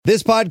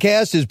This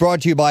podcast is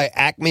brought to you by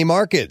Acme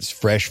Markets,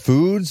 fresh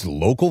foods,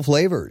 local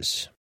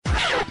flavors.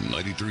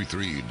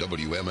 93.3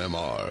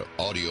 WMMR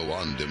Audio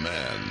on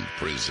Demand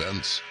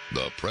presents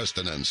the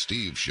Preston and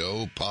Steve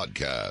Show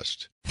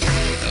podcast.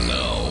 And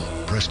now,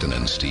 Preston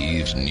and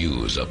Steve's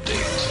news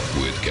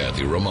update with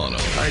Kathy Romano.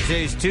 All right,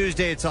 today's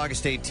Tuesday. It's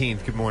August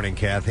 18th. Good morning,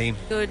 Kathy.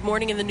 Good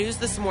morning. In the news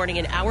this morning,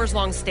 an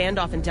hours-long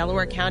standoff in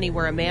Delaware County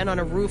where a man on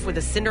a roof with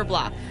a cinder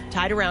block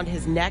tied around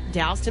his neck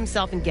doused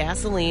himself in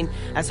gasoline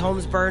as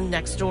homes burned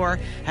next door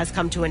has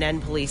come to an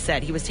end, police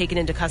said. He was taken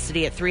into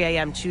custody at 3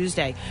 a.m.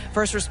 Tuesday.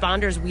 First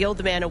responders wheeled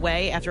the man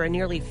away after a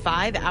nearly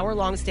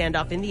 5-hour-long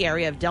standoff in the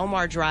area of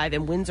Delmar Drive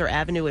and Windsor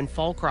Avenue in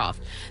Fallcroft.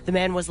 The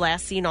man was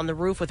last seen on the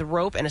roof with a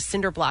rope and a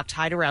cinder block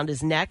tied around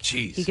his neck.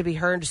 Jeez. He could be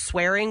heard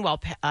swearing while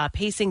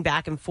pacing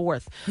back and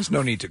forth. There's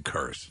no need to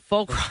curse.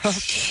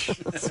 Fallcroft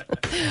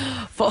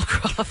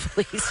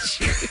police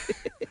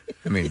chief.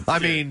 I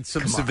mean,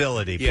 Some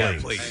civility, please. Yeah,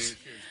 please.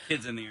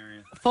 Kids in the area.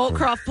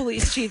 Fallcroft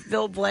Police Chief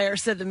Bill Blair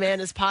said the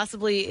man is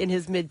possibly in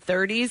his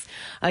mid-30s.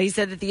 He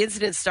said that the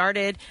incident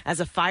started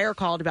as a fire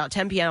call at about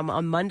 10 p.m.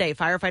 on Monday.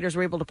 Firefighters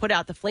were able to put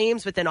out the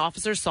flames, but then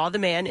officers saw the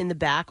man in the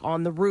back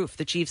on the roof.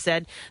 The chief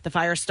said the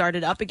fire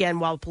started up again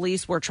while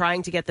police were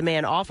trying to get the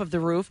man off of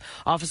the roof.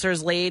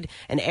 Officers laid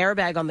an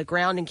airbag on the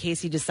ground in case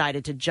he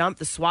decided to jump.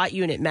 The SWAT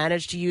unit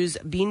managed to use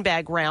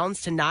beanbag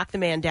rounds to knock the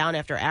man down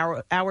after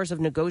hours of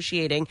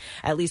negotiating.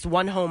 At least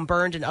one home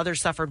burned and others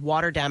suffered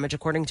water damage,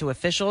 according to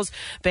officials.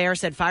 Bayer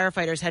said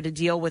firefighters had to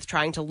deal with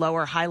trying to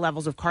lower high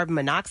levels of carbon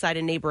monoxide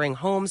in neighboring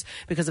homes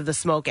because of the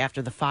smoke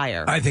after the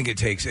fire. I think it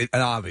takes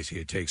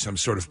some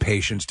sort of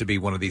patience to be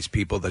one of these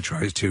people that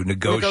tries to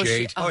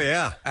negotiate. Oh,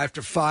 yeah.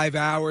 After 5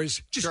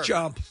 hours, just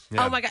jump.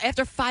 Oh, my God.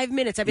 After 5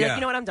 minutes, I'd be like,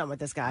 you know what? I'm done with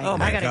this guy. Oh,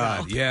 my I gotta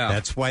God. go. Yeah.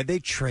 That's why they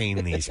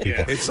train these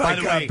people. It's By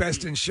like the way,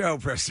 Best in Show,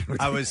 Preston.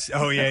 I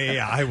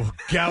will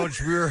gouge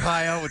rear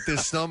high out with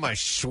this thumb. I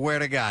swear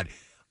to God.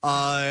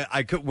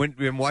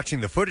 When watching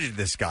the footage of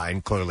this guy,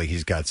 and clearly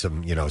he's got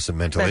some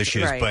mental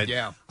issues, right. but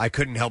Yeah. I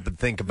couldn't help but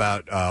think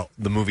about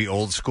the movie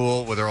Old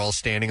School, where they're all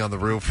standing on the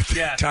roof,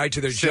 Tied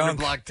to their cinder junk.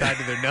 block tied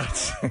to their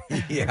nuts.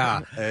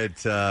 Yeah.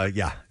 That's a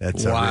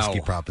Wow.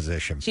 risky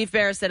proposition. Chief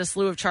Baer said a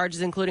slew of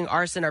charges, including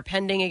arson, are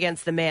pending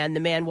against the man.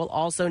 The man will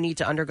also need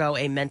to undergo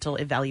a mental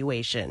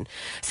evaluation.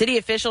 City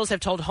officials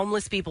have told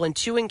homeless people in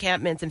 2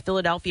 encampments in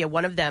Philadelphia,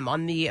 one of them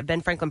on the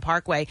Ben Franklin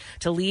Parkway,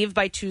 to leave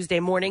by Tuesday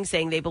morning,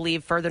 saying they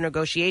believe further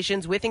negotiations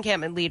with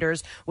encampment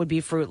leaders would be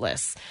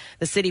fruitless.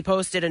 The city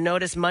posted a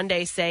notice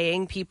Monday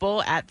saying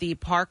people at the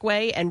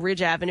Parkway and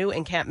Ridge Avenue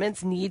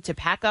encampments need to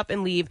pack up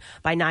and leave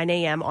by 9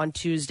 a.m. on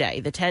Tuesday.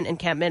 The tent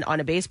encampment on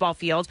a baseball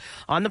field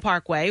on the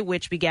Parkway,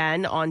 which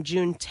began on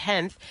June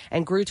 10th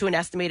and grew to an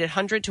estimated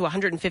 100 to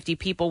 150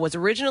 people, was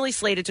originally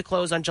slated to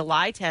close on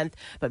July 10th,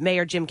 but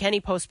Mayor Jim Kenney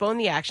postponed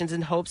the actions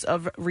in hopes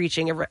of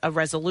reaching a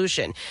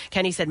resolution.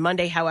 Kenney said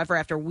Monday, however,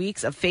 after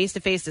weeks of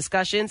face-to-face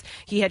discussions,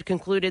 he had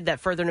concluded that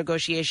further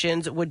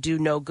negotiations would do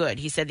no good.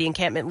 He said the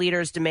encampment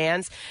leaders'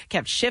 demands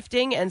kept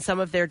shifting, and some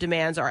of their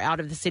demands are out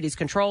of the city's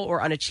control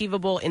or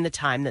unachievable in the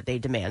time that they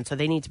demand. So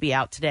they need to be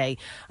out today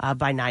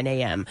by 9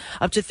 a.m.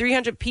 Up to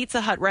 300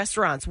 Pizza Hut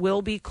restaurants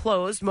will be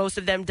closed, most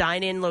of them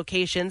dine-in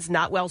locations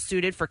not well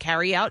suited for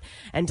carry-out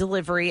and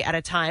delivery at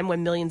a time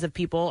when millions of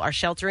people are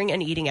sheltering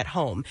and eating at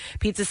home.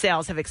 Pizza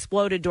sales have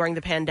exploded during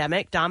the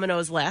pandemic.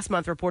 Domino's last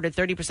month reported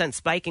 30%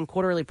 spike in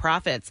quarterly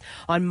profits.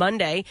 On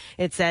Monday,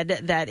 it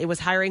said that it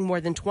was hiring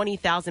more than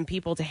 20,000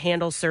 people to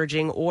handle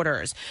surging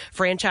orders.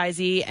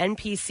 Franchisee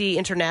NPC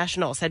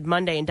International said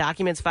Monday in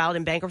documents filed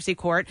in bankruptcy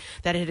court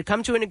that it had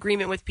come to an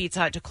agreement with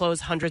Pizza Hut to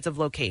close hundreds of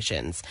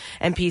locations.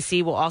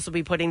 NPC will also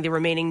be putting the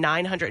remaining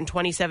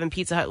 927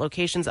 Pizza Hut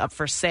locations up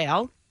for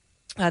sale.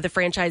 The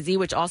franchisee,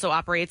 which also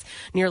operates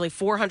nearly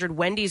 400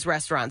 Wendy's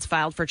restaurants,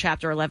 filed for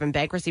Chapter 11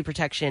 bankruptcy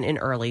protection in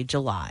early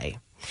July.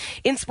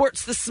 In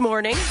sports this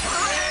morning...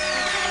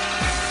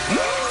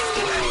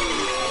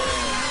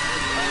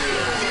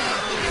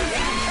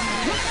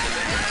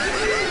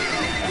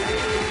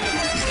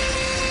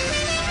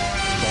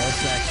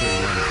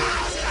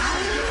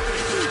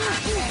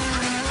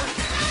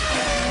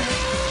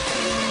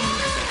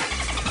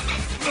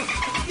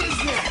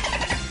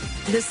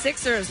 The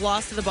Sixers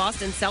lost to the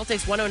Boston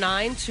Celtics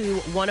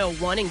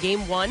 109-101 in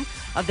Game 1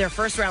 of their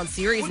first-round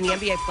series in the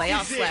NBA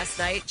playoffs last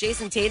night.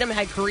 Jason Tatum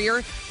had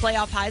career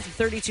playoff highs of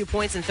 32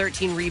 points and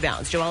 13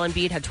 rebounds. Joel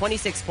Embiid had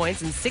 26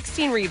 points and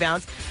 16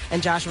 rebounds.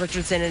 And Josh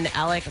Richardson and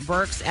Alec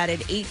Burks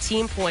added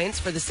 18 points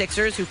for the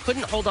Sixers, who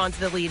couldn't hold on to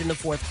the lead in the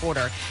fourth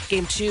quarter.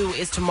 Game 2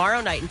 is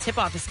tomorrow night, and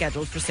tip-off is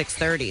scheduled for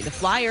 6:30. The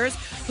Flyers,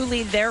 who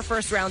lead their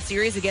first-round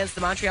series against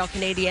the Montreal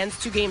Canadiens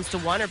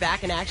 2-1, are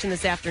back in action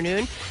this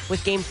afternoon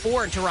with Game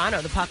 4 in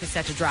Toronto. The puck is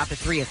set to drop at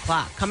 3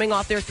 o'clock. Coming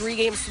off their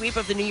 3-game sweep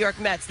of the New York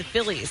Mets, the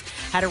Phillies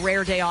had a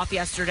rare day off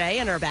yesterday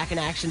and are back in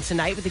action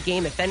tonight with a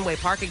game at Fenway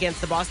Park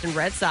against the Boston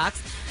Red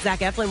Sox.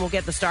 Zach Eflin will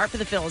get the start for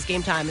the Phils.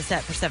 Game time is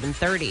set for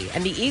 7:30.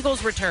 And the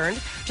Eagles returned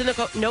to the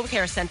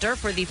NovaCare Center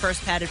for the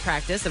first padded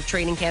practice of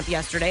training camp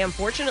yesterday.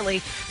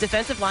 Unfortunately,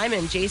 defensive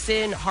linemen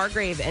Jason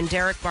Hargrave and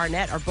Derek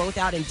Barnett are both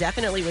out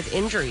indefinitely with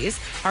injuries.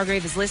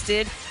 Hargrave is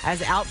listed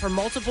as out for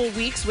multiple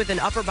weeks with an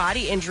upper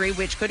body injury,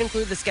 which could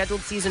include the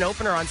scheduled season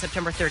opener on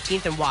September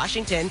 13th in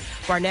Washington.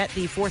 Barnett,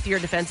 the fourth-year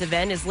defensive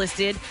end, is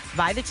listed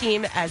by the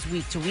team as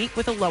week-to-week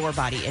with a lower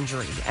body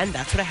injury. And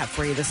that's what I have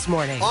for you this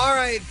morning. All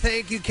right,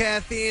 thank you,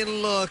 Kathy.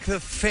 And look, the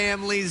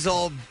family's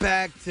all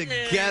back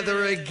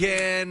together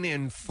again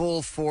in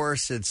full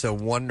force. It's a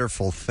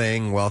wonderful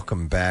thing.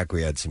 Welcome back.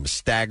 We had some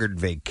staggered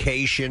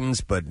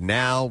vacations, but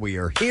now we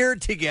are here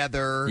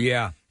together.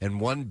 Yeah.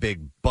 And one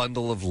big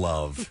bundle of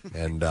love.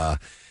 And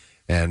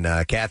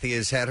Kathy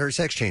has had her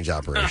sex change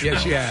operation.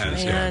 Yes, she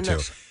has. Man. Too.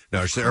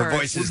 No, her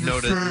voice is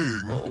noted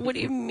What do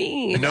you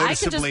mean?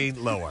 noticeably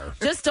lower.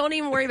 Just don't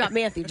even worry about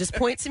Manthe. Just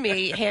point to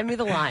me, hand me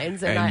the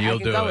lines, and I you'll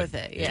can do go it. with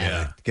it.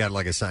 Yeah. Got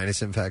like a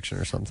sinus infection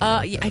or something?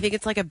 Yeah, I think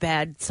it's like a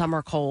bad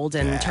summer cold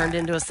and turned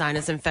into a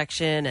sinus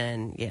infection,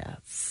 and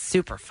it's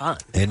super fun.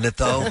 Isn't it,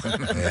 though?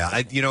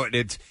 Yeah.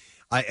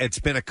 It's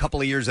been a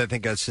couple of years, I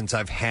think, since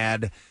I've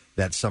had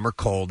that summer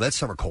cold. That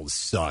summer cold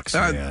sucks,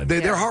 man.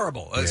 They're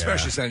horrible,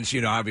 especially since,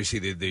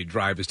 obviously the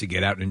drive is to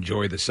get out and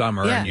enjoy the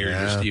summer, and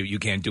you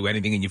can't do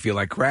anything and you feel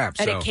like crap.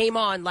 And so. it came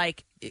on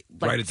like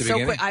right at the so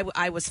beginning? quick.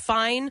 I was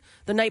fine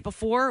the night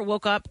before,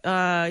 woke up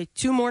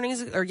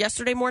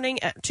yesterday morning,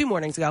 2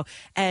 mornings ago,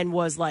 and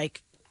was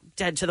like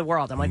dead to the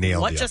world. I'm like,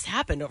 what just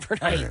happened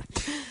overnight?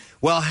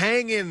 Well,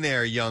 hang in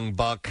there, young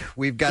buck.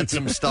 We've got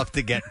some stuff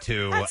to get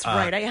to. That's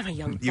right. I am a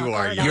young buck. You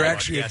are. You're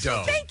actually a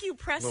doe. Thank you,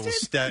 Preston.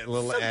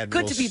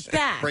 Good to be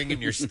back. Spring in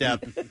your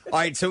step. All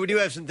right, so we do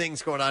have some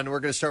things going on.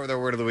 We're going to start with our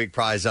Word of the Week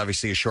prize.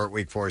 Obviously, a short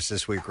week for us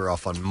this week. We're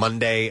off on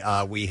Monday.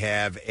 We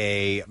have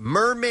a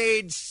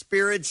Mermaid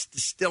Spirits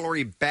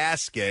Distillery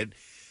basket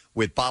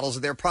with bottles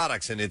of their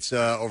products, and it's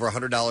over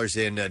 $100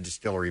 in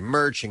distillery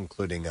merch,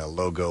 including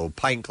logo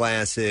pint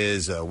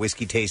glasses,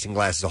 whiskey tasting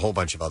glasses, a whole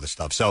bunch of other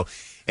stuff. So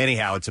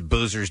anyhow, it's a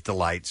boozer's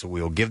delight, so we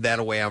will give that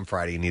away on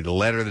Friday. You need a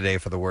letter of the day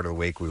for the Word of the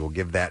Week. We will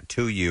give that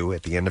to you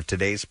at the end of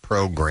today's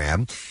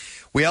program.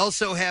 We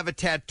also have a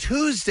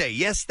Tattoosday.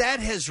 Yes,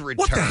 that has returned.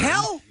 What the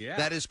hell? Yeah.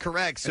 That is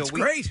correct. So That's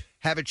we great.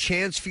 have a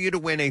chance for you to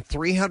win a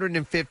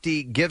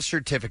 $350 gift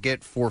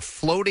certificate for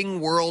Floating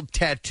World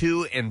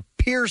Tattoo and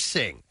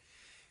Piercing.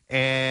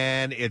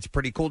 And it's a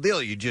pretty cool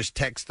deal. You just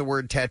text the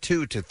word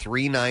tattoo to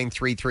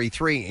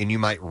 39333, and you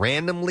might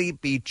randomly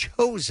be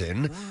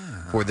chosen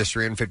for this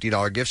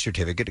 $350 gift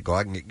certificate to go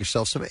out and get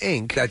yourself some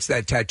ink. That's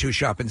that tattoo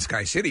shop in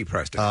Sky City,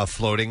 Preston.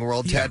 Floating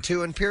World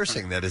Tattoo and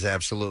Piercing. That is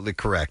absolutely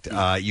correct.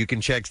 You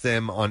can check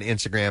them on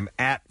Instagram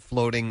at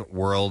Floating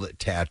World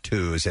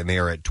Tattoos, and they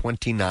are at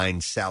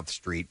 29 South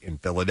Street in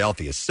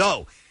Philadelphia.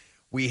 So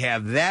we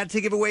have that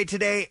to give away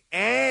today,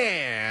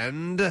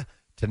 and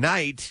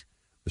tonight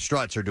the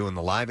Struts are doing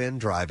the live-in,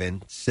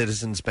 drive-in,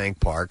 Citizens Bank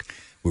Park.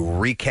 We will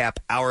recap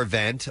our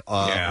event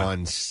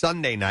on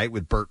Sunday night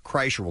with Bert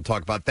Kreischer. We'll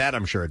talk about that,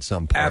 I'm sure, at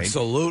some point.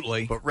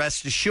 Absolutely. But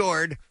rest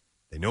assured,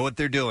 they know what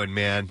they're doing,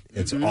 man.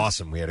 It's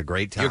awesome. We had a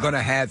great time. You're going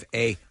to have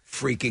a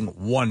freaking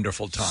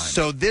wonderful time.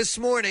 So this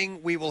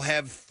morning, we will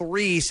have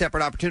 3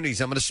 separate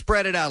opportunities. I'm going to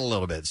spread it out a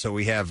little bit. So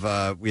we have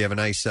a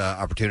nice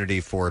opportunity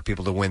for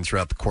people to win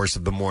throughout the course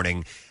of the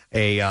morning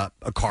a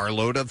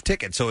carload of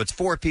tickets. So it's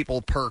 4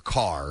 people per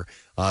car.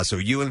 So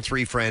you and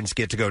 3 friends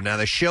get to go. Now,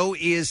 the show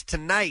is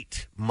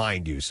tonight,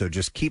 mind you, so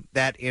just keep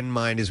that in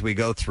mind as we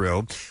go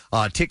through.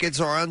 Tickets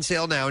are on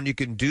sale now, and you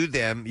can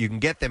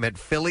get them at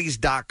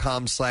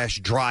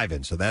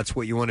phillies.com/drive-in. So that's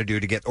what you want to do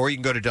to get, or you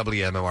can go to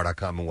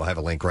WMMR.com, and we'll have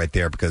a link right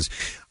there because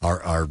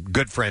our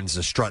good friends,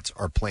 the Struts,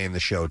 are playing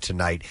the show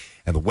tonight,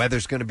 and the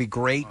weather's going to be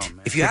great.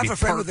 If you have a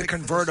friend with a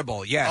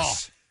convertible,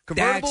 yes.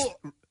 Convertible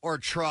or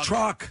truck?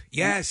 Truck,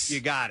 yes. You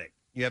got it.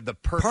 You have the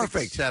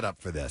perfect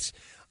setup for this.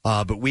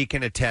 But we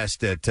can attest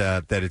that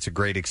it's a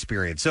great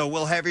experience. So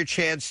we'll have your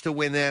chance to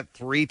win that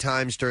 3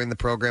 times during the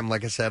program.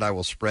 Like I said, I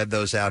will spread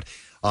those out.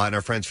 And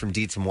our friends from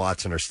Dietz &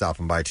 Watson are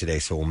stopping by today,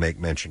 so we'll make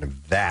mention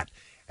of that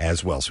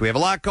as well. So we have a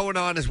lot going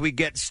on as we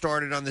get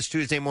started on this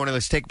Tuesday morning.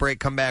 Let's take a break,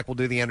 come back. We'll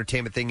do the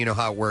entertainment thing. You know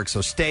how it works.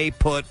 So stay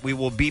put. We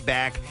will be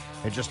back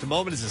in just a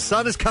moment as the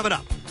sun is coming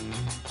up.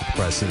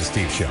 Preston and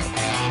Steve Show.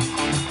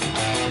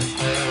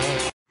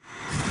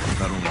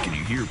 Not only can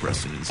you hear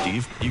Preston and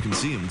Steve, you can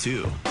see them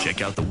too.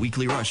 Check out the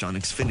Weekly Rush on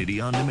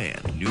Xfinity On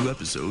Demand. New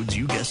episodes,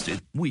 you guessed it,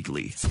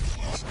 weekly.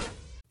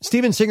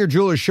 Steven Singer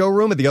Jewelers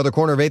showroom at the other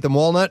corner of 8th and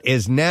Walnut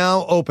is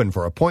now open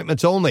for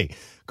appointments only.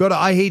 Go to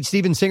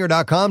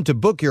IHateStevenSinger.com to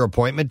book your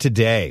appointment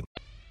today.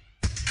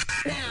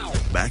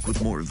 Back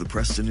with more of the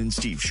Preston and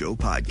Steve Show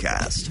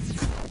podcast.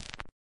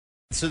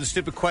 So the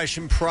stupid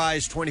question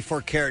prize,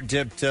 24-karat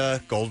dipped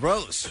gold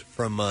rose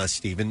from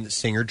Steven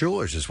Singer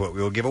Jewelers is what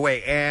we will give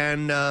away.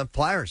 And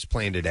Pliers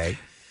playing today.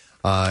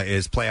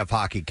 Is playoff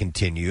hockey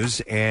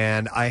continues.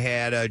 And I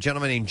had a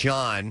gentleman named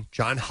John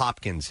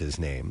Hopkins, his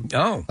name.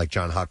 Oh. Like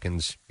John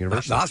Hopkins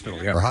University. The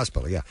hospital, yeah. Or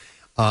hospital, yeah.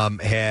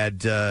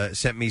 Had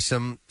sent me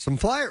some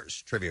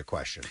Flyers trivia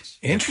questions.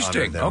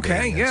 Interesting.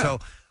 Okay, yeah. So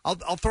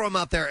I'll throw them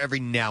out there every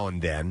now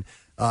and then.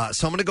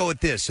 So I'm going to go with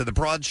this. So the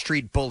Broad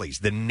Street Bullies,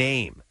 the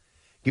name.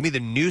 Give me the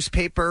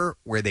newspaper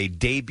where they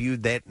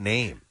debuted that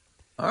name.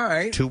 All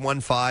right.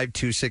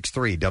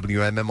 215-263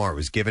 WMMR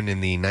was given in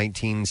the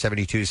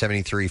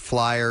 1972-73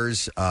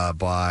 Flyers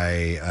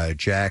by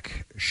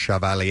Jack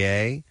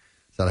Chevalier.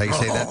 Is that how you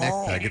say that, Nick?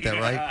 Did I get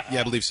that right?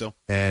 Yeah, I believe so.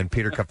 And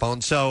Peter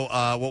Capone. So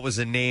what was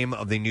the name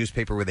of the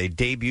newspaper where they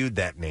debuted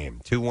that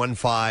name?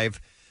 215-263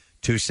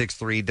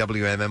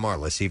 WMMR.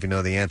 Let's see if you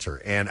know the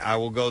answer. And I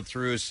will go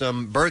through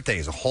some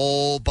birthdays, a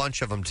whole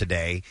bunch of them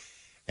today,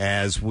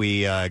 as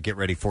we get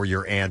ready for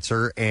your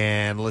answer.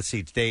 And let's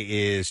see, today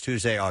is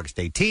Tuesday, August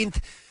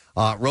 18th.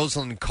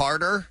 Rosalind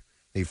Carter,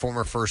 the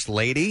former First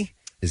Lady,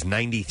 is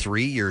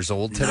 93 years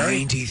old today.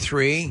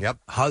 93? Yep.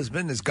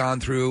 Husband has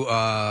gone through,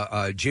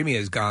 Jimmy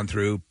has gone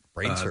through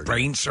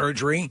brain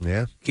surgery.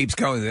 Yeah. Keeps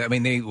going. I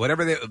mean,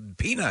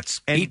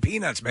 peanuts. Eat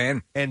peanuts,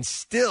 man. And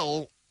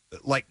still,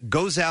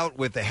 goes out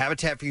with the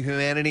Habitat for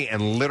Humanity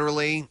and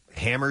literally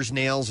hammers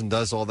nails and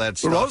does all that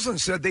stuff.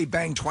 Rosalind said they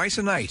bang twice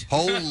a night.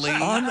 Holy.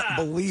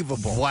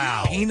 Unbelievable.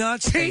 Wow.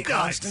 Peanuts and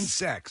constant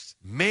sex.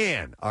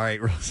 Man. All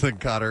right,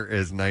 Rosalind Carter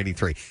is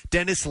 93.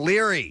 Dennis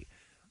Leary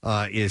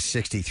is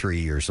 63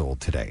 years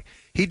old today.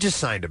 He just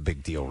signed a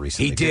big deal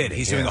recently. He did.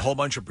 He's doing a whole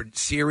bunch of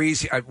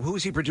series. Who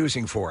is he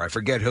producing for? I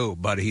forget who,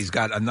 but he's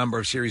got a number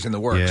of series in the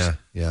works.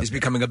 Yeah. He's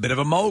becoming a bit of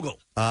a mogul.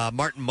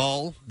 Martin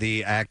Mull,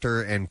 the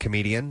actor and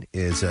comedian,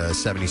 is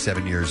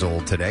 77 years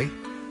old today.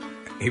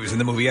 He was in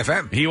the movie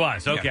FM. He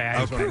was. Okay. Yeah,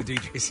 I was one of the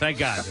DJs. Thank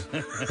God.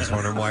 Just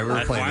wondering why we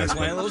were playing this. That's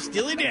why I was playing a little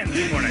Steely Dan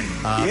this morning.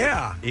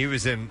 Yeah. He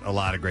was in a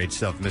lot of great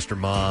stuff. Mr.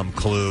 Mom,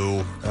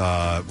 Clue.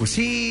 Was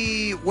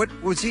he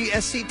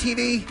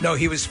SCTV? No,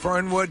 he was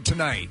Fernwood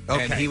Tonight.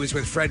 Okay. And he was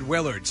with Fred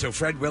Willard. So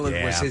Fred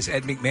Willard was his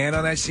Ed McMahon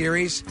on that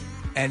series.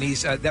 And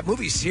he's that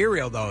movie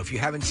Serial, though, if you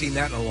haven't seen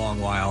that in a long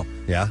while,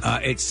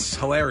 it's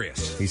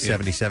hilarious. He's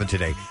 77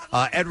 today.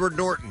 Edward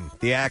Norton,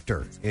 the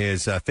actor,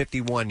 is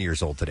 51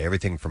 years old today.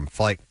 Everything from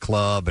Fight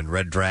Club and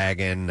Red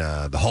Dragon,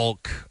 The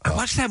Hulk. I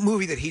watched that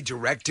movie that he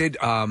directed,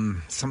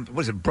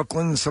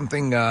 Brooklyn,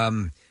 something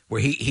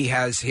where he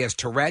has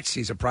Tourette's.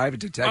 He's a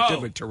private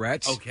detective with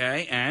Tourette's.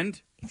 Okay,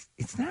 and?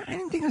 It's not, I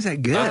didn't think it was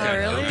that good. Oh,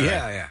 really?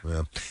 Yeah.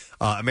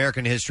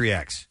 American History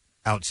X.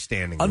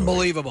 Outstanding.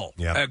 Unbelievable.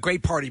 Movie. Yep.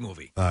 Great party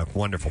movie.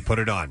 Wonderful. Put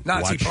it on.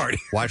 Nazi party.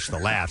 Watch the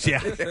laughs.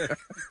 Yeah.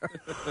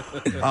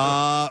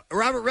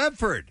 Robert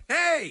Redford.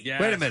 Hey.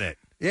 Yes. Wait a minute.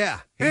 Yeah.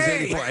 He's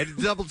 84. I had to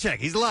double check.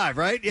 He's alive,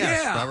 right?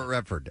 Yes. Yeah. Robert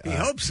Redford. He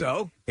hopes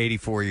so.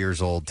 84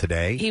 years old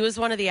today. He was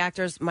one of the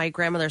actors. My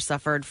grandmother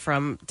suffered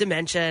from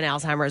dementia and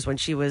Alzheimer's when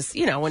she was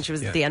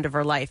at the end of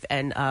her life.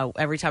 And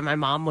every time my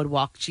mom would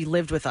walk, she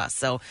lived with us.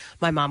 So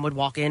my mom would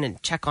walk in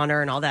and check on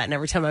her and all that. And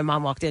every time my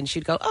mom walked in,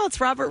 she'd go, "Oh, it's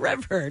Robert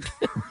Redford."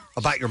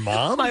 About your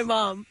mom? My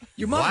mom.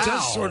 Your mom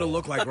does sort of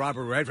look like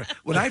Robert Redford.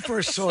 When I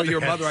first saw your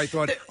mother, I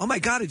thought, oh, my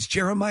God, it's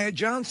Jeremiah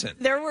Johnson.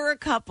 There were a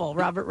couple.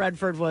 Robert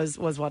Redford was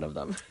one of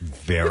them.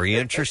 Very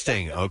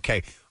interesting.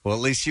 Okay. Well,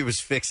 at least she was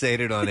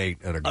fixated on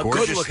a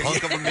gorgeous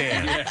hunk of a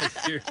man.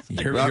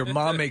 Your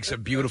mom makes a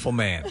beautiful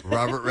man.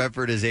 Robert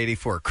Redford is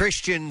 84.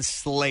 Christian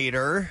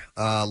Slater,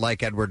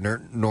 like Edward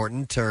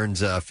Norton,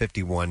 turns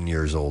 51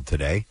 years old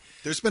today.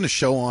 There's been a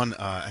show on,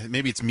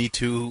 maybe it's Me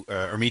Too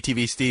or Me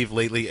TV, Steve,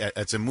 lately.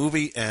 It's a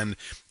movie, and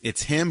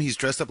it's him. He's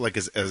dressed up like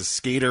as a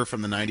skater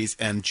from the 90s,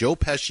 and Joe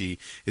Pesci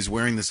is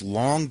wearing this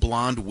long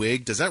blonde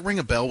wig. Does that ring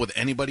a bell with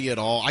anybody at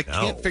all? I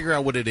can't figure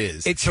out what it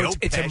is. It's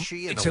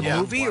a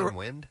movie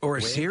or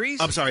a series?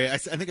 I'm sorry. I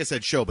think I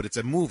said show, but it's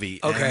a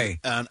movie. Okay.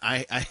 And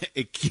I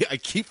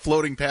keep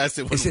floating past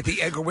it. Is it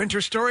the Edgar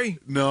Winter story?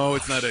 No,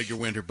 it's not Edgar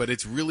Winter, but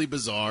it's really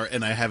bizarre,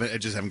 and I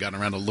just haven't gotten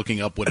around to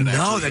looking up what it actually is.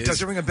 No, that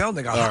doesn't ring a bell.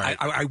 Nick. Right.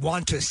 I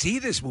want to see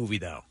this movie,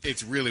 though.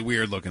 It's really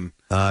weird looking.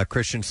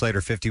 Christian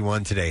Slater,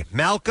 51 today.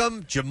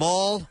 Malcolm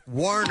Jamal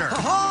Warner,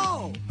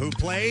 who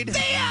played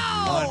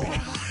Theo!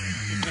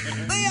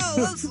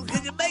 Theo,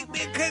 can you make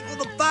me a cake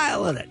with a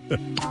file in it?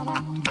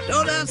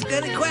 Don't ask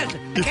any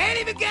questions. Can't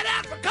even get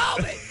out for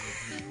Kobe.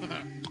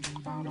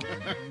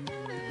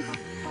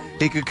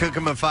 He could cook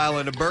him a file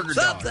in a burger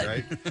dog, Something.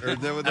 right?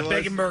 A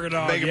bacon burger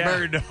dog.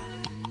 Burger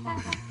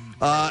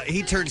dog.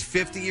 He turns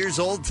 50 years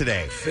old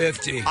today.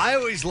 50. I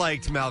always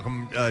liked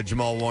Malcolm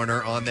Jamal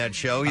Warner on that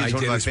show. He's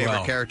one of my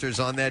favorite characters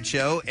on that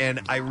show,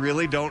 and I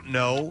really don't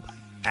know,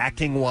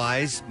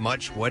 acting-wise,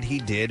 much what he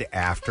did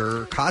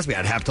after Cosby.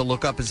 I'd have to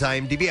look up his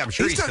IMDb. I'm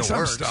sure he done still some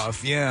works.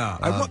 stuff,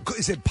 yeah.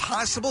 Is it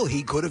possible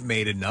he could have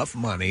made enough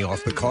money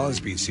off the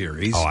Cosby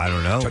series? Oh, I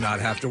don't know. To not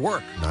have to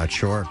work. Not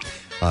sure.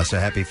 So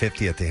happy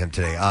 50th to him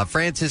today.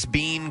 Frances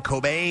Bean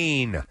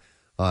Cobain,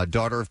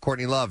 daughter of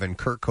Courtney Love and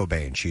Kurt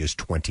Cobain. She is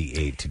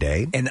 28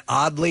 today. An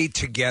oddly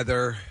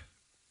together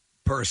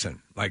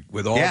person, like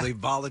with all the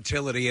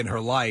volatility in her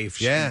life.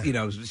 She,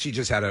 she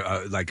just had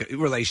a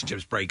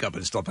relationships break up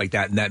and stuff like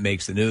that, and that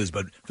makes the news.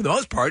 But for the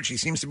most part, she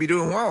seems to be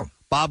doing well.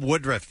 Bob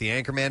Woodruff, the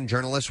anchorman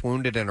journalist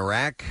wounded in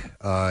Iraq,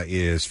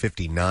 is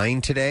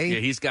 59 today. Yeah,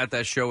 he's got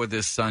that show with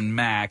his son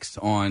Max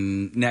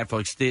on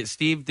Netflix.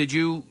 Steve, did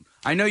you?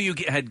 I know you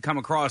had come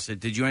across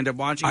it. Did you end up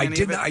watching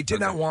any of it? I did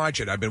not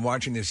watch it. I've been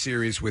watching this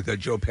series with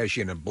Joe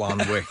Pesci in a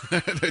blonde wig.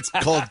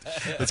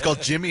 It's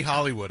called Jimmy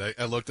Hollywood.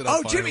 I looked it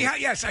up. Oh, Jimmy!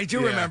 Yes, I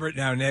do remember it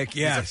now, Nick.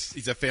 Yes,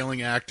 he's a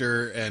failing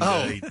actor,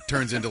 and he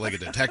turns into like a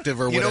detective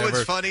or whatever. You know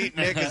what's funny,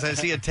 Nick, is I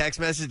see a text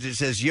message that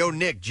says, "Yo,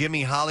 Nick,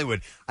 Jimmy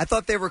Hollywood." I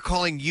thought they were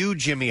calling you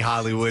Jimmy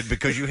Hollywood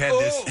because you had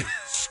this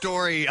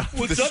story of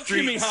What's the up,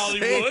 Jimmy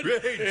Hollywood?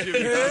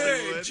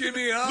 Hey,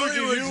 Jimmy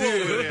Hollywood.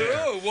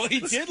 Oh, well, he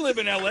did live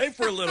in L.A.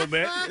 for a little bit.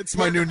 It's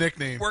my new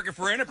nickname. Working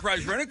for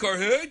Enterprise Rent-A-Car.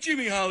 Hey,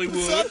 Jimmy Hollywood.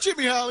 What's up,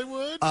 Jimmy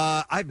Hollywood?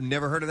 I've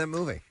never heard of that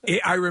movie.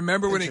 I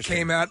remember when it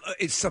came out.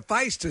 It's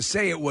suffice to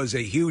say it was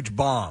a huge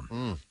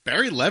bomb.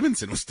 Barry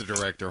Levinson was the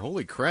director.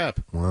 Holy crap.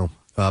 Well,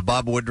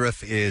 Bob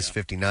Woodruff is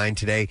 59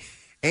 today.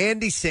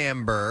 Andy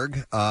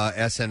Samberg,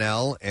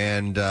 SNL,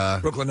 and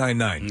Brooklyn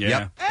Nine-Nine.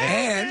 Yep.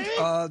 And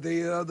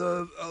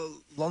the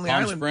Lonely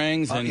Palm Island.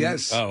 Springs. And,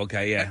 yes. Oh,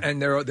 okay, yeah.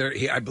 And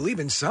I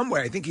believe in some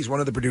way, I think he's one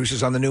of the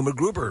producers on the new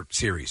MacGruber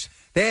series.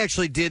 They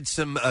actually did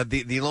some,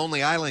 the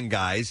Lonely Island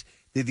guys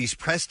did these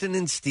Preston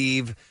and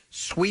Steve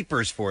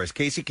sweepers for us.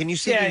 Casey, can you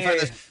see in front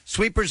of this?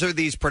 Sweepers are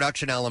these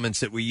production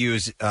elements that we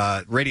use,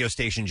 radio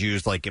stations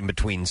use like in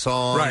between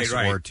songs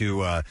or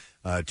to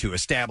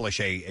establish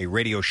a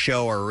radio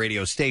show or a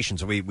radio station.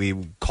 So we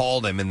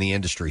call them in the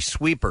industry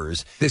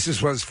sweepers. This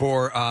was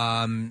for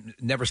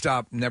Never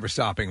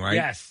Stopping, right?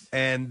 Yes.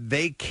 And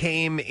they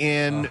came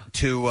in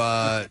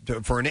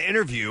for an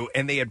interview,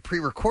 and they had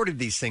pre-recorded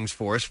these things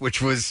for us,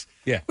 which was...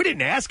 Yeah. We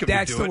didn't ask them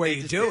That's to do it. the way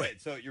you do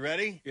it. So, you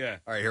ready? Yeah.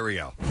 All right, here we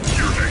go. You're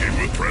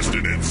hanging with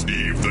Preston and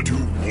Steve, the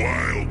two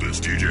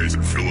wildest DJs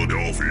in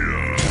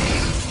Philadelphia.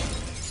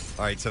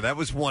 All right, so that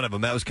was one of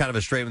them. That was kind of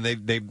a straight one.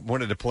 They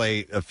wanted to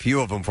play a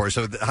few of them for us.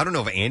 So I don't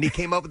know if Andy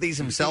came up with these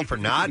himself or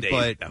not,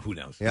 but... who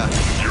knows? Yeah.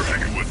 You're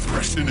hanging with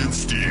Preston and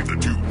Steve, the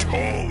two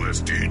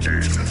tallest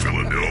DJs in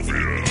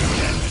Philadelphia.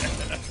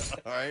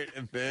 All right,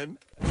 and Ben?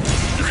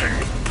 You're hanging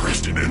with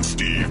Preston and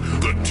Steve,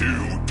 the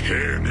two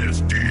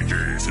tannest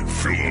DJs in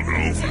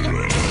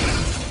Philadelphia.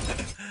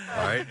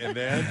 All right, and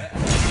then?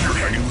 You're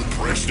hanging with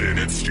Preston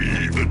and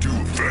Steve, the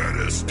two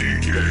fattest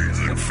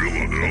DJs in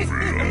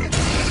Philadelphia.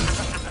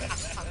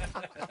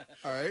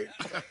 All right.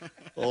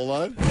 Hold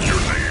on. You're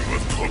hanging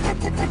with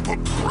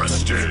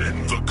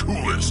Preston, the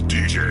coolest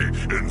DJ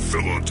in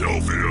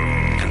Philadelphia.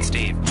 And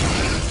Steve.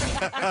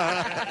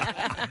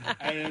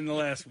 And then the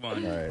last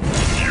one. All right.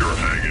 You're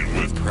hanging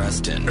with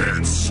Preston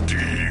and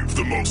Steve,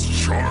 the most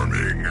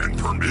charming and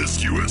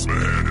promiscuous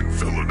man in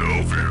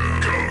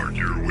Philadelphia. Guard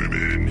your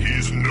women.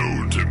 He's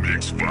known to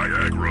mix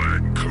Viagra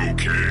and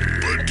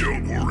cocaine. But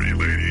don't worry,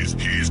 ladies.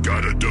 He's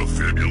got a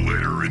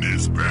defibrillator in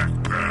his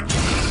backpack.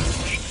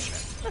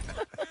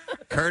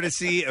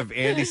 Courtesy of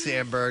Andy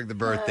Samberg, the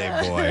birthday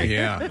boy.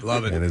 Yeah,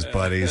 love it. And his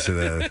buddies to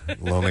the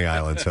Lonely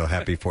Island. So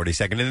happy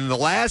 42nd. And then the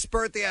last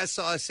birthday I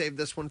saw, I saved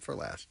this one for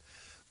last.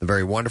 The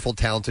very wonderful,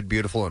 talented,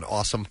 beautiful, and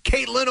awesome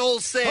Caitlin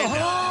Olsen.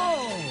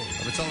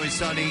 Of It's Always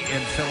Sunny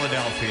in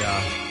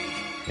Philadelphia.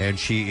 And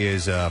she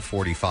is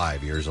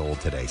 45 years old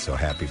today. So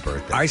happy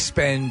birthday. I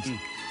spend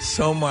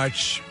so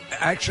much...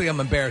 Actually, I'm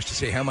embarrassed to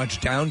say how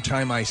much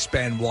downtime I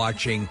spend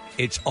watching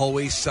It's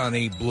Always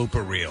Sunny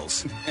blooper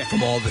reels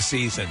from all the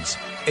seasons.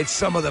 It's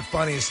some of the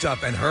funniest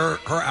stuff, and her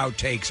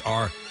outtakes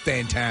are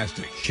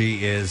fantastic.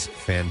 She is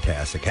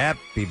fantastic.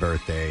 Happy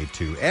birthday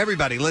to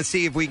everybody. Let's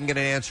see if we can get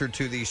an answer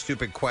to the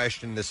stupid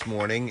question this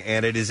morning,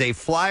 and it is a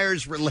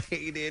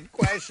Flyers-related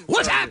question.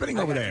 What's happening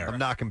over there? I'm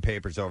knocking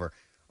papers over.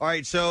 All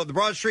right, so the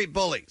Broad Street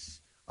Bullies.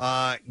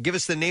 Give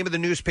us the name of the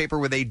newspaper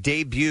where they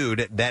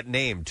debuted that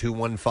name,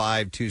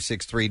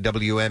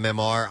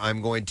 215-263-WMMR.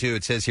 I'm going to,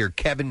 it says here,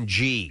 Kevin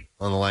G.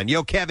 on the line.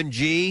 Yo, Kevin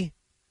G.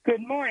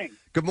 Good morning.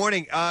 Good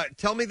morning.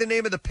 Tell me the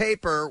name of the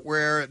paper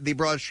where the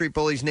Broad Street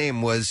Bullies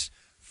name was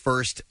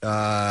first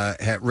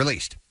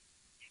released.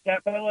 The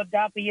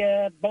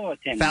Philadelphia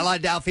Bulletin.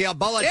 Philadelphia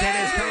Bulletin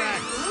is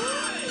correct.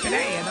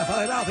 Today in the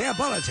Philadelphia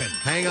Bulletin.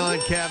 Hang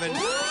on, Kevin.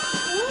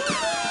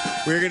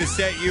 We're going to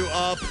set you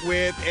up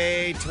with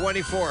a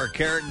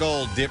 24-karat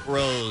gold dip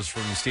rose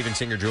from Steven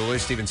Singer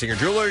Jewelers. Steven Singer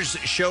Jewelers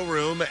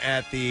showroom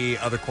at the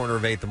other corner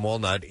of 8th and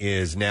Walnut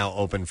is now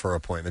open for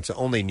appointments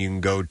only, and you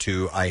can go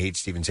to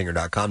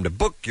IHateStevenSinger.com to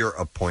book your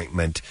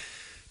appointment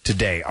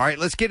today. All right,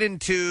 let's get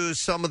into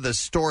some of the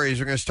stories.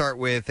 We're going to start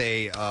with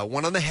a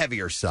one on the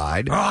heavier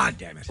side. Oh,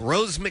 damn it.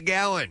 Rose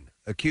McGowan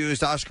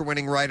accused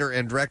Oscar-winning writer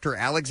and director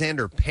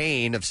Alexander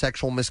Payne of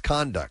sexual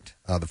misconduct.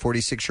 The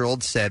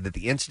 46-year-old said that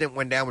the incident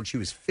went down when she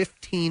was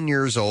 15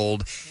 years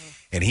old,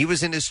 and he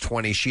was in his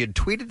 20s. She had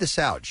tweeted this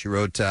out. She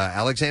wrote,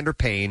 Alexander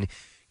Payne,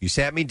 you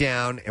sat me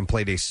down and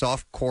played a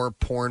softcore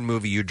porn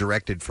movie you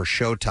directed for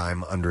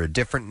Showtime under a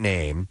different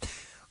name.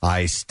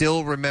 I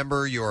still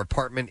remember your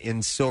apartment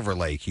in Silver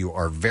Lake. You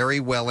are very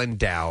well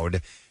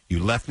endowed. You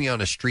left me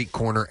on a street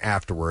corner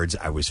afterwards.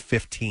 I was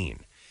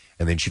 15.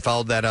 And then she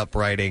followed that up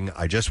writing,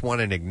 I just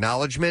want an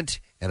acknowledgement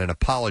and an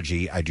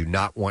apology I do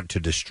not want to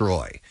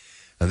destroy.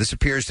 Now, this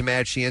appears to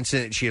match the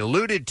incident she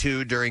alluded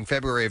to during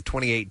February of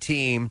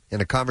 2018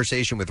 in a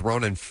conversation with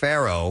Ronan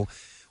Farrow,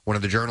 one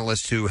of the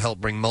journalists who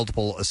helped bring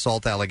multiple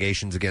assault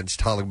allegations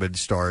against Hollywood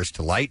stars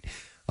to light.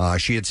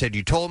 She had said,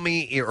 you told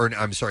me, or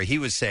I'm sorry, he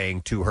was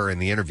saying to her in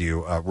the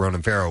interview,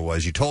 Ronan Farrow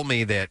was, you told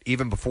me that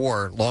even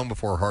long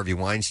before Harvey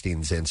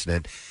Weinstein's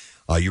incident,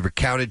 you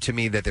recounted to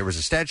me that there was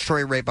a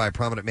statutory rape by a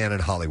prominent man in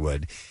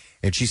Hollywood.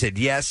 And she said,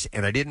 yes,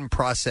 and I didn't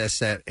process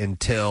that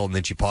until, and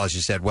then she paused,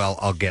 she said, well,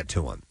 I'll get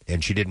to him.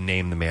 And she didn't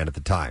name the man at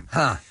the time.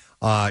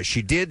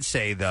 She did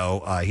say, though,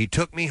 he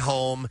took me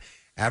home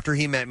after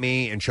he met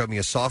me and showed me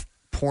a soft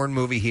porn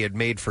movie he had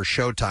made for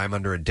Showtime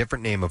under a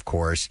different name, of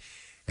course.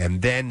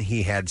 And then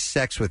he had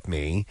sex with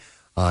me.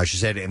 She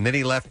said, and then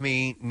he left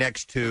me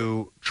next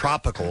to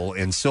Tropical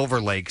in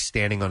Silver Lake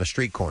standing on a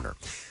street corner.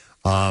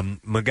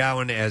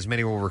 McGowan, as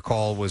many will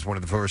recall, was one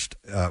of the first,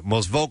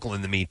 most vocal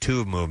in the Me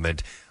Too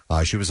movement.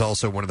 She was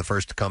also one of the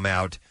first to come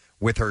out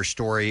with her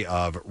story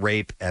of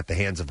rape at the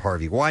hands of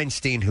Harvey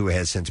Weinstein, who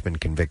has since been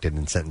convicted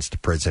and sentenced to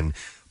prison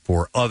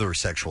for other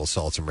sexual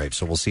assaults and rapes.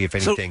 So we'll see if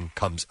anything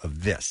comes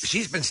of this.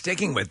 She's been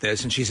sticking with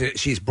this, and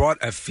she's brought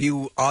a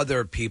few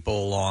other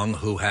people along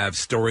who have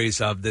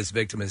stories of this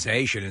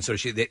victimization, and so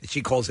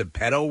she calls it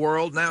pedo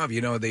world now. If you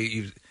know,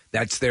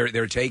 that's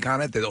their take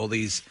on it. That all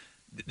these,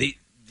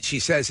 she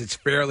says it's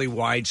fairly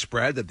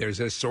widespread that there's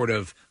this sort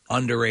of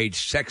underage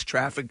sex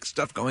traffic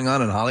stuff going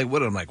on in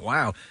Hollywood. And I'm like,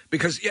 wow,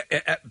 because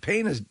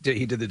Payne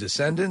he did The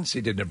Descendants,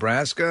 he did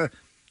Nebraska.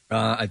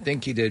 I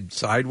think he did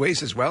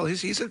Sideways as well.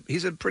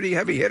 He's a pretty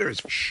heavy hitter.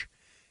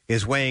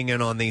 Is weighing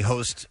in on the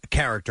host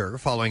character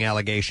following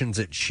allegations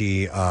that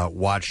she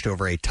watched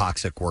over a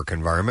toxic work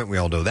environment. We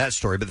all know that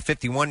story. But the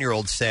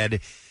 51-year-old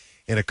said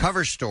in a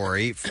cover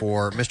story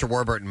for Mr.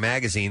 Warburton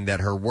magazine that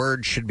her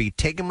words should be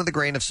taken with a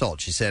grain of salt.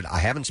 She said, I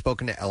haven't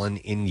spoken to Ellen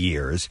in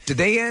years. Did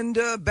they end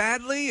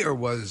badly or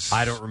was...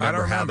 I don't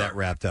remember how that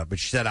wrapped up. But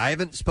she said, I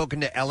haven't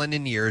spoken to Ellen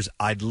in years.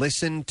 I'd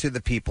listen to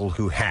the people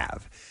who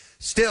have.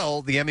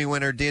 Still, the Emmy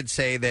winner did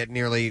say that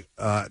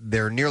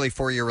their nearly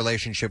 4-year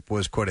relationship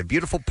was, quote, a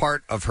beautiful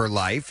part of her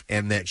life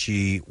and that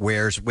she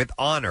wears with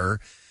honor,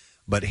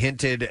 but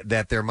hinted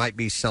that there might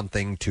be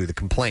something to the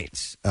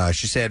complaints.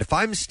 She said, if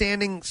I'm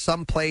standing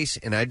someplace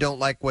and I don't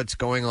like what's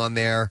going on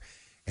there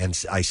and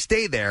I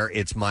stay there,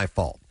 it's my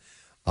fault.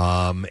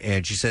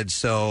 And she said,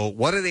 so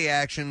what are the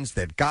actions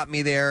that got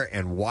me there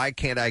and why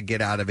can't I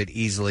get out of it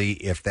easily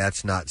if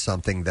that's not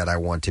something that I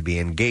want to be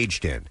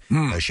engaged in?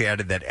 She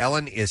added that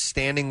Ellen is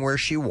standing where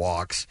she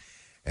walks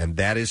and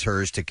that is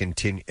hers to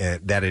continue,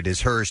 that it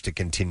is hers to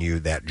continue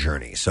that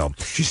journey. So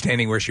she's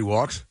standing where she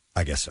walks?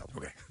 I guess so.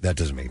 Okay. That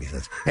doesn't make any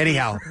sense.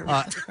 Anyhow,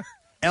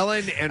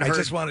 Ellen and her... I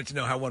just wanted to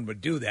know how one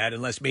would do that,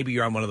 unless maybe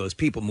you're on one of those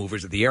people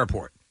movers at the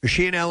airport.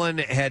 She and Ellen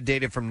had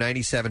dated from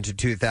 97 to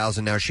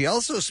 2000. Now, she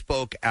also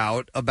spoke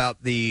out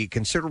about the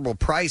considerable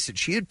price that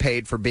she had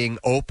paid for being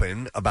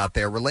open about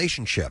their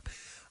relationship.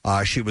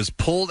 She was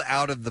pulled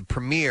out of the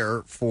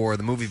premiere for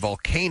the movie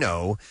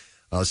Volcano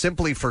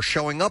simply for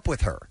showing up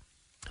with her.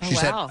 She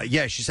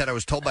said, she said, I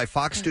was told by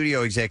Fox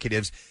Studio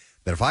executives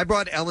that if I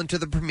brought Ellen to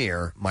the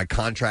premiere, my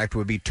contract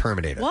would be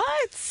terminated.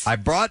 What? I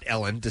brought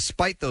Ellen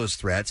despite those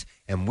threats,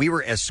 and we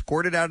were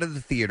escorted out of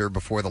the theater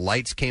before the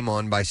lights came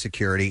on by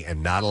security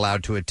and not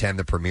allowed to attend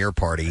the premiere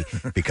party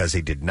because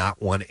they did not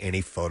want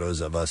any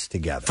photos of us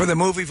together. For the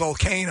movie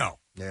Volcano.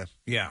 Yeah.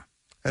 Yeah.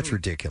 That's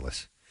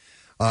ridiculous.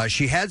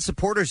 She had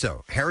supporters,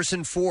 though.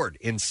 Harrison Ford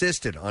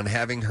insisted on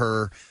having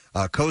her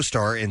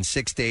co-star in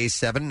 6 Days,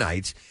 7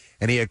 Nights.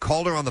 And he had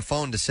called her on the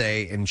phone to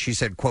say, and she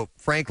said, quote,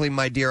 frankly,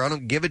 my dear, I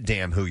don't give a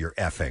damn who you're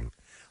effing.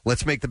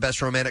 Let's make the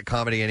best romantic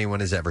comedy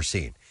anyone has ever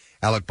seen.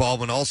 Alec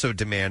Baldwin also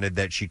demanded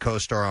that she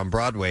co-star on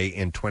Broadway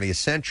in 20th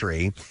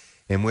Century,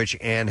 in which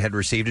Anne had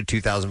received a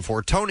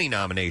 2004 Tony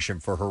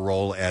nomination for her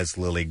role as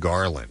Lily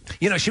Garland.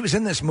 You know, she was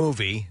in this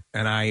movie,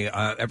 and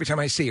I every time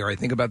I see her, I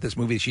think about this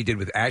movie she did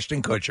with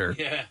Ashton Kutcher.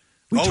 Yeah.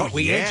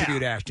 We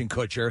interviewed Ashton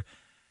Kutcher.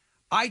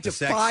 I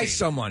defy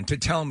someone to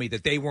tell me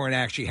that they weren't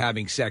actually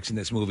having sex in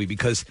this movie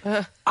because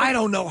I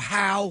don't know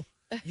how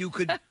you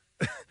could.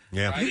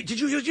 Yeah. Did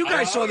you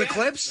guys saw the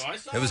clips? No,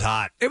 it was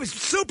hot. It was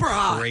super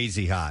hot.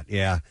 Crazy hot,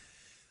 yeah.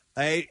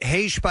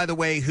 Haish, by the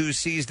way, who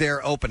sees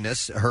their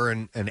openness, her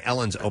and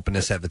Ellen's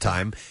openness at the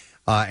time,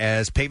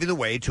 as paving the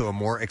way to a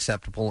more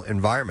acceptable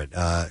environment.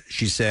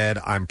 She said,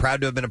 I'm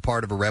proud to have been a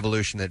part of a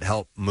revolution that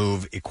helped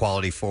move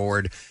equality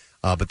forward.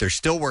 But there's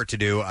still work to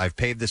do. I've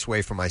paved this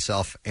way for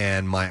myself,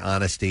 and my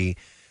honesty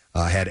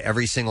had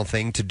every single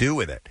thing to do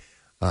with it.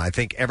 I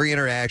think every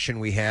interaction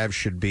we have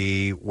should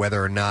be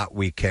whether or not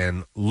we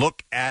can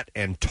look at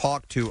and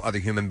talk to other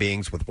human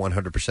beings with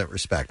 100%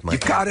 respect. You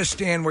got to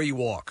stand where you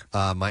walk.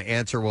 My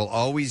answer will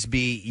always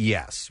be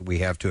yes. We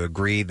have to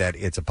agree that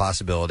it's a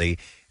possibility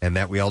and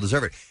that we all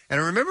deserve it.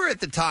 And I remember at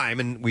the time,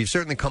 and we've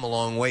certainly come a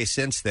long way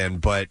since then,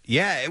 but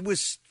yeah, it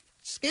was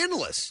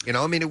scandalous. You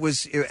know, I mean,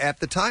 at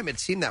the time it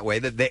seemed that way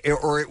that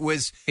it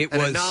was an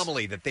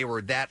anomaly that they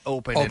were that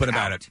open about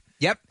out. it.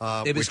 Yep,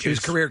 it was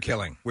career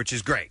killing, which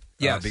is great.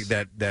 Yes,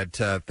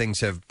 that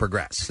things have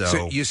progressed.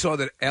 So you saw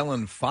that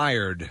Ellen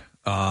fired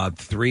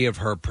 3 of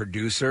her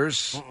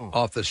producers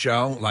off the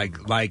show,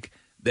 like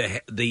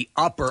the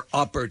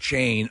upper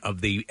chain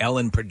of the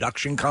Ellen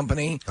production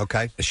company.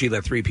 Okay, she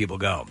let 3 people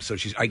go. So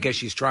I guess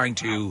she's trying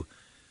to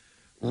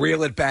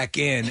reel it back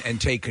in and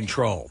take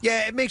control.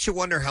 Yeah, it makes you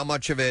wonder how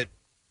much of it,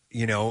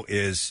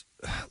 is.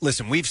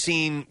 Listen, we've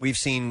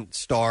seen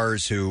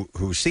stars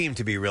who seem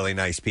to be really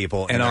nice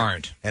people and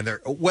aren't, and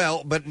they're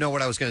but no.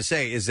 What I was going to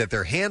say is that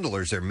their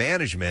handlers, their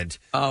management,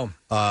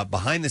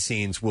 behind the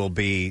scenes will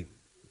be,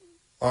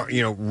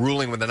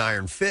 ruling with an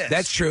iron fist.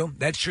 That's true.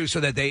 So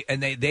that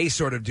they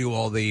sort of do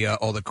all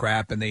the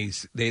crap, and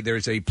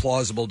there's a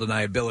plausible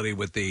deniability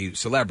with the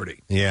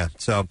celebrity. Yeah.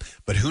 So,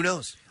 but who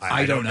knows?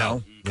 I don't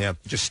know. Yeah.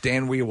 Just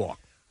stand where you walk.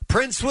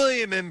 Prince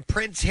William and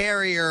Prince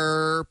Harry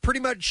are pretty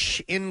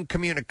much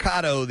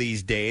incommunicado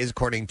these days,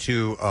 according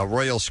to a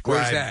royal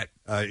scribe. Where's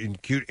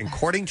that?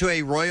 According to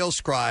a royal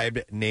scribe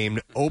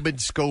named Omid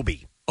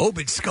Scobie.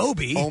 Omid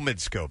Scobie? Omid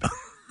Scobie.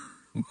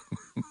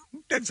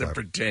 That's a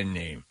pretend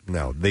name.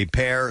 No, the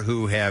pair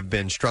who have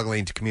been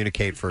struggling to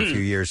communicate for a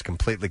few years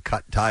completely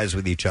cut ties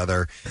with each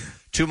other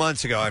 2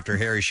 months ago after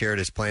Harry shared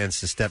his plans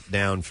to step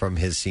down from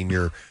his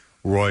senior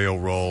royal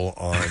role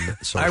on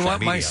social media. I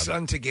want my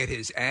son to get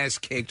his ass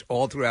kicked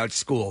all throughout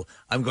school.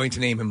 I'm going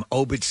to name him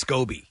Omid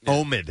Scobie.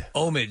 Omid.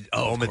 Oh, Omid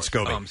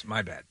Scobie.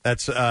 My bad.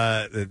 That's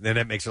then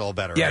that makes it all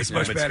better. Yeah, right? it's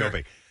much Omid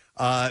better.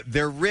 Scobie.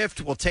 Their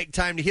rift will take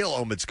time to heal,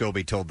 Omid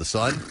Scobie told The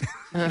Sun.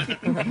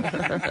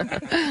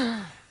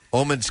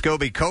 Omid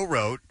Scobie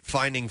co-wrote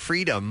Finding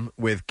Freedom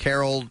with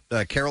Carolyn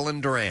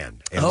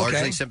Durand, a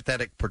largely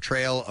sympathetic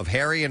portrayal of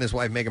Harry and his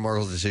wife Meghan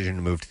Markle's decision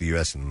to move to the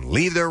U.S. and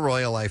leave their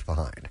royal life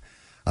behind.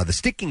 The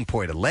sticking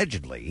point,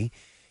 allegedly,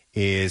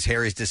 is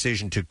Harry's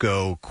decision to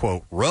go,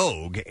 quote,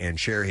 rogue and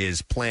share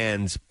his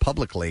plans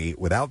publicly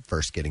without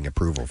first getting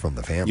approval from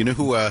the family. You know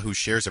who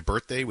shares a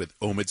birthday with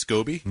Omid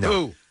Scobie? No.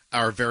 Who?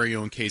 Our very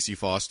own Casey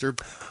Foster.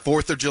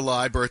 4th of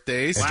July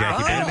birthdays. And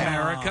Jackie In Bam.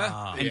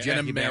 America.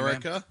 In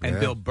America. And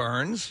Bill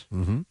Burns.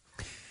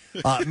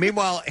 Mm-hmm.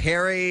 Meanwhile,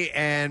 Harry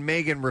and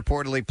Meghan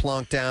reportedly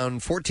plonked down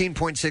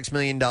 $14.6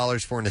 million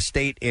for an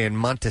estate in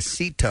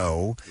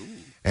Montecito.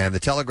 And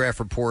the Telegraph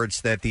reports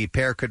that the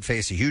pair could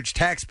face a huge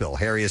tax bill.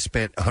 Harry has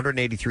spent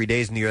 183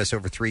 days in the U.S.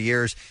 over 3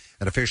 years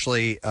and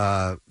officially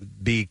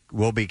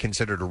will be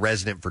considered a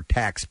resident for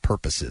tax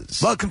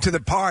purposes. Welcome to the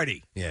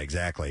party. Yeah,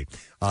 exactly.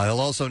 He'll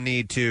also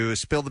need to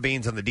spill the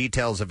beans on the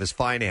details of his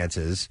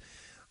finances.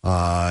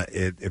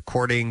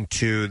 According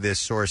to this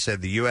source,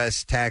 said the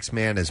U.S.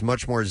 taxman is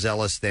much more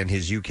zealous than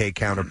his U.K.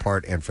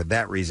 counterpart, and for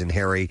that reason,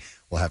 Harry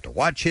will have to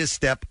watch his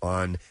step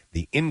on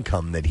the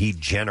income that he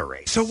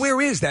generates. So where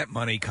is that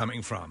money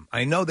coming from?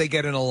 I know they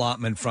get an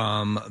allotment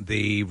from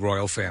the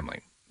royal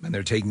family, and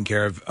they're taking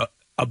care of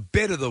a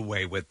bit of the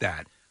way with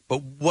that.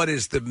 But what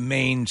is the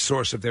main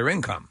source of their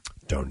income?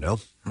 Don't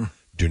know.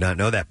 Do not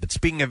know that. But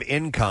speaking of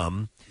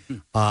income,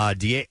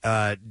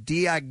 Diageo,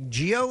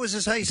 is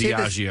this how you say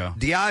this?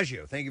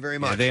 Diageo. Thank you very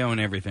much. Yeah, they own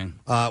everything.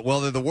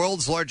 Well, they're the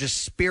world's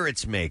largest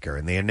spirits maker,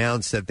 and they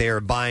announced that they are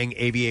buying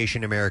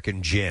Aviation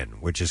American Gin,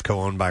 which is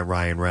co-owned by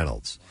Ryan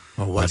Reynolds.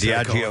 Well, what's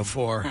that going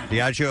for?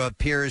 Diageo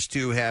appears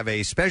to have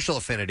a special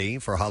affinity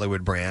for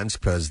Hollywood brands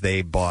because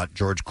they bought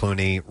George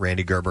Clooney,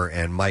 Randy Gerber,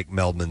 and Mike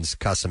Meldman's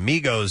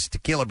Casamigos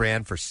tequila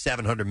brand for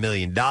 $700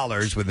 million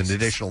with an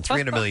additional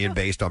 $300 million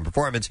based on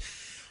performance.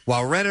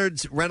 While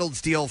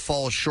Reynolds' deal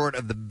falls short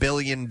of the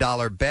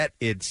billion-dollar bet,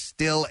 it's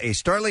still a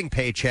startling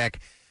paycheck,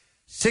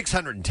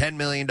 $610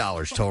 million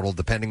total,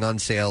 depending on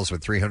sales,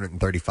 with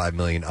 $335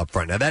 million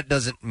upfront. Now, that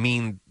doesn't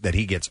mean that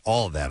he gets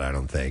all of that, I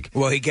don't think.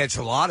 Well, he gets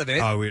a lot of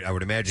it. I would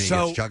imagine he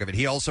gets a chunk of it.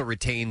 He also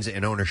retains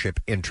an ownership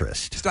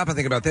interest. Stop and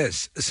think about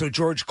this. So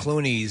George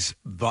Clooney's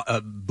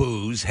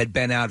booze had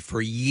been out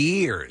for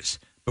years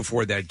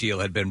before that deal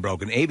had been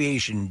broken.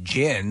 Aviation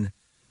Gin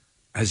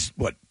has,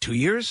 2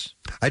 years?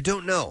 I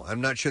don't know.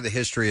 I'm not sure the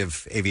history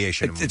of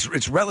aviation.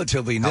 It's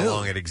relatively new. How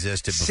long it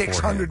existed before.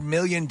 $600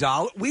 million?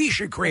 We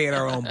should create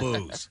our own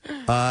booze.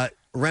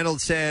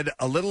 Reynolds said,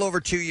 a little over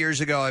 2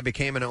 years ago, I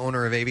became an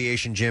owner of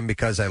Aviation Gin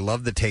because I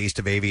love the taste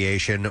of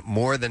aviation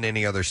more than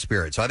any other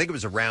spirit. So I think it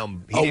was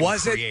around...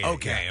 was it?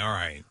 Okay, all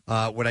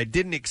right. What I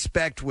didn't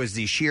expect was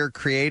the sheer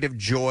creative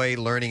joy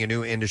learning a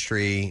new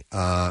industry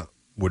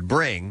would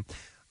bring.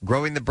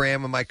 Growing the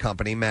brand with my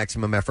company,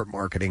 Maximum Effort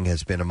Marketing,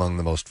 has been among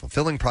the most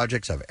fulfilling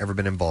projects I've ever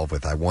been involved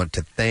with. I want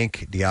to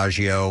thank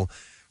Diageo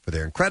for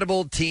their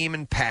incredible team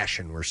and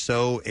passion. We're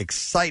so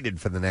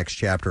excited for the next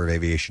chapter of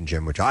Aviation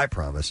Gin, which I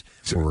promise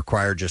will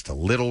require just a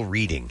little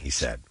reading, he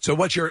said. So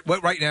what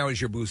right now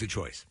is your bourbon?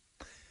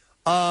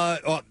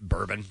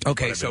 Bourbon.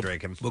 Okay, so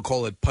we'll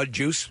call it Pud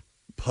Juice.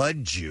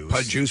 Pud juice.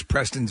 Pud juice,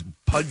 Preston's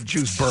Pud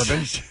juice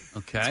bourbon.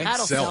 Okay.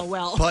 That'll sell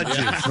well. Pud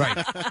juice. Right.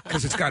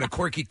 Because it's got a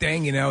quirky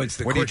thing, it's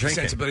the What are you quirky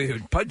drinking? sensibility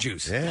of Pud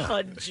juice. Yeah.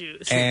 Pud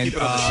juice. And No,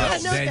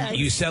 then thanks.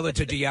 you sell it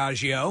to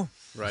Diageo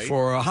Right.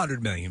 for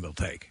 $100 million. We'll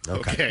take.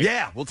 Okay.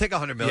 Yeah, we'll take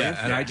 $100 million.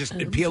 Yeah, and I just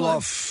peel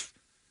off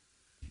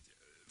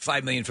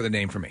 $5 million for the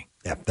name for me.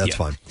 Yeah, that's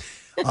fine.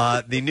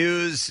 The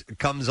news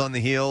comes on the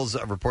heels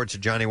of reports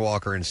that Johnny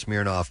Walker and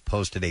Smirnoff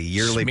posted a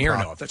yearly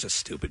Smirnoff, that's a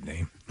stupid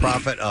name.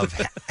 profit of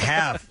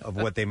half of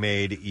what they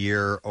made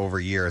year over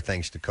year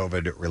thanks to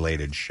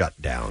COVID-related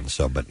shutdown.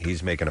 So, but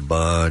he's making a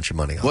bunch of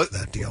money off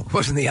that deal.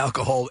 Wasn't the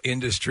alcohol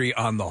industry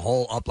on the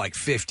whole up like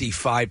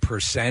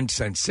 55%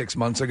 since 6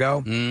 months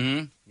ago?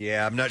 Mm-hmm.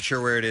 Yeah, I'm not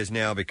sure where it is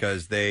now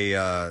because they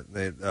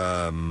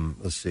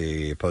let's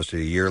see,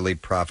 posted a yearly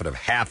profit of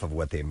half of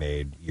what they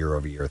made year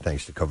over year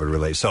thanks to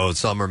COVID-related. So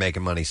some are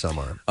making money, some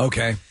aren't.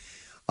 Okay.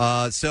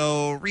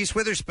 So Reese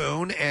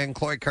Witherspoon and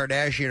Khloe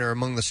Kardashian are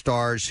among the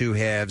stars who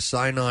have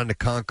signed on to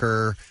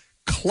conquer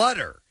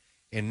clutter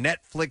in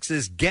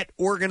Netflix's Get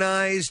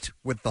Organized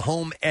with the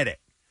Home Edit.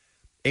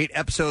 8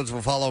 episodes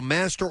will follow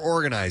master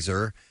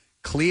organizer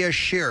Clea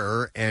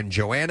Shearer and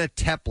Joanna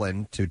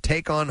Teplin to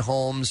take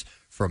home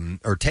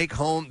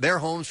their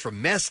homes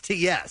from mess to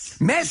yes.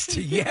 Mess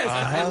to yes.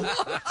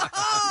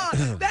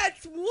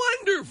 That's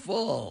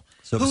wonderful.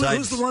 So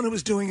Who's the one who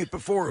was doing it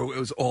before? It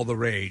was all the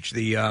rage.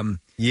 The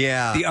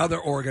other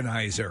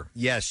organizer.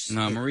 Yes.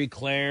 No, Marie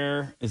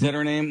Claire. Is that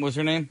her name? What's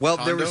her name? Well,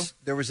 Kondo?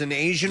 there was an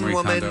Asian Marie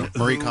woman. Kondo.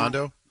 Marie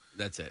Kondo.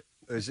 That's it.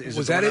 Is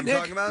Was it that the it, one Nick? I'm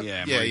talking about?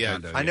 Yeah, Yeah, Marie yeah.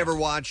 Kondo, I never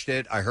watched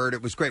it. I heard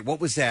it was great.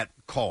 What was that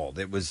called?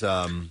 It was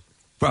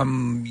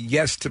From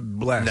Yes to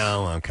Bless.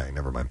 no. Okay,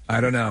 never mind. I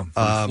don't know.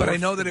 But I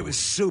know that it was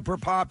super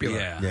popular.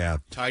 Yeah.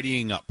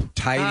 Tidying up.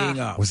 Tidying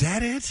up. Was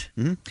that it?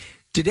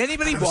 Did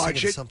anybody I was watch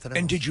thinking it? something And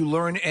else. did you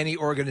learn any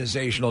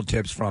organizational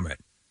tips from it?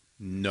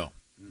 No.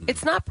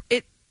 It's not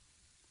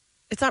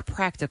it's not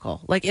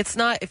practical. Like it's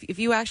not if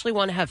you actually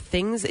want to have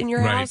things in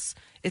your Right. house,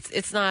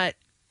 it's not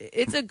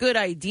it's a good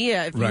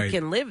idea if Right. you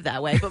can live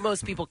that way, but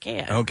most people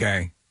can't.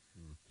 Okay.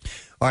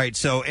 All right.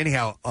 So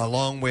anyhow,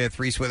 along with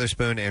Reese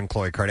Witherspoon and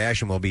Khloe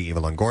Kardashian will be Eva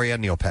Longoria,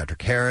 Neil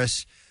Patrick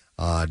Harris,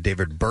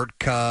 David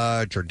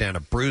Burtka,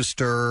 Jordana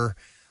Brewster,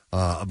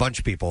 a bunch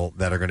of people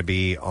that are going to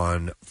be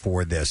on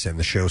for this. And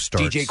the show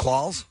starts DJ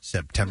Qualls?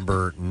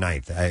 September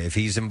 9th. If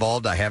he's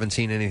involved, I haven't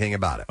seen anything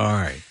about it. All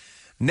right.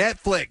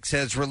 Netflix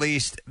has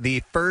released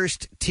the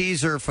first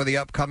teaser for the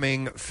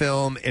upcoming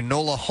film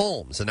Enola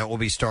Holmes, and that will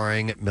be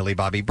starring Millie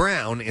Bobby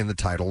Brown in the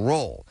title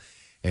role.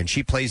 And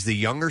she plays the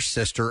younger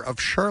sister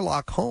of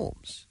Sherlock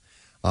Holmes.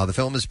 The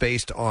film is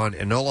based on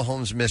Enola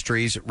Holmes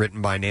Mysteries,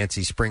 written by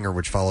Nancy Springer,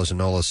 which follows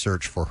Enola's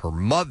search for her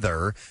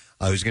mother,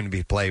 who's going to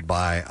be played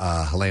by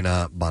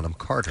Helena Bonham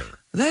Carter.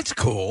 That's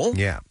cool.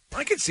 Yeah.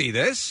 I could see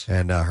this.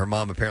 And her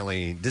mom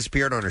apparently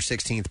disappeared on her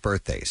 16th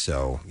birthday.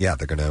 So, yeah,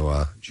 they're going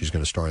to. She's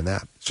going to star in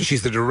that. So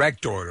she's the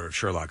direct daughter of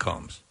Sherlock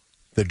Holmes.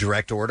 The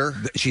direct order?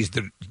 She's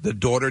the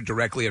daughter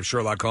directly of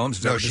Sherlock Holmes?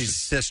 Is that No, what this she's is?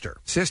 sister.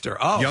 Sister.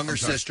 Oh. Younger I'm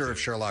sorry. sister of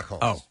Sherlock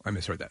Holmes. Oh, I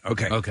misheard that.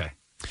 Okay. Okay.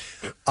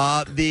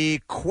 The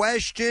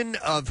question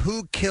of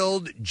who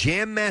killed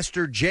Jam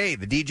Master Jay,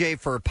 the DJ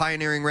for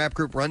pioneering rap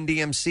group Run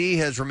DMC,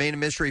 has remained a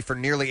mystery for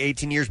nearly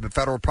 18 years, but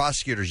federal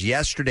prosecutors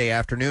yesterday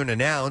afternoon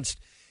announced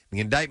the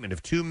indictment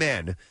of 2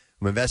 men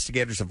whom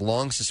investigators have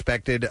long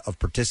suspected of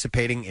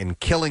participating in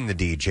killing the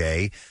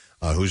DJ,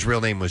 whose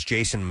real name was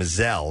Jason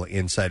Mizell,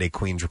 inside a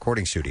Queens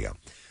recording studio.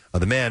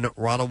 The men,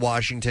 Ronald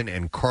Washington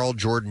and Carl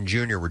Jordan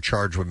Jr., were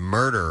charged with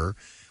murder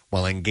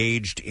while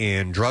engaged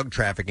in drug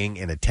trafficking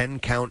in a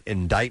 10-count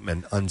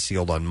indictment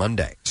unsealed on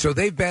Monday. So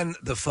they've been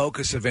the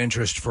focus of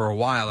interest for a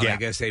while, and Yeah. I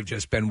guess they've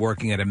just been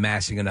working at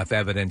amassing enough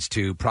evidence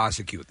to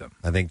prosecute them.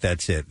 I think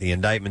that's it. The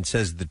indictment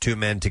says the 2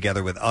 men,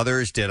 together with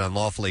others, did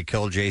unlawfully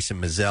kill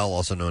Jason Mizell,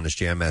 also known as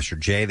Jam Master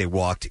Jay. They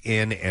walked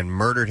in and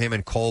murdered him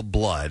in cold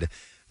blood,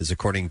 as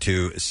according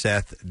to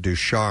Seth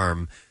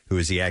Ducharme, who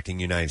is the acting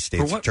United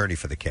States attorney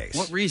for the case.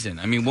 What reason?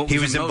 I mean, what was He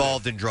was the motive?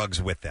 involved in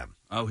drugs with them.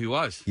 Oh, he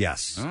was?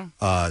 Yes.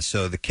 Oh.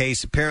 So the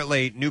case,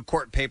 apparently, new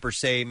court papers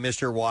say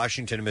Mr.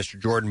 Washington and Mr.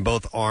 Jordan,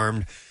 both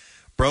armed,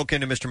 broke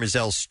into Mr.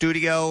 Mizell's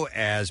studio.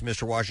 As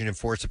Mr. Washington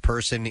forced a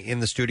person in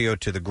the studio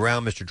to the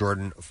ground, Mr.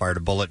 Jordan fired a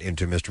bullet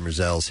into Mr.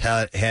 Mizell's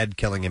head,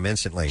 killing him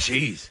instantly.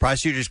 Jeez.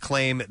 Prosecutors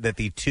claim that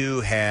the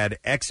 2 had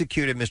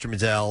executed Mr.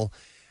 Mizell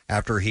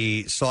after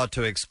he sought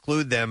to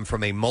exclude them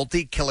from a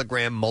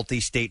multi-kilogram,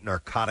 multi-state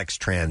narcotics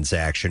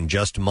transaction.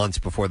 Just months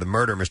before the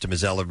murder, Mr.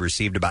 Mizell had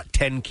received about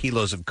 10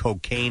 kilos of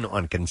cocaine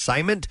on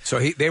consignment. So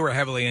they were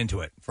heavily into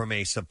it. From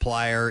a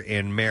supplier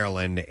in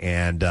Maryland,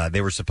 and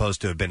they were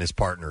supposed to have been his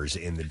partners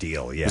in the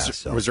deal. Yeah.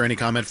 Was there any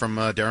comment from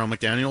Daryl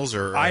McDaniels?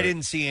 Or I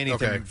didn't see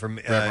anything from.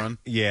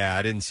 Yeah,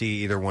 I didn't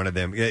see either one of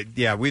them.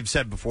 Yeah, we've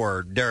said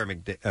before, Daryl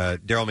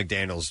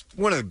McDaniels,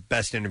 one of the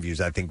best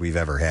interviews I think we've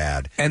ever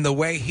had. And the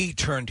way he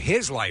turned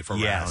his life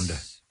around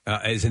Yes.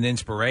 is an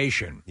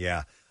inspiration.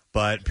 Yeah.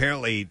 But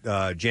apparently,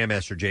 Jam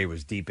Master Jay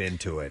was deep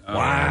into it.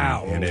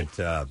 Wow. And it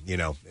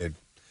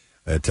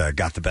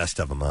got the best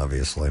of him,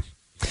 obviously.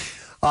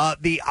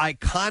 The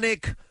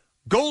iconic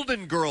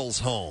Golden Girls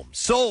home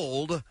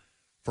sold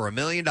for $1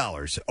 million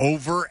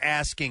over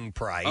asking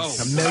price.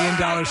 $1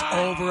 million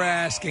over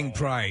asking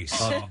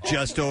price. Of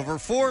just over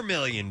 $4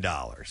 million.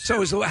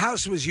 So the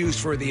house was used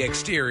for the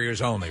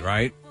exteriors only,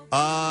 right?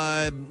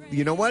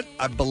 You know what?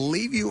 I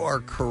believe you are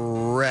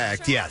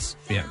correct. Yes.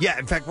 Yeah.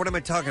 In fact, what am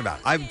I talking about?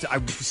 I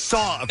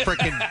saw a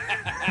freaking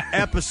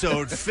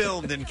episode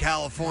filmed in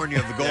California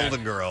of the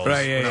Golden Girls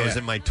when I was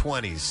in my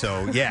 20s.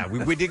 So yeah,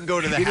 we didn't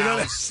go to the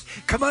house.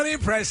 Come on in,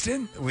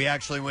 Preston. We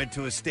actually went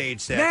to a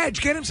stage set.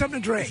 Madge, get him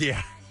something to drink.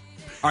 Yeah.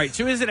 All right,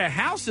 so is it a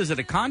house? Is it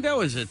a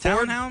condo? Is it a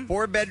townhouse?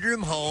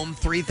 4-bedroom home,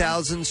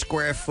 3,000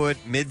 square foot,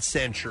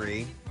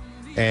 mid-century,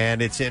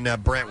 and it's in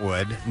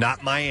Brentwood,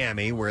 not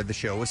Miami, where the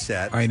show was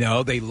set. I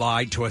know, they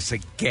lied to us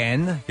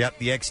again. Yep,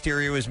 the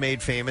exterior was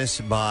made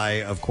famous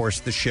by, of course,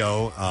 the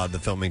show. The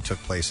filming took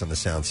place on the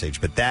soundstage.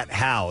 But that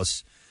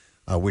house,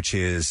 which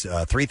is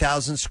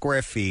 3,000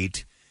 square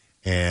feet,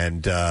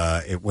 and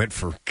it went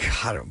for,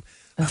 God,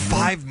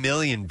 $5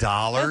 million.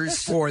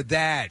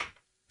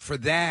 For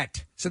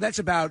that. So that's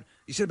about,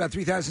 you said about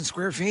 3,000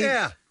 square feet?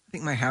 Yeah. I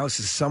think my house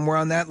is somewhere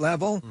on that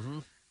level. Mm-hmm.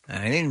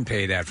 I didn't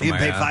pay that for you my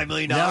house. You house. paid $5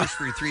 million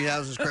for your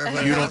 3,000 square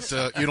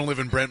foot You don't live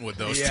in Brentwood,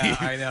 though, Steve. Yeah,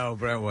 I know,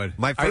 Brentwood.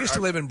 I used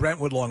to live in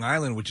Brentwood, Long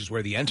Island, which is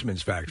where the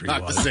Entenmann's factory was.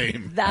 Not the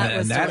same.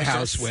 That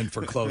house went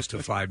for close to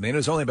 $5 million. It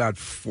was only about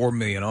 $4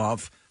 million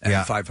off and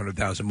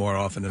 $500,000 more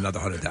off and another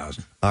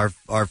 $100,000.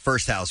 Our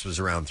first house was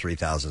around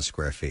 3,000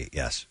 square feet,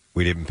 yes.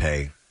 We didn't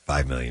pay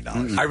 $5 million.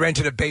 I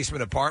rented a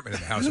basement apartment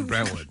in the house in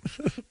Brentwood.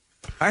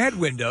 I had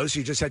windows.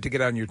 You just had to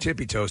get on your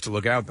tippy toes to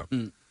look out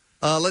them.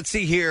 Let's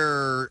see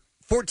here.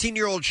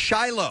 14-year-old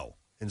Shiloh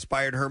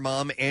inspired her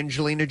mom,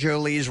 Angelina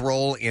Jolie's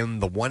role in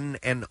The One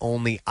and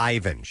Only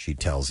Ivan, she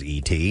tells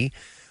E.T.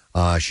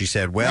 She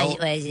said, well...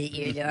 Was it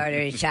your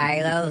daughter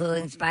Shiloh who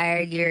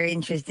inspired your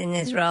interest in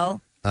this role?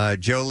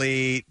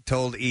 Jolie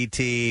told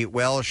E.T.,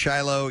 well,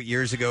 Shiloh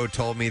years ago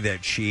told me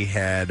that she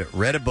had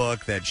read a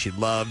book that she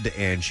loved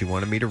and she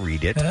wanted me to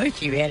read it. Oh,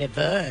 she read a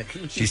book.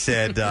 She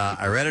said,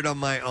 I read it on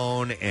my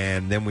own,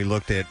 and then we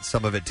looked at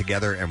some of it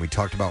together and we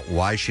talked about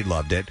why she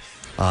loved it.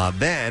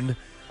 Then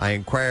I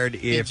inquired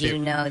if... Did you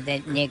know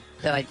that Nick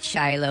thought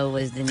Shiloh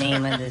was the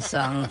name of the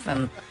song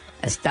from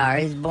A Star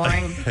is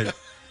Born?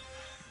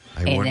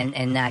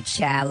 And not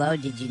Shallow.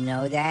 Did you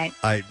know that?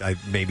 I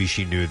maybe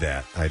she knew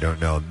that. I don't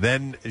know.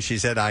 Then she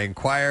said, I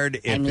inquired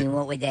if... I mean,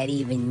 what would that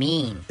even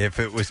mean? If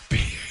it was...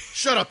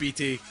 Shut up,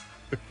 E.T.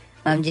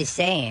 I'm just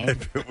saying.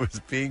 If it was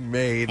being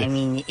made... I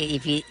mean,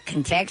 if you...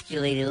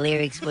 Contextually, the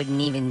lyrics wouldn't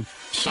even...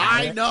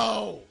 I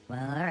know!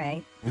 Well, all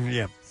right.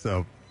 Yeah,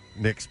 so...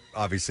 Nick's,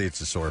 obviously,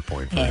 it's a sore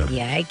point for him.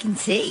 Yeah, I can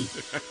see.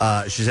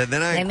 She said,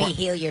 then I... Let me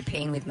heal your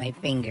pain with my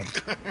finger.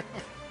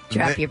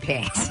 Drop your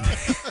pants.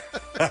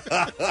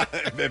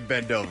 And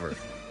bend over.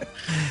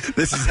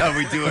 This is how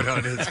we do it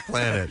on his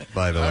planet,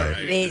 by the way.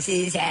 Right. This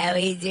is how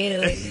we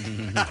do it.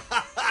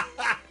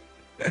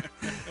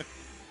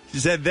 She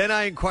said, then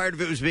I inquired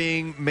if it was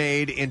being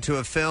made into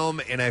a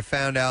film, and I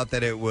found out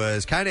that it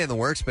was kind of in the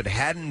works, but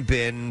hadn't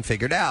been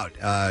figured out.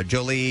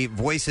 Jolie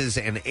voices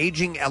an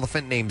aging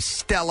elephant named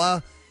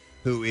Stella,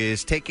 who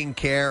is taking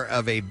care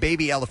of a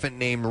baby elephant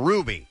named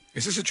Ruby.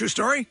 Is this a true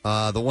story?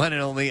 The One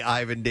and Only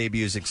Ivan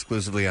debuts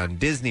exclusively on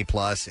Disney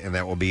Plus, and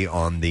that will be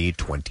on the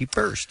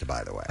 21st,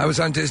 by the way. I was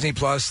on Disney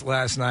Plus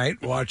last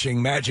night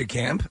watching Magic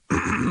Camp,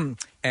 and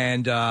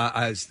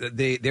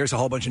there's a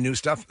whole bunch of new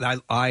stuff.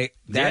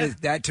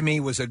 That to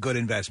me was a good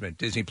investment.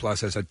 Disney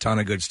Plus has a ton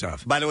of good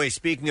stuff. By the way,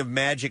 speaking of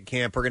Magic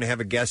Camp, we're going to have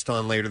a guest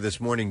on later this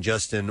morning,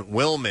 Justin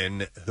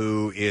Willman,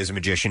 who is a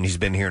magician. He's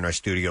been here in our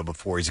studio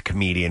before. He's a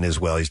comedian as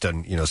well. He's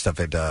done stuff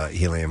at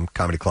Helium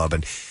Comedy Club,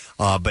 and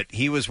but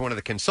he was one of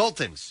the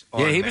consultants.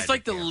 Yeah, he was was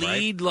like the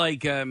lead,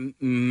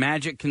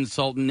 magic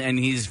consultant, and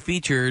he's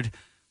featured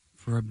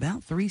for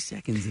about 3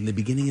 seconds in the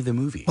beginning of the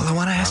movie. Well, I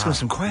want to ask him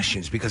some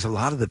questions because a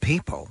lot of the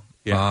people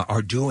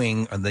are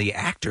doing, the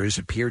actors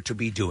appear to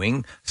be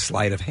doing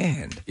sleight of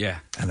hand. Yeah.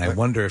 And I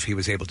wonder if he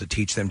was able to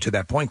teach them to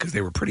that point because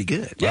they were pretty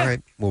good. Yeah. All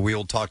right. Well, we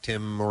will talk to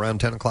him around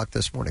 10 o'clock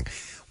this morning.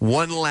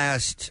 One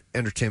last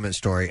entertainment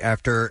story.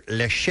 After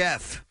Le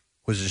Chef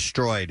was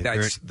destroyed.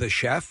 That's the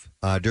chef?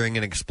 During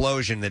an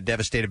explosion that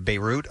devastated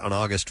Beirut on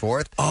August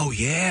 4th. Oh,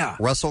 yeah.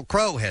 Russell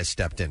Crowe has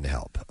stepped in to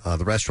help.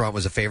 The restaurant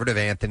was a favorite of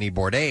Anthony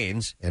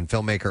Bourdain's, and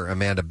filmmaker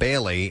Amanda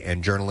Bailey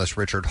and journalist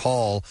Richard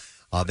Hall.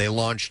 They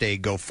launched a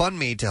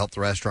GoFundMe to help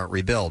the restaurant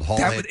rebuild.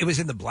 It was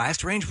in the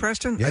blast range,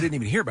 Preston? Yeah. I didn't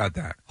even hear about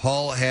that.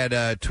 Hall had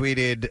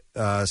tweeted,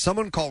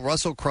 someone called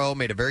Russell Crowe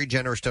made a very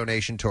generous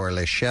donation to our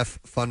Le Chef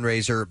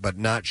fundraiser, but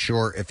not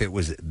sure if it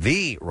was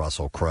the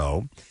Russell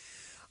Crowe.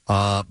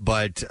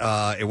 But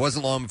it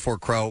wasn't long before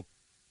Crowe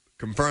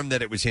confirmed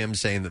that it was him,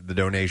 saying that the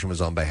donation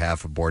was on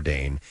behalf of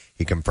Bourdain.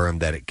 He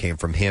confirmed that it came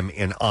from him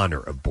in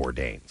honor of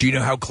Bourdain. Do you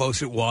know how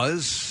close it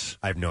was?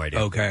 I have no idea.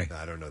 Okay.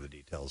 I don't know the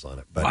details on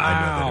it, but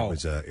I know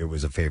that it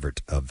was a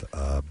favorite of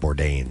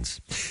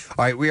Bourdain's.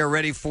 All right, we are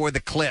ready for the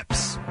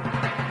clips.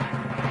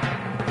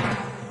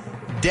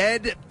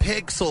 Dead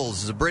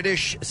Pixels is a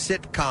British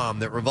sitcom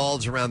that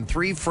revolves around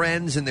three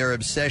friends and their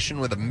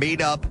obsession with a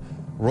made-up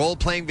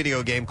role-playing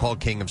video game called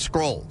King of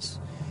Scrolls.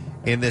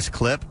 In this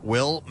clip,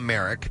 Will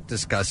Merrick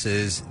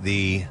discusses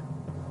the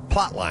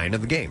plot line of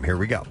the game. Here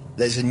we go.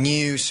 There's a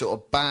new sort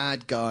of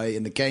bad guy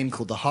in the game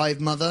called the Hive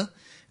Mother,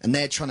 and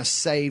they're trying to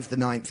save the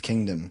Ninth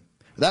Kingdom.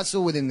 That's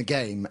all within the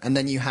game. And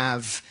then you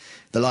have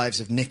the lives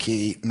of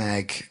Nikki,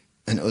 Meg,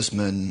 and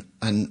Usman,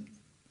 and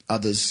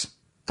others,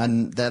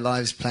 and their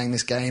lives playing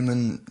this game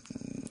and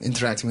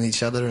interacting with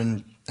each other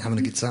and having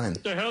a good time.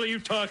 What the hell are you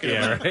talking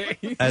about?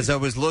 Right? As I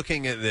was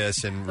looking at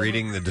this and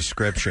reading the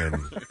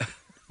description,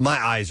 my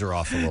eyes are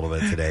off a little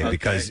bit today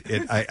because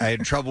I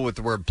had trouble with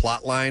the word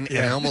plot line, and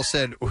I almost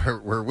said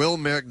where Will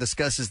Merrick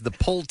discusses the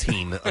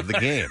poutine of the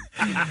game.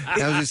 And I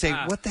was going to say,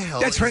 what the hell?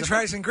 That's French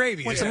fries and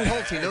gravy. What's a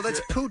poutine? No, that's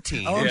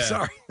poutine. Oh, I'm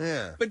sorry.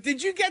 Yeah. But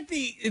did you get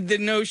the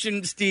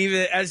notion, Steve,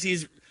 as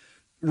he's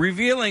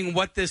revealing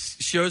what this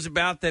show's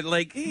about, that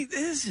like, hey,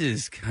 this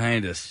is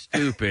kind of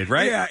stupid,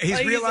 right? Yeah, he's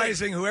like,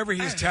 realizing whoever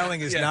he's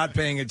telling is not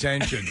paying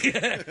attention.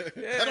 I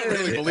don't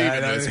really believe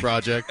in this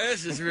project.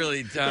 This is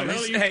really dumb.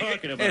 What the hell are you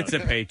talking about? It's a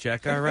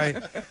paycheck, all right.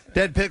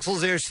 Dead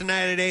Pixels airs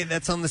tonight at 8.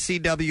 That's on the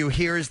CW.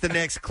 Here's the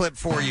next clip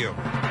for you.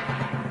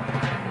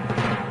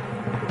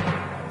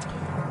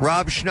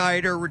 Rob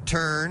Schneider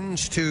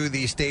returns to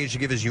the stage to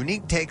give his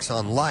unique takes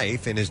on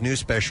life in his new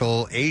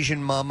special,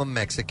 Asian Mama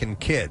Mexican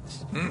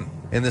Kids.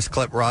 In this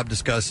clip, Rob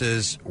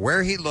discusses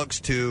where he looks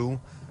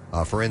to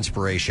for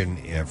inspiration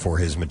for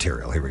his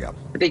material. Here we go.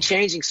 They're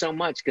changing so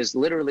much because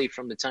literally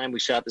from the time we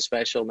shot the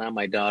special, now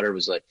my daughter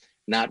was like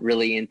not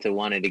really into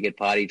wanting to get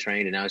potty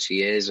trained, and now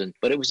she is.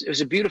 But it was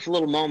a beautiful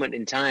little moment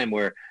in time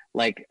where,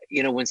 like,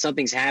 you know, when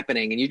something's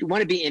happening and you want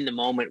to be in the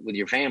moment with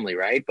your family,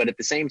 right? But at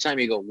the same time,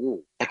 you go,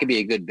 "Ooh, that could be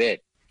a good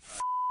bit."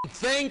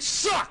 Thing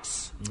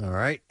sucks. All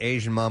right.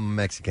 Asian Mama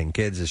Mexican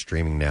Kids is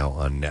streaming now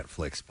on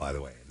Netflix, by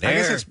the way. I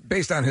guess it's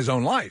based on his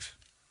own life.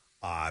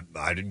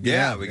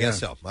 Yeah, we guess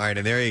so. All right,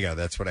 and there you go.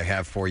 That's what I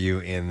have for you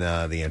in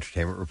the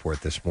entertainment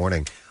report this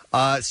morning.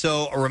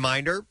 So a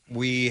reminder,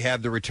 we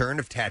have the return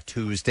of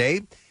Tattoos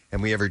Day,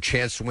 and we have a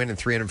chance to win a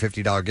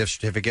 $350 gift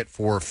certificate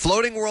for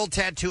Floating World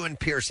Tattoo and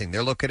Piercing.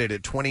 They're located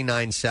at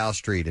 29 South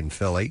Street in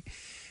Philly.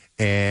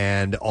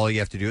 And all you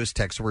have to do is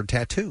text the word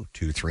tattoo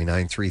to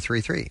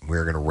 39333.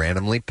 We're going to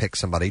randomly pick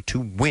somebody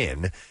to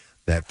win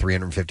that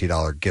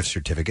 $350 gift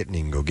certificate, and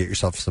you can go get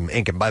yourself some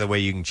ink. And by the way,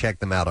 you can check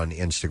them out on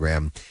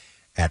Instagram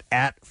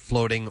at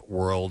Floating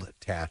World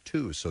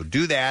Tattoo. So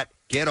do that.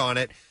 Get on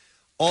it.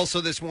 Also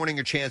this morning,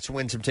 a chance to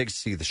win some tickets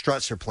to see the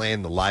Struts are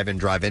playing the Live and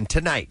Drive-In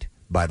tonight.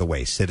 By the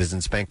way,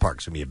 Citizens Bank Park.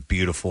 It's going to be a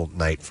beautiful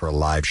night for a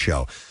live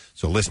show.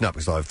 So listen up,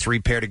 because I'll have 3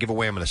 pair to give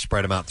away. I'm going to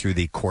spread them out through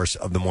the course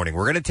of the morning.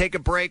 We're going to take a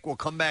break. We'll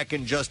come back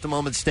in just a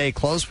moment. Stay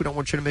close. We don't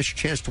want you to miss your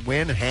chance to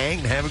win and hang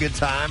and have a good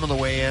time on the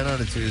way in on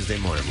a Tuesday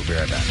morning. We'll be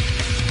right back.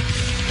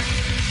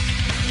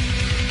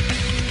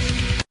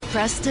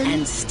 Preston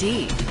and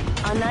Steve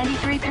on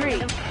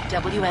 93.3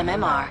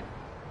 WMMR.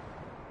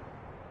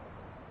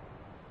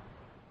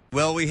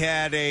 Well, we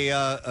had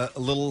a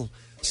little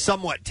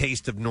somewhat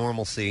taste of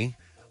normalcy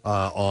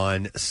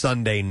on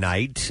Sunday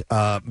night,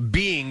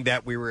 being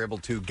that we were able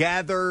to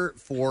gather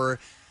for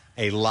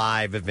a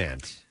live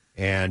event,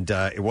 and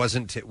it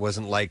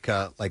wasn't like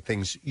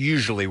things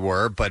usually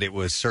were, but it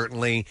was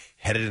certainly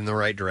headed in the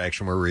right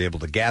direction, where we were able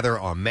to gather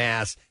en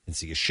masse and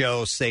see a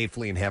show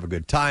safely and have a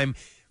good time.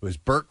 It was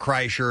Bert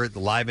Kreischer, the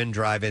Live and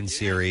Drive-In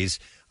series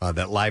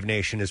that Live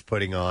Nation is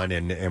putting on,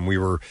 and we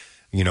were,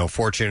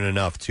 fortunate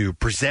enough to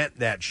present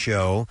that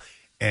show,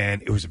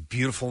 and it was a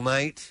beautiful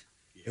night.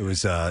 It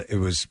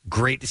was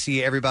great to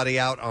see everybody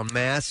out en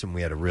masse, and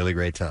we had a really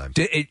great time.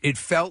 It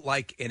felt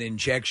like an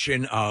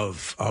injection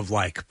of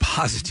like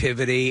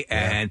positivity,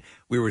 and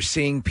we were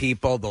seeing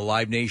people, the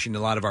Live Nation, a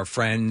lot of our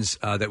friends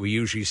that we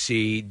usually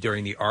see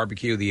during the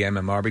barbecue, the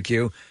MM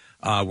barbecue,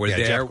 were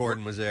there. Jeff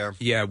Gordon was there.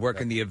 Yeah,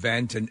 working the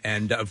event,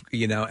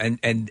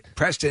 and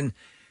Preston.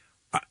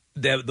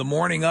 The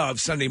morning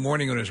of Sunday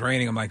morning when it was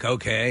raining, I'm like,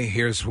 okay,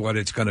 here's what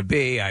it's going to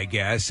be, I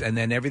guess. And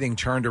then everything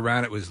turned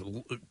around. It was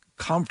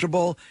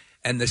comfortable.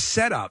 And the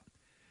setup,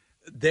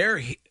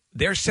 their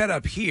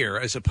setup here,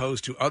 as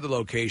opposed to other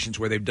locations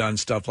where they've done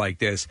stuff like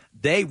this,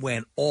 they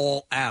went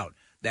all out.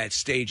 That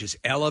stage is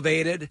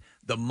elevated.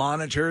 The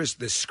monitors,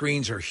 the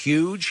screens are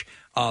huge.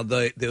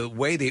 The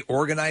way they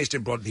organized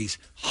and brought these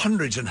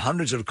hundreds and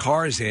hundreds of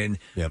cars in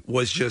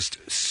was just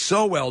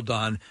so well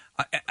done.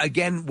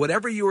 Again,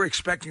 whatever you were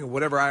expecting or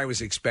whatever I was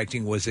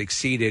expecting was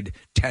exceeded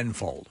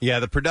tenfold. Yeah,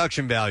 the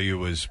production value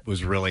was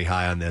really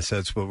high on this.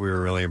 That's what we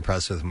were really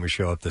impressed with when we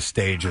show up. The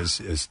stage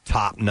is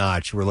top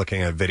notch. We're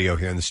looking at a video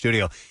here in the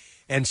studio.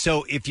 And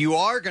so if you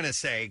are going to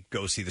say,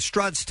 go see the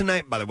Struts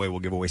tonight, by the way, we'll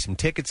give away some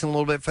tickets in a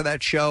little bit for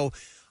that show.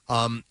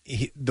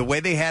 The way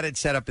they had it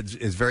set up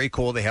is very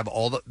cool. They have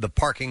all the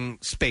parking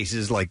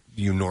spaces like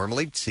you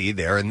normally see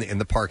there in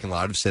the parking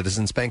lot of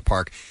Citizens Bank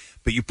Park.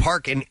 But you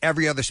park in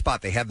every other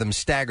spot. They have them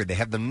staggered. They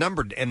have them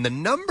numbered. And the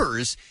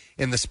numbers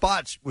in the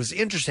spots was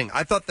interesting.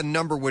 I thought the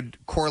number would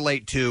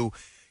correlate to,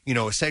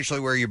 essentially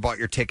where you bought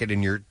your ticket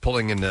and you're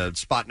pulling into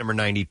spot number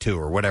 92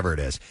 or whatever it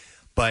is.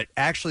 But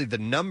actually the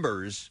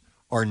numbers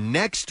are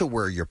next to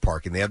where you're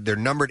parking. They're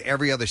numbered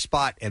every other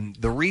spot, and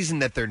the reason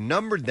that they're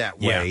numbered that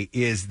way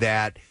is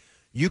that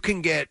you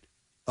can get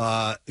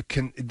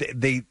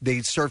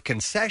they serve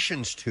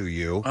concessions to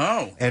you.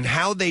 Oh, and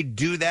how they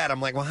do that,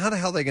 I'm like, well, how the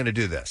hell are they going to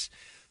do this?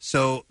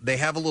 So they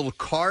have a little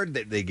card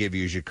that they give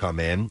you as you come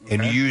in,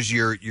 and you use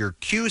your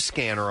Q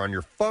scanner on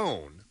your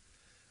phone.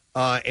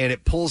 And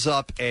it pulls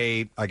up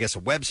a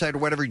website or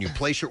whatever, and you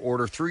place your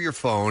order through your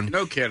phone.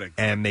 No kidding.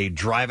 And they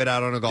drive it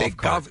out on a golf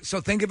cart.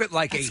 So think of it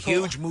like a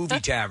huge movie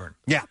tavern.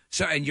 Yeah.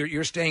 So and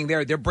you're staying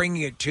there. They're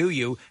bringing it to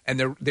you,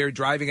 and they're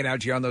driving it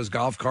out to you on those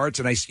golf carts.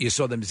 And you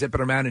saw them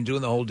zipping around and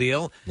doing the whole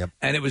deal. Yep.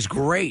 And it was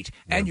great.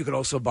 Yep. And you could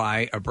also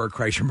buy a Bert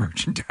Kreischer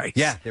merchandise.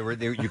 Yeah,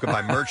 you could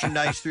buy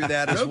merchandise through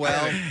that as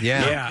well. Kidding.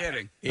 Yeah. No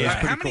kidding. Yeah.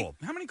 It's pretty cool.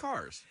 How many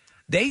cars?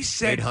 They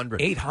said 800.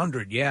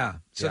 800, yeah.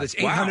 So that's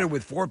 800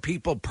 with 4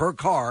 people per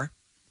car.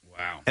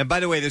 Wow. And by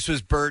the way, this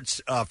was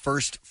Bert's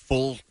first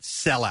full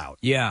sellout.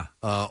 Yeah.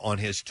 On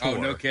his tour.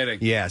 Oh, no kidding.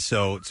 Yeah,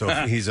 so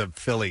he's a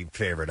Philly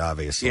favorite,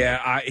 obviously.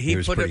 Yeah, he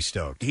was pretty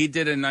stoked. He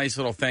did a nice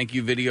little thank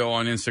you video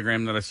on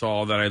Instagram that I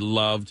saw that I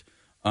loved.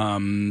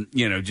 And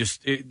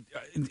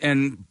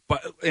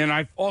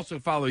I also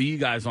follow you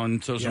guys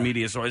on social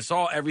media, so I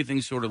saw everything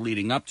sort of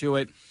leading up to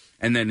it,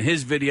 and then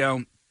his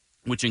video,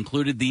 which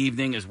included the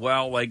evening as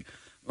well. Like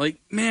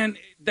man,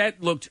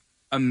 that looked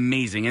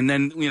amazing. And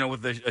then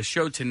with a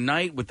show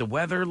tonight with the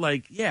weather,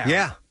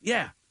 yeah.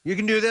 You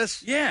can do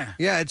this? Yeah.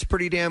 Yeah, it's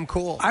pretty damn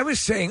cool. I was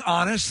saying,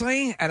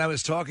 honestly, and I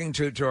was talking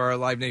to our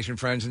Live Nation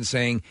friends and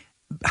saying,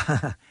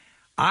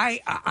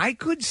 I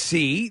could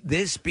see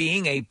this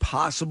being a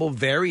possible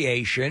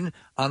variation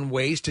on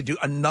ways to do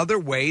another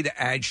way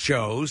to add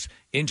shows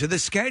into the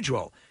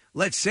schedule.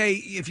 Let's say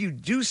if you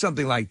do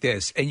something like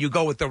this and you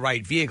go with the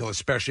right vehicle,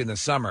 especially in the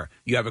summer,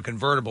 you have a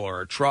convertible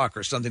or a truck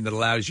or something that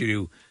allows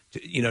you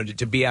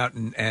to be out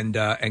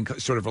and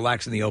sort of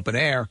relax in the open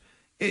air.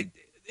 It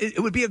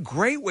would be a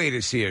great way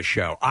to see a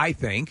show, I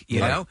think,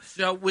 you know?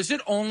 So was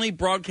it only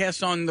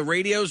broadcast on the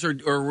radios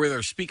or were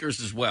there speakers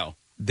as well?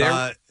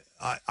 I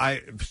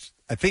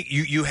think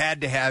you had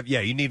to have,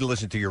 you need to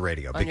listen to your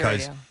radio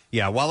because,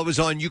 while it was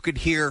on, you could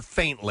hear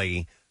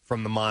faintly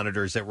from the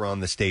monitors that were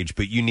on the stage,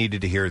 but you needed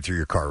to hear it through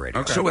your car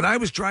radio. Okay. So when I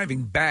was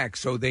driving back,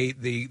 so they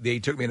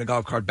took me in a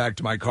golf cart back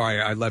to my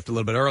car. I left a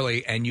little bit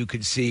early, and you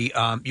could see,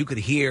 you could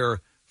hear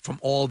from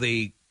all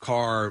the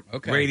car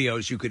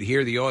radios, you could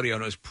hear the audio,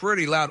 and it was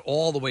pretty loud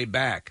all the way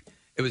back.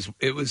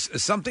 It was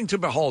something to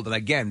behold. And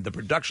again, the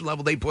production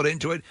level they put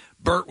into it,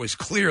 Bert was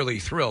clearly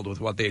thrilled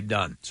with what they had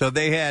done. So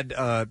they had,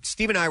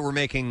 Steve and I were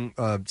making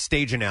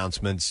stage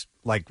announcements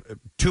like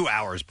 2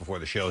 hours before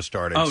the show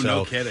started. Oh,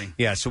 no kidding.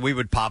 Yeah, so we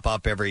would pop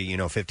up every,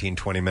 15,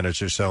 20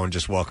 minutes or so and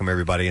just welcome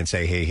everybody and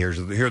say, hey, here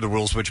are the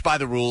rules, which by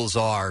the rules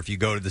are, if you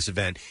go to this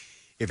event,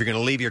 if you're going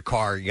to leave your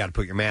car, you got to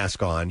put your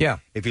mask on. Yeah.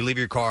 If you leave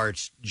your car,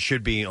 it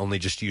should be only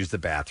just to use the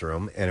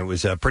bathroom. And it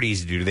was pretty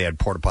easy to do. They had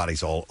porta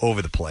potties all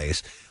over the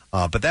place.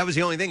 But that was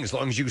the only thing. As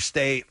long as you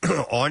stay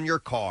on your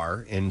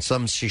car in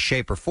some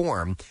shape or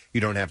form, you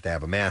don't have to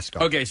have a mask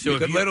on. Okay, so you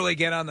could literally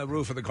get on the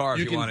roof of the car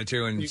if you wanted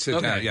to and sit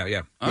down.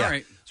 Yeah. All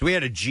right. So we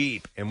had a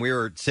Jeep, and we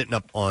were sitting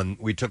up on.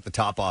 We took the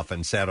top off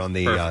and sat on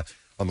the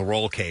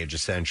roll cage,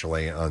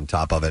 essentially on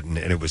top of it, and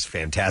it was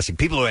fantastic.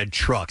 People who had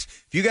trucks.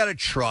 If you got a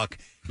truck,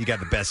 you got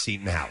the best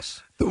seat in the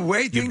house. The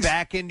way you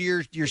back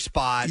into your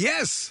spot,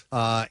 yes,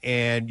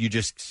 and you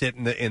just sit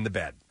in the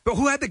bed. But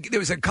there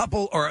was a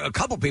couple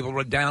people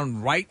were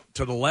down right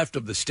to the left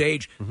of the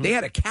stage. Mm-hmm. They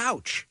had a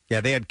couch.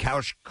 Yeah, they had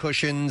couch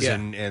cushions,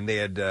 and they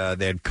had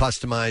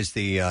customized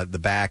the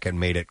back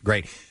and made it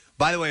great.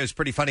 By the way, it was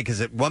pretty funny because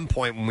at one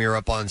point when we were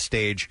up on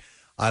stage,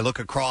 I look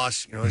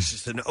across, it's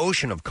just an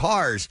ocean of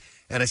cars,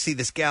 and I see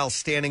this gal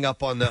standing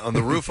up on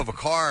the roof of a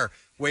car,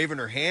 waving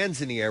her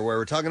hands in the air. Where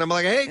we're talking, I'm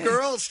like, "Hey,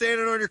 girl,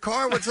 standing on your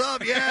car, what's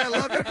up? Yeah, I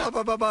love you." Blah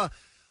blah blah blah.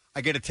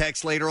 I get a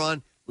text later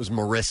on. Was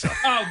Marissa.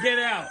 Oh, get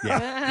out.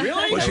 Yeah.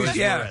 Really? Well,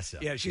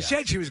 Marissa. She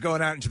said she was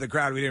going out into the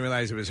crowd. We didn't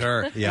realize it was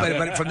her. Yeah.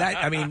 But from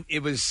that, I mean,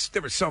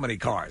 there were so many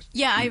cars.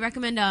 Yeah, I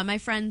recommend my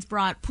friends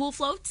brought pool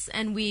floats,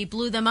 and we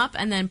blew them up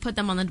and then put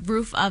them on the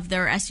roof of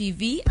their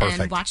SUV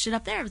and watched it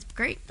up there. It was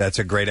great. That's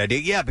a great idea.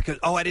 Yeah, because,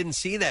 I didn't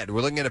see that.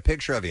 We're looking at a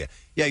picture of you.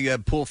 Yeah, you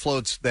have pool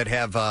floats that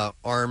have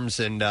arms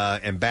and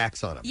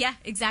backs on them. Yeah,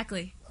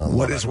 exactly.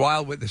 What is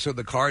wild so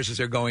the cars as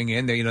they're going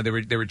in,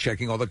 they were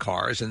checking all the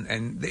cars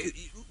and they,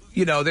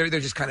 they're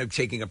just kind of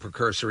taking a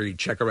precursory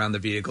check around the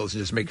vehicles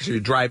and just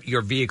making sure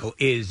your vehicle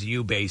is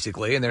you,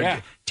 basically. And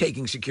they're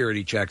taking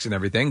security checks and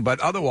everything. But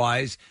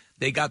otherwise,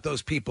 they got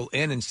those people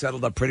in and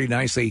settled up pretty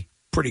nicely,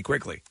 pretty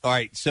quickly. All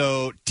right.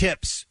 So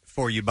tips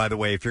for you, by the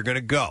way, if you're going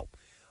to go.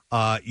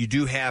 You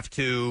do have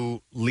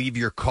to leave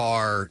your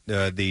car,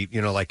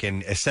 like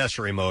in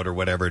accessory mode or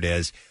whatever it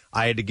is.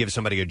 I had to give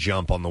somebody a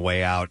jump on the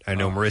way out. I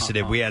know Marissa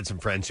did. We had some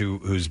friends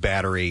whose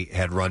battery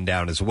had run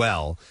down as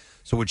well.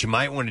 So what you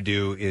might want to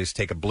do is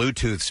take a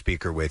Bluetooth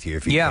speaker with you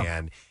if you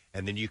can,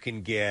 and then you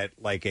can get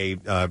like a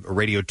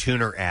radio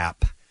tuner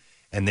app,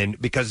 and then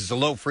because it's a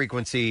low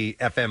frequency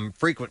FM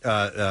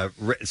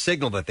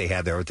signal that they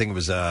had there, I think it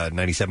was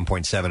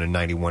 97.7 and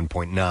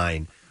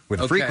 91.9 with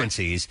Okay.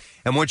 frequencies,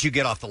 and once you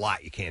get off the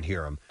lot, you can't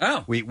hear them.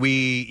 Oh.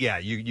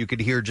 You could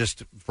hear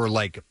just for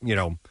like,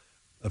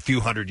 a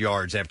few hundred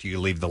yards after you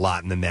leave the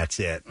lot, and then that's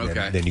it.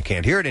 Okay. Then you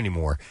can't hear it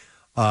anymore.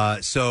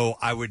 So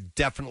I would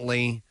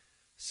definitely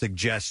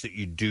suggest that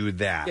you do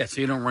that. Yeah, so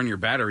you don't run your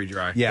battery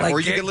dry. Yeah, Like or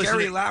you can listen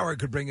Gary to, Lauer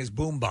could bring his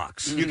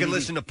boombox. you can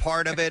listen to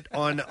part of it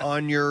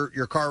on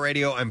your car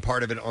radio and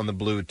part of it on the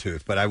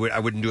Bluetooth. But I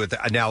wouldn't do it.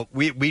 Now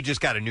we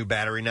just got a new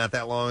battery not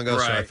that long ago,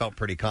 so I Right. felt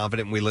pretty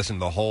confident. We listened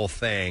to the whole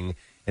thing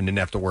and didn't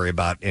have to worry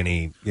about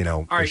any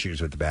right.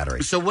 issues with the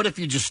battery. So what if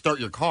you just start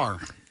your car?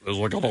 It's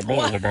like, what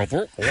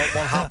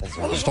happens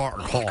when you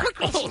start a car?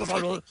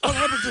 What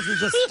happens if you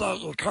just start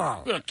your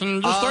car? Yeah, can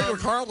you just start your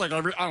car like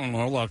every, I don't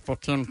know, like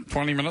 15,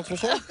 20 minutes or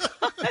so?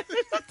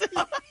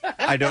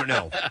 I don't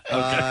know.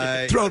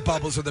 Throat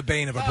bubbles are the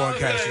bane of a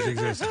broadcaster's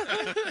existence.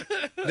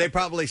 They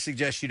probably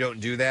suggest you don't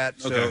do that.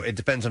 So it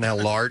depends on how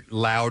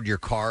loud your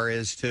car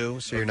is,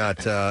 too. So you're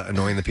not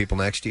annoying the people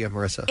next to you,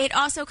 Marissa. It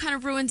also kind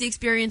of ruins the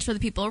experience for the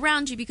people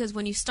around you because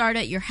when you start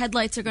it, your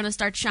headlights are going to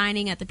start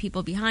shining at the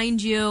people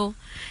behind you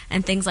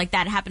and things like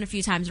that. It happened a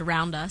few times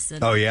around us.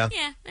 And, Oh, yeah?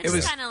 Yeah. It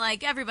was kind of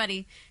like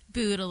everybody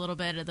booed a little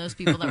bit at those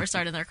people that were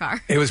starting their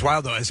car. It was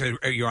wild, though. As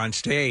you're on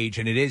stage,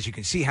 and you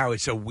can see how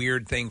it's a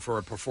weird thing for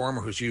a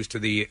performer who's used to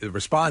the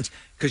response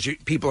because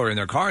people are in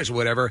their cars or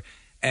whatever,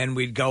 and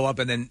we'd go up,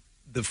 and then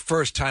the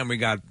first time we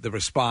got the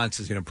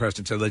responses,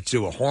 Preston said, let's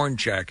do a horn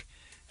check.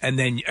 And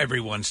then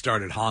everyone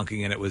started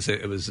honking, and it was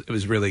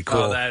really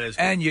cool. Oh, that is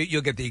cool. And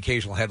you'll get the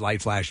occasional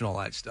headlight flash and all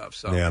that stuff.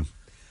 So Yeah.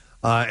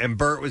 And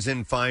Bert was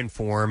in fine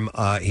form.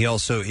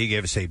 He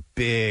gave us a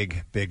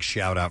big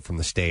shout out from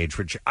the stage,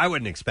 which I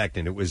wasn't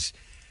expecting. It was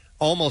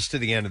almost to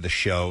the end of the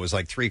show. It was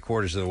like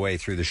 3/4 of the way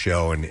through the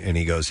show, and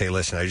he goes, "Hey,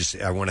 listen,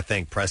 I want to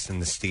thank Preston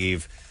and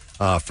Steve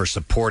for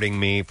supporting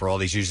me for all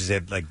these years.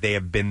 They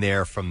have been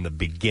there from the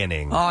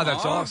beginning. Oh,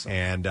 that's awesome.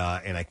 And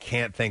I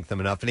can't thank them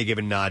enough. And he gave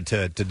a nod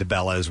to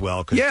DeBella as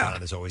well, because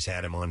John has always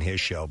had him on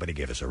his show, but he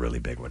gave us a really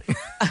big one.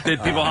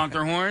 Did people honk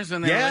their horns?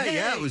 And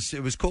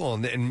It was cool.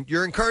 And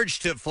you're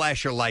encouraged to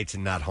flash your lights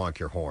and not honk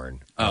your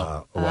horn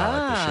while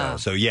at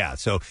the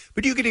show.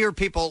 But you could hear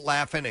people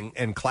laughing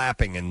and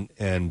clapping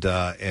and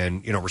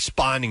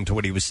responding to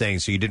what he was saying.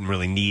 So you didn't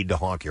really need to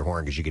honk your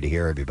horn because you could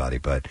hear everybody.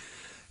 But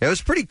it was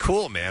pretty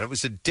cool, man. It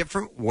was a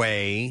different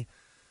way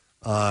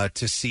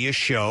to see a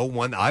show.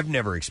 One, I've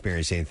never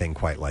experienced anything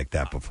quite like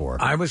that before.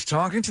 I was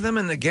talking to them,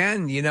 and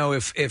again,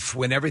 if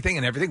when everything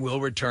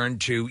will return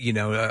to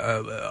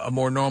a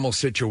more normal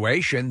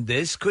situation,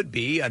 this could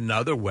be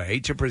another way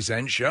to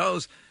present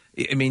shows.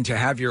 I mean, to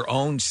have your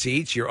own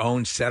seats, your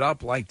own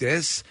setup like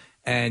this,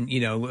 and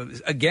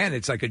again,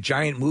 it's like a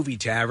giant movie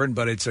tavern,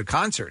 but it's a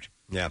concert.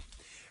 Yeah.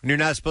 And you're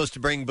not supposed to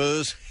bring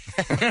booze?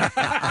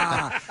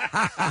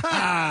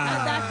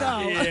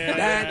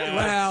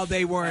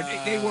 They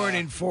weren't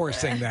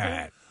enforcing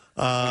that.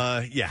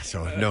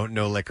 So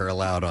no liquor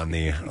allowed on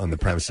the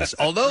premises.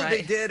 Although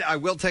they did, I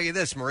will tell you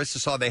this: Marissa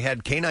saw they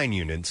had canine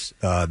units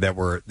that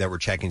were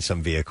checking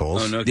some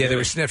vehicles. Oh, no, they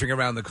were sniffing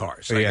around the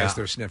cars. So I guess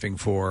they're sniffing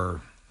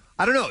for.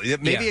 I don't know.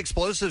 Maybe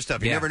explosive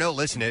stuff. You never know.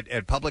 Listen,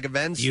 at public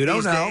events, you don't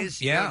these know.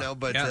 Days, you don't know.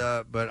 But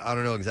I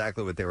don't know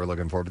exactly what they were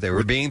looking for. But they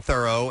were being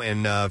thorough,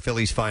 and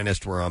Philly's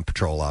finest were on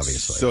patrol.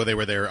 Obviously, so they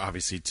were there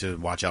obviously to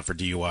watch out for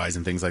DUIs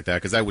and things like that.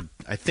 Because that would,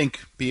 I think,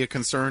 be a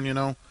concern.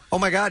 Oh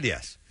my God,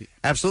 yes,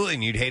 absolutely.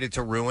 And you'd hate it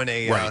to ruin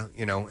an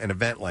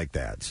event like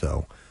that.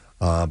 So.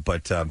 No,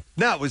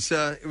 it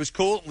was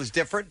cool. It was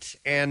different,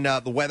 and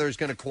the weather is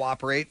going to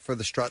cooperate for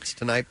the struts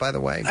tonight. By the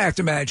way, I have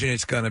to imagine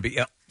it's going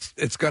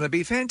to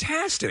be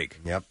fantastic.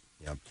 Yep.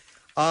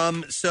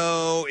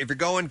 So if you're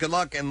going, good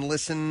luck, and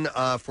listen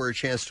for a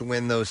chance to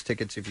win those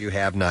tickets if you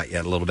have not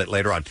yet. A little bit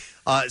later on.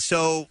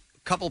 So a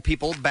couple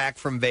people back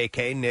from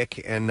vacay,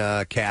 Nick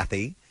and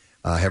Kathy,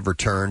 have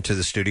returned to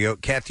the studio.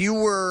 Kath, did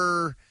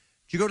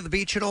you go to the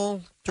beach at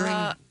all during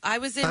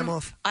time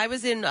off? I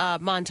was in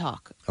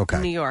Montauk,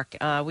 Okay. New York.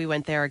 We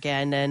went there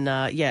again, and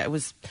it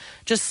was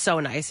just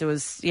so nice. It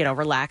was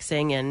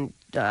relaxing and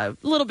a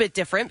little bit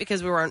different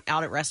because we weren't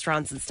out at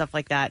restaurants and stuff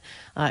like that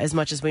as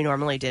much as we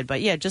normally did. But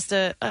just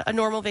a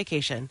normal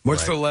vacation.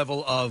 What's the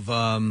level of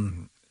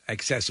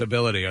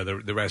accessibility? Are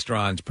the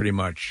restaurants pretty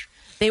much?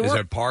 Is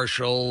there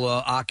partial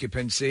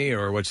occupancy,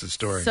 or what's the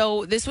story?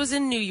 So this was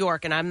in New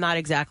York, and I'm not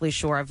exactly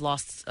sure. I've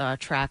lost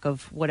track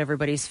of what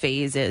everybody's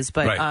phase is.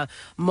 But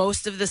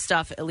most of the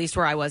stuff, at least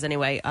where I was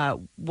anyway,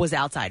 was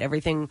outside.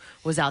 Everything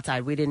was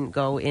outside. We didn't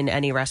go in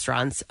any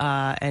restaurants.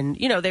 And,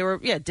 they were,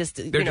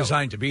 distant. They're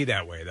designed to be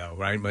that way, though,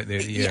 right? But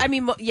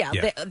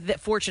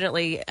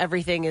fortunately,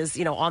 everything is,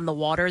 on the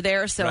water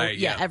there. So,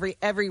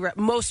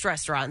 most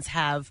restaurants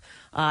have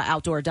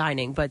outdoor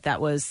dining, but that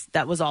was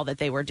all that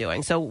they were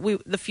doing. So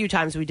the few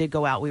times we did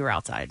go out, we were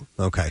outside.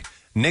 Okay.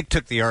 Nick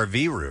took the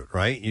RV route,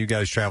 right? You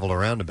guys traveled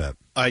around a bit.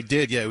 I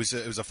did, yeah. It was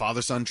a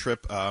father-son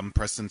trip.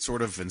 Preston,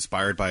 sort of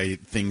inspired by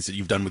things that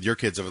you've done with your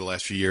kids over the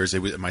last few years.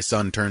 My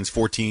son turns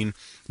 14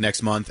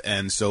 next month,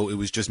 and so it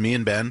was just me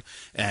and Ben,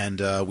 and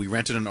we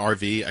rented an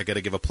RV. I got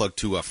to give a plug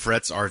to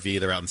Fret's RV.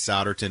 They're out in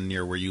Souderton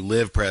near where you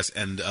live, Press,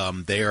 and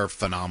they are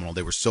phenomenal.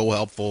 They were so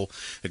helpful.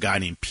 A guy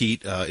named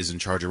Pete is in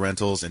charge of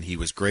rentals, and he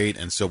was great,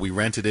 and so we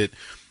rented it.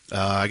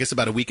 I guess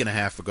about a week and a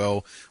half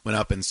ago, went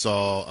up and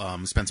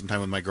spent some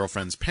time with my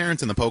girlfriend's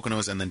parents in the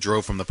Poconos, and then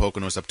drove from the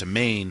Poconos up to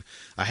Maine.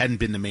 I hadn't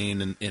been to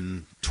Maine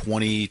in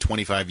 20,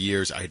 25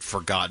 years. I had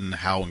forgotten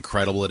how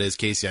incredible it is.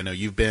 Casey, I know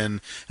you've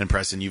been, and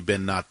Preston, you've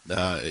been not,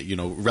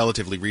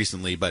 relatively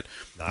recently, but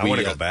I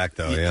want to go back,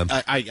 though, yeah.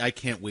 I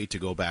can't wait to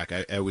go back.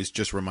 I was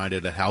just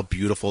reminded of how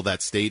beautiful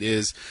that state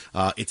is.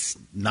 It's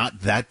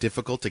not that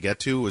difficult to get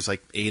to. It was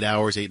like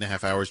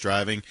 8.5 hours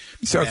driving.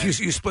 So if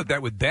you split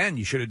that with Ben,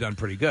 you should have done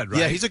pretty good, right?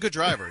 Yeah, he's a good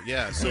driver.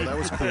 Yeah, so that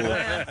was cool.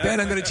 Ben,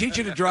 I'm going to teach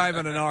you to drive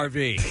on an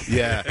RV.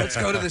 Yeah. Let's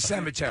go to the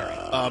cemetery.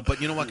 But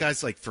you know what,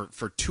 guys? Like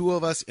for two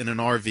of us in an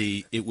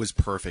RV, it was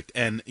perfect.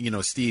 And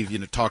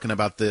Steve, talking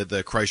about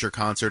the Kreischer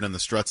concert and the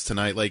Struts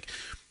tonight, like.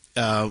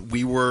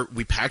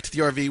 We packed the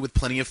RV with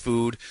plenty of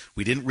food.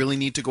 We didn't really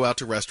need to go out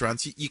to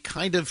restaurants.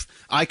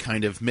 I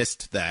kind of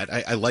missed that.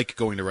 I like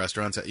going to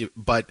restaurants,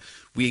 but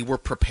we were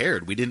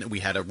prepared. We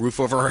had a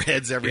roof over our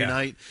heads every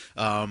night.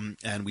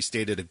 And we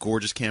stayed at a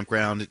gorgeous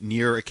campground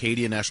near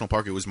Acadia National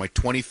Park. It was my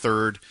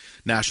 23rd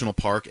national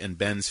park and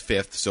Ben's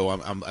 5th. So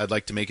I'd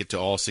like to make it to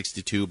all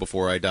 62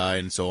 before I die.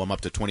 And so I'm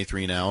up to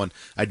 23 now. And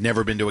I'd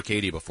never been to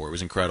Acadia before. It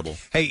was incredible.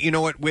 Hey, you know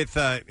what? With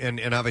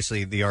and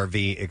obviously the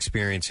RV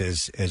experience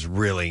has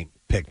really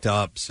picked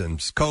up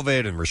since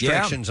COVID and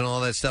restrictions and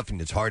all that stuff,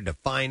 and it's hard to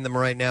find them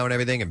right now and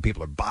everything, and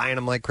people are buying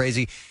them like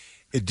crazy.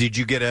 Did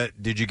you get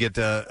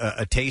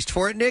a taste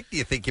for it, Nick? Do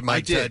you think you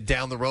might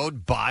down the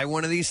road buy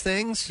one of these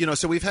things?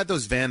 So we've had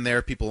those Van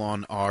There people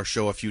on our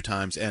show a few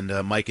times,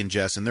 and Mike and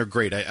Jess, and they're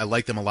great. I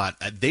like them a lot.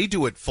 They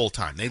do it full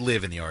time. They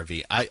live in the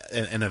RV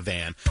in a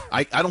van.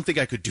 I don't think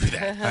I could do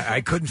that.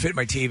 I couldn't fit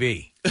my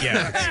TV.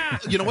 Yeah.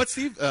 You know what,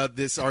 Steve?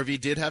 This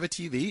RV did have a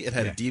TV. It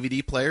had a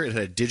DVD player. It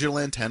had a digital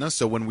antenna.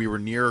 So when we were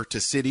near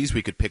to cities,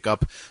 we could pick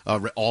up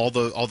all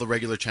the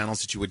regular channels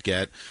that you would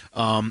get.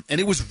 And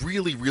it was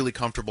really, really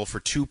comfortable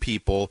for two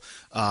people,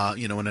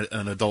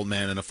 an adult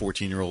man and a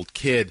 14-year-old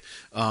kid.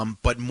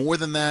 But more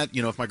than that,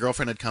 if my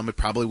girlfriend had come, it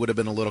probably would have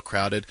been a little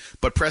crowded.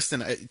 But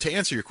Preston, to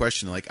answer your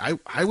question, like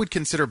I would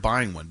consider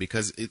buying one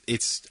because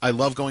I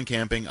love going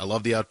camping. I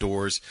love the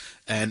outdoors,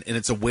 and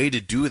it's a way to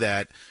do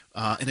that.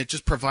 And it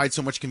just provides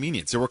so much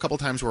convenience. There were a couple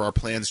times where our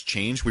plans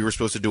changed. We were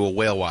supposed to do a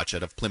whale watch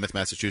out of Plymouth,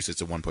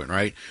 Massachusetts at one point,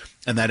 right?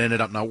 And that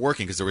ended up not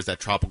working because there was that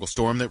tropical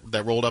storm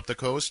that rolled up the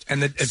coast.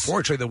 And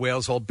unfortunately, the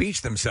whales all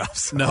beached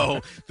themselves.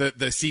 No,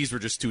 the seas were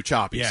just too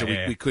choppy,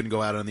 we couldn't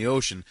go out on the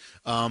ocean.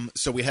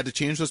 So we had to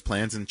change those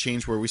plans and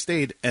change where we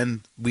stayed,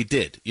 and we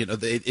did. We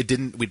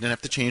didn't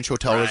have to change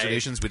hotel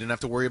reservations. We didn't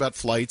have to worry about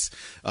flights.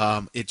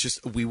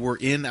 We were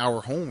in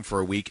our home for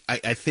a week.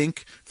 I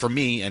think, for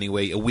me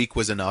anyway, a week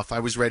was enough. I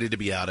was ready to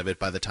be out of it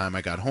by the time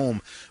I got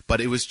home, but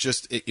it was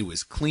just it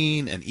was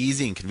clean and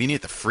easy and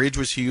convenient. The fridge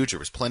was huge. There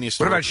was plenty of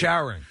storage. What about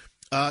showering?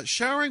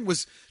 Showering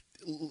was,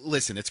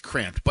 listen, it's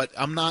cramped, but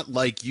I'm not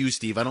like you,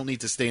 Steve. I don't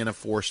need to stay in a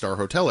 4-star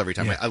hotel every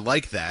time. I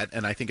like that,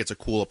 and I think it's a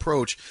cool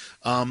approach.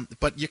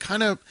 But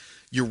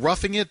you're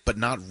roughing it, but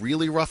not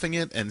really roughing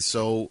it. And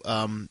so,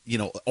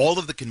 all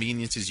of the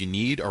conveniences you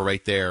need are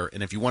right there.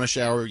 And if you want to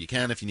shower, you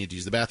can. If you need to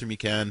use the bathroom, you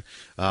can.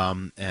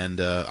 I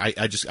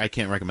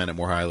can't recommend it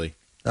more highly.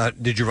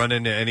 Did you run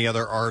into any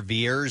other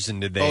RVers,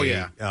 and did they? Oh,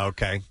 yeah.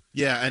 Okay.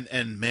 Yeah,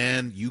 and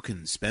man, you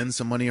can spend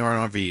some money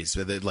on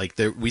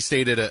RVs. We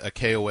stayed at a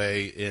KOA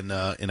in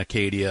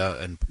Acadia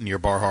and near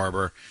Bar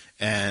Harbor,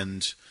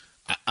 and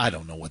I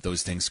don't know what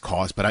those things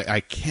cost, but I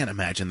can't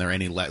imagine they're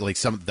any like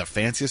some of the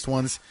fanciest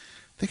ones.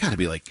 They got to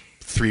be like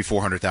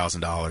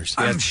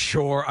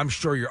 $300,000-$400,000. I'm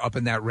sure you're up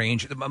in that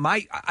range.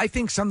 I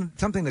think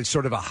something that's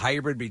sort of a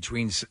hybrid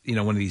between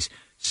one of these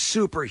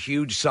super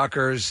huge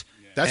suckers.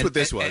 That's what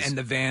this was. And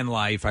the van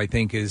life, I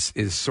think, is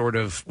sort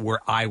of where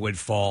I would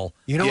fall.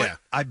 You know what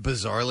I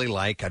bizarrely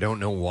like? I don't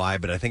know why,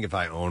 but I think if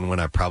I own one,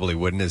 I probably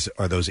wouldn't.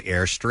 Are those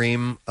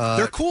Airstream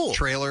they're cool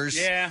trailers?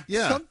 Yeah.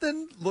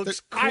 Something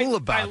looks cool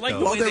about like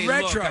those. the way they're they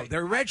retro. look.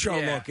 They're retro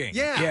looking.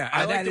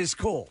 Yeah, that is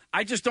cool.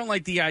 I just don't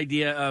like the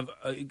idea of.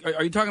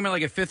 Are you talking about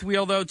like a fifth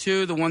wheel though,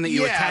 too? The one that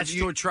you attach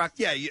to a truck?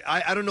 Yeah,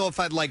 I don't know if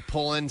I'd like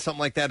pulling something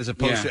like that as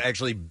opposed to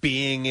actually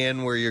being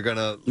in where you're going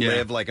to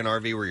live like an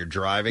RV where you're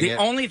driving the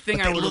only thing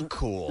but I would look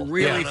cool.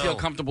 Really feel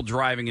comfortable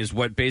driving is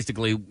what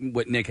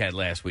Nick had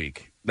last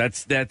week.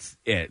 That's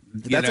it.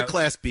 That's a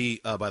Class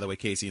B, by the way,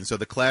 Casey. And so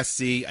the Class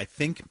C, I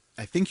think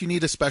you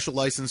need a special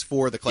license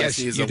for. The Class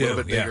C is a little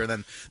bit bigger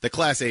than the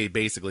Class A.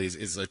 Basically,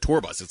 is a tour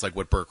bus. It's like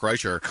what Burt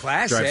Kreischer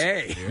Class drives.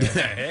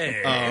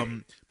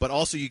 A. But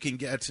also you can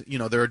get,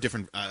 there are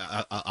different,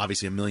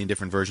 obviously a million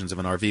different versions of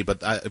an RV.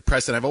 But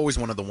Preston, I've always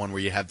wanted the one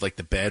where you have like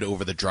the bed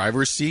over the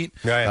driver's seat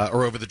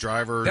or over the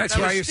driver. That's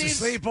where I used to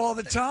sleep all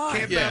the time.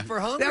 Camp out for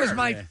hunger. That was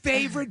my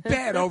favorite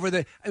bed over the.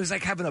 It was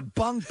like having a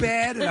bunk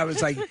bed, and I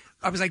was like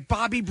I was like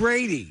Bobby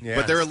Brady. Yeah,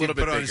 but they're a Steve little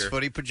bit put on his bigger.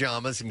 footy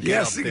pajamas and get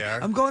Yes, up there.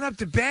 I'm going up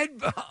to bed,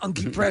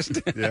 Unky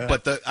Preston.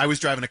 But I was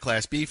driving a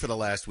Class B for the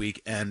last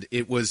week, and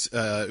it was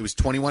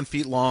 21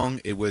 feet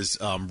long. It was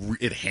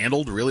it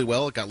handled really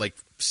well. It got like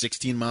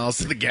 16 miles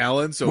to the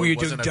gallon. So Were you it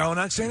doing wasn't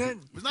donuts in it?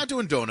 I was not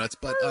doing donuts,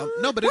 but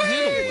no, but it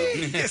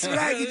handled well. Guess what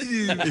I get to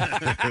do?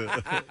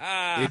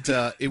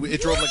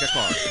 It drove like a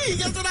car.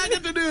 Guess what I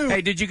get to do?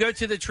 Hey, did you go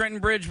to the Trenton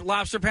Bridge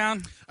Lobster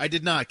Pound? I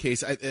did not,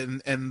 Case.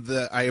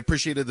 I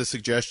appreciated the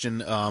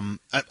suggestion.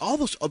 All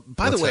those.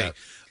 By the What's way,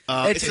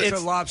 It's a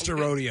lobster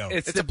rodeo.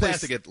 It's a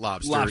place to get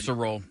lobster. Lobster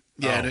roll.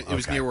 Yeah, and it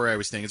was near where I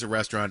was staying. It's a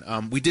restaurant.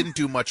 We didn't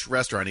do much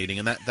restaurant eating,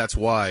 and that's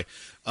why.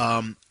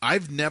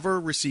 I've never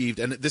received,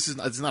 and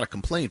it's not a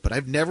complaint, but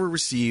I've never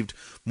received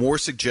more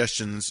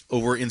suggestions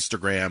over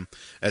Instagram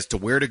as to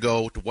where to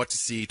go, to what to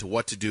see, to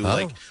what to do.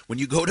 Like when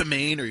you go to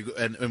Maine, or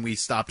and we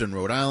stopped in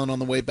Rhode Island on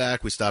the way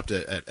back. We stopped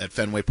at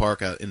Fenway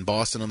Park in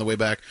Boston on the way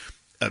back.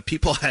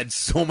 People had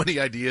so many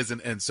ideas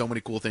and so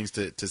many cool things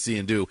to see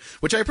and do,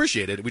 which I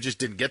appreciated. We just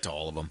didn't get to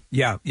all of them.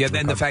 Yeah.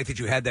 And the fact that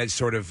you had that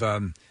sort of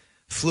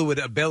fluid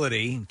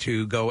ability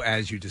to go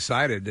as you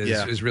decided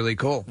is really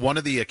cool. One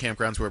of the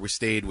campgrounds where we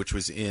stayed, which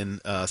was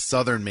in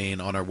southern Maine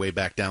on our way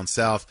back down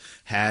south,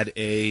 had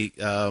a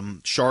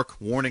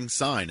shark warning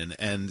sign,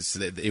 and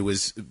so it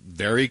was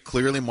very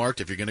clearly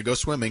marked. If you're going to go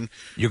swimming,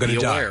 you're going to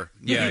die. Aware.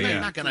 You're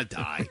not going to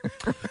die.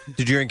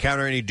 Did you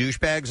encounter any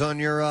douchebags on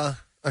your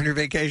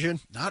vacation?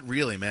 Not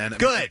really, man.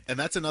 Good. And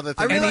that's another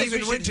thing. And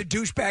even went to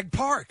Douchebag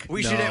Park.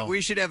 We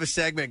should have a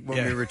segment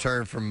when we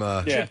return from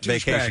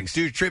vacations.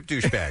 Trip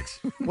douchebags.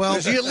 Well,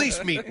 you at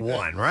least meet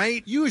one,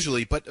 right?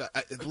 Usually, but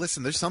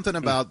listen, there's something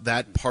about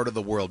that part of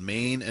the world,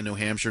 Maine and New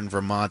Hampshire and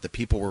Vermont, that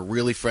people were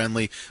really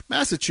friendly.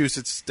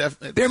 Massachusetts,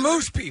 they're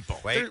moose people.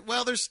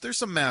 There's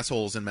some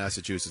massholes in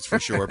Massachusetts for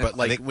sure, but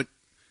like.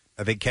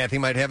 I think Kathy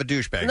might have a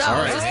douchebag. No,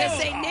 I was going to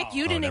say, Nick,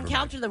 you didn't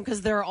encounter them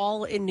because they're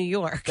all in New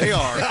York. They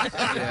are.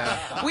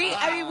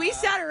 We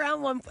sat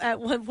around at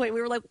one point. We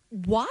were like,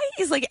 why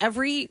is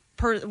every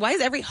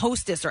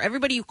hostess or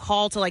everybody you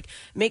call to like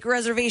make a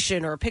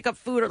reservation or pick up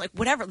food or like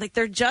whatever, like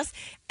they're just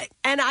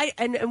and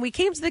we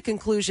came to the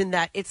conclusion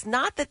that it's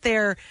not that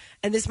they're,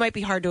 and this might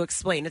be hard to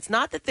explain, it's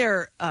not that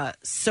they're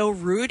so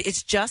rude.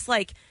 It's just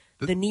like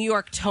the New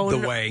York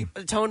tone,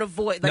 tone of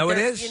voice. Like no, it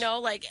is. And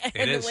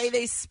the way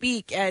they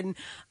speak, and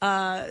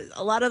a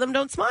lot of them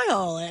don't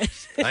smile.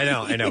 I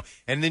know.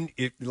 And then,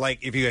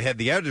 if you head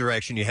the other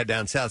direction, you head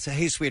down south. Say,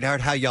 hey,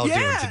 sweetheart, how y'all doing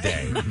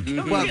today?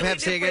 Well,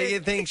 Pepsi, you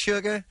think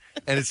sugar?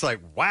 And it's like,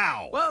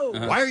 wow.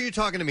 Whoa. Why are you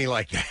talking to me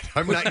like that?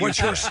 I'm not. What's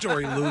your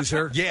story,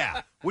 loser?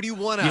 Yeah. What do you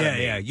want out of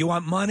me? Yeah. You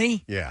want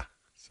money? Yeah.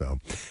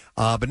 So,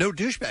 but no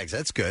douchebags.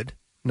 That's good.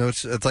 No,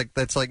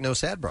 that's like no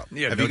sad bro.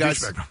 Yeah, have no you guys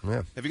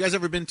douchebag. Have you guys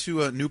ever been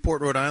to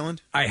Newport, Rhode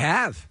Island? I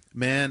have.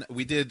 Man,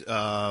 we did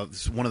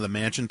one of the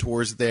mansion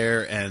tours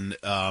there, and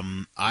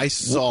I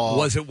saw.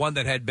 Was it one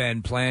that had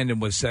been planned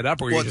and was set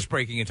up, or were you just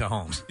breaking into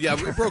homes? Yeah,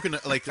 we broke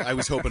into, I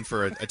was hoping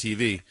for a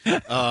TV.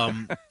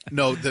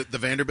 No, the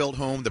Vanderbilt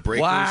home, the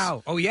Breakers.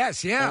 Wow. Oh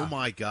yes, yeah. Oh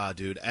my God,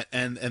 dude!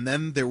 And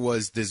then there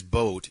was this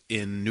boat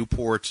in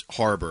Newport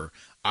Harbor.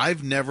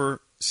 I've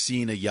never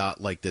seen a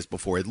yacht like this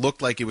before. It looked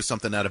like it was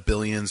something out of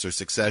Billions or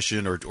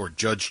Succession or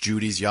Judge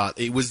Judy's yacht.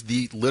 It was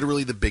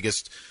literally the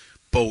biggest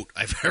boat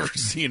I've ever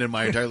seen in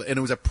my entire life, and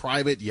it was a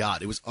private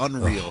yacht. It was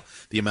unreal,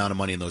 the amount of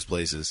money in those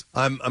places.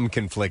 I'm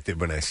conflicted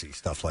when I see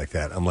stuff like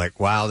that. I'm like,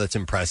 wow, that's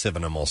impressive,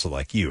 and I'm also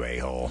like, you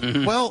a-hole.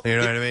 Mm-hmm. Well, you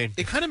know what I mean?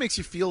 It kind of makes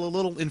you feel a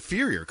little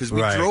inferior because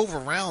we drove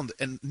around,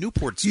 and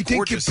Newport's gorgeous. You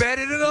think you're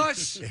better than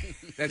us?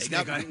 That's you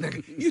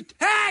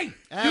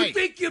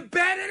think you're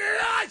better than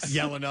us?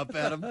 Yelling up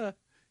at him.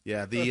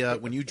 Yeah,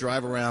 when you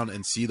drive around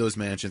and see those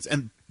mansions,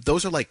 and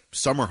those are like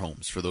summer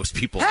homes for those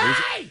people.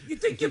 Hey, you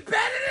think you're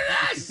better than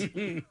us?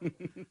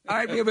 All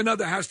right, we have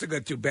another house to go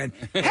to, Ben.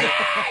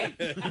 Hey!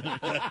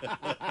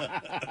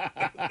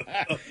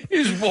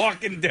 He's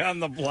walking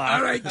down the block.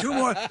 All right, two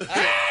more.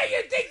 Hey,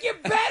 you think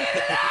you're better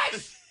than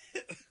us?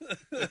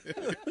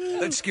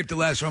 Let's skip the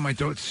last one. My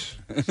throat's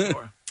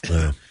sore.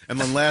 And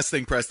then last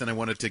thing, Preston, I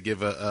wanted to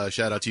give a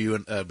shout out to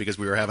you because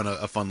we were having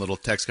a fun little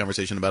text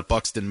conversation about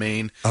Buxton,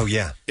 Maine. Oh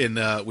yeah,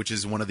 which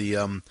is one of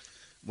the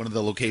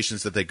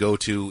locations that they go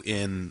to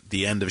in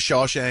the end of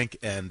Shawshank.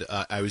 And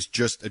I was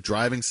just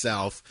driving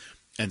south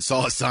and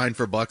saw a sign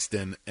for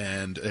Buxton,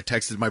 and I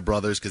texted my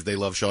brothers because they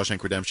love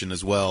Shawshank Redemption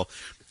as well.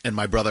 And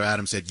my brother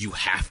Adam said, you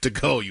have to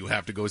go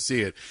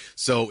see it.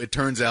 So it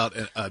turns out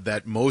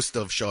that most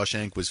of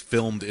Shawshank was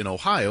filmed in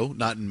Ohio,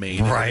 not in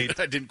Maine. Right.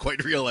 I didn't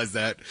quite realize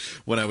that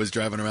when I was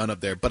driving around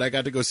up there. But I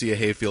got to go see a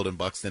hayfield in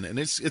Buxton, and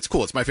it's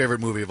cool. It's my favorite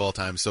movie of all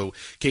time. So,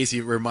 Casey,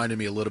 it reminded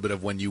me a little bit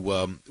of when you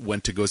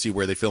went to go see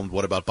where they filmed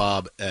What About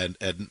Bob in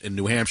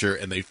New Hampshire,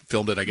 and they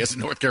filmed it, I guess, in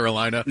North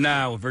Carolina.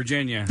 No,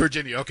 Virginia.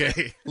 Virginia,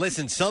 okay.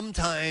 Listen,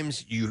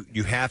 sometimes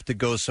you have to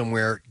go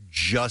somewhere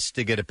just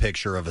to get a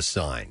picture of a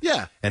sign.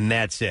 Yeah. And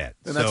that's it.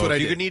 And that's what I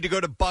you did. need to go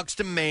to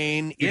Buxton,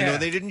 Maine, even though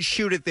they didn't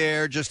shoot it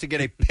there, just to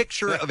get a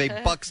picture of a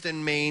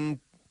Buxton,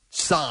 Maine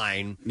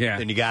sign,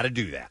 then you got to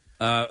do that.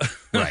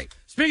 Right.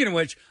 Speaking of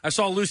which, I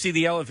saw Lucy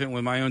the elephant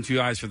with my own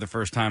two eyes for the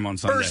first time on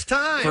Sunday. First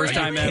time? First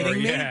Are you time ever.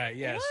 kidding me?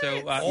 Yeah.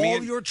 So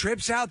all your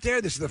trips out there,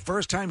 this is the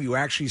first time you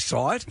actually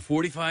saw it?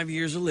 45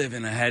 years of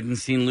living, I hadn't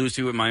seen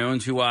Lucy with my own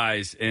two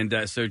eyes. And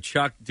so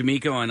Chuck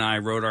D'Amico and I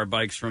rode our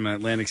bikes from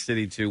Atlantic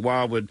City to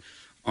Wildwood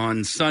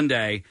on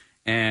Sunday.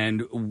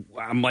 And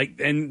I'm like,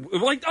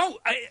 oh,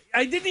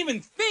 I didn't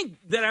even think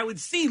that I would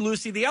see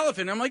Lucy the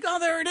elephant. I'm like, oh,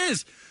 there it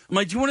is. I'm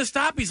like, do you want to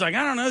stop? He's like,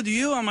 I don't know. Do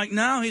you? I'm like,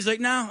 no. He's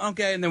like, no.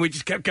 Okay. And then we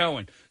just kept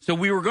going. So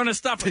we were going to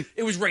stop.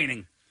 It was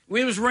raining.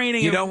 It was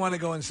raining. You don't want to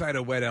go inside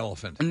a wet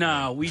elephant.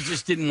 No, we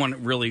just didn't want to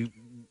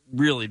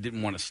really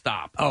didn't want to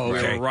stop. Oh,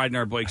 okay. We were riding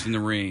our bikes in the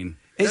rain.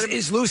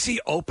 Is Lucy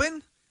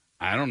open?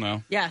 I don't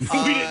know.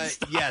 Yes.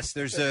 Yes,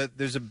 there's a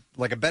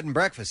like a bed and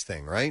breakfast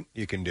thing, right?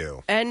 You can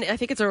do. And I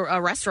think it's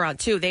a restaurant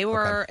too. They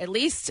were at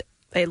least.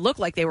 They looked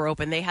like they were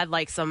open. They had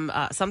like some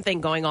something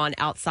going on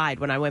outside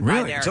when I went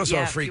by there. It's also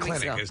a free few weeks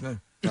clinic, ago. isn't it?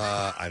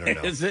 I don't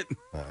know. Is it?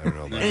 I don't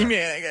know about Hey, that.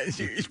 man, I got a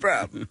serious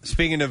problem.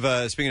 Speaking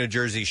of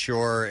Jersey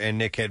Shore, and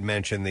Nick had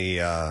mentioned the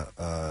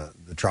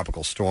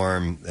tropical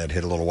storm that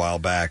hit a little while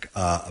back.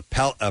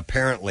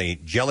 Apparently,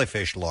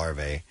 jellyfish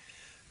larvae,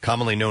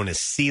 commonly known as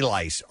sea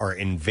lice, are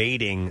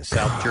invading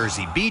South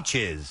Jersey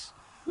beaches.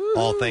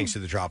 All thanks to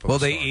the tropical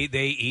storm. Well,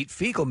 they eat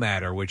fecal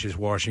matter, which is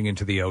washing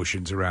into the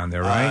oceans around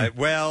there, right?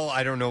 Well,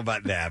 I don't know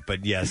about that,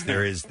 but yes,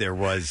 there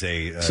was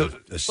a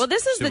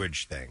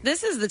sewage thing.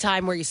 This is the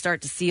time where you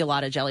start to see a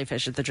lot of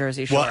jellyfish at the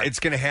Jersey Shore. Well, it's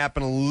going to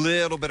happen a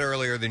little bit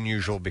earlier than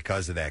usual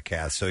because of that,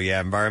 Kath. So,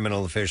 yeah,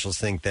 environmental officials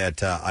think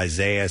that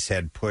Isaias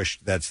had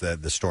pushed, that's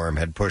the storm,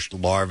 had pushed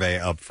larvae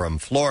up from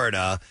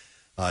Florida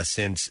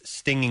since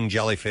stinging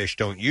jellyfish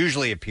don't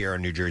usually appear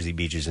on New Jersey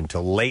beaches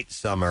until late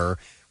summer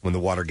when the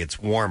water gets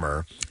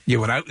warmer.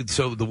 Yeah,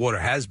 so the water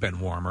has been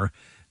warmer,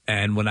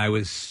 and when I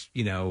was,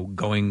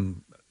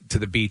 going to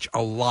the beach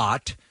a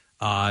lot,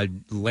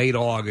 late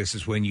August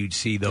is when you'd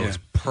see those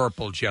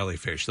purple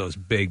jellyfish, those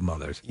big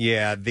mothers.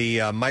 Yeah,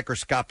 the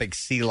microscopic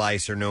sea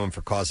lice are known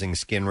for causing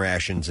skin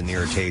rashes and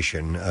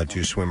irritation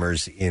to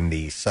swimmers in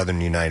the southern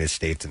United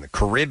States and the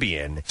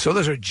Caribbean. So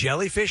those are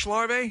jellyfish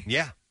larvae?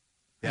 Yeah.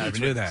 Yeah, I that's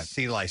never knew what that.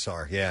 Sea lice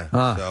are, yeah.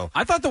 Huh. So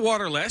I thought the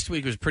water last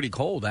week was pretty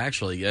cold,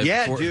 actually.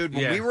 dude,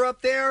 when we were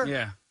up there,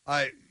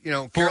 Caroline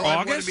wanted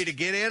August? me to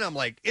get in. I'm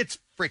like, it's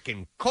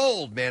freaking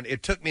cold, man.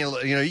 It took me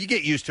you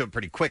get used to it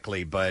pretty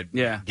quickly, but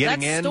getting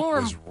That in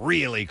storm- was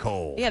really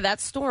cold. Yeah, that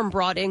storm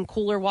brought in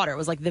cooler water. It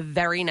was like the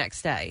very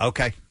next day.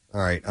 Okay. All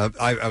right.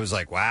 I was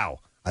like, wow.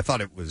 I thought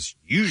it was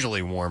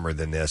usually warmer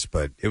than this,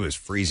 but it was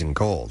freezing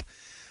cold.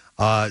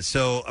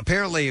 So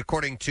apparently,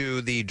 according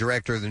to the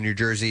director of the New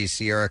Jersey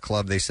Sierra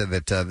Club, they said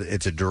that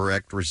it's a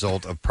direct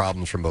result of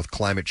problems from both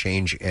climate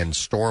change and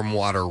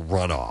stormwater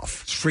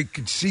runoff. It's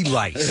freaking sea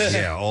lice.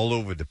 Yeah, all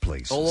over the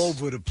place. All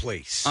over the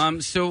place.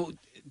 So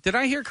did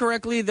I hear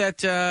correctly that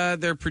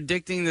they're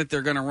predicting that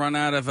they're going to run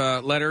out of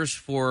letters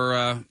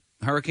for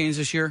hurricanes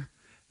this year?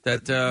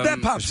 That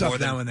pops up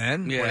now and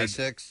then. Yeah,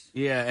 26.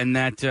 Yeah, and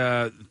that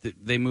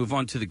they move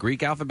on to the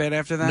Greek alphabet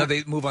after that? No,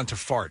 they move on to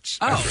farts.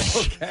 Oh,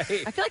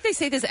 okay. I feel like they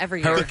say this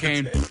every year.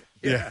 Hurricane.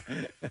 Yeah.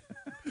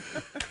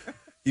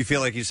 You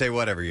feel like you say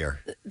what every year?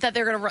 That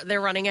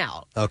they're running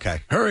out. Okay.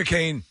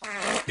 Hurricane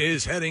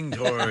is heading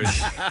towards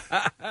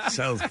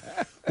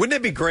south. Wouldn't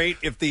it be great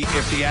if the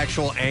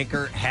actual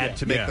anchor had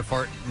to make the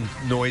fart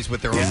noise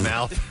with their own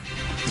mouth?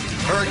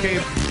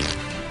 Hurricane.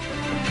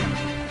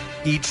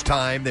 Each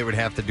time they would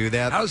have to do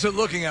that. How's it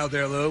looking out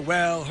there, Lou?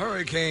 Well,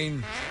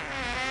 hurricane.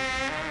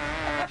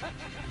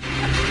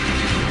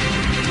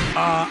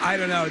 I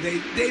don't know.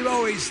 They've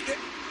always.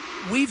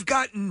 We've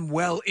gotten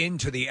well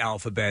into the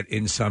alphabet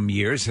in some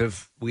years.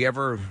 Have we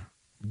ever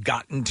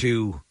gotten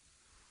to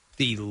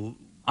the?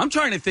 I'm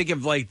trying to think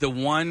of like the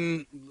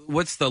one.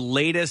 What's the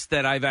latest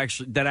that I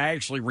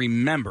actually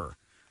remember?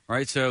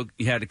 Right. So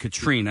you had a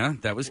Katrina.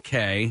 That was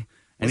K.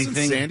 Wasn't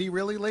Sandy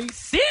really late?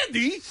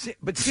 Sandy?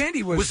 But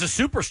Sandy was a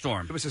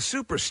superstorm. It was a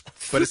super.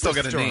 But it still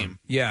got a superstorm. name.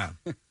 Yeah.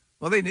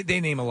 Well, they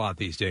name a lot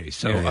these days.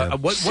 So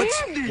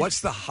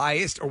what's the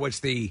highest or what's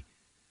the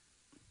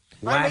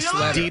last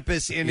letter?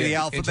 Deepest into the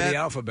alphabet? Into the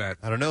alphabet.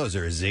 I don't know. Is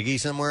there a Ziggy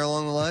somewhere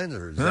along the lines,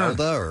 or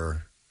Zelda,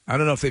 or I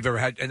don't know if they've ever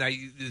had.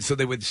 So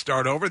they would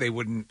start over. They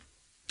wouldn't.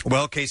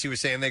 Well, Casey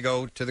was saying they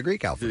go to the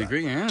Greek alphabet.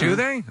 Do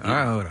they?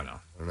 I don't know.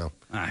 I don't know.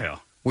 Ah,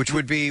 hell. Which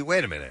would be?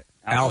 Wait a minute.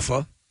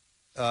 Alpha.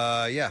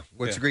 Yeah.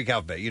 What's the Greek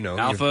alphabet? You know,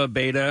 Alpha,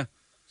 beta.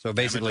 So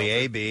basically,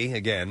 A, B.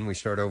 Again, we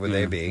start over with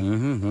A, B.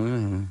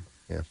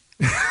 Yeah.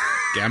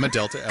 Gamma,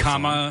 delta,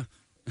 Comma.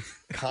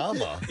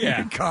 epsilon.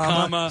 Yeah.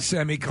 Comma.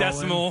 Semicolon.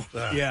 Decimal.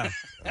 Yeah.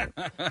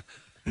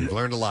 We've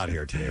learned a lot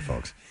here today,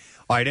 folks.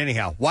 All right,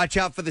 anyhow, watch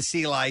out for the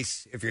sea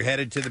lice if you're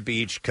headed to the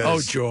beach. Cause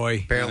Oh,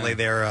 joy. Apparently,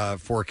 they're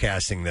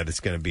forecasting that it's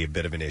going to be a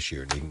bit of an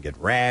issue, and you can get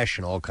rash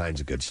and all kinds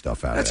of good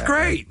stuff out That's of that.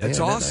 great. Right? That's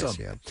Yeah, awesome. nice,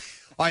 yeah.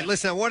 All right,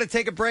 listen, I want to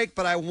take a break,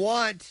 but I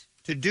want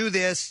to do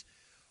this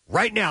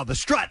right now. The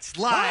Struts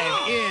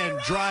live in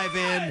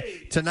Drive-In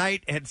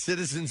tonight at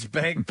Citizens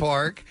Bank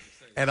Park,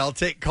 and I'll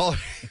take caller.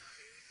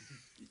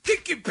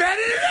 Think you're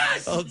better than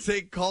us? I'll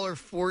take caller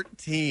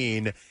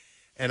 14.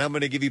 and I'm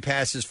going to give you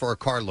passes for a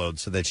carload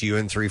so that you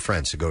and 3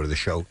 friends to go to the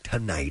show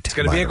tonight. It's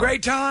going to be a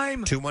great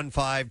time.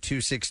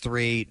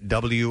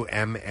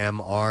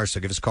 215-263-WMMR. So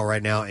give us a call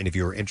right now. And if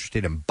you're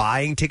interested in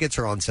buying tickets,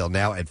 are on sale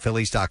now at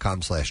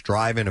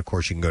phillies.com/drive-in. Of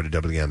course, you can go to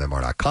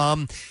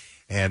WMMR.com.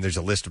 And there's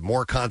a list of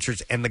more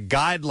concerts and the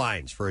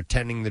guidelines for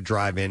attending the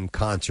drive-in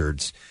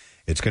concerts.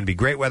 It's going to be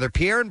great weather.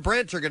 Pierre and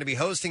Brent are going to be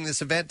hosting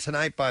this event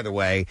tonight, by the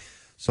way.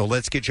 So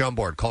let's get you on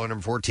board. Caller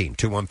number 14,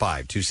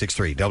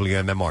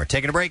 215-263-WMMR.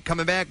 Taking a break.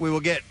 Coming back, we will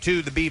get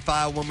to the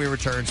B-File when we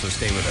return, so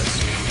stay with us.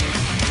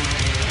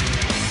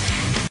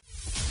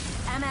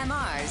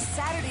 MMR's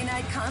Saturday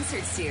Night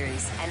Concert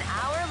Series, an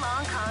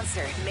hour-long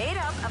concert made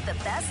up of the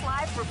best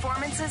live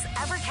performances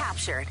ever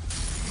captured.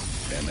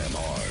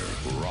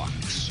 MMR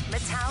rocks.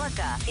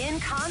 Metallica in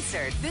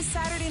concert this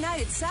Saturday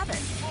night at 7.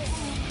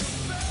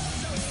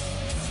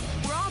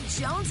 We're all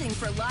jonesing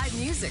for live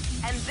music,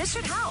 and this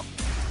should help.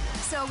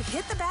 So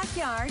hit the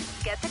backyard,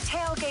 get the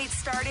tailgate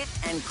started,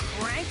 and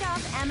crank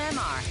up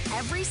MMR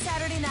every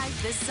Saturday night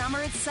this summer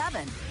at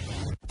 7.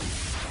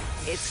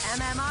 It's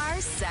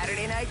MMR's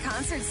Saturday Night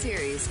Concert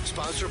Series.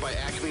 Sponsored by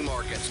Acme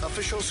Markets,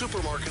 official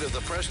supermarket of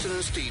the Preston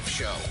and Steve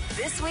Show.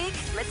 This week,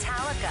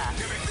 Metallica.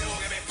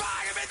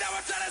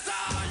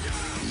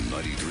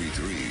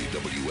 93.3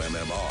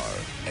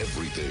 WMMR.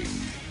 Everything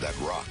that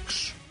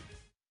rocks.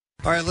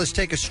 All right, let's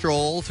take a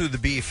stroll through the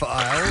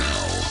B-File.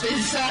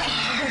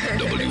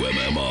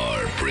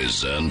 WMMR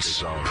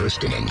presents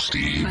Preston and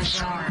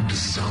Steve's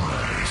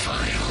Bizarre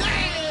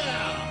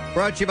File.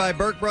 Brought to you by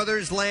Burke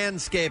Brothers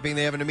Landscaping.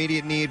 They have an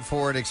immediate need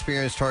for an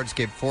experienced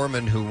hardscape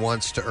foreman who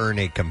wants to earn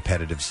a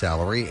competitive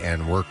salary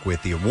and work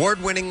with the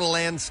award-winning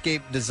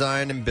landscape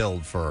design and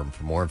build firm.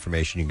 For more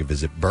information, you can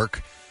visit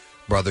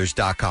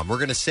BurkeBrothers.com. We're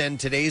going to send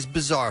today's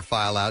Bizarre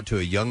File out to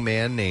a young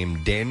man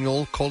named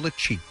Daniel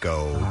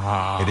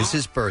Colachico. It is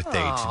his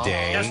birthday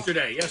today.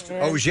 Yesterday.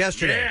 Oh, it was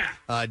yesterday.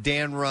 Yeah.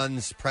 Dan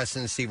runs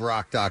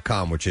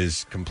PrestonandSteveRock.com, which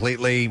is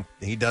completely,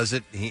 he does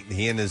it,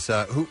 he and his,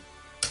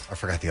 I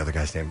forgot the other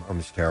guy's name. I'm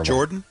just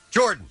terrible.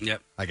 Jordan?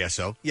 Yep. I guess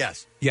so.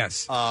 Yes.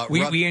 Yes.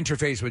 We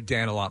interface with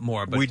Dan a lot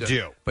more. But, we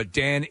do. But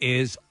Dan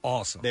is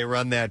awesome. They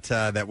run that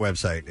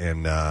website,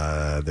 and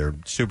they're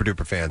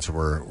super-duper fans, so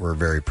we're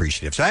very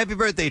appreciative. So happy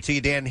birthday to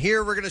you, Dan.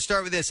 Here, we're going to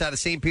start with this. Out of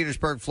St.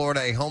 Petersburg,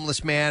 Florida, a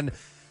homeless man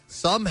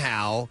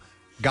somehow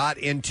got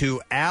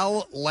into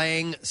Al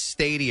Lang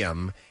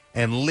Stadium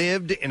and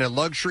lived in a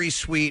luxury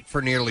suite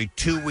for nearly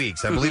 2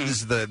 weeks. I believe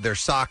this is their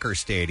soccer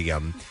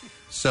stadium.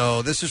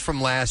 So this is from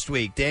last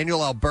week.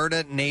 Daniel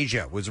Alberta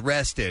Naja was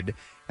arrested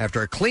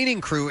after a cleaning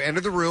crew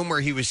entered the room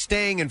where he was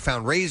staying and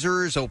found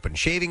razors, open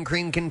shaving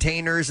cream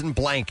containers, and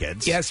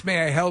blankets. Yes,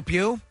 may I help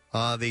you?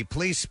 The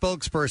police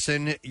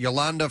spokesperson,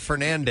 Yolanda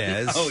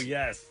Fernandez,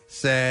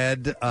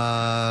 said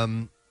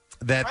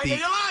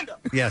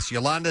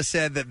Yolanda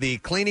said that the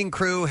cleaning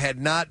crew had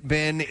not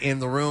been in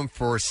the room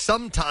for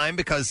some time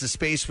because the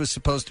space was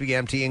supposed to be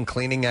empty and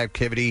cleaning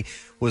activity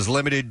was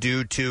limited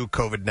due to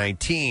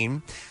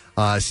COVID-19.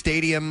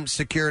 Stadium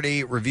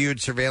security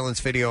reviewed surveillance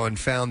video and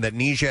found that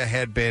Nisha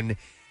had been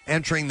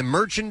entering the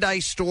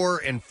merchandise store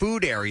and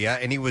food area,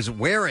 and he was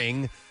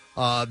wearing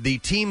the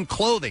team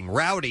clothing.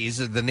 Rowdies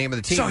is the name of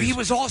the team. So he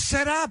was all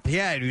set up.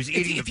 Yeah, he was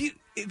eating.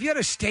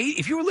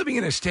 If you were living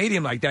in a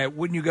stadium like that,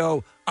 wouldn't you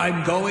go,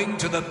 I'm going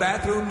to the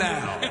bathroom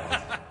now?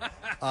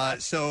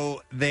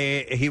 So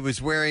he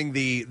was wearing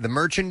the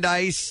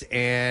merchandise,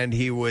 and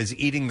he was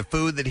eating the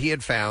food that he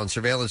had found.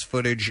 Surveillance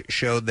footage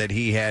showed that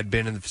he had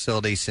been in the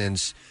facility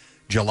since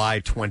July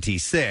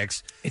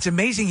 26. It's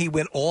amazing he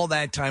went all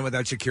that time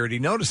without security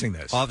noticing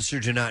this.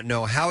 Officers do not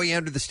know how he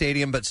entered the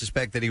stadium, but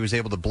suspect that he was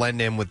able to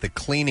blend in with the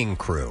cleaning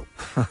crew.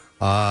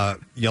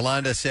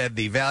 Yolanda said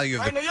the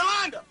value of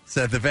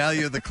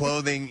the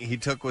clothing he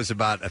took was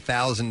about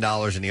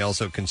 $1,000, and he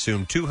also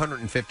consumed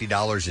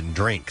 $250 in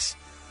drinks.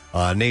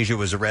 Naja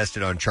was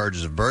arrested on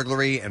charges of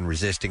burglary and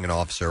resisting an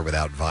officer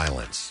without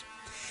violence.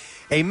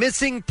 A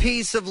missing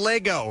piece of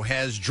Lego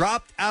has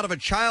dropped out of a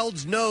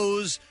child's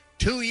nose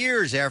 2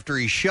 years after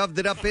he shoved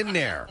it up in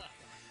there.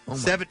 Oh,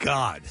 my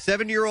God.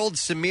 7-year-old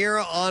Samir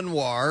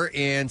Anwar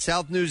in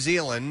South New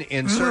Zealand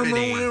inserted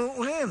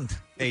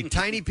a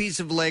tiny piece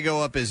of Lego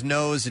up his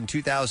nose in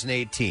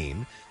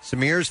 2018.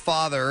 Samir's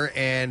father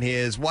and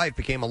his wife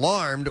became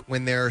alarmed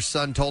when their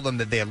son told them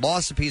that they had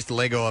lost a piece of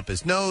Lego up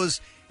his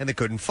nose and they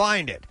couldn't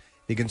find it.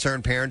 The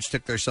concerned parents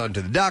took their son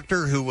to the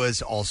doctor, who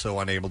was also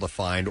unable to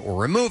find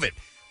or remove it.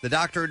 The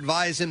doctor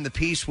advised him the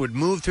piece would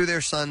move through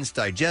their son's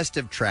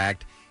digestive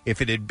tract if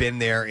it had been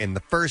there in the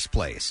first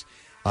place.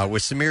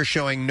 With Samir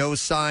showing no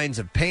signs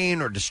of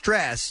pain or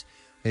distress,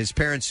 his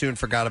parents soon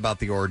forgot about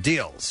the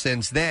ordeal.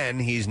 Since then,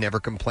 he's never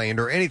complained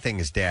or anything,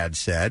 his dad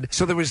said.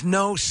 So there was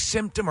no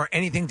symptom or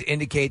anything to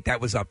indicate that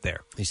was up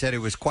there? He said it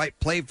was quite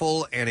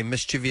playful and a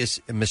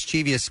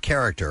mischievous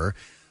character.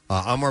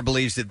 Anwar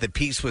believes that the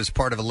piece was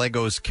part of a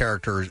Lego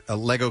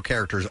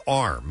character's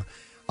arm.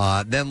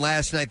 Then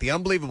last night, the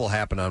unbelievable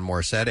happened,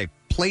 Anwar said. A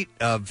plate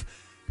of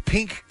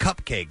pink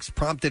cupcakes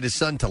prompted his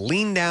son to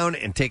lean down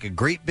and take a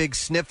great big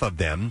sniff of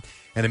them,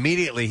 and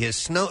immediately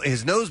his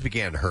nose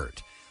began to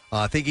hurt.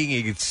 Thinking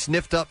he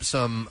sniffed up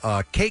some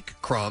cake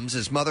crumbs,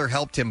 his mother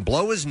helped him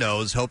blow his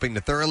nose, hoping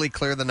to thoroughly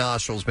clear the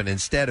nostrils, but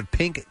instead of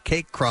pink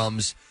cake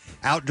crumbs,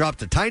 out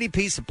dropped a tiny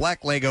piece of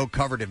black Lego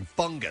covered in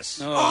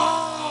fungus.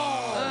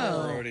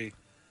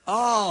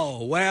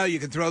 Oh, well, you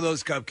can throw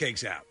those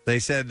cupcakes out. They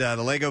said the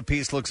Lego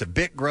piece looks a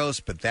bit gross,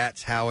 but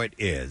that's how it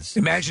is.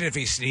 Imagine if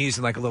he sneezed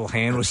and like a little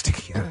hand was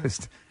sticking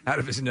out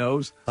of his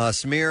nose.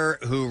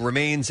 Samir, who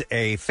remains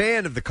a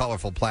fan of the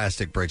colorful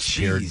plastic bricks,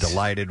 appeared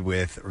delighted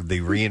with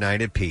the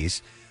reunited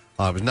piece.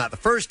 It was not the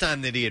first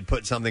time that he had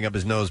put something up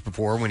his nose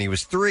before. When he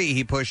was 3,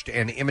 he pushed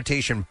an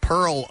imitation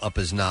pearl up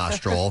his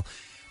nostril,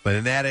 but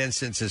in that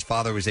instance, his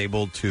father was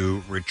able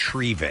to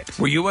retrieve it.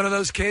 Were you one of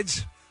those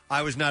kids?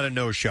 I was not a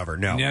nose shover,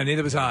 no. Yeah,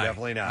 neither was I.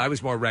 Definitely not. I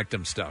was more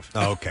rectum stuff.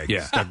 Oh, okay.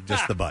 Yeah.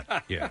 Just the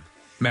butt. Yeah.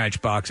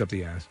 Matchbox up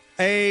the ass.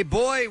 A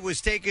boy was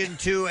taken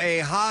to a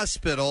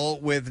hospital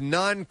with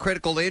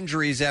non-critical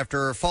injuries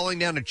after falling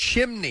down a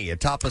chimney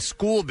atop a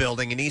school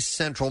building in east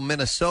central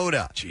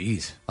Minnesota.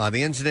 Jeez.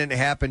 The incident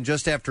happened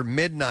just after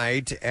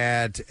midnight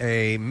at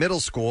a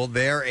middle school.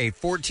 There, a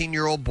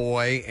 14-year-old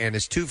boy and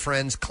his 2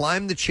 friends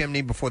climbed the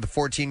chimney before the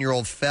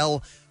 14-year-old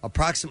fell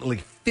approximately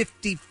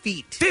 50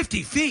 feet.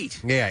 50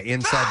 feet? Yeah,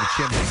 inside the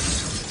chimney.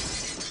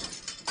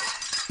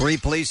 3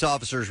 police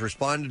officers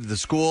responded to the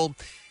school,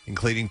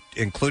 including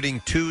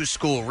 2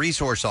 school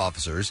resource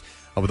officers.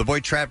 With the boy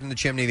trapped in the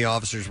chimney, the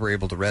officers were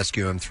able to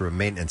rescue him through a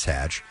maintenance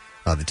hatch.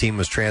 The team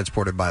was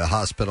transported to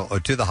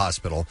the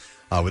hospital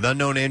with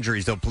unknown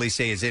injuries, though police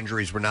say his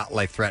injuries were not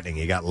life-threatening.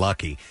 He got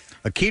lucky.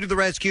 A key to the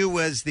rescue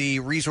was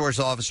the resource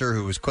officer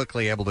who was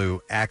quickly able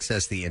to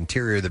access the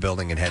interior of the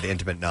building and had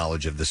intimate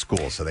knowledge of the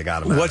school, so they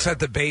got him out. What's at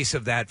the base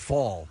of that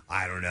fall?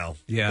 I don't know.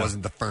 Yeah. It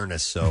wasn't the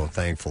furnace, so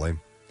thankfully.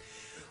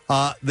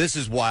 This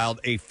is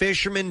wild. A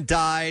fisherman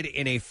died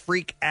in a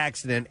freak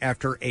accident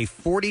after a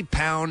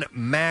 40-pound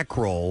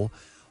mackerel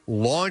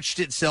launched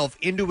itself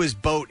into his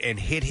boat and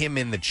hit him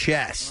in the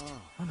chest.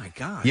 Oh, my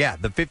God. Yeah,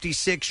 the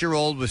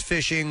 56-year-old was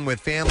fishing with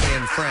family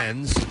and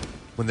friends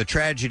when the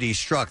tragedy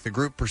struck. The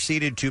group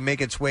proceeded to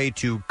make its way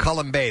to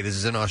Cullen Bay. This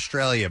is in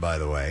Australia, by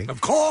the way.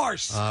 Of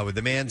course! With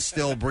the man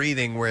still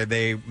breathing, where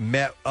they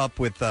met up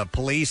with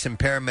police and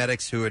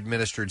paramedics who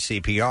administered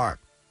CPR.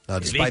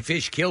 Big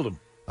fish killed him.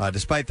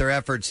 Despite their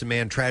efforts, the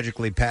man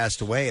tragically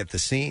passed away at the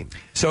scene.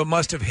 So it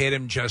must have hit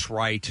him just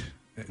right.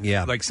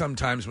 Yeah. Like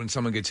sometimes when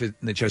someone gets hit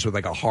in the chest with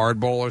like a hard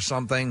ball or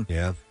something.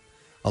 Yeah.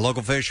 A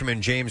local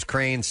fisherman, James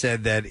Crane,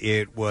 said that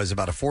it was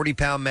about a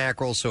 40-pound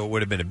mackerel, so it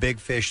would have been a big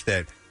fish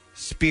that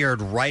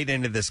speared right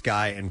into this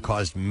guy and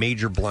caused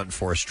major blunt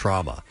force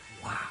trauma.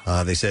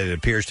 Wow. They said it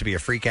appears to be a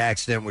freak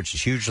accident, which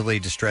is hugely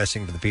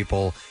distressing to the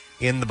people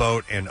in the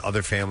boat and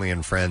other family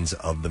and friends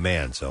of the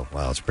man. So,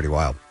 wow, it's pretty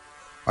wild.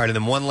 All right, and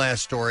then one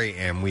last story,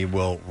 and we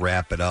will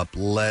wrap it up.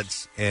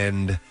 Let's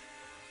end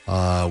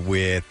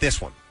with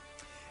this one.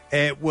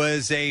 It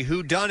was a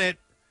whodunit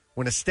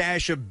when a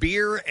stash of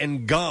beer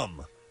and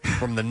gum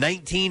from the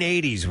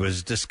 1980s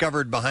was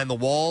discovered behind the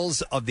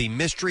walls of the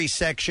mystery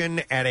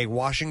section at a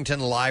Washington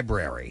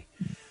library.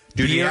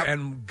 Beer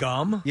and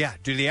gum? Yeah.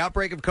 Due to the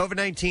outbreak of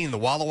COVID-19, the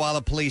Walla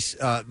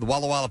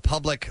Walla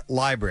Public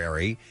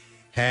Library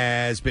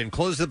has been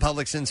closed to the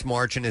public since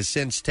March and has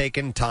since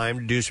taken time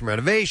to do some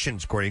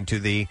renovations, according to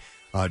the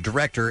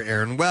director,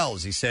 Aaron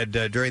Wells. He said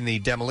during the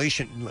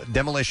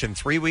demolition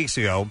 3 weeks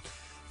ago,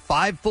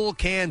 5 full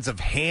cans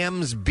of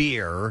Ham's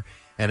beer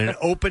and an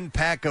open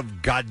pack of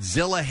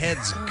Godzilla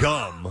Heads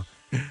gum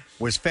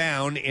was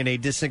found in a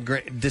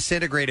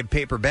disintegrated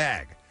paper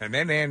bag. And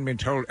then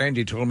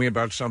Andy told me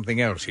about something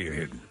else he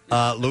hid.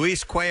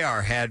 Luis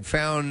Cuellar had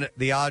found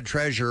the odd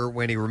treasure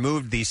when he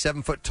removed the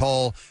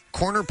 7-foot-tall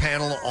corner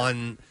panel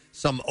on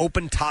some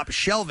open-top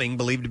shelving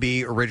believed to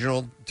be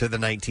original to the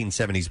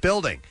 1970s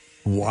building.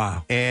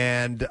 Wow.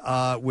 And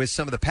with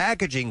some of the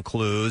packaging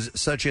clues,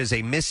 such as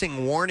a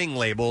missing warning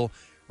label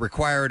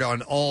required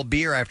on all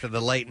beer after the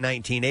late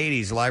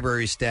 1980s,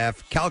 library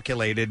staff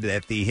calculated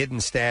that the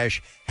hidden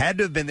stash had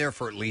to have been there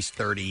for at least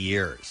 30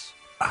 years.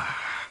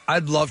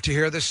 I'd love to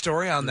hear the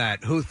story on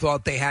that. Who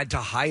thought they had to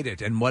hide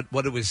it and what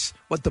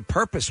the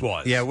purpose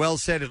was? Yeah,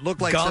 Wells said it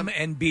looked like gum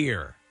and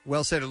beer.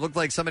 Wells said it looked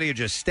like somebody had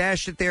just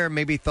stashed it there and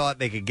maybe thought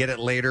they could get it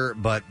later,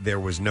 but there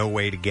was no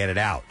way to get it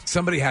out.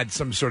 Somebody had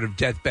some sort of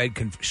deathbed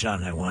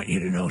son, I want you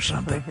to know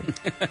something.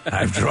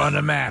 I've drawn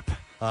a map.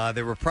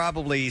 There were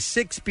probably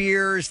 6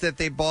 beers that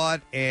they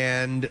bought,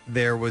 and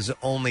there was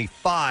only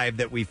 5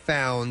 that we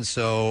found,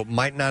 so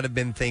might not have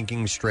been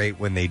thinking straight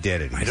when they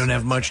did it. I don't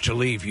have much to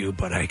leave you,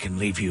 but I can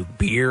leave you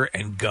beer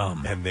and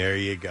gum. And there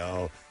you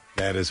go.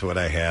 That is what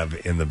I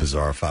have in the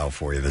bizarre file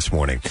for you this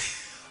morning.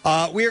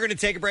 We are going to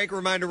take a break. A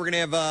reminder, we're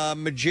going to have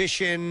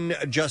magician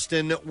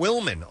Justin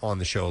Willman on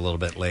the show a little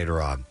bit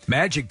later on.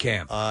 Magic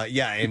Camp.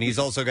 Yeah, and he's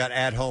also got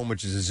At Home,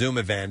 which is a Zoom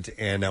event,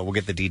 and we'll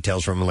get the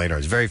details from him later.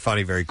 He's very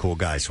funny, very cool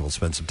guy, so we'll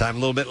spend some time a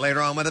little bit later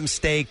on with him.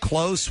 Stay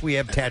close. We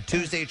have Tattoo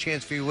Tuesday, a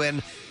chance for you to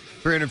win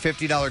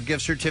 $350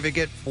 gift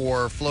certificate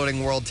for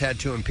Floating World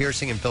Tattoo and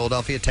Piercing in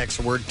Philadelphia. Text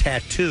the word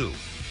tattoo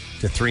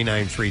to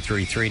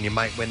 39333, and you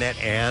might win that.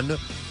 And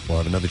we'll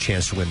have another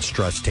chance to win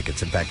Struts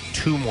tickets. In fact,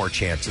 2 more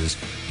chances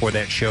for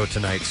that show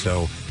tonight,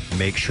 so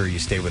make sure you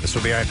stay with us.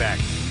 We'll be right back.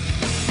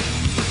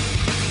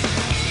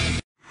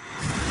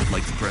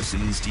 Like the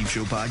Preston and Steve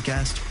Show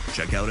podcast?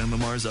 Check out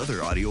MMR's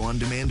other audio on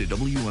demand at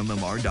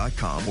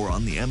WMMR.com or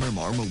on the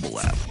MMR mobile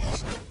app.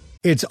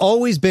 It's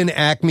always been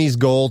Acme's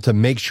goal to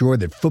make sure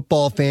that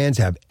football fans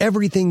have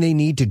everything they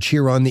need to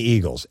cheer on the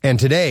Eagles. And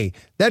today,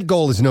 that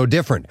goal is no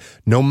different.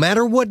 No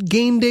matter what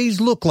game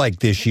days look like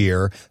this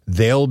year,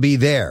 they'll be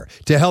there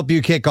to help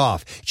you kick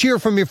off, cheer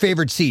from your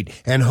favorite seat,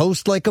 and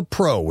host like a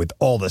pro with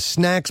all the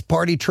snacks,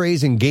 party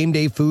trays, and game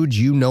day foods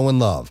you know and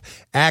love.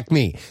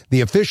 Acme, the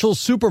official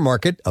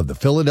supermarket of the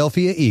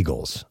Philadelphia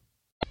Eagles.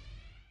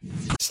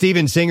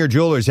 Steven Singer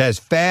Jewelers has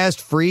fast,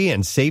 free,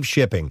 and safe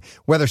shipping.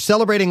 Whether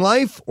celebrating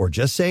life or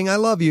just saying I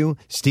love you,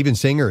 Steven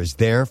Singer is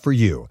there for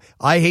you.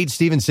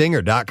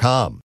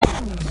 IHateStevenSinger.com.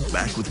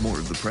 Back with more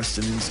of the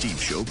Preston and Steve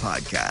Show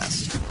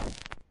podcast.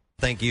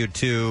 Thank you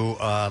to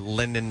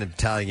Linden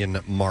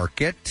Italian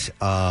Market.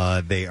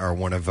 They are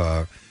one of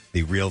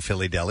the real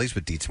Philly delis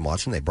with Dietz and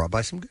Watson. They brought by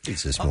some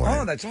goodies this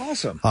morning. Oh, that's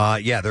awesome.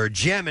 Yeah, they're a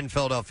gem in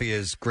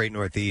Philadelphia's Great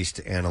Northeast,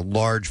 and a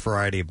large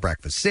variety of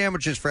breakfast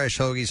sandwiches, fresh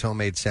hoagies,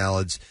 homemade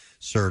salads,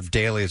 served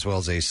daily, as well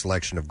as a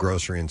selection of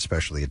grocery and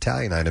specialty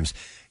Italian items.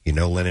 You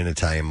know Linden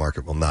Italian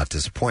Market will not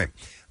disappoint.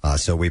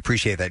 So we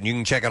appreciate that. And you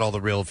can check out all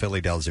the Real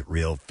Philly delis at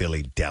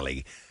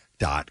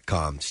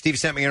realphillydeli.com. Steve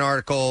sent me an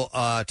article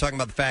talking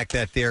about the fact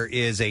that there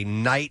is a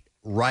Knight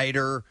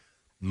Rider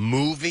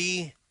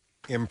movie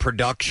in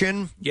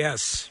production.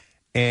 Yes.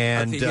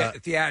 And a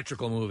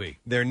theatrical movie.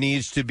 There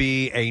needs to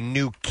be a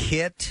new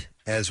kit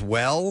as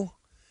well.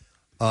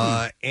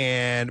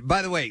 And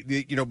by the way,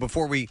 you know,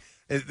 before we,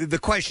 the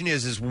question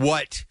is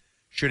what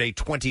should a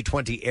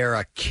 2020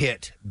 era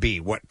kit be?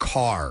 What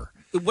car?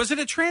 Was it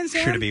a Trans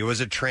Am? Should it be? It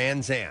was a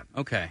Trans Am.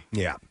 Okay.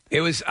 Yeah.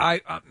 It was.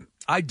 I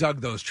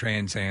dug those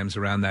Trans Ams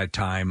around that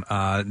time.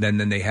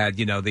 Then they had,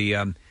 you know,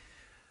 the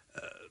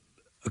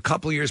a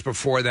couple years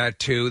before that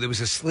too. There was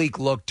a sleek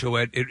look to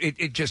it.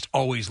 It just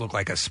always looked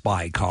like a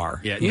spy car.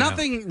 Yeah,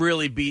 nothing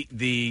really beat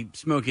the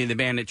Smokey and the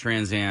Bandit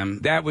Trans Am.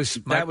 That was the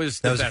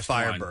best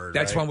Firebird. one.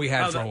 That's one we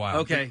had for a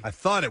while. Okay, I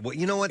thought it. Well,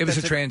 you know what? It was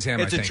a Trans Am.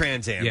 It's I a think.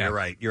 Trans Am. Yeah.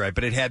 You're right.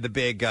 But it had the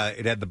big.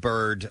 It had the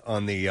bird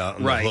on the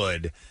Right.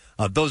 hood.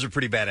 Those are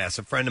pretty badass.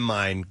 A friend of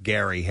mine,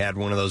 Gary, had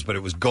one of those, but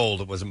it was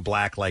gold. It wasn't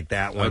black like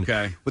that one.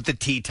 Okay. With the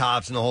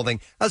T-tops and the whole thing.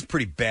 That was a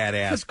pretty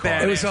badass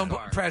car. It was on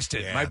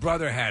Preston. My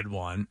brother had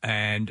one,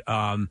 and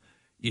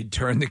you'd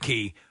turn the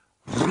key.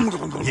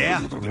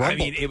 Yeah. I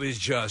mean, it was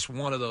just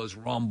one of those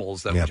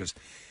rumbles that just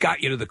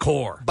got you to the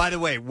core. By the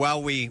way,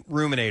 while we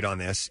ruminate on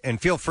this, and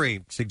feel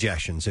free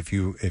suggestions if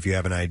you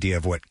have an idea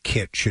of what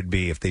kit should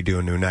be if they do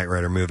a new Knight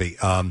Rider movie.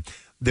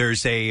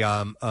 There's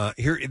a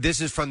here.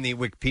 This is from the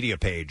Wikipedia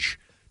page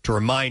to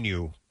remind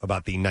you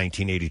about the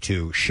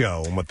 1982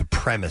 show and what the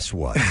premise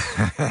was.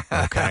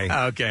 Okay.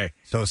 Okay.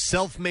 So,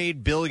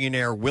 self-made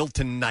billionaire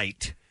Wilton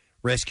Knight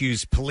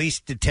rescues police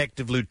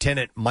detective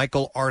Lieutenant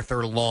Michael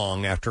Arthur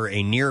Long after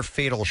a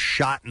near-fatal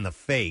shot in the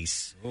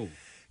face,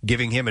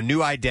 giving him a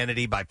new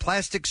identity by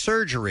plastic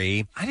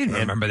surgery. I didn't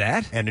remember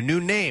that. And a new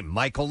name,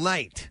 Michael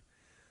Knight.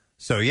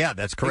 So, yeah,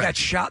 that's correct. He got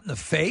shot in the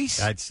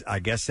face? I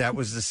guess that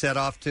was the set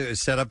up to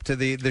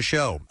the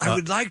show. I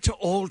would like to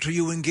alter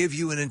you and give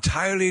you an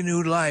entirely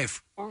new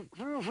life. You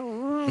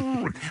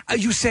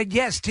said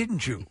yes,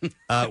 didn't you?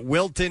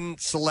 Wilton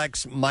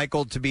selects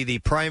Michael to be the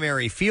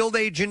primary field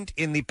agent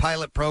in the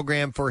pilot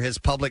program for his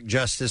public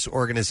justice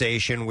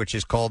organization, which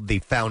is called the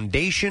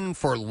Foundation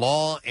for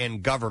Law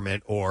and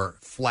Government, or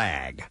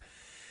FLAG.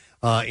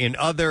 The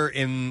other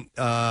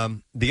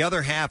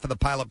half of the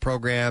pilot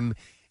program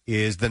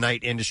is the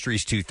Knight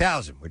Industries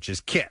 2000, which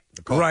is KIT.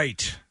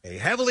 Right. A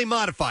heavily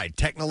modified,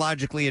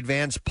 technologically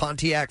advanced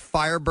Pontiac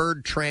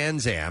Firebird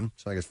Trans Am.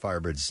 So I guess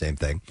Firebird's the same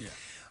thing.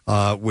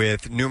 Yeah.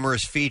 With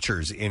numerous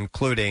features,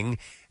 including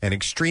an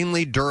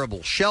extremely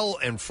durable shell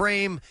and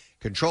frame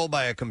controlled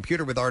by a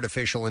computer with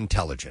artificial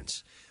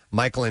intelligence.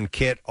 Michael and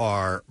Kit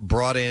are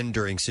brought in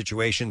during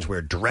situations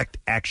where direct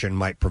action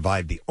might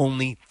provide the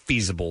only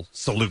feasible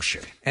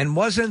solution. And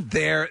wasn't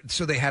there,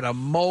 so they had a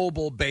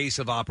mobile base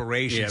of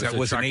operations that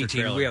was an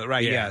 18-wheeler,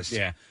 right? Yeah, yes.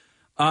 Yeah.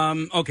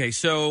 Okay,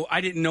 so I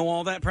didn't know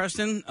all that,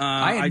 Preston.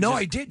 I had no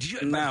idea. Did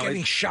you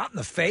getting shot in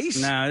the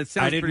face? No, it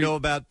sounds I didn't know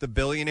about the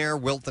billionaire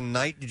Wilton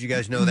Knight. Did you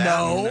guys know that?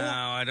 No.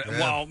 I don't,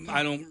 well,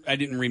 I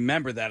didn't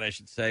remember that, I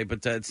should say,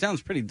 but it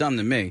sounds pretty dumb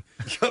to me.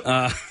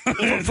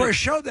 For a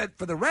show that,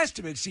 for the rest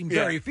of it, seemed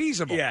very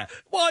feasible. Yeah.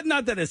 Well,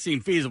 not that it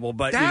seemed feasible,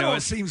 but that all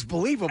it seems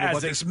believable.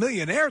 But this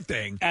millionaire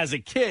thing, as a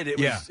kid,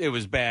 it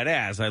was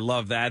badass. I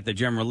love that. The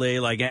General Lee,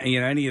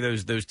 any of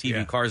those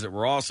TV cars that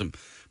were awesome.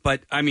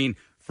 But I mean,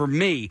 for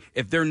me,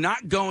 if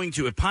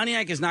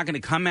Pontiac is not going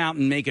to come out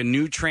and make a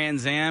new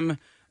Trans Am,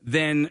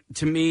 then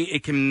to me,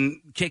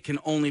 Kit can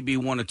only be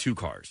one of two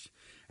cars,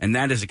 and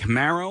that is a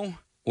Camaro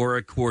or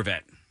a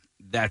Corvette.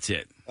 That's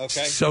it.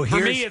 Okay. So for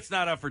me, it's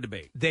not up for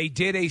debate. They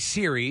did a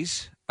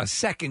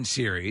second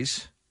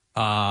series,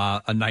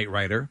 a Knight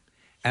Rider,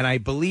 and I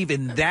believe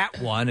in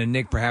that one. And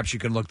Nick, perhaps you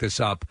can look this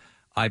up.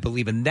 I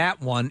believe in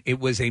that one, it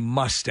was a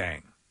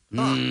Mustang.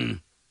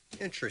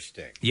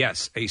 Interesting.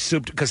 Yes, a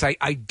soup, because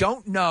I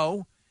don't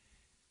know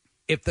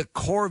if the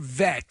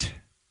Corvette's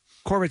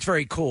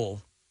very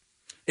cool.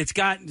 It's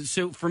got,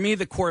 so for me,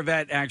 the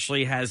Corvette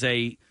actually has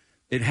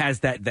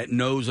that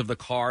nose of the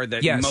car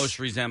that most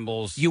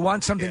resembles. You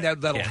want something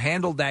that'll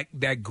handle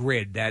that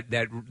grid,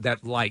 that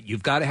light.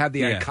 You've got to have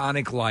the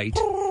iconic light.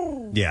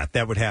 Yeah,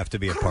 that would have to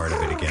be a part of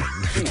it again.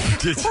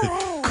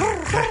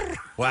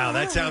 Wow,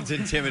 that sounds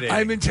intimidating.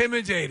 I'm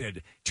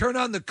intimidated. Turn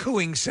on the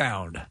cooing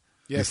sound.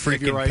 Yes, you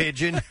freaking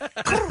pigeon.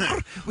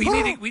 we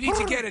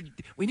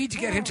need to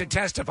get him to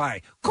testify.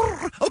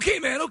 Okay,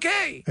 man.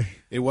 Okay.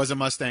 It was a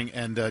Mustang,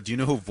 and do you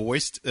know who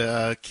voiced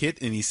Kit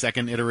in the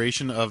second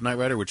iteration of Knight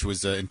Rider, which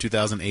was in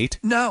 2008?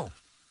 No.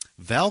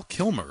 Val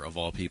Kilmer, of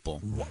all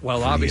people.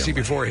 Well, obviously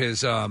before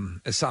his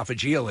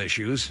esophageal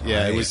issues.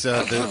 Yeah, it was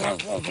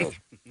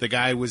the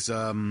guy was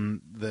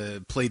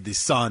played the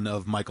son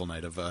of Michael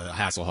Knight, of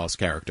Hasselhoff's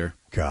character.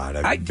 God,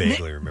 I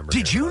vaguely remember.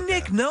 Did you,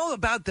 Nick, know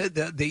about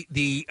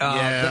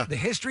the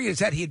history? Is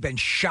that he had been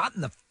shot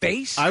in the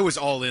face? I was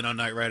all in on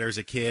Knight Rider as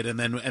a kid, and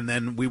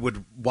then we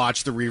would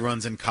watch the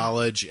reruns in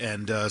college,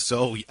 and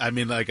so I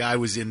mean, like, I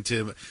was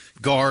into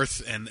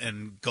Garth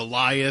and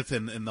Goliath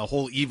and the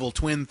whole evil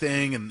twin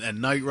thing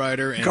and Knight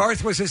Rider. And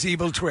Garth was his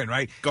evil twin,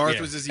 right? Garth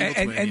was his evil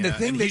twin, and the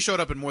thing and he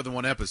showed up in more than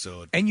one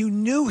episode. And you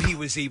knew he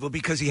was evil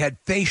because he had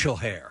facial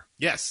hair.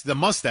 Yes, the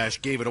mustache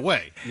gave it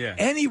away. Yeah.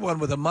 Anyone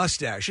with a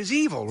mustache is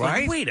evil,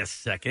 right? Wait a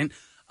second.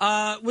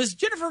 Is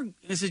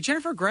it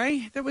Jennifer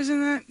Grey that was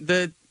in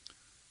that?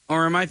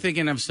 Or am I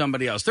thinking of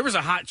somebody else? There was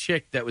a hot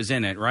chick that was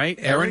in it, right?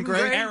 Erin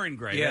Gray? Erin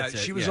Gray. Yeah, that's it.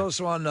 she was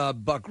also on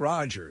Buck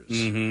Rogers.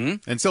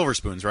 Mm-hmm. And Silver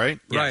Spoons, right?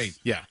 Yes. Right.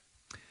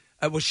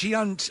 Yeah. Was she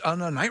on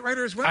a Knight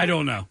Rider as well? I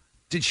don't know.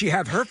 Did she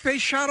have her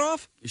face shot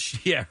off?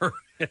 Yeah.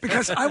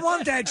 Because I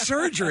want that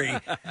surgery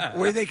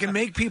where they can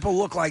make people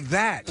look like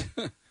that.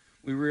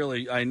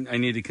 I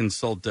need to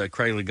consult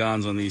Craig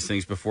Legons on these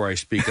things before I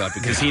speak up,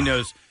 because he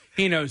knows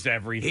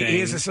everything.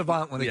 He is a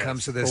savant when it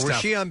comes to this Well, stuff.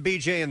 was she on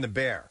BJ and the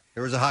Bear?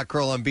 There was a hot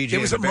girl on BJ. It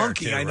was and the a Bear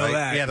monkey, too, I know right?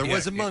 that. Yeah, there Yeah.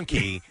 was a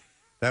monkey.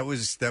 That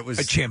was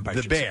a chimp. I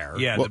the should bear.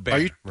 say. Yeah, Well, the bear.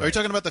 Are you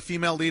talking about the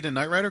female lead in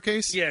Knight Rider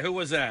case? Yeah, who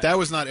was that? That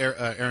was not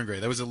Erin Gray.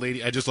 That was a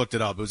lady. I just looked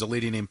it up. It was a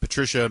lady named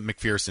Patricia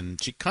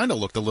McPherson. She kind of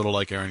looked a little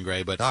like Erin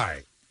Gray, but all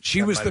right.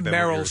 She That was might the have been what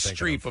you Meryl were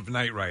thinking Streep of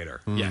Knight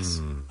Rider.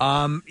 Yes.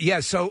 Yeah.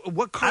 So,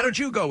 what car did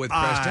you go with,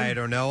 Preston? I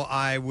don't know.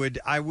 I'm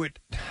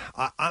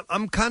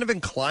kind of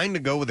inclined to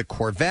go with a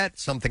Corvette,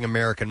 something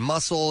American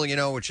Muscle,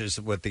 which is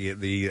what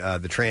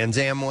the Trans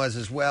Am was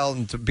as well.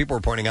 And people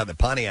were pointing out that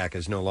Pontiac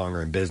is no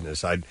longer in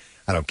business. I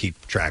don't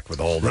keep track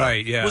with all the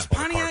Right, yeah. Was all the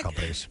car Pontiac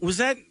companies. was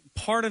that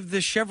part of the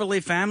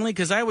Chevrolet family?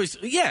 Because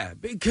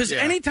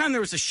anytime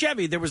there was a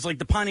Chevy, there was like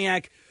the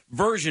Pontiac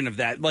version of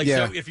that. Like,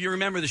 Yeah. so if you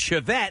remember the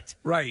Chevette,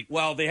 right?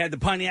 Well, they had the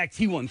Pontiac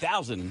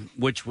T1000,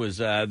 which was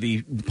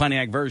the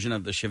Pontiac version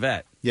of the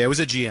Chevette. Yeah, it was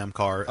a GM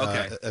car.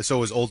 Okay. So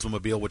was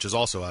Oldsmobile, which is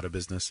also out of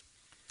business.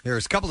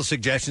 There's a couple of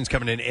suggestions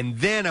coming in, and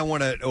then I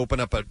want to open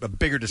up a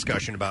bigger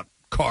discussion about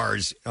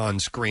cars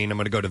on screen. I'm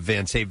going to go to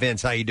Vince. Hey,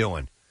 Vince, how you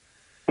doing?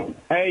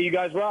 Hey, you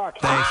guys rock.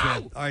 Thanks,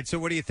 man. All right, so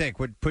what do you think?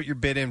 Put your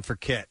bid in for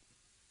Kit.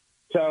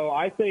 So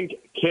I think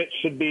Kit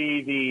should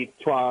be the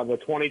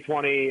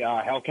 2020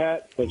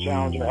 Hellcat, the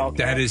Challenger Hellcat.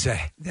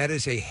 That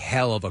is a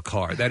hell of a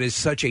car. That is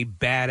such a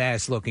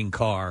badass looking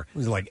car. It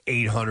was like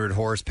 800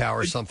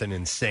 horsepower, something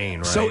insane,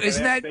 right? So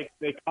isn't that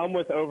they come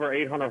with over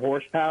 800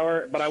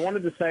 horsepower? But I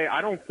wanted to say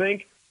I don't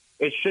think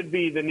it should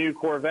be the new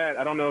Corvette.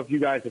 I don't know if you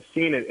guys have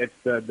seen it. It's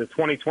the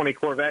 2020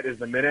 Corvette is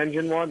the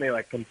mid-engine one. They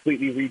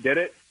completely redid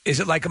it. Is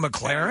it like a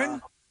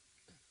McLaren?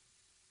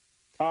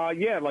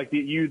 Yeah, like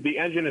the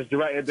engine is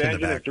direct. The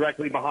engine is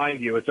directly behind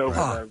you. It's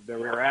over the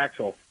rear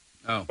axle.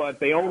 Oh. But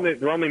they're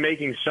only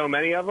making so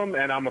many of them,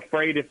 and I'm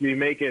afraid if you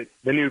make it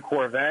the new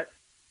Corvette,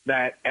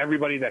 that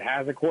everybody that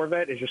has a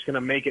Corvette is just going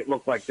to make it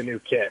look like the new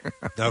Kit.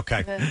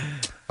 Okay.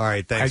 All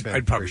right. Thanks, man.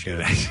 I'd probably do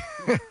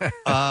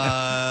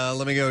that.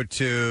 Let me go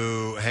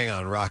to. Hang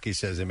on. Rocky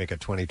says they make a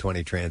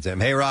 2020 Trans Am.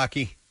 Hey,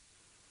 Rocky.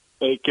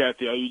 Hey,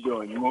 Kathy, how you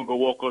doing? You want to go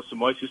walk on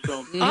some ice or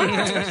something?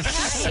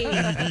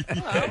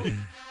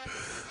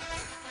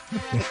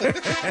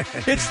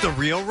 It's the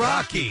real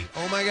Rocky.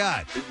 Oh, my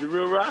God. It's the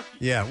real Rocky.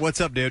 Yeah. What's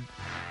up, dude?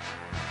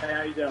 Hey,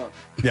 how you doing?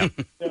 Yeah.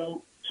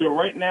 So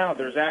right now,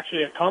 there's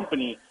actually a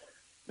company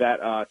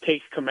that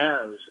takes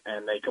Camaros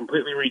and they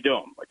completely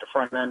redo them, like the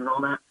front end and all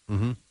that,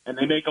 and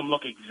they make them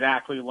look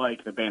exactly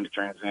like the Bandit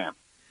Trans Am.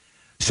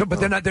 So, but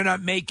they're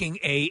not making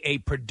a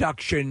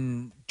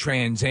production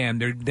Trans Am.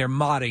 They're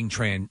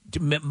modding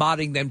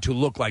them to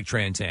look like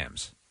Trans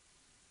Ams.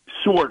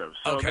 Sort of.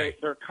 So Okay.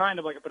 they're kind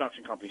of like a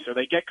production company. So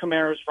they get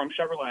Camaros from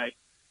Chevrolet,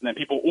 and then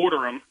people order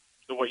them,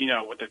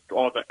 with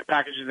all the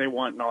packages they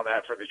want and all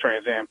that for the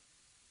Trans Am,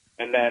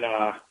 and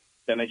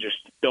then they just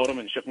build them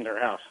and ship them to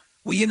their house.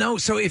 Well,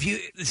 so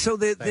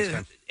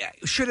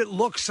should it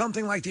look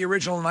something like the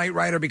original Knight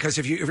Rider? Because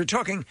if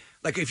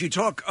you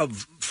talk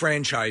of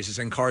franchises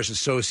and cars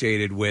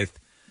associated with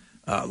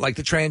like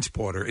the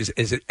Transporter is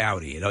it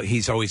Audi.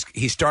 He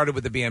started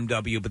with the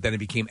BMW, but then it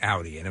became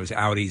Audi, and it was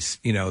Audi's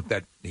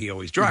that he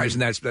always drives,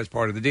 and that's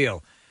part of the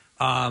deal.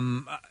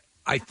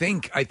 I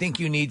think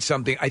you need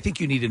something. I think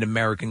you need an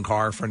American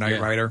car for Knight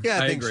Rider.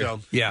 Yeah, I think agree. so.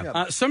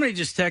 Yeah. Somebody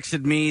just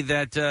texted me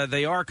that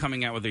they are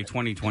coming out with a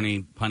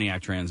 2020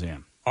 Pontiac Trans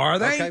Am. Are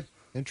they? Okay.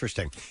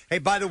 Interesting. Hey,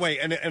 by the way,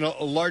 in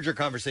a larger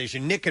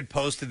conversation, Nick had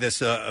posted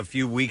this a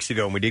few weeks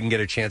ago, and we didn't get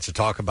a chance to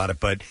talk about it.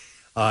 But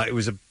it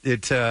was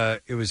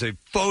a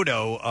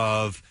photo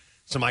of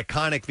some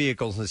iconic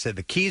vehicles, and it said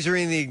the keys are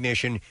in the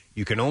ignition.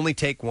 You can only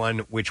take one.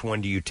 Which one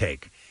do you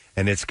take?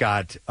 And it's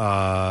got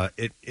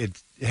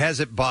it has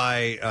it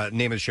by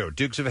name of the show: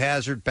 Dukes of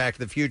Hazzard, Back to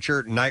the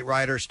Future, Knight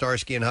Rider,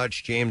 Starsky and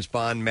Hutch, James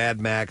Bond,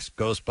 Mad Max,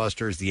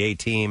 Ghostbusters, The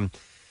A-Team,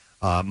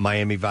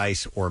 Miami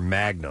Vice, or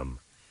Magnum.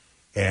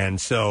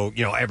 And so,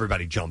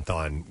 everybody jumped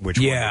on which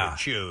one they would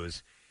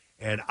choose.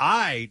 And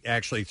I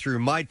actually threw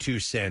my 2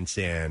 cents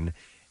in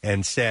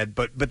and said,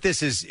 but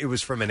it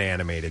was from an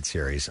animated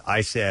series.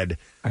 I said,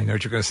 I know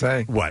what you're going to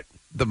say. What?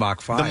 The Mach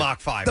 5. The Mach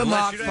 5. The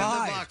Unless Mach you 5. don't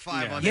have the Mach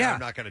 5 on there, I'm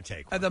not going to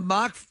take one.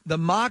 The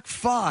Mach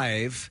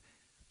 5,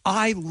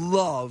 I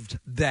loved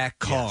that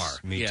car.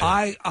 Yes, me too.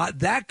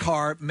 That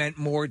car meant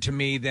more to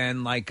me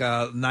than like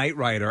a Knight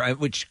Rider,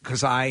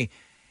 because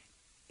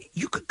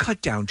you could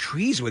cut down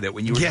trees with it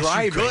when you were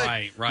driving. You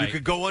could. Right. You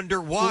could go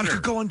underwater. You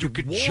could go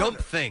underwater. You could jump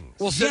things.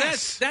 Well, so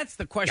that's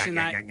the question.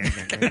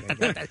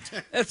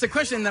 That's the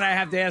question that I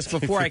have to ask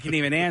before I can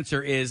even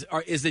answer. Is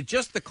it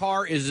just the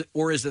car?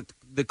 Or is it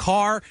the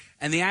car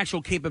and the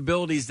actual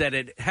capabilities that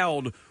it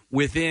held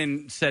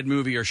within said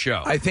movie or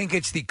show? I think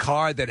it's the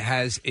car that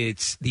has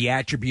the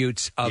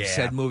attributes of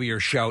said movie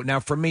or show. Now,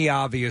 for me,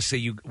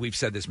 obviously, we've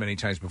said this many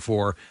times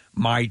before.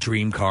 My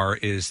dream car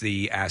is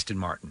the Aston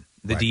Martin.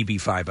 The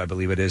DB5, I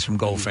believe it is, from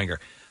Goldfinger.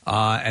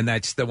 And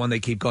that's the one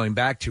they keep going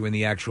back to in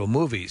the actual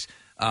movies.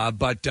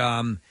 Actually,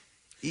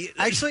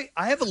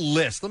 I have a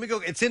list. Let me go.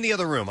 It's in the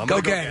other room. I'm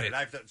Go going to get go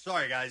it. get it.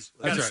 Sorry, guys.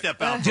 I got to right.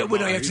 step out. I'm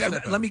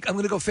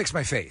going to go fix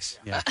my face.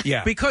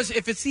 Yeah. Because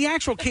if it's the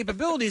actual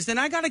capabilities, then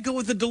I got to go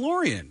with the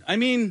DeLorean. I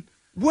mean,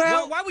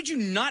 why would you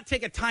not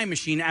take a time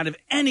machine out of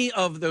any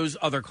of those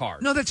other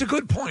cars? No, that's a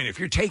good point. If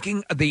you're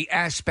taking the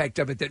aspect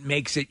of it that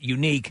makes it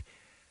unique,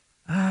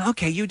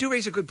 okay, you do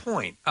raise a good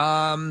point.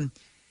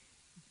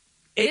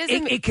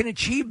 It can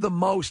achieve the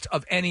most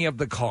of any of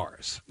the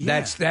cars.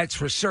 Yeah. That's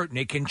for certain.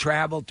 It can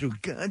travel through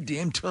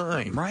goddamn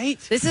time. Right?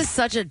 This is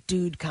such a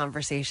dude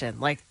conversation.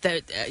 Like,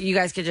 you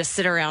guys could just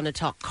sit around and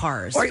talk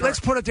cars. All right,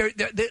 let's put it there.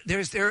 There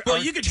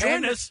you could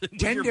 10, join us with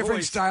 10 your different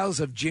voice. styles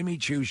of Jimmy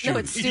Choo shoes. No,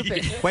 it's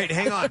stupid. Wait,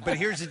 hang on. But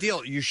here's the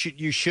deal: you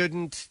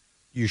shouldn't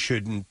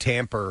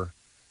tamper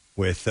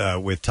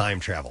with time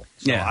travel.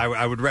 So Yeah.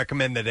 I would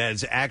recommend that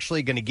it's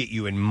actually going to get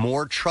you in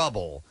more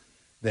trouble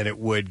than it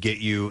would get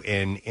you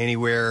in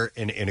anywhere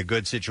in a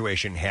good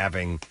situation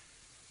having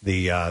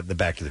the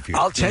Back to the Future.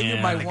 I'll tell you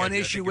my I think one I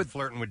think issue you're with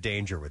flirting with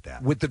danger with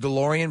that. With the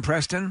DeLorean,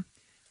 Preston,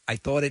 I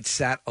thought it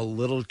sat a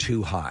little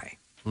too high.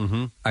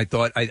 Mm-hmm.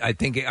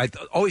 I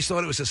always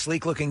thought it was a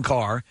sleek looking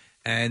car,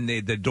 and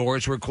the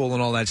doors were cool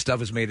and all that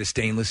stuff. Is made of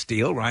stainless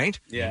steel, right?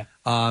 Yeah.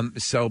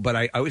 But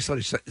I always thought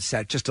it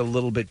sat just a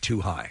little bit too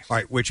high. All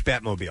right, which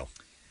Batmobile?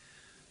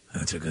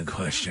 That's a good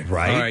question.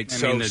 Right? All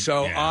right.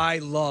 I I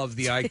love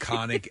the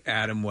iconic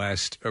Adam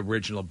West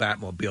original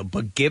Batmobile,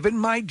 but given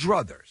my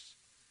druthers,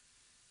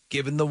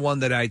 given the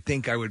one that I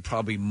think I would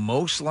probably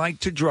most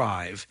like to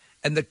drive,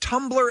 and the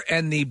Tumbler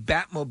and the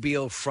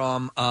Batmobile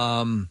from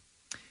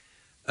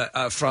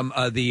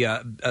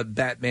the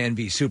Batman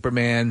v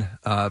Superman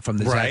from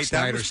the Zack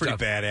Snyder that was pretty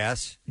stuff.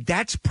 badass.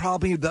 That's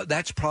probably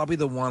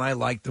the one I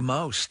like the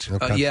most.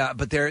 Okay. Yeah,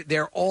 but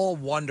they're all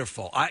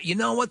wonderful. You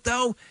know what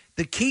though?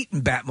 The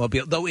Keaton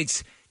Batmobile, though,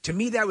 to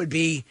me that would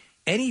be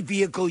any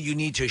vehicle you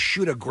need to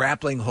shoot a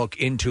grappling hook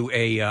into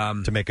a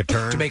to make a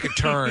turn.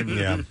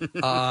 Yeah,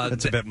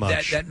 that's a bit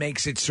much. That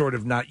makes it sort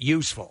of not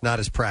useful, Not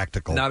as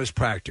practical.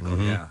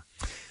 Mm-hmm. Yeah.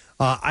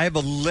 I have a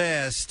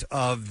list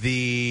of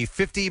the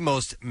 50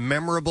 most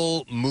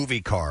memorable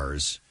movie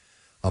cars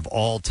of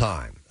all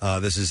time.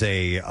 This is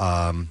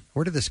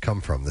where did this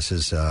come from? This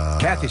is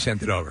Kathy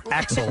sent it over.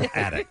 Axle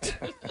Addict.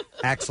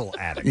 Axle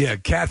Addict. Yeah,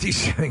 Kathy.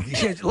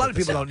 A lot of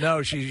people don't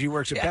know she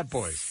works at Pep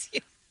Boys.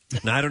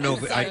 Now, I don't know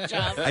if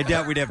I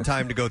doubt we'd have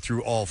time to go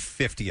through all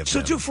 50 of them.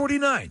 So do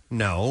 49.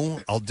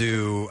 No, I'll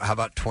do, how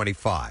about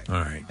 25? All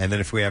right. And then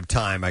if we have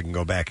time, I can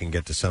go back and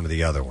get to some of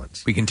the other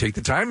ones. We can take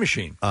the time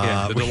machine.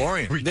 The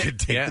DeLorean. We could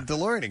take the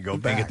DeLorean and go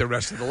back. And get the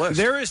rest of the list.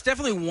 There is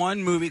definitely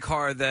one movie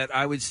car that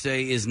I would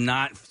say is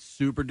not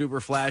super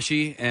duper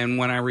flashy, and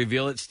when I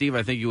reveal it, Steve,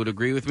 I think you would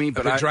agree with me.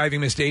 But the driving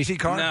Miss Daisy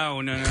car?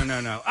 No.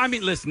 I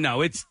mean, listen,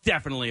 no, it's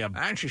definitely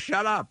Actually,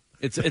 shut up.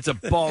 It's a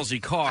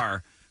ballsy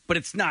car, but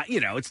it's not.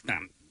 It's not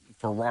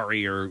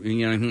Ferrari or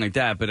anything like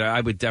that. But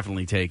I would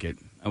definitely take it.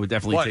 I would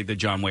definitely take the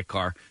John Wick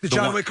car. The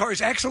John Wick car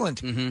is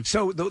excellent. Mm-hmm.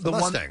 So the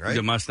Mustang, one, right?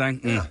 The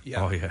Mustang.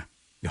 Yeah. Oh yeah.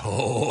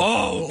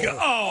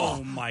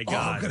 Oh my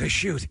God! I'm gonna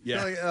shoot.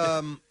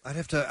 Yeah. I'd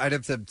have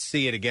to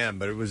see it again,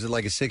 but it was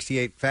like a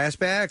 '68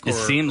 fastback. It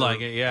seemed like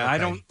or- it. Yeah, okay. I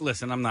don't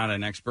listen. I'm not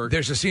an expert.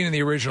 There's a scene in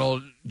the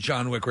original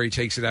John Wick where he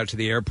takes it out to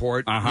the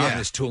airport and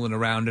is tooling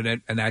around in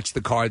it, and that's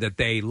the car that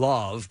they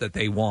love, that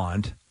they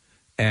want,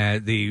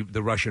 and the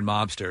Russian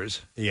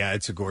mobsters. Yeah,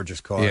 it's a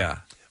gorgeous car. Yeah.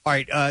 All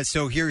right,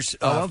 so here's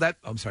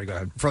I'm sorry, go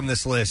ahead. From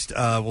this list,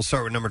 we'll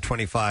start with number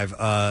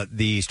 25,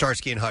 the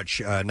Starsky and Hutch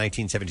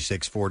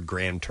 1976 Ford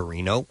Grand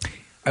Torino.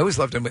 I always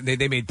loved them.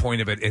 They made point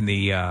of it in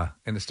the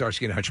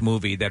Starsky and Hutch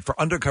movie that for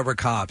undercover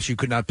cops, you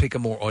could not pick a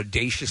more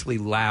audaciously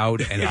loud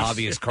and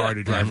obvious car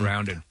to drive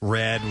around in.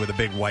 Red with a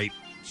big white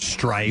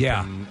stripe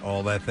and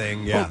all that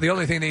thing. Yeah. Well, the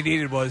only thing they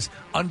needed was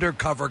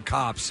undercover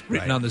cops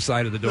written Right. on the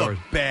side of the door.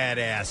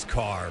 Badass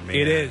car, man.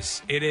 It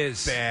is.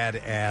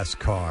 Badass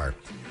car.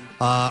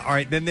 All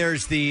right, then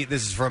there's this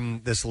is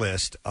from this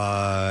list,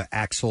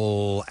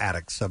 Axel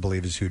Addicts, I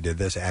believe is who did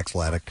this,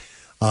 Axel Addict.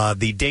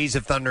 The Days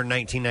of Thunder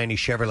 1990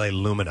 Chevrolet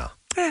Lumina.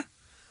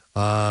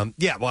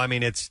 Yeah, well, I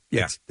mean, it's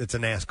a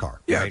NASCAR,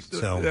 right?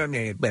 So,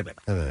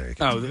 there you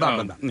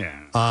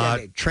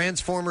go.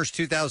 Transformers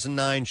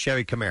 2009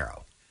 Chevy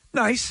Camaro.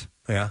 Nice.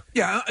 Yeah.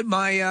 Yeah,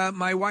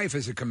 my wife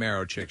is a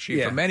Camaro chick.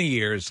 For many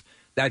years,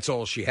 that's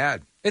all she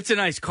had. It's a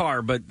nice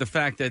car, but the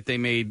fact that they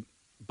made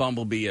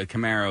Bumblebee a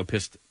Camaro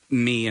pissed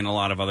me and a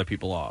lot of other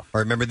people off. All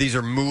right, remember, these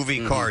are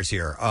movie cars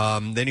here.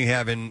 Then you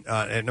have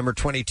at number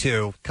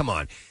 22, come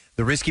on,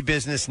 the Risky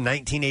Business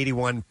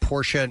 1981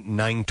 Porsche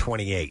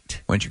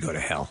 928. When'd you go to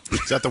hell?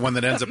 Is that the one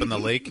that ends up in the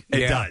lake?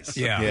 It does.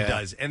 Yeah. It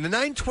does. And the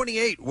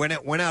 928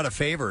 went out of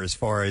favor as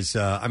far as,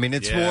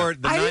 it's more,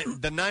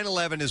 the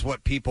 911 is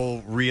what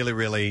people really,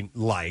 really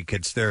like.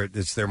 It's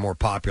their more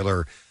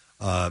popular,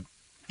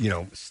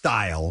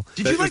 style.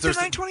 Did you like the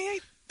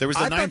 928? There was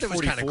the I thought that 944.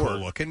 was kind of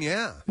cool looking,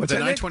 yeah. The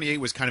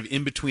 928 was kind of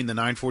in between the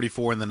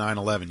 944 and the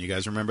 911. You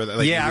guys remember that?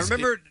 I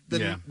remember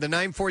the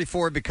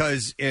 944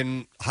 because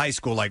in high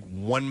school, like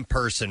one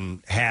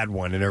person had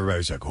one, and everybody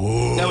was like,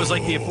 "Oh." That was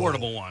like the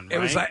affordable one.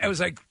 Right? It was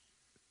like,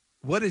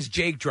 what does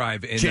Jake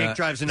drive? Jake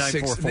drives a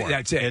 944.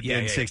 That's it.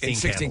 In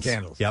 16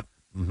 candles. Yep.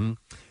 Mm-hmm.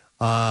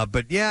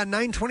 But yeah,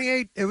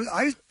 928.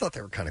 I thought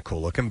they were kind of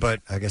cool looking,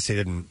 but I guess they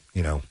didn't.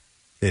 They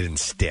didn't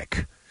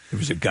stick. There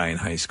was a guy in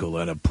high school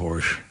that had a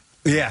Porsche.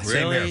 Yeah,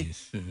 really?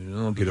 Same here.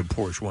 I'll get a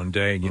Porsche one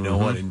day, and you know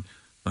what? And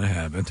I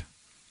haven't.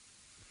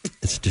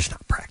 It's just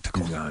not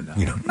practical. No.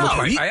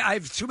 I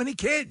have too many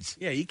kids.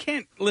 Yeah, you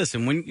can't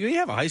listen when you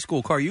have a high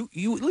school car. You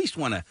at least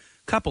want a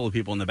couple of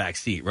people in the back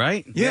seat,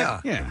 right? Yeah.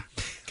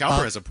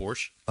 Cowper has a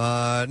Porsche.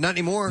 Not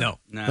anymore. No.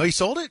 No, he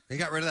sold it. He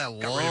got rid of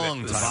that Got rid of it.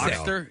 long The time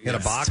Boxster? ago. He had a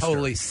Boxster.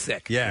 Totally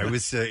sick. Yeah, it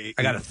was. I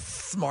got a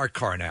smart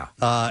car now.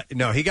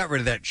 No, he got rid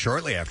of that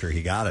shortly after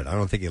he got it. I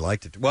don't think he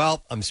liked it.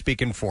 Well, I'm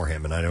speaking for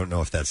him, and I don't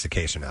know if that's the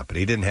case or not, but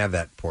he didn't have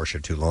that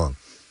Porsche too long.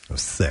 It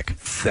was thick.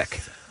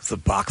 The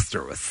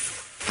Boxster was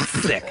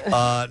thick.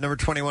 Number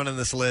 21 on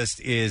this list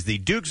is the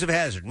Dukes of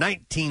Hazzard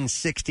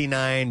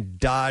 1969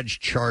 Dodge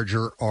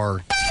Charger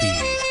RT.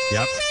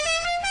 Yep.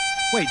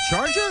 Wait,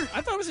 Charger?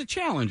 I thought it was a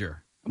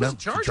Challenger. It was No, a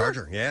Charger?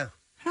 Charger, yeah.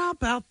 How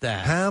about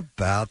that? How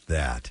about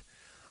that?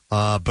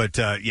 But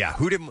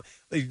who didn't?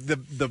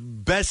 The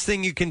best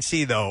thing you can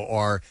see though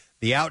are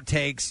the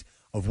outtakes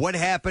of what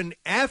happened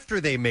after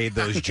they made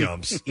those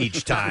jumps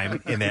each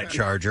time in that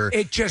Charger.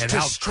 It just and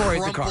destroyed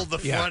how the car. crumpled the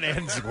front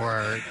ends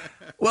were.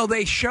 Well,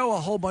 they show a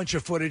whole bunch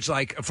of footage,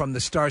 like from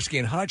the Starsky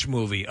and Hutch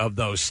movie, of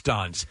those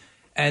stunts.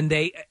 And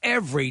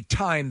every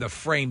time the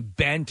frame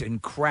bent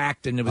and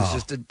cracked, and it was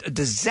just a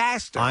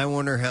disaster. I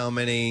wonder how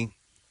many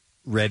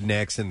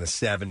rednecks in the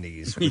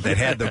 70s that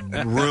had the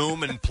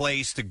room and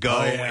place to go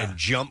and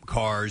jump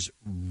cars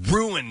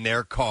ruin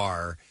their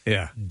car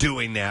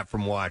doing that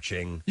from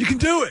watching. You can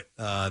do it.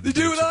 They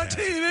do it on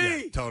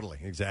TV. Yeah, totally,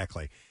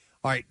 exactly.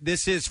 All right,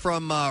 this is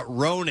from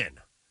Ronin.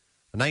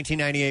 A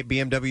 1998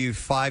 BMW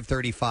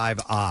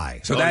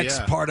 535i. So that's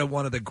part of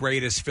one of the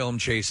greatest film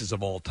chases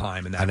of all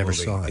time in that movie. I never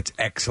saw it. It's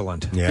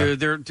excellent. Yeah.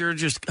 They're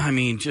just,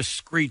 just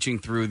screeching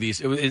through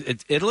these.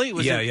 It's Italy?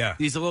 Was it?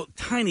 These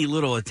tiny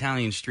little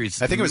Italian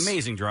streets. I think it was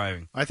amazing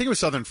driving. I think it was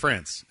southern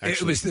France.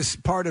 Actually. It was this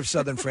part of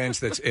southern France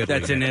that's Italy.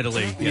 That's in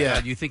Italy.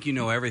 Yeah. You think you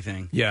know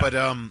everything. Yeah. But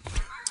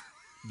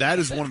that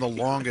is one of the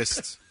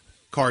longest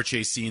car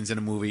chase scenes in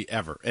a movie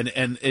ever, and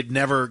it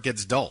never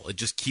gets dull. It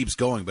just keeps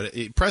going. But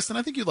Preston,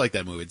 I think you'd like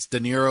that movie. It's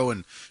De Niro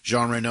and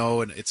Jean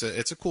Reno, and it's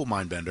a cool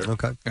mind bender.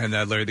 Okay, and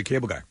Larry the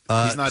Cable Guy.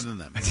 He's not in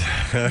them.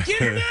 Get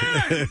her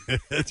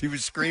done! He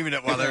was screaming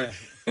it while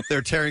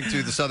they're tearing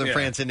through the southern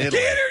France in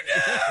Italy. Get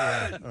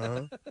her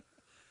done!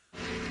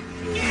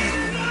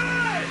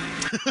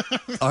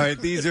 All right,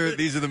 these are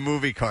the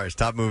movie cars,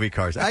 top movie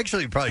cars.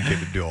 Actually, you probably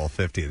could do all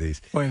 50 of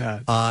these. Why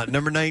not?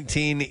 Number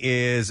 19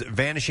 is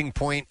Vanishing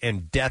Point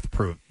and Death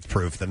Proof,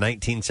 the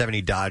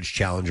 1970 Dodge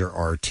Challenger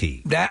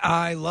RT.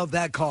 I love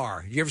that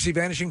car. You ever see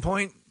Vanishing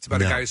Point? It's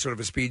about a guy who's sort of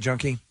a speed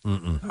junkie.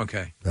 Mm-mm.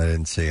 Okay. I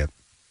didn't see it.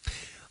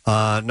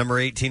 Number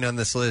 18 on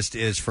this list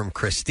is from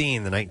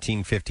Christine, the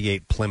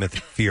 1958 Plymouth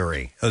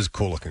Fury. That was a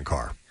cool-looking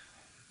car.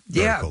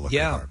 Very cool-looking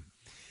car.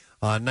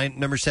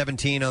 Number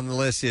 17 on the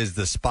list is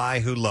The Spy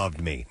Who Loved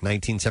Me,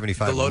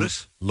 1975. The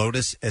Lotus?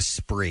 Lotus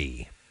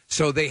Esprit.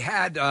 So they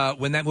had,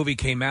 when that movie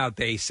came out,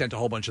 they sent a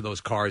whole bunch of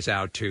those cars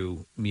out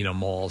to,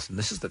 malls. And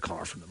this is the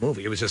car from the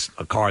movie. It was just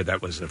a car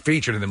that was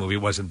featured in the movie.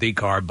 It wasn't the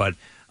car. But,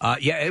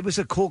 it was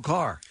a cool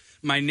car.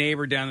 My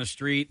neighbor down the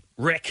street,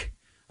 Rick,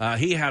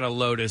 he had a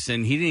Lotus,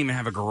 and he didn't even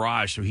have a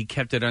garage, so he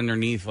kept it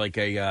underneath like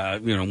a,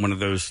 one of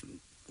those,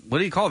 what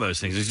do you call those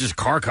things? It's just a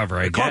car cover,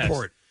 I guess.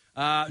 Carport.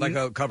 Like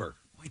a cover.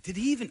 Wait, did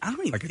he even? I don't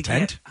even like think a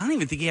tent. I don't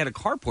even think he had a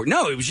carport.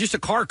 No, it was just a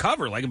car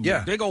cover, like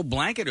a big old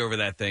blanket over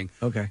that thing.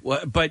 Okay,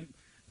 but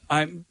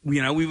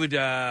we would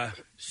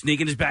sneak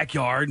in his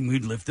backyard and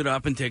we'd lift it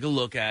up and take a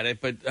look at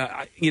it. But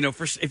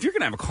if you're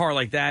gonna have a car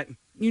like that,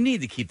 you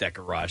need to keep that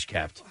garage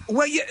kept.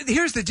 Well,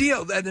 here's the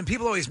deal, and then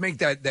people always make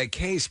that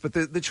case. But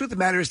the truth of the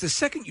matter is, the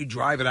second you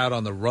drive it out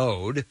on the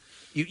road,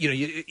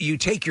 you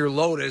take your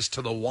Lotus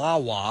to the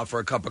Wawa for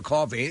a cup of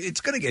coffee,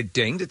 it's going to get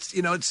dinged.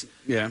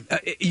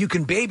 You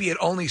can baby it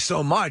only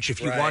so much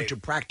if you want to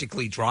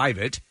practically drive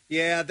it.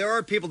 Yeah, there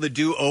are people that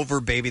do over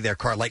baby their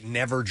car, like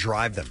never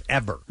drive them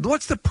ever.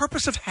 What's the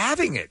purpose of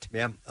having it?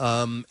 Yeah,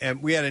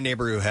 and we had a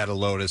neighbor who had a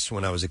Lotus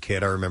when I was a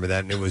kid. I remember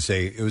that, and it was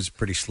a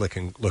pretty slick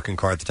looking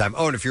car at the time.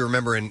 Oh, and if you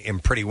remember in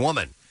Pretty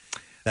Woman,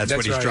 that's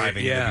what he's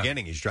driving in the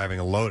beginning. He's driving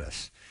a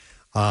Lotus.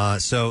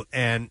 So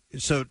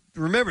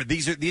remember,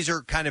 these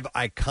are kind of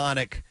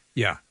iconic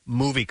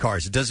movie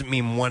cars. It doesn't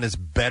mean one is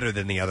better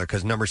than the other,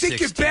 because number 16...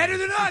 Think you're better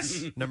than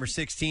us! Number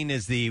 16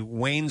 is the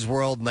Wayne's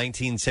World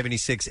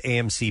 1976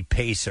 AMC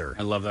Pacer.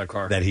 I love that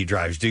car. That he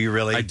drives. Do you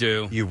really? I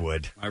do. You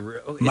would.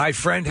 My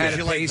friend had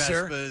a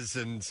Pacer. Like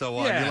Vespas and so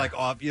on. Yeah.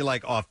 You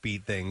like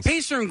offbeat things.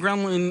 Pacer and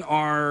Gremlin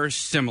are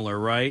similar,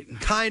 right?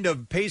 Kind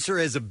of. Pacer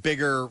has a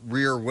bigger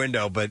rear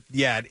window, but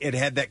yeah, it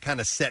had that kind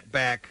of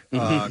setback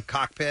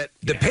cockpit.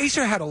 The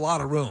Pacer had a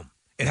lot of room.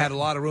 It had a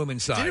lot of room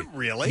inside. Did it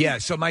really? Yeah.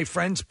 So my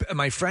friend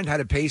had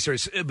a Pacer.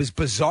 It was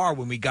bizarre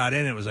when we got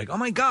in. It was like, oh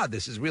my God,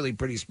 this is really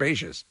pretty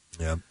spacious.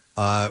 Yeah.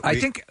 I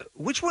think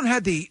which one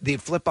had the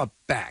flip up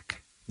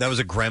back? That was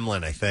a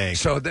Gremlin, I think.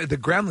 So the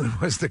Gremlin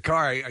was the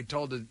car. I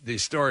told the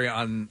story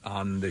on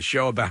the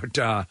show about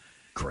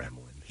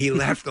Gremlin. He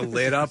left the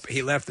lid up.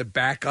 He left the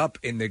back up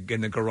in the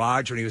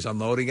garage when he was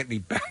unloading it, and he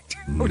backed it.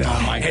 Oh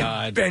my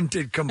God! And bent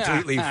it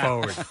completely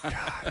forward.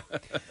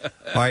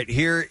 All right,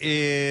 here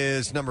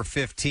is number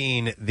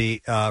 15,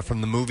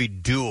 from the movie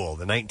Duel,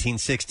 the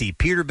 1960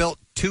 Peterbilt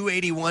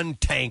 281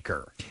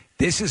 tanker.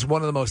 This is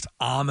one of the most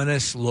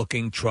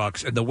ominous-looking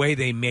trucks, and the way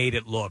they made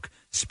it look,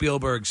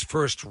 Spielberg's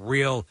first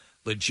real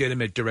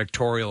legitimate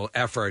directorial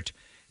effort.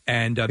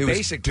 And it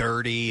was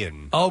dirty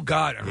and oh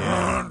God,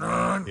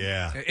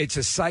 yeah, it's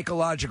a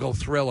psychological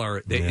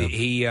thriller.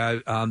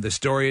 The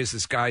story is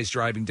this guy's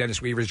driving.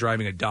 Dennis Weaver's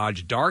driving a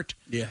Dodge Dart,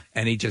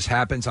 and he just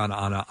happens on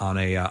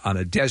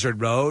a desert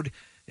road.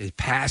 It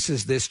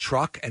passes this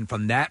truck, and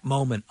from that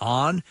moment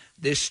on,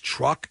 this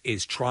truck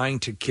is trying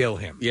to kill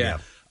him. Yeah.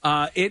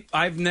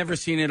 I've never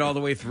seen it all the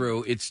way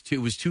through. It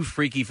was too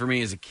freaky for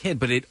me as a kid,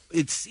 but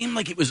it seemed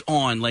like it was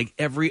on like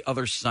every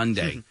other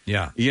Sunday.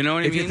 Yeah, you know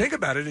what I mean. If you think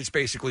about it, it's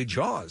basically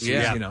Jaws.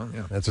 Yeah, yeah.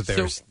 That's what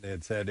they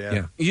had said.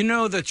 Yeah. You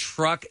know the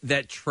truck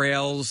that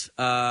trails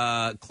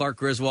Clark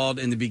Griswold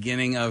in the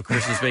beginning of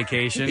Christmas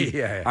Vacation.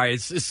 Yeah. All right,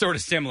 it's sort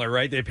of similar,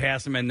 right? They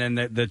pass him, and then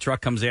the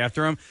truck comes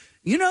after him.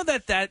 You know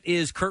that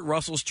is Kurt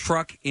Russell's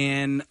truck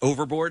in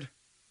Overboard.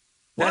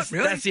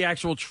 Really? That's the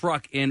actual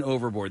truck in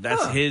Overboard.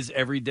 That's his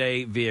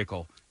everyday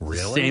vehicle.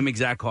 Really? Same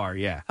exact car,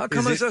 yeah. How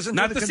come it doesn't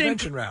do the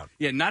convention route?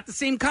 Yeah, not the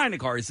same kind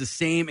of car. It's the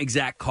same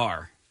exact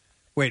car.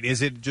 Wait,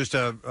 is it just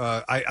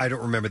I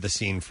don't remember the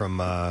scene from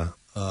the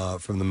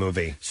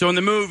movie. So in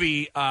the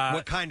movie...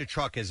 what kind of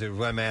truck is it?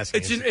 What I'm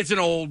asking. It's an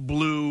old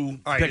blue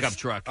pickup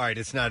truck. All right,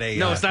 it's not a...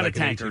 No, it's not like a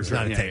tanker. It's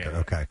not a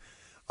tanker, okay.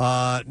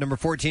 Number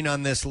 14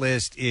 on this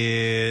list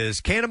is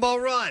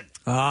Cannonball Run.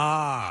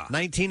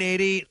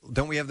 1980.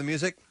 Don't we have the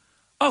music?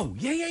 Oh,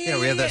 yeah. Yeah,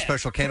 we have that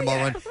special Cannonball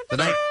Run.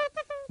 The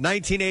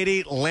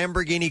 1980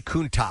 Lamborghini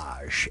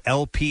Countach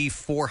LP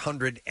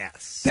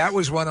 400S. That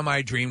was one of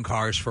my dream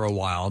cars for a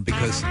while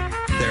because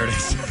there it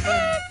is.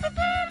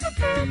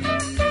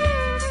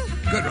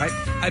 Good, right?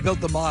 I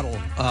built the model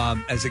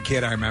as a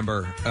kid. I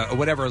remember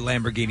whatever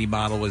Lamborghini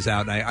model was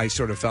out, and I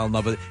sort of fell in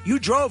love with it. You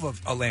drove a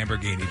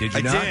Lamborghini, did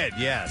you not? I did,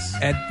 yes.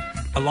 And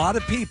a lot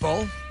of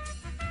people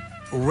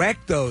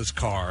wreck those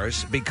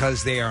cars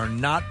because they are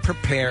not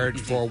prepared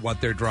for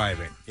what they're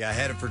driving. Yeah, I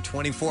had it for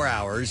 24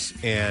 hours,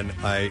 and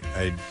I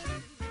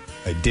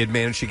did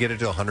manage to get it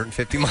to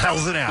 150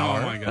 miles an hour.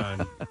 Oh, my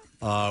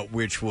God.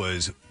 Which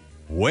was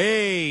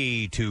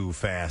way too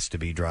fast to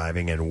be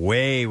driving and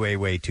way, way,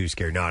 way too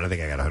scary. No, I don't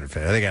think I got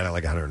 150. I think I got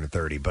like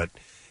 130, but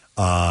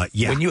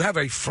yeah. When you have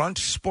a front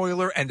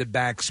spoiler and a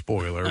back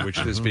spoiler, which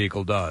this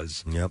vehicle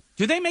does. Yep.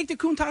 Do they make the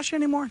Countach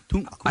anymore?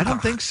 I don't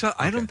think so.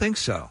 I don't think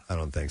so. I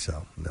don't think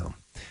so, no.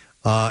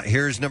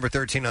 Here's number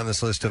 13 on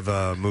this list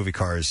of movie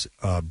cars.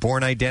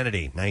 Born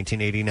Identity,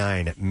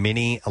 1989,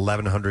 Mini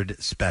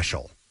 1100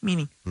 Special.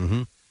 Mini.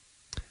 Mm-hmm.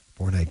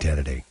 Born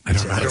Identity. I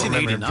don't remember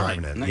him 1989.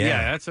 driving it.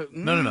 Yeah, that's a...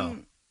 No.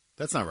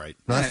 That's not right.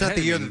 No, that's not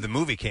the year that the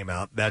movie came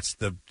out. That's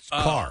the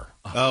car.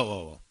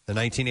 Oh. The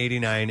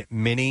 1989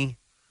 Mini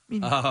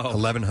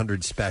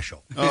 1100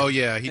 Special. Oh,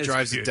 yeah. He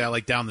drives it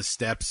down the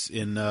steps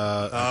in...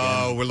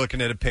 we're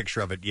looking at a picture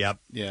of it. Yep.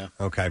 Yeah.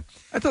 Okay.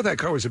 I thought that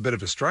car was a bit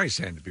of a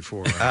Streisand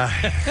before.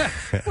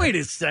 Wait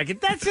a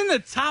second. That's in the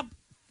top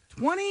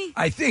 20?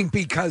 I think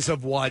because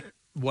of what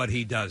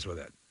he does with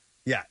it.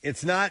 Yeah,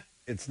 it's not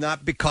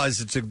because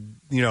it's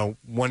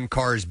one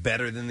car is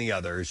better than the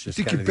other. It's just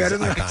Think kind of you're these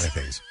better than iconic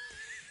things.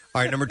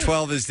 All right, number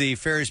 12 is the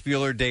Ferris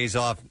Bueller's Day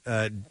Off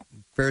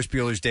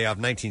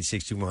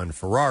 1961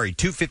 Ferrari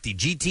 250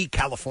 GT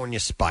California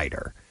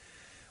Spider,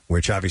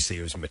 which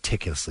obviously was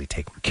meticulously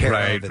taken care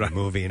of in the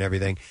movie and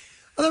everything.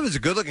 I thought it was a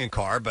good-looking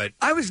car, but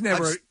I was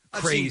never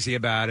crazy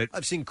about it.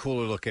 I've seen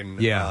cooler-looking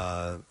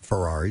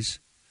Ferraris.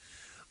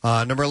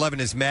 Number 11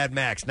 is Mad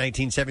Max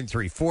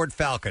 1973 Ford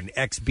Falcon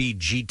XB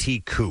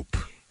GT Coupe.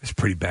 It's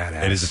pretty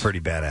badass. It is a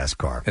pretty badass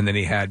car. And then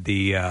he had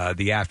the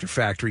after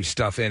factory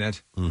stuff in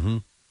it. Mm-hmm.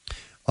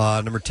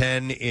 Number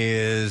 10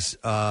 is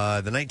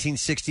the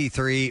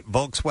 1963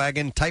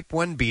 Volkswagen Type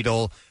 1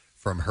 Beetle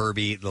from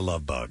Herbie the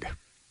Love Bug.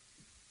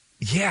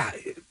 Yeah.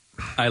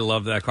 I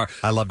love that car.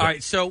 I loved it. All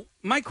right, so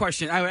my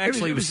question,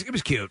 it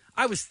was cute.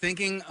 I was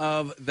thinking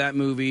of that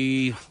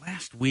movie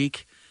last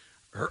week,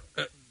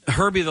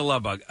 Herbie the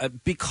Love Bug,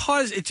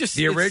 because it just...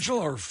 The original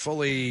or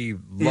fully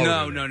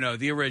loaded? No,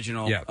 the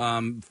original.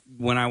 Yeah.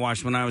 When I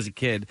watched when I was a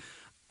kid.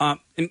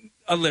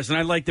 Listen,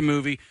 I like the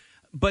movie,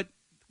 but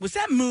was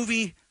that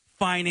movie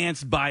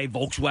financed by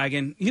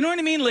Volkswagen? You know what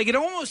I mean? Like, it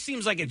almost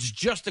seems like it's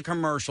just a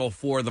commercial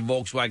for the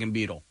Volkswagen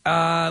Beetle.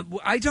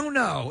 I don't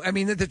know. I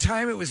mean, at the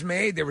time it was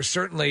made, there was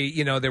certainly,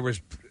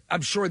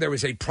 I'm sure there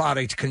was a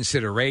product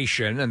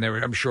consideration, and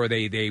I'm sure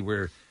they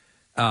were,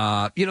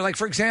 like,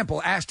 for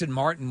example, Aston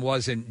Martin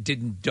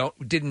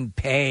didn't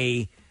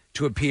pay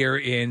to appear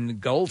in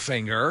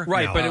Goldfinger.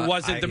 Right, but it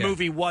wasn't, the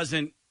movie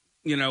wasn't,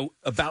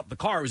 about the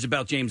car. It was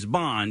about James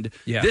Bond.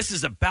 Yeah. This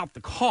is about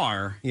the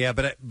car. Yeah,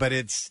 but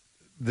it's...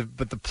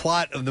 But the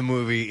plot of the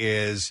movie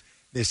is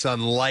this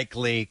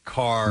unlikely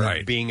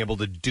car being able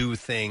to do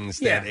things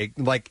that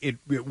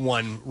it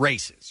won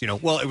races.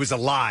 Well, it was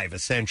alive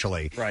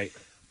essentially, right?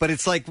 But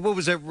it's like, what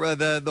was it?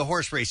 The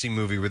horse racing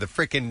movie where the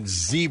freaking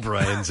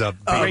zebra ends up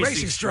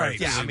Racing Stripes.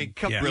 Yeah, I mean,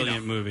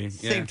 Brilliant movie.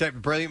 Same type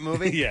of brilliant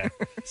movie. Yeah,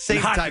 same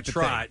Hot type to of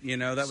Trot. thing.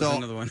 That was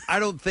another one. I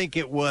don't think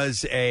it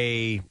was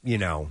a It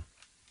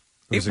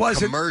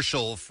was a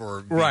commercial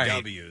for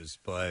VWs,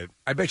 but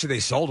I bet you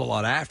they sold a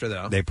lot after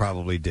though. They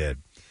probably did.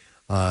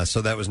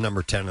 So that was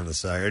number 10 on the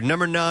side.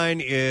 Number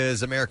 9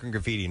 is American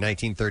Graffiti,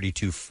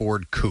 1932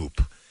 Ford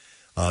Coupe.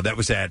 That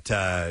was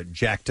that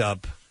jacked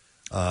up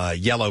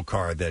yellow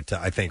car that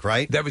I think,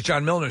 right? That was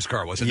John Milner's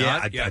car, was it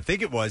not? I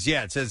think it was.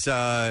 Yeah, it says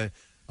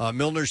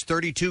Milner's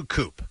 32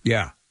 Coupe.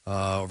 Yeah.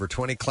 Over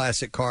 20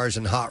 classic cars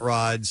and hot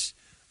rods.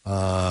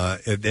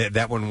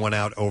 That one won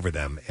out over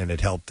them, and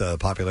it helped the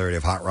popularity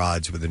of hot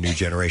rods with the new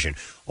generation.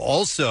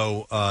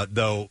 Also,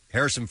 though,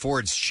 Harrison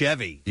Ford's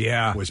Chevy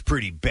was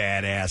pretty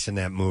badass in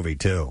that movie,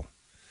 too.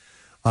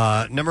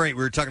 Number 8,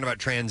 we were talking about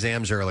Trans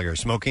Ams earlier.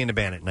 Smokey and the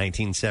Bandit,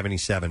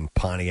 1977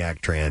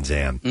 Pontiac Trans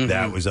Am. Mm-hmm.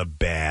 That was a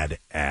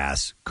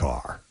badass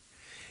car.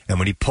 And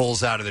when he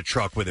pulls out of the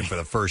truck with it for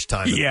the first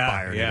time and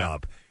firing it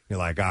up, you're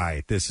like, all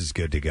right, this is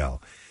good to go.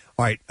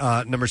 All right,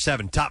 number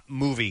 7, top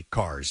movie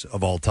cars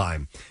of all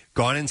time.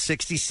 Gone in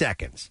 60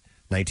 Seconds,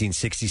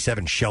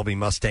 1967 Shelby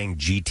Mustang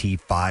GT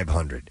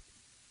 500.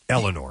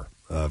 Eleanor,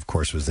 of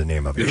course, was the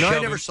name of it. I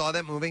never saw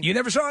that movie. You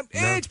never saw it?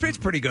 No. It's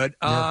pretty good.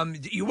 No.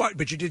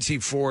 But you did see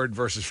Ford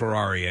versus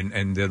Ferrari,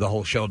 and the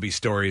whole Shelby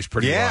story is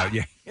pretty wild.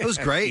 Yeah, it was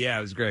great. Yeah,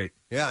 it was great.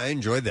 Yeah, I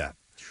enjoyed that.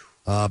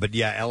 But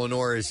yeah,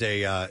 Eleanor is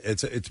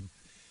it's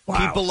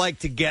wow. People like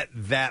to get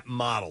that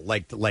model,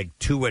 like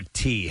to a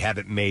T, have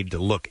it made to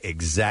look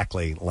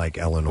exactly like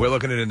Eleanor. We're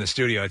looking at it in the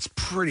studio. It's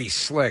pretty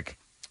slick.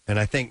 And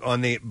I think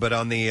on the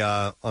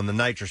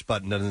nitrous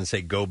button doesn't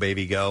say "Go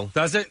Baby Go."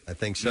 Does it? I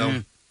think so.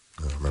 I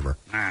don't remember.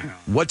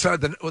 What's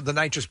the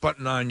nitrous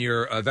button on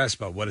your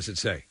Vespa? What does it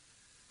say?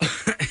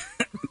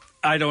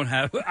 I don't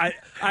have. I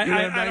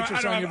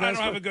don't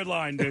have a good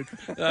line, dude.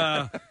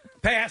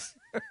 Pass.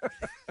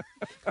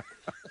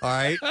 All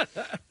right.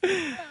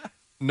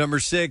 Number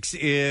 6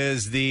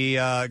 is the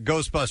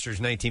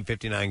Ghostbusters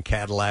 1959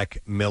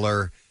 Cadillac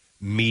Miller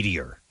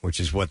Meteor, which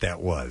is what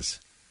that was.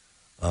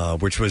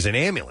 Which was an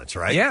ambulance,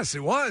 right? Yes,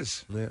 it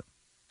was.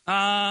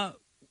 Yeah.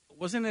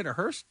 Wasn't it a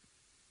hearse?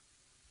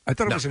 I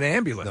thought it was an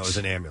ambulance. No, it was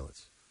an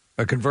ambulance.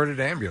 A converted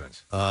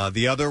ambulance.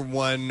 The other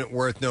one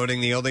worth noting,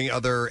 the only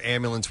other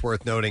ambulance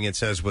worth noting, it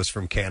says, was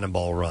from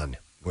Cannonball Run,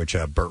 which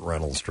Burt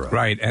Reynolds drove.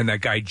 Right, and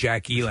that guy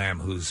Jack Elam,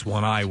 whose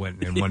one eye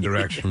went in one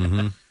direction.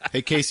 Mm-hmm.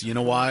 Hey, Casey, you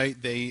know why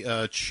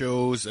they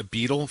chose a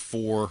Beetle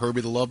for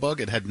Herbie the Love Bug?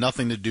 It had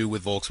nothing to do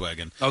with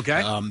Volkswagen.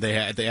 Okay.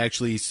 They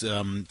actually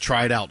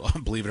tried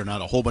out, believe it or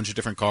not, a whole bunch of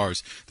different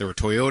cars. There were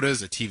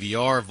Toyotas, a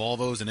TVR,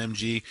 Volvos, an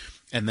MG,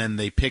 and then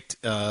they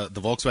picked the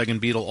Volkswagen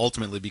Beetle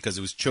ultimately because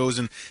it was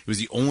chosen. It was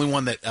the only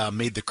one that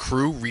made the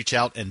crew reach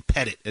out and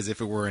pet it as if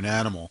it were an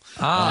animal.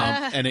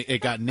 And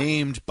it got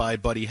named by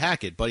Buddy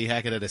Hackett. Buddy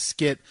Hackett had a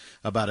skit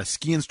about a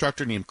ski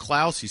instructor named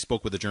Klaus. He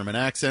spoke with a German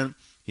accent.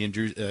 He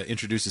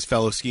introduced his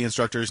fellow ski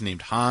instructors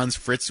named Hans,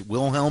 Fritz,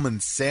 Wilhelm,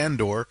 and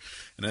Sandor.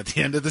 And at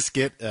the end of the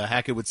skit,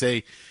 Hackett would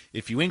say,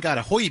 "If you ain't got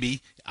a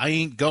Hoiby, I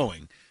ain't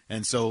going."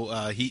 And so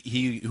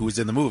he who was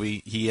in the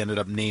movie, he ended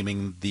up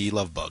naming the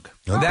Love Bug.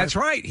 That's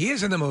right. He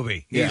is in the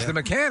movie. He's the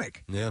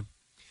mechanic. Yeah.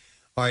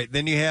 All right.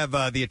 Then you have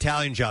the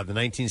Italian Job, the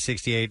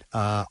 1968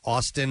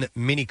 Austin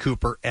Mini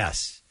Cooper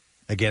S.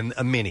 Again,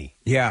 a Mini.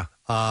 Yeah.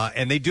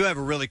 And they do have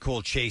a really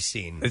cool chase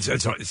scene.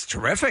 It's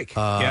terrific.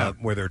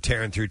 Where they're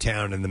tearing through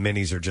town, and the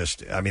Minis are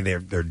just, I mean,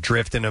 they're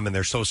drifting them, and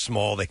they're so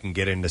small they can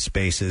get into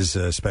spaces,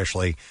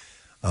 especially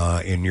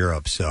in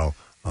Europe. So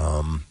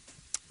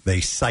they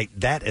cite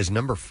that as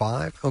number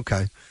 5.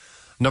 Okay.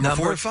 Number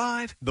 4,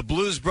 5. The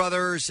Blues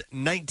Brothers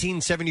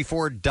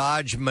 1974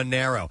 Dodge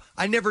Monero.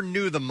 I never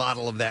knew the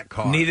model of that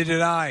car. Neither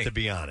did I. To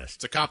be honest.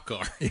 It's a cop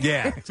car.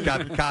 Yeah. It's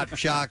got cop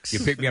shocks. You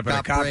picked me up in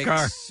a cop brakes.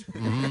 car.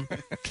 Mm-hmm.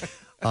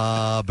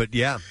 But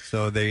yeah,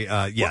 so they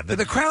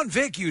the Crown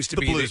Vic used to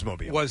the be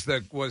Bluesmobile. was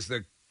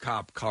the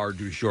cop car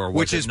du jour,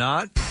 which is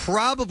not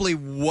probably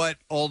what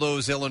all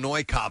those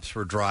Illinois cops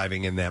were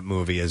driving in that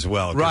movie as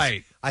well. 'Cause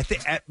right. I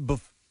think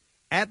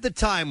at the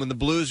time when the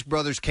Blues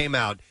Brothers came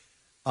out,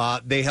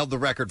 they held the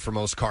record for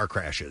most car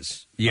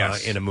crashes.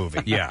 Yes. In a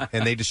movie. Yeah,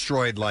 and they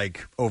destroyed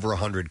like over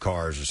 100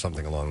 cars or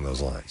something along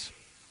those lines.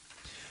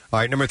 All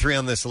right, number 3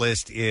 on this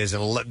list is,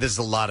 and this is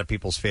a lot of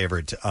people's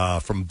favorite,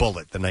 from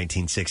Bullitt, the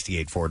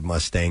 1968 Ford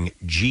Mustang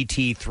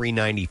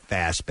GT390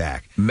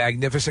 Fastback.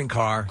 Magnificent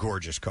car.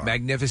 Gorgeous car.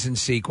 Magnificent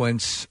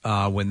sequence.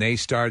 When they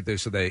start,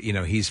 so that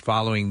he's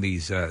following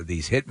these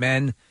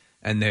hitmen,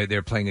 and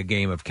they're playing a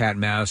game of cat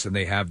and mouse, and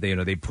they have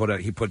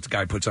the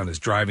guy puts on his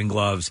driving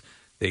gloves,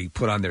 they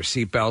put on their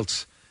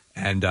seatbelts,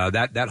 and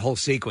that whole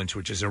sequence,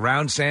 which is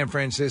around San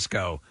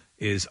Francisco,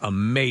 is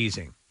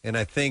amazing. And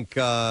I think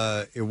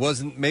it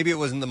wasn't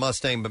the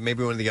Mustang, but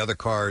maybe one of the other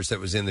cars that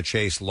was in the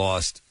chase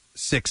lost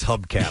 6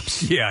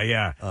 hubcaps.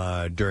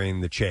 Yeah.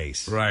 During the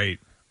chase. Right.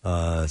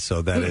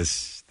 So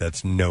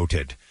that's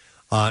noted.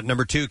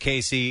 Number 2,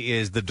 Casey,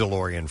 is the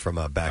DeLorean from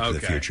Back to the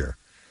Future.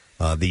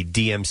 The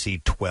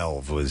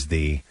DMC-12 was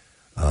the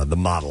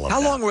model of How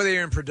that. long were they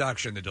in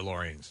production, the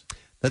DeLoreans?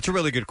 That's a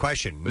really good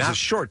question. It was a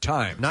short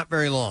time. Not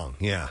very long,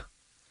 yeah.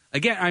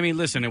 Again, I mean,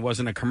 listen, it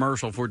wasn't a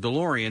commercial for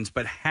DeLoreans,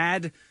 but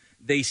had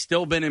they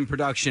still been in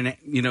production,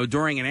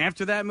 during and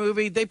after that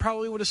movie, they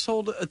probably would have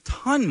sold a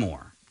ton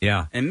more.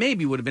 Yeah. And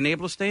maybe would have been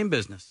able to stay in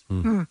business.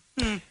 How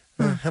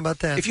about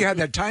that? If you had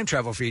that time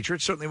travel feature,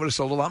 it certainly would have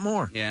sold a lot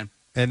more. Yeah.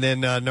 And then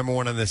number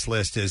 1 on this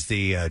list is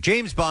the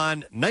James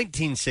Bond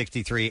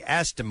 1963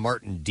 Aston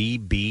Martin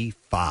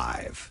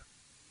DB5.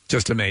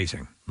 Just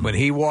amazing. When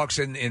he walks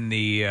in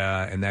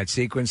that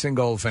sequence in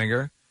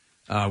Goldfinger,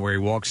 where he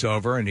walks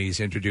over and he's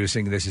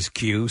introducing, this is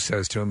Q,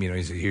 says to him,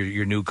 he's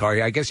your new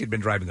car. I guess he'd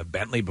been driving a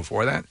Bentley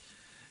before that.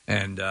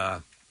 And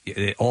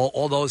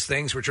all those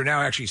things, which are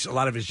now actually, a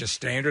lot of it's just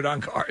standard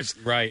on cars.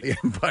 Right.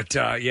 But,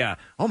 yeah.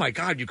 Oh, my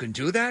God, you can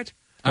do that?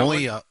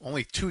 Only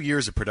 2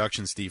 years of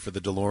production, Steve, for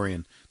the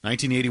DeLorean.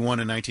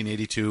 1981 and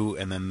 1982,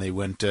 and then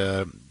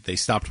they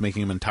stopped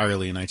making them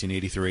entirely in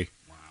 1983.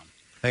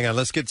 Hang on,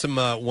 let's get some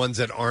ones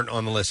that aren't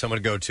on the list. I'm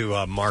going to go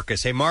to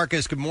Marcus. Hey,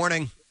 Marcus, good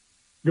morning.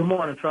 Good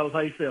morning, fellas.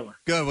 How you feeling?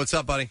 Good. What's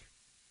up, buddy?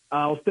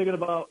 I was thinking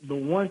about the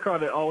one car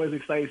that always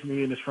excites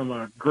me, and it's from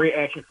a great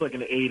action flick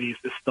in the 80s.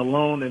 It's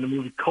Stallone in the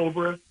movie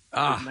Cobra. It's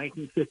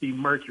 1950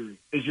 Mercury.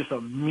 It's just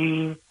a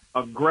mean,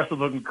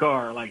 aggressive-looking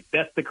car. Like,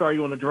 that's the car you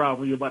want to drive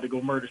when you're about to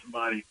go murder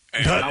somebody.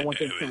 I want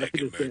that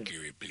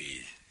Mercury,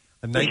 please.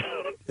 It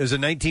was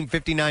a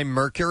 1959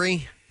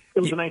 Mercury? It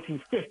was a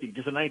 1950,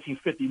 just a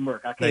 1950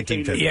 Merc. I can't tell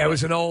you that. Yeah, it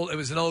was an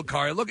old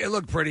car. It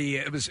looked pretty.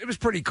 It was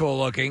pretty cool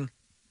looking.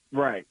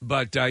 Right.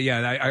 But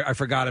I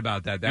forgot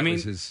about that. That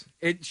was his.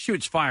 It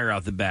shoots fire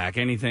out the back.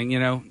 Anything,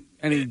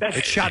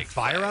 It shot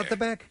fire out the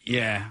back?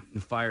 Yeah,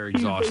 the fire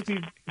exhaust.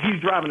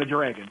 He's driving a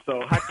Dragon,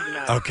 so how can you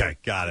not? Okay,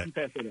 got it.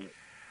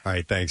 All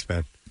right, thanks,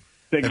 man.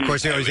 And of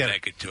course, I would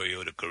like a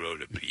Toyota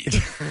Corolla,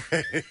 please.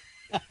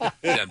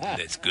 Something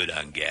that's good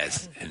on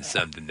gas and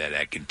something that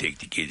I can take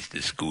the kids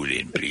to school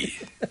in,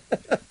 please.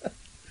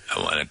 I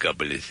want a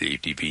couple of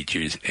safety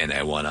features, and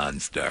I want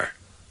OnStar.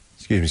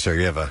 Excuse me, sir.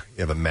 You have a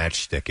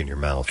matchstick in your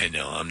mouth. I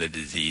know. I'm the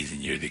disease,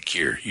 and you're the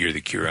cure. You're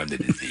the cure. I'm the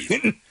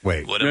disease.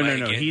 Wait. What am I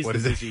No. again? He's what the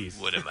is it? disease.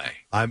 What am I?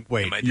 Am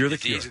I You're the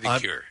disease or the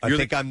cure? I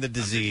think I'm the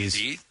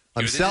disease.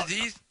 I'm the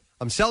disease?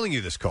 I'm selling you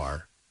this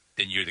car.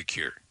 Then you're the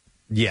cure.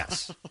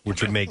 Yes,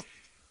 which would make...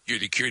 You're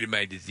the cure to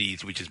my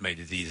disease, which is my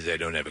disease is I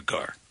don't have a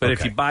car. But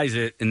if he buys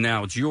it and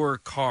now it's your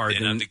car,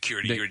 then I'm the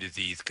cure to your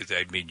disease because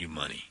I made you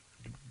money.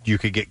 you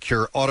could get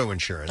Cure Auto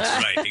Insurance.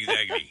 Right,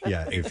 exactly.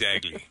 Yeah,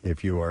 exactly.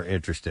 If you are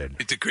interested.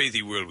 It's a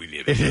crazy world we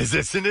live in. It is,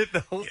 isn't it,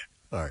 though? Yeah.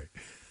 All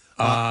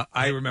right.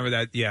 I remember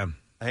that, yeah.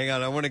 Hang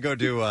on, I want to go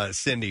to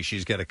Cindy.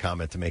 She's got a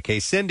comment to make. Hey,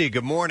 Cindy,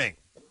 good morning.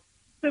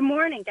 Good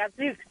morning,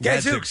 Gadzooks.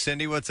 Gadzooks.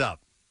 Cindy, what's up?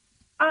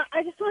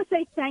 I just want to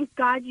say thank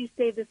God you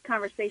saved this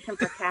conversation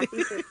for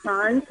Kathy's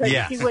return, because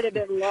Yes. she would have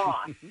been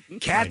lost.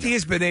 Kathy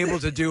has been able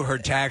to do her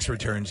tax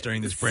returns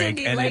during this break,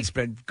 Cindy, and like- it's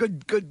been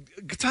good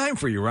time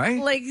for you,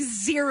 right? Like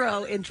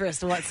zero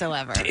interest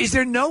whatsoever. Is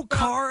there no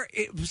car,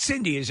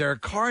 Cindy? Is there a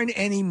car in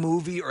any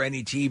movie or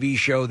any TV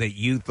show that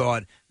you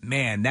thought,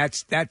 man,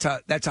 that's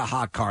a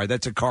hot car.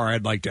 That's a car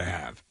I'd like to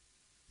have?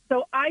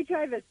 So I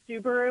drive a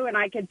Subaru, and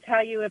I can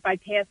tell you if I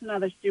pass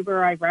another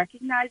Subaru, I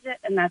recognize it,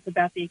 and that's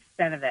about the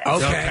extent of it.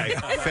 Okay.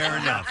 Fair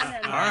enough.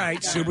 All right,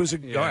 Subaru's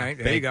all right.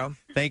 There you go.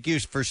 Thank you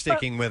for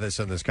sticking with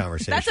us on this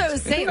conversation. That's what I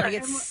was Cindy. saying.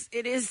 Like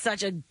it is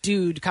such a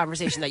dude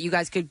conversation that you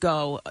guys could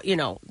go,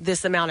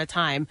 this amount of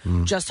time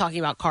just talking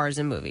about cars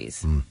and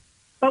movies.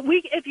 But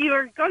if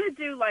you're going to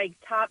do like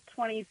top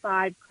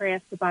 25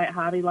 crafts to buy at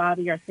Hobby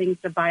Lobby or things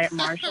to buy at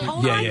Marshall,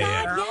 Oh my God,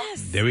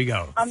 yes. There we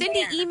go.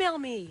 Cindy, email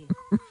me.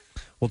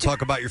 We'll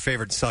talk about your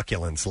favorite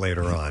succulents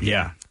later on.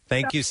 Yeah.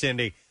 Thank you,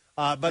 Cindy.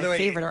 By the My way,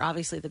 favorite are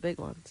obviously the big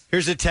ones.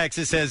 here's a text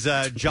that says,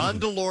 John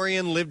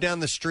DeLorean lived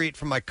down the street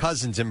from my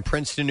cousins in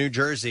Princeton, New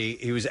Jersey.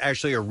 He was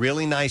actually a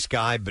really nice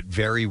guy, but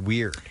very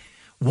weird.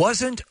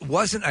 Wasn't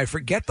I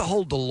forget the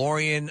whole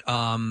DeLorean,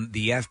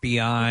 the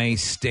FBI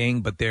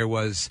sting, but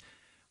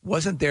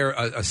wasn't there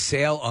a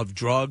sale of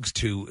drugs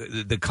to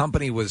the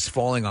company was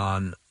falling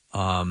on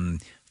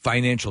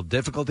financial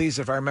difficulties,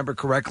 if I remember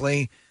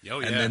correctly. Oh,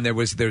 yeah. And then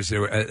there's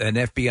an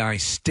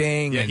FBI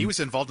sting. Yeah, and he was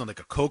involved in like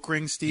a coke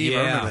ring, Steve. Yeah.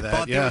 I remember that.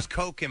 Thought yeah. there was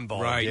coke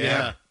involved. Right,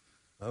 Yeah.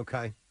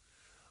 Okay.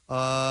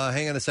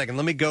 Hang on a second.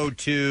 Let me go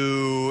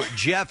to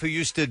Jeff, who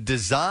used to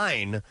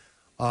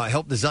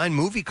help design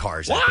movie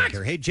cars. I think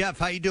here. Hey, Jeff,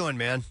 how you doing,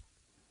 man?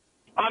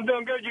 I'm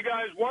doing good. You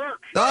guys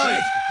work.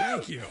 Nice.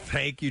 Thank you.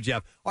 Thank you,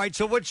 Jeff. All right.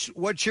 So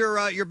what's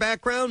your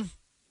background?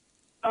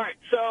 All right,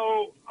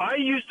 so I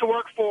used to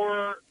work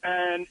for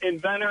an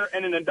inventor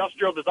and an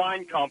industrial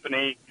design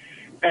company,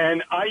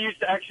 and I used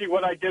to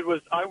what I did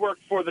was I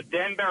worked for the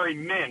Danbury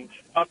Mint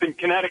up in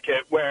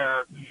Connecticut,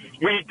 where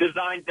we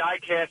designed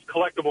die-cast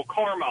collectible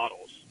car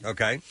models.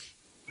 Okay.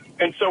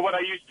 And so what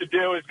I used to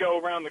do is go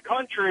around the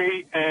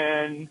country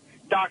and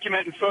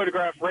document and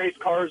photograph race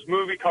cars,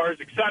 movie cars,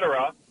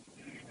 etc.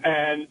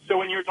 And so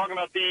when you were talking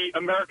about the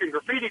American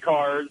Graffiti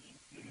cars,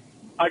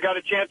 I got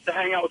a chance to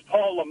hang out with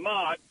Paul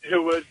Lamont,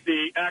 who was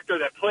the actor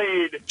that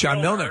played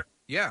John Milner.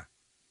 Yeah.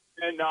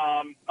 And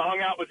I hung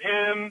out with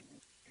him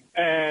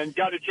and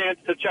got a chance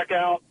to check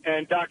out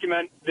and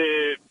document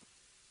his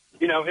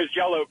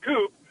yellow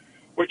coupe,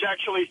 which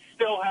actually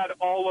still had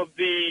all of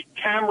the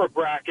camera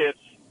brackets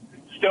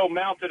still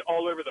mounted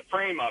all over the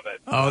frame of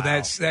it. Oh,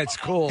 that's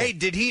cool. Hey,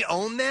 did he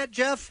own that,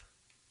 Jeff?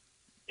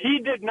 He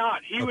did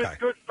not. He was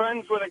good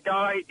friends with a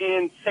guy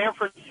in San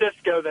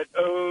Francisco that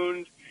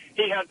owned.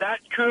 He had that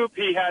coupe.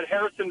 He had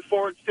Harrison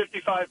Ford's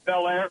 55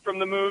 Bel Air from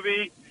the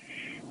movie.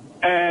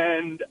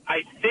 And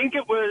I think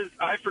it was,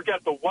 I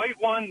forget, the white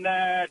one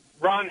that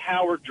Ron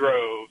Howard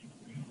drove.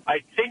 I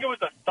think it was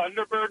a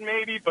Thunderbird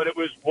maybe, but it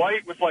was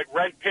white with like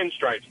red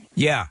pinstripes.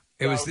 Yeah.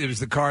 It was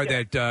the car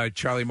that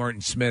Charlie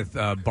Martin Smith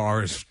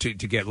borrows to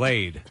get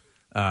laid.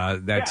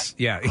 That's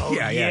yeah. Oh,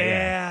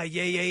 yeah.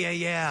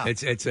 yeah.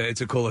 It's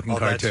a cool looking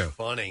car that's too.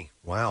 funny.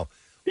 Wow.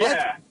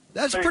 Yeah.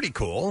 That's pretty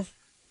cool.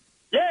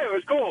 Yeah, it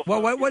was cool.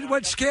 Well,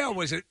 what scale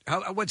was it?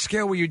 What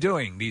scale were you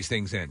doing these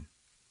things in?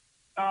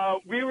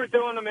 We were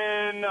doing them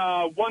in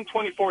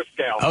 1/24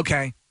 scale.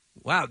 Okay.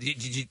 Wow. Do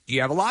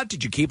you have a lot?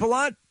 Did you keep a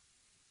lot?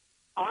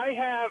 I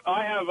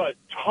have a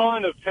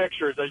ton of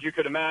pictures, as you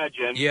could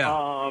imagine.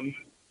 Yeah.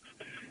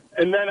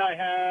 And then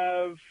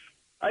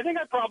I think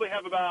I probably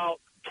have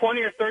about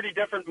 20 or 30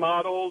 different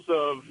models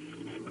of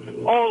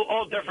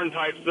all different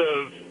types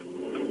of,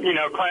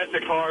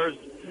 classic cars,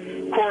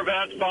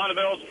 Corvettes,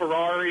 Bonnevilles,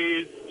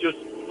 Ferraris, just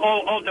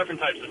all different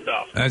types of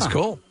stuff. That's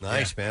cool.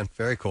 Nice, man.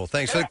 Very cool.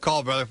 Thanks for the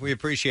call, brother. We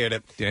appreciate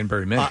it.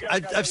 Danbury Mint.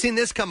 I've seen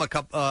this come up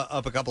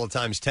a couple of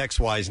times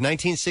text-wise.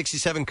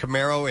 1967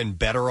 Camaro and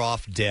Better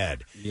Off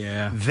Dead.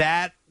 Yeah.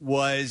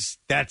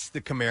 That's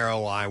the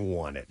Camaro I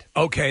wanted.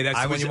 Okay,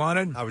 that's the one you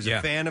wanted? I was Yeah.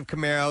 a fan of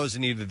Camaros,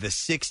 and either the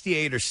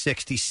 68 or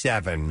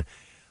 67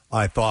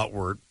 I thought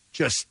were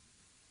just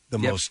the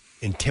most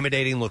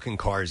intimidating-looking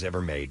cars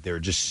ever made. They're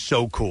just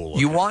so cool.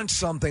 You want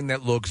something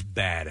that looks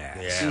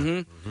badass. Yeah.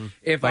 Mm-hmm.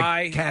 If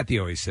Like Kathy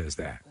always says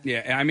that.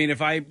 Yeah, I mean,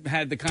 if I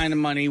had the kind of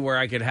money where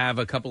I could have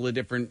a couple of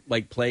different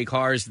play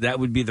cars, that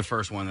would be the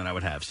first one that I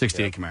would have.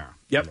 68 Camaro.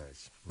 Yep.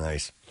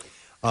 Nice.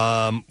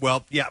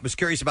 Well, yeah, I was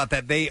curious about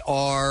that.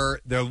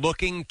 They're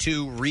looking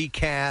to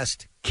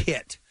recast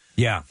Kit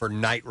for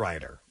Knight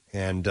Rider.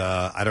 And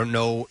I don't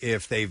know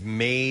if they've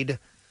made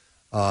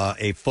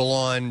a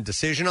full-on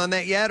decision on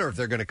that yet, or if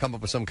they're going to come up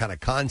with some kind of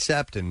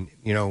concept. And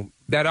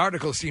that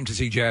article seemed to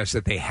suggest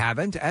that they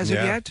haven't as of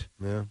yet.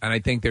 Yeah. And I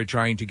think they're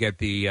trying to get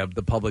the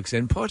public's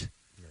input.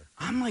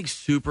 I'm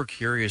super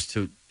curious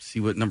to see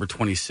what number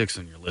 26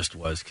 on your list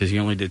was because you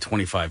only did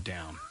 25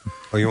 down.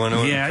 Oh, you want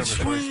to know? Yeah, what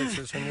number 26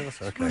 is on your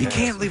list? Okay. You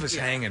can't leave us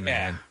hanging,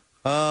 man.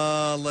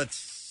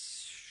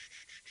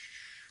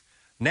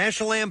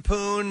 National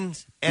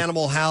Lampoon's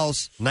Animal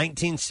House,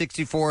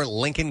 1964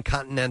 Lincoln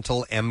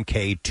Continental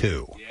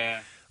MK2.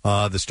 Yeah.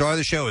 The star of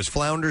the show is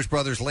Flounders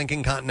Brothers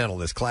Lincoln Continental.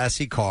 This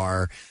classy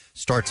car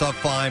starts off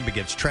fine, but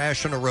gets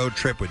trashed on a road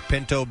trip with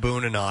Pinto,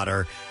 Boone, and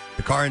Otter.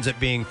 The car ends up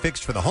being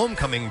fixed for the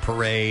homecoming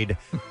parade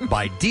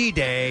by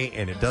D-Day,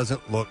 and it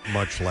doesn't look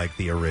much like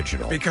the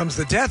original. It becomes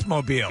the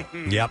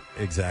Deathmobile. Yep,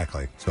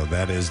 exactly. So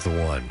that is the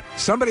one.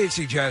 Somebody had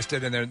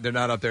suggested, and they're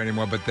not up there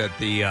anymore, but that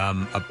the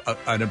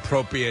an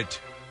appropriate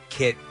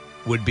kit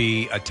would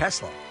be a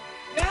Tesla.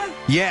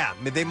 Yeah,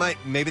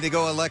 maybe they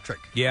go electric.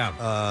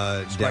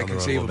 Yeah, it's quite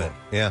conceivable.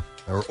 Yeah,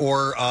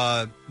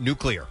 or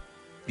nuclear.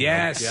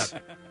 Yes.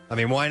 Yep. I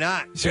mean, why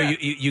not? So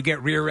you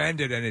get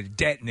rear-ended and it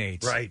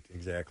detonates. Right,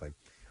 exactly.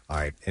 All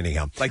right,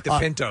 anyhow. Like the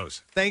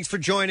Pintos. Thanks for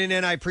joining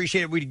in. I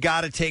appreciate it. We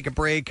got to take a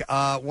break.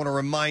 Want to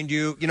remind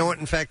you, you know what?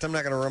 In fact, I'm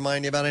not going to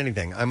remind you about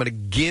anything. I'm going to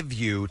give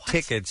you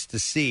tickets to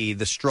see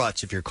the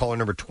Struts if you're caller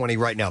number 20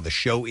 right now. The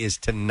show is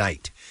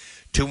tonight.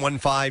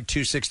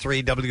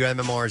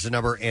 215-263-WMMR is the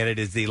number, and it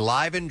is the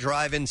Live and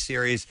Drive-In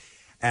series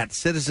at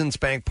Citizens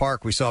Bank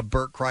Park. We saw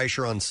Bert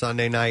Kreischer on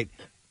Sunday night.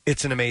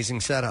 It's an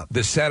amazing setup.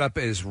 The setup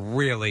is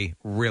really,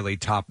 really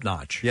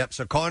top-notch. Yep,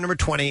 so caller number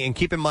 20, and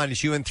keep in mind,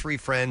 it's you and 3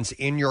 friends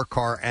in your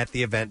car at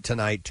the event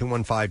tonight,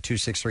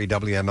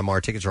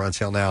 215-263-WMMR. Tickets are on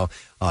sale now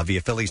via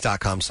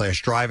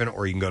Phillies.com/drive-in,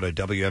 or you can go to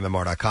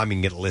WMMR.com. You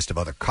can get a list of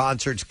other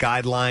concerts,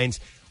 guidelines,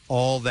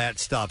 all that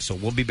stuff. So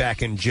we'll be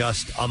back in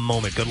just a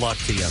moment. Good luck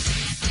to you.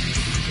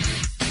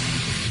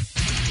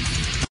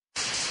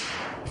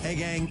 Hey,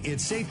 gang,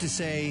 it's safe to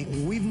say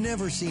we've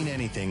never seen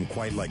anything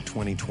quite like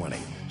 2020.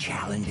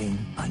 Challenging,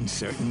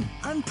 uncertain,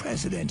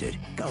 unprecedented.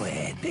 Go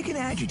ahead, pick an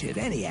adjective,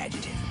 any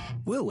adjective.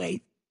 We'll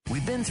wait.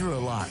 We've been through a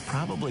lot,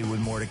 probably with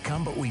more to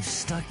come, but we've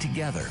stuck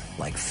together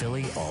like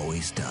Philly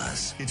always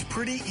does. It's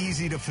pretty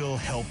easy to feel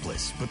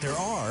helpless, but there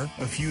are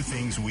a few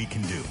things we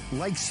can do.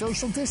 Like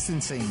social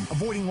distancing,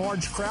 avoiding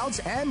large crowds,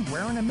 and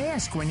wearing a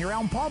mask when you're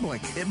out in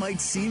public. It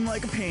might seem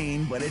like a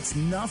pain, but it's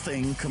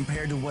nothing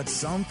compared to what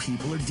some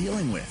people are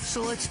dealing with.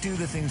 So let's do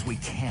the things we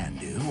can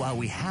do while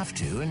we have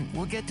to, and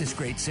we'll get this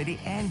great city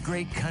and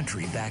great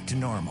country back to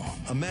normal.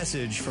 A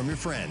message from your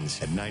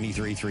friends at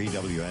 93.3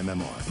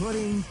 WMMR.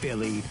 Putting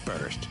Philly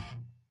first.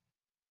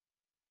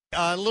 In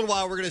a little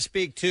while, we're going to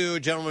speak to a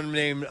gentleman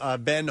named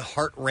Ben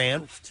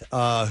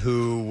Hartranft,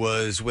 who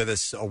was with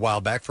us a while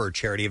back for a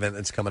charity event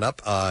that's coming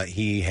up.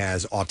 He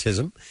has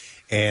autism,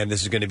 and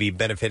this is going to be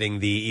benefiting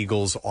the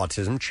Eagles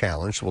Autism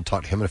Challenge. So we'll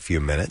talk to him in a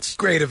few minutes.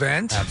 Great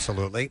event.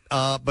 Absolutely.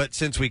 But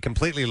since we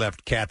completely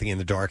left Kathy in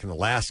the dark in the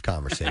last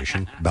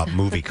conversation about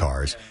movie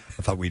cars,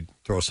 I thought we'd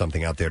throw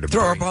something out there to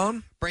throw a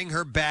bone. Bring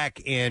her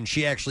back, and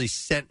she actually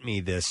sent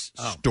me this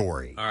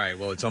story. All right,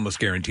 well, it's almost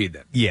guaranteed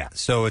then. Yeah,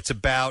 so it's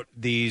about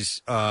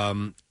these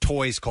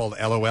toys called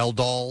LOL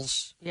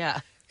dolls.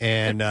 Yeah.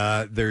 And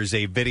there's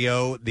a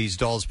video. These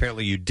dolls,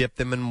 apparently you dip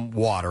them in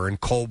water, in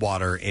cold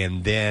water,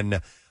 and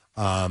then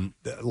images.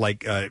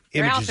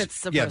 Outfit's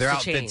supposed their to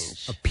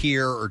outfits change.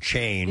 appear or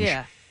change.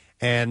 Yeah.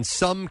 And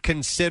some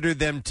consider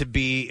them to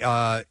be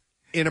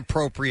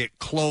inappropriate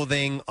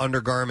clothing,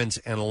 undergarments,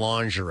 and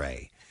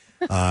lingerie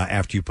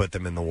after you put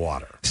them in the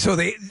water. So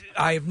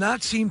I have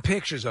not seen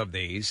pictures of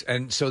these,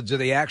 and so do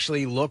they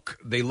actually look?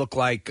 They look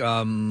like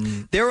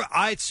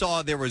I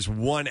saw there was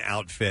one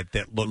outfit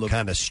that looked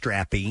kind of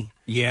strappy.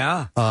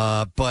 Yeah,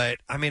 but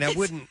I mean, I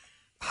wouldn't.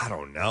 I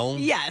don't know.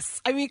 Yes,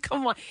 I mean,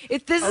 come on.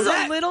 This is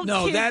a little kid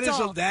doll.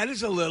 That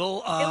is a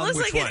little. It looks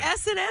which like one? an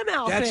S&M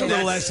outfit. That's a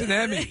little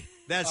S&M-y.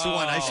 That's the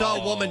one. I saw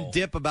a woman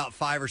dip about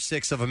 5 or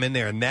 6 of them in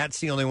there, and that's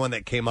the only one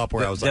that came up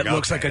where I was like, that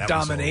looks okay, like a that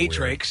was little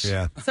dominatrix.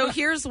 weird. Yeah. So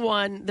here's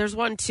one. There's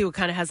one, too. It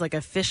kind of has like a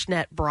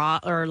fishnet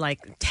bra or like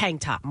tank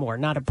top more,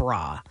 not a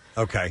bra.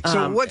 Okay.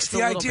 So what's it's a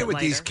the little idea bit with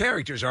these lighter.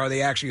 characters? Are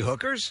they actually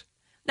hookers?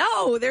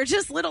 No, they're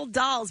just little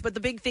dolls, but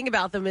the big thing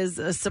about them is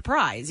a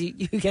surprise. You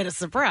get a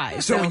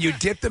surprise. So when you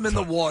dip them in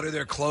the water,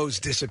 their clothes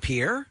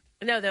disappear?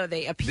 No,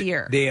 they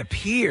appear. They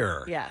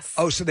appear. Yes.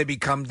 Oh, so they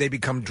become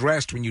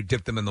dressed when you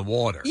dip them in the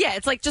water. Yeah,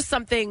 it's like just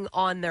something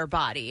on their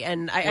body,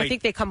 and I Wait.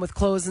 think they come with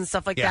clothes and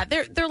stuff like Yeah.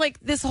 that. They're like,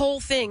 this whole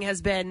thing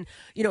has been,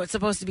 it's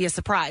supposed to be a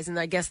surprise, and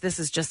I guess this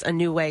is just a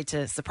new way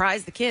to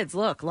surprise the kids.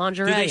 Look,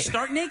 lingerie. Do they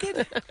start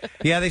naked?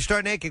 Yeah, they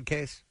start naked,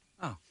 Case.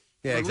 Oh.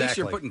 Yeah, Well, exactly. At least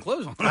you're putting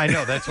clothes on. I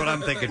know. That's what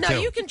I'm thinking, No, too.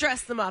 you can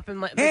dress them up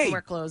and let them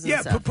wear clothes and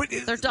stuff.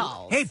 They're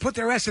dolls. Hey, put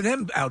their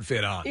S&M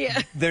outfit on.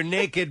 Yeah. They're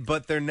naked,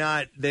 but they're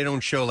not. They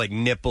don't show like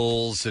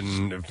nipples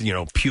and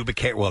pubic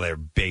hair. Well, they're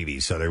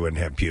babies, so they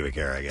wouldn't have pubic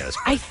hair, I guess.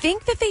 I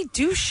think that they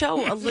do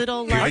show a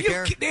little Pubic like.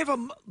 hair? They have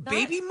a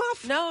baby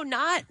muff? No,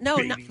 not.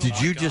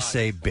 Did you just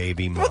say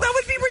baby muff? Well,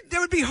 that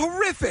would be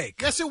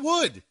horrific. Yes, it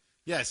would.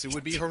 Yes, it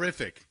would be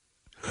horrific.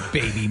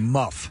 Baby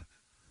muff.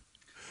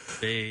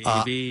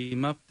 Baby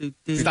muff.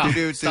 Stop.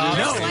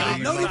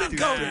 No, don't even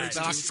go there. It's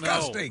Stop.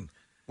 disgusting.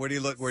 Where do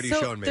you look? Where are you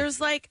So showing me? there's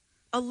like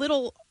a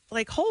little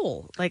like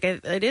hole. Like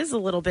it is a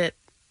little bit.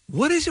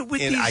 What is it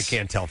with And these? I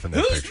can't tell from that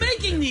Who's picture.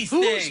 making these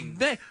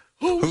things?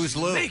 Who's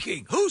Lou?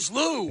 Who's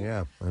Lou?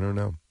 Yeah, I don't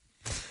know.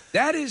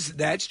 There's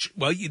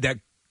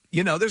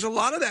a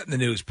lot of that in the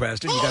news,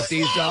 Preston. You got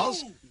these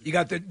dolls. You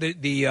got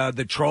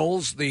the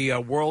trolls, the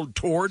world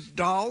tour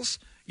dolls.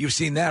 You've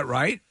seen that,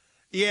 right?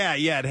 Yeah,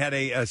 it had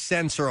a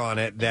sensor on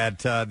it that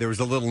there was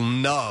a little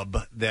nub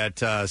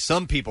that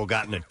some people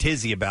got in a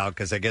tizzy about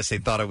because I guess they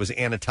thought it was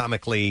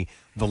anatomically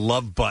the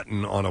love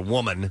button on a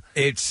woman.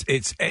 It's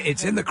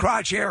in the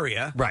crotch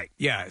area, right?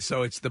 Yeah,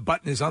 so the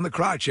button is on the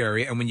crotch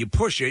area, and when you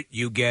push it,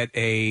 you get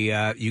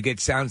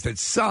sounds that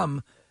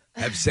some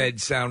have said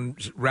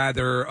sound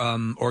rather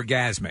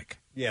orgasmic.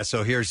 Yeah,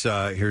 so here's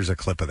a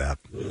clip of that.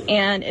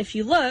 And if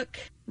you look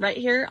right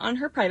here on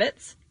her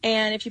privates,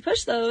 and if you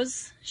push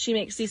those, she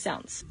makes these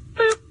sounds.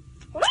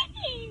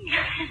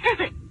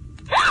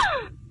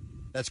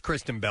 That's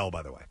Kristen Bell,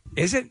 by the way.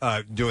 Is it?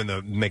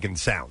 Making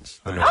sounds,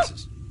 the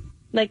noises.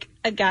 Like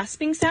a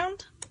gasping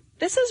sound.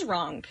 This is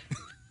wrong.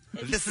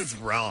 This is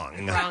wrong.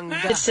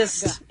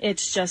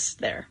 It's just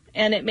there.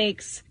 And it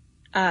makes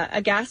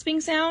a gasping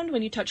sound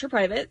when you touch her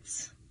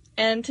privates.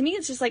 And to me,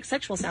 it's just like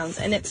sexual sounds,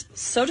 and it's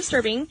so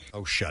disturbing.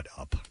 Oh, shut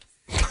up!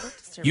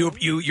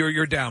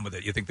 You're down with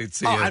it. You think they'd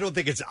see? I don't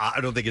think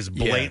it's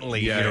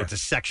blatantly to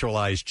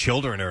sexualize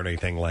children or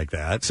anything like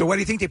that. So why do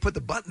you think they put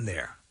the button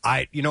there?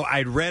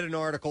 I'd read an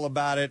article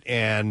about it,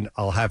 and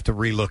I'll have to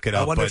relook it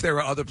up. I wonder if there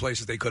were other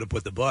places they could have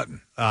put the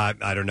button. I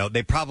don't know.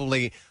 They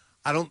probably.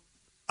 I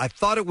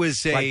thought it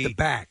was like the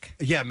back.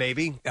 Yeah,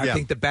 maybe. I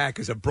think the back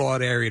is a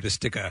broad area to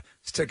stick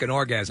an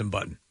orgasm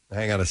button.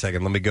 Hang on a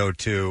second. Let me go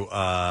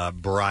to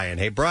Brian.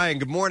 Hey, Brian,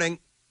 good morning.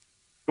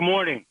 Good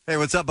morning. Hey,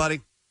 what's up,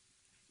 buddy?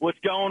 What's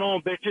going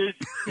on, bitches?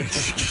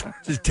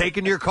 Just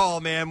taking your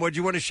call, man. What do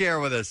you want to share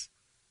with us?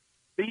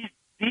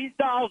 These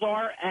dolls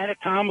are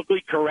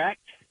anatomically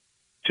correct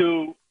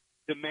to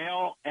the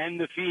male and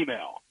the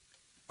female.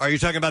 Are you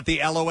talking about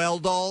the LOL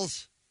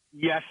dolls?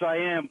 Yes, I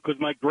am,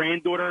 because my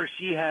granddaughter,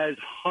 she has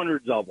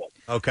hundreds of them.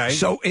 Okay.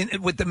 So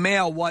with the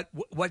male, what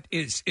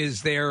is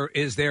there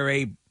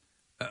a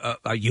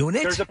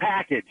unit? There's a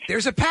package.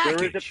 There's a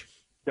package.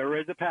 There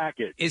is a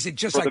package. Is it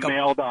just for like the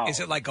male doll?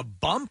 Is it like a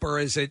bump, or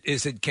is it?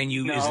 Can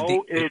you?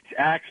 No, it's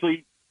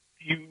actually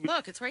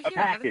Look, it's right here.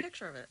 I have a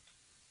picture of it.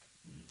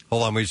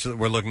 Hold on,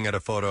 we're looking at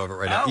a photo of it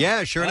right now. Oh.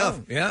 Yeah, sure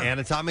enough. Yeah.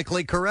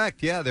 Anatomically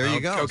correct. Yeah, there you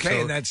go. Okay,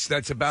 So- and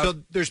that's about. So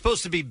they're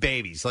supposed to be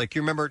babies. Like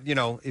you remember,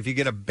 if you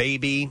get a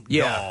baby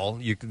doll,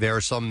 there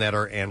are some that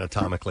are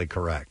anatomically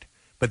correct.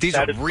 But these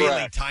That are is really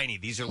correct. tiny.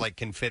 These are like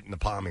can fit in the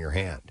palm of your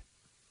hand.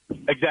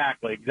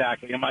 Exactly.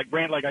 And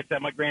like I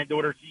said, my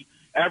granddaughter, she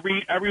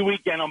every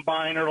weekend I'm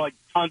buying her like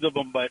tons of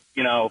them, but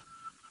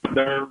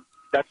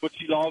that's what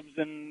she loves,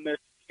 and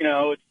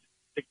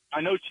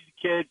I know she's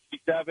a kid, she's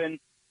 7,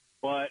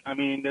 but I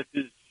mean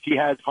she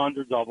has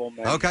hundreds of them.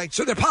 Okay,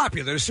 so they're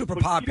popular. They're super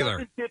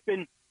popular.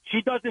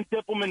 She doesn't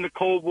dip them in the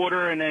cold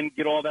water and then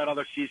get all that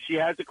other. She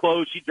has the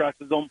clothes, she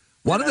dresses them.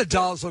 One of the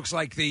dolls looks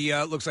like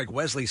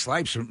Wesley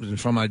Snipes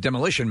from a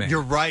Demolition Man.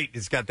 You're right.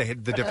 It's got the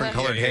different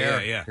colored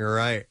hair. Yeah. You're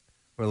right.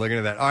 We're looking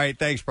at that. All right.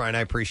 Thanks, Brian. I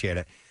appreciate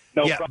it.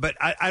 No yeah, problem.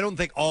 but I don't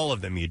think all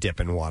of them you dip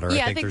in water.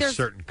 Yeah, I think there's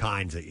certain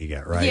kinds that you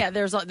get, right? Yeah,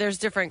 there's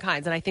different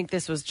kinds, and I think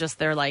this was just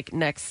their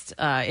next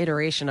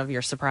iteration of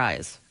your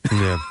surprise.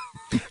 Yeah.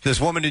 This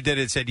woman who did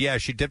it said,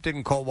 she dipped it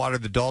in cold water.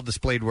 The doll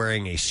displayed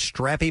wearing a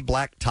strappy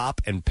black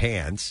top and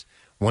pants.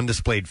 One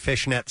displayed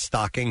fishnet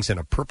stockings and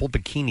a purple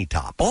bikini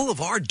top. All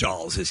of our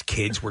dolls as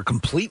kids were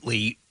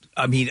completely.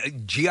 I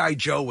mean, G.I.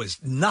 Joe was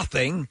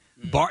nothing.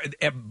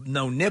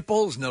 No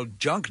nipples, no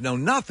junk, no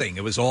nothing.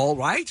 It was all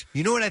right.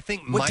 You know what I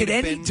think? Did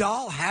any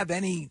doll have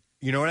any?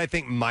 You know what I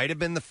think might have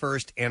been the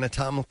first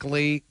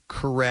anatomically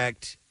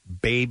correct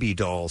baby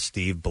doll,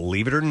 Steve,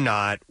 believe it or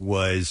not,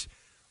 was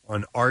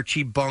on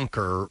Archie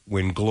Bunker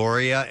when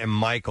Gloria and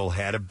Michael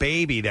had a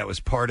baby that was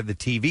part of the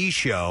TV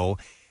show.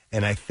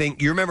 And I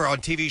think you remember on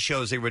TV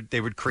shows they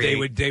would create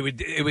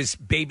it was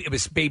baby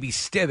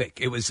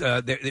Stivic. It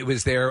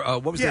was their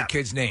what was their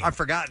kid's name? I've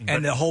forgotten.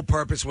 And the whole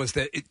purpose was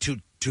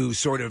to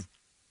sort of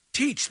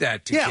teach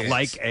that to kids.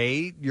 like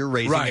you're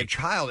raising a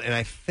child, and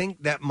I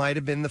think that might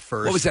have been the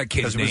first. What was that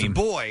kid's name? It was a name?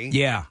 boy.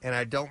 Yeah, and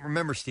I don't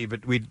remember, Steve.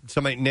 But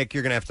Nick,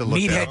 you're going to have to look.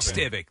 Meathead that up.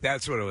 Stivic.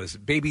 That's what it was.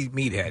 Baby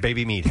Meathead.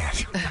 Baby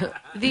Meathead.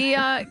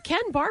 The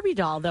Ken Barbie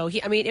doll, though,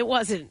 it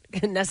wasn't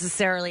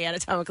necessarily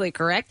anatomically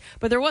correct,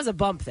 but there was a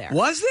bump there.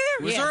 Was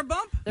there? Was there a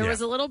bump? There was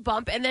a little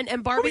bump, and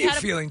Barbie What are you had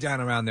feeling down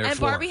around there and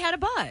for? Barbie had a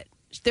butt.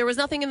 There was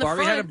nothing in the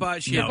Barbie front. had a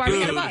butt. She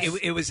Barbie had a butt.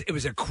 It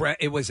was a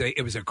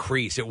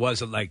crease. It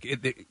wasn't like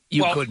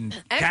you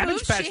couldn't. And Cabbage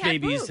boobs, Patch she had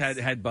Babies boobs.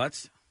 had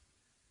butts.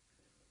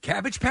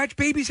 Cabbage Patch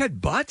Babies had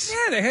butts.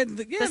 Yeah, they had.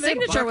 The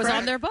signature was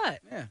on their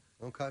butt. Yeah.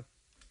 Okay.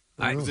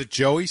 Was it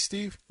Joey,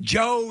 Steve?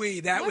 Joey,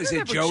 that I was it.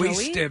 remember Joey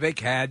Joey.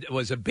 Stivic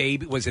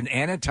was an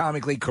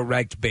anatomically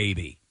correct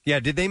baby.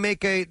 Yeah. Did they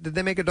make a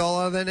doll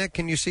out of that, Nick?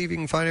 Can you see if you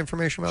can find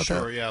information about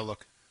that? Sure, yeah,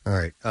 look. All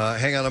right.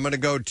 Hang on. I'm going to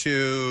go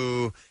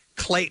to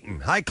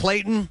Clayton. Hi,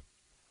 Clayton.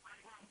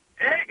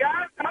 Hey,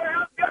 guys.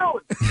 How's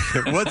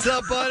it going? What's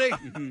up, buddy?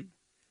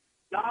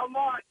 Not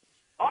much.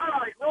 All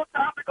right, real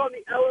topic on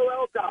the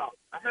LOL dolls.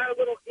 I had a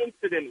little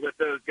incident with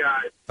those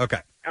guys.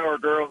 Okay. Or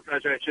girls,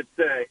 as I should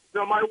say.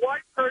 So my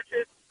wife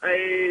purchased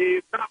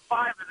about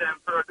 5 of them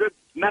for a good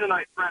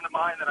Mennonite friend of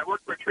mine that I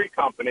work for a tree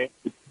company.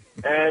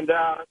 And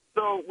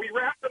so we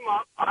wrapped them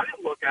up. I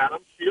didn't look at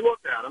them. She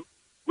looked at them.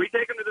 We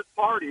take them to this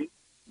party.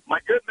 My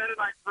good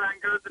Mennonite friend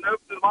goes and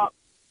opens them up.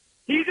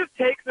 He just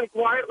takes them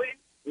quietly,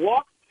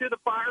 walks to the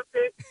fire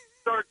pit,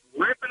 starts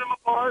ripping them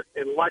apart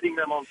and lighting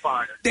them on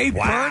fire. They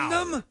burned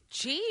them?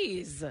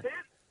 Jeez.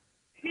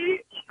 He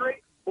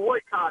straight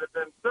boycotted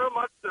them so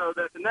much so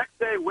that the next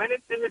day went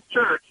into his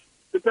church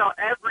to tell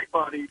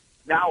everybody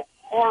how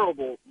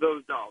horrible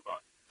those dolls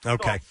are.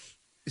 Okay.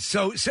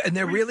 So and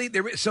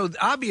so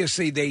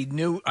obviously they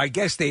knew. I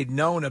guess they'd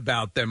known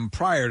about them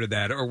prior to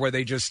that, or were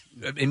they just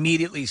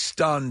immediately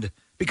stunned?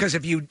 Because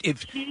if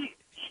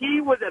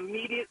he was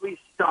immediately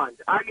stunned.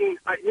 I mean,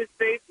 his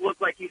face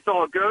looked like he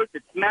saw a ghost.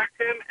 It smacked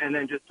him and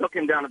then just took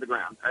him down to the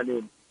ground. I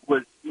mean,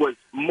 was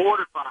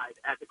mortified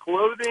at the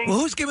clothing. Well,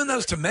 who's giving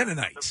those to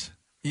Mennonites?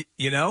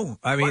 You know,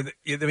 I mean,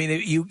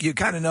 you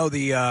kind of know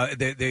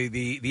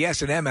the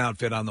S&M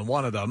outfit on the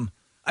one of them.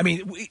 I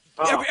mean,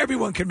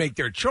 everyone can make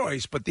their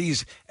choice, but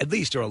these at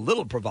least are a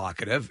little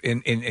provocative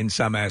in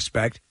some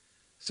aspect.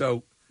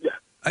 So,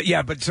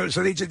 but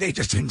so they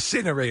just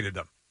incinerated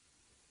them.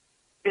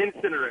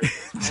 Incinerated.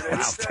 And then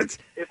he said,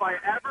 if I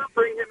ever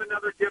bring him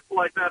another gift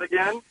like that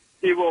again,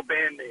 he will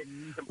ban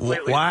me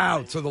completely.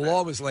 Wow! So the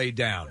law was laid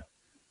down.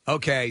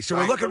 Okay, so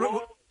we're looking. The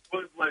law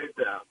was laid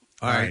down.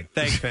 All right,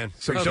 thanks, man.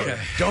 So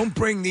don't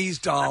bring these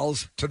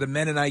dolls to the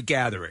Mennonite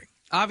gathering.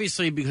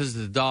 Obviously, because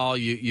of the doll,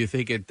 you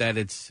think that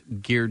it's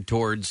geared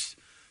towards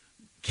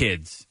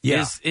kids.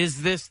 Yeah.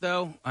 Is this,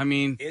 though? I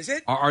mean... Is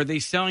it? Are they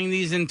selling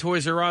these in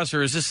Toys R Us,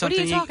 or is this something...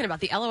 What are you talking about,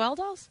 the LOL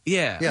dolls?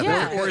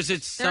 Yeah. Or is it They're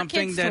a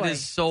something kid's that toy.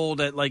 is sold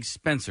at, like,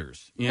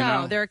 Spencer's? You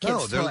No, know? they're a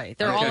kid's toy.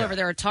 They're all over.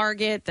 They're a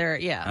Target. They're,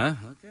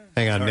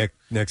 Hang on,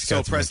 Nick's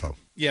got some info.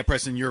 Yeah,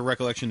 Preston, your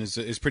recollection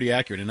is pretty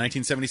accurate. In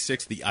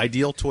 1976, the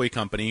Ideal Toy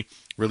Company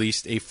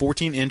released a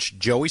 14-inch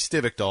Joey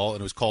Stivic doll, and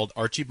it was called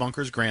Archie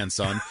Bunker's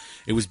grandson.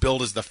 It was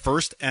billed as the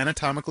first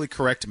anatomically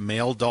correct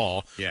male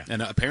doll,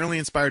 and apparently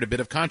inspired a bit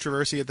of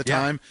controversy at the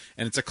time.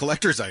 And it's a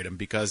collector's item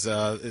because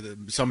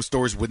some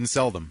stores wouldn't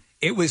sell them.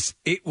 It was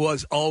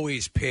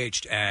always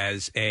pitched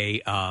as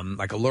a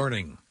like a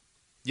learning.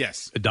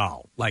 Yes, a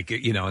doll,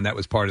 and that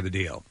was part of the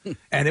deal.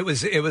 And it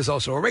was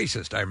also a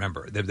racist. I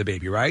remember the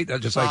baby, right?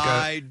 Just like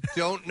I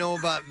don't know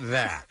about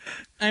that.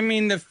 I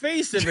mean, the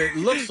face of it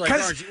looks like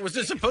Archie. Was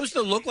it supposed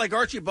to look like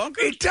Archie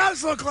Bunker? It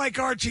does look like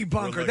Archie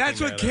Bunker.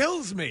 That's what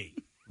kills me.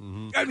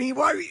 Mm-hmm. I mean,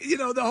 why?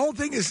 The whole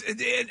thing is,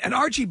 and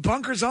Archie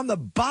Bunker's on the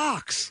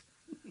box.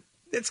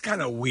 It's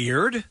kind of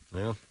weird.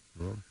 Yeah.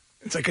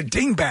 It's like a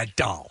dingbat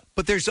doll.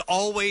 But there's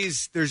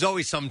always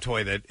some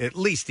toy that, at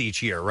least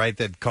each year, right,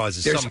 that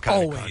causes some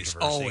kind of controversy.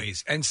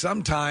 Always. And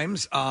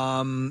sometimes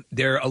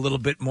they're a little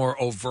bit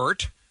more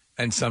overt,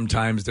 and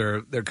sometimes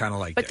they're kind of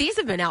like But these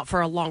have been out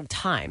for a long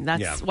time.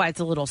 That's why it's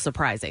a little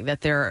surprising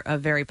that they're a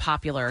very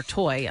popular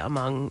toy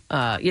among,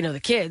 the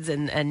kids,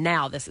 and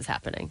now this is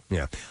happening.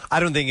 Yeah. I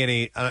don't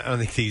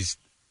think these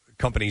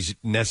companies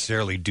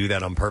necessarily do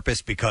that on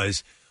purpose,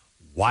 because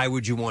why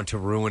would you want to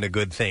ruin a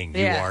good thing?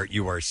 Yeah.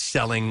 You are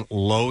selling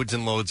loads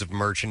and loads of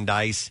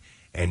merchandise,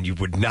 and you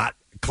would not.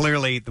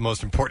 Clearly, the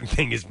most important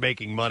thing is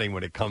making money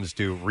when it comes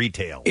to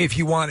retail. If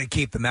you want to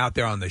keep them out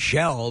there on the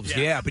shelves,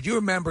 But you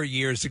remember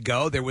years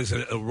ago, there was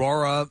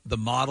Aurora,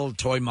 the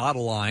toy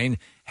model line,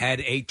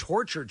 had a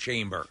torture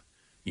chamber.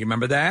 You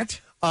remember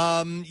that?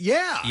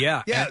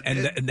 Yeah.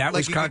 And that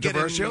was you could get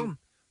controversial. in,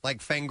 like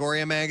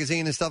Fangoria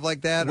magazine and stuff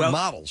like that, or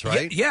models,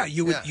 right?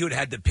 You'd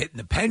had the pit and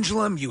the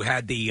pendulum. You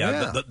had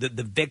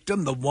the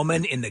victim, the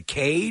woman in the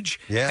cage,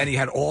 and you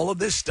had all of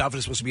this stuff. It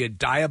was supposed to be a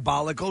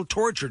diabolical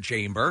torture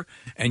chamber,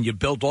 and you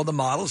built all the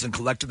models and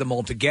collected them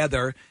all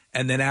together.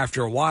 And then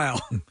after a while,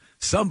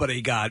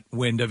 somebody got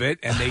wind of it,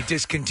 and they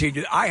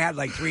discontinued. I had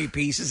like 3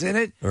 pieces in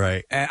it.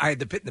 Right. I had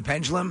the pit and the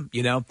pendulum,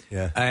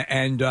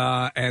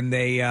 and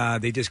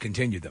they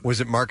discontinued them.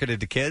 Was it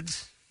marketed to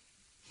kids?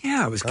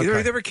 Yeah, it was.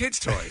 Okay. They were kids'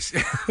 toys.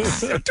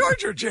 A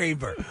torture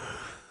chamber,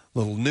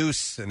 little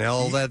noose, and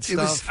all that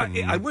stuff.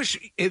 I wish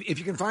if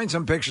you can find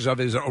some pictures of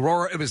it. It was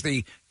Aurora. It was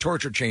the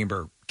torture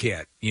chamber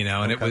kit,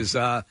 and it was.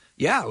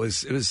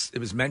 It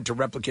was meant to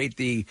replicate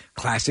the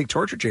classic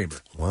torture chamber.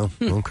 Well,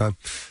 okay.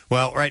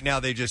 Well, right now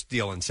they just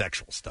deal in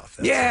sexual stuff.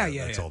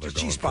 That's all they're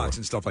going G-spots for.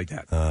 and stuff like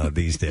that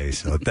these days.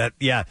 So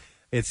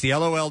it's the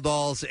LOL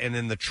dolls and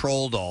then the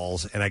troll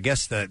dolls. And I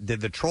guess did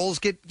the trolls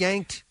get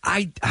yanked?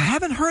 I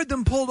haven't heard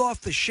them pulled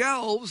off the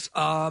shelves.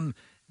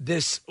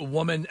 This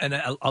woman and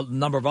a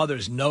number of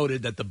others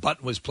noted that the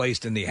button was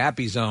placed in the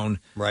happy zone.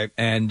 Right.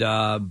 And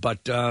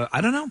but I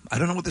don't know. I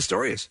don't know what the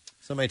story is.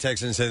 Somebody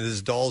texted and said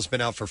this doll's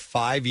been out for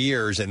 5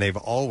 years and they've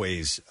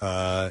always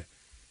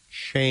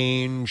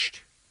changed.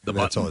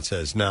 That's all it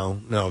says.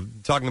 No.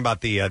 Talking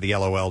about the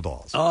LOL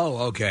dolls.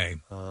 Oh, okay.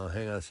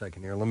 Hang on a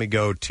second here. Let me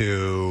go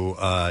to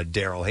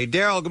Daryl. Hey,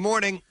 Daryl. Good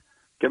morning.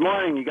 Good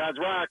morning. You guys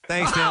rock.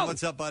 Thanks, man.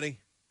 What's up, buddy?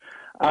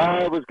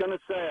 I was going to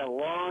say a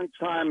long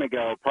time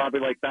ago, probably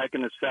like back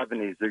in the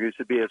 70s, there used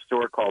to be a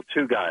store called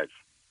Two Guys.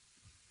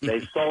 They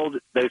sold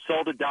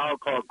a doll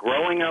called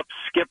Growing Up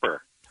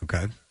Skipper.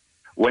 Okay.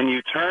 When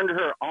you turned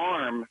her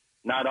arm,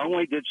 not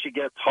only did she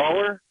get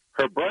taller,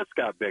 her breast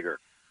got bigger.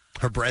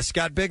 Her breast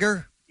got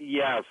bigger?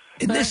 Yes.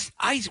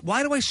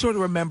 Why do I sort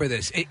of remember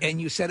this?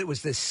 And you said it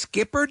was the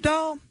Skipper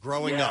doll?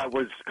 Growing Up. It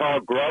was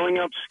called Growing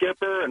Up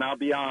Skipper, and I'll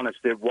be honest,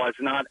 it was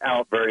not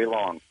out very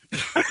long.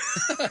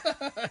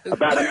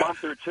 About a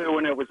month or two,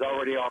 and it was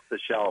already off the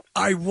shelf.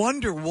 I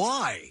wonder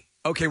why.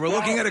 Okay, we're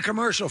looking at a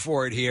commercial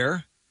for it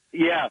here.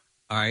 Yeah.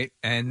 All right,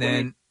 and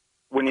then...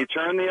 When you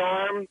turn the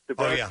arm, the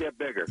breasts get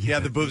bigger. Yeah,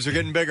 the boobs are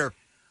getting bigger.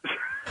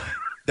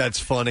 That's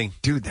funny.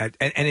 Dude,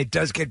 and it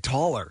does get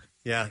taller.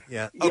 Yeah.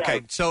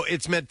 Okay, so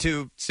it's meant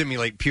to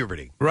simulate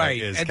puberty.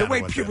 Right, is and the kinda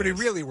way what that puberty is.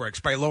 really works,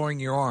 by lowering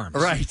your arms.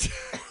 Right.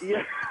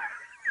 Yeah.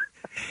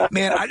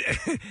 Man,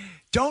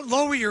 don't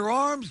lower your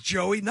arms,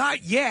 Joey,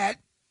 not yet.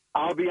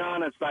 I'll be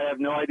honest, I have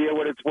no idea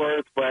what it's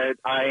worth, but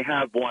I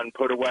have one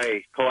put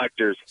away,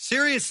 collectors.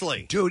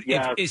 Seriously? Dude,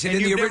 Yeah. is it And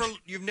in the you've original?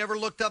 You've never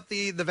looked up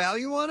the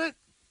value on it?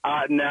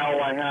 No,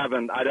 I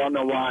haven't. I don't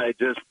know why.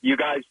 You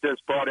guys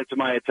just brought it to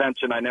my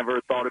attention. I never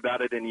thought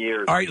about it in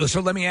years. All right,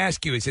 so let me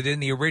ask you, is it in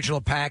the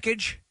original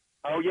package?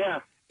 Oh, yeah.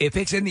 If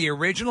it's in the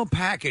original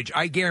package,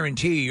 I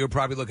guarantee you're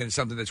probably looking at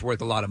something that's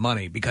worth a lot of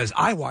money, because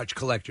I watch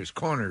Collector's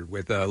Corner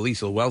with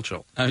Lisa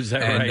Welchel. Oh, is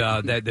that and,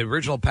 right? that the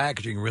original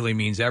packaging really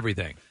means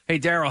everything. Hey,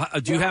 Daryl,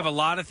 do you have a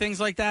lot of things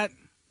like that?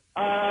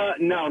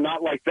 No,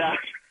 not like that.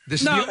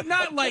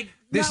 Not like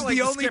This not is like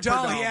the only Skipper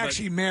doll he but-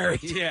 actually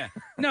married. Yeah.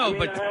 No, I mean,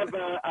 but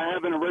I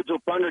have an original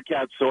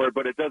Thundercat sword,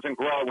 but it doesn't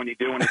grow when you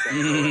do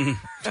anything.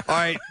 All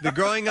right, the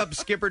Growing Up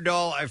Skipper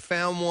doll, I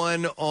found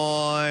one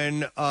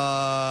on,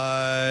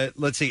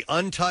 let's see,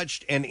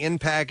 untouched and in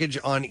package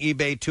on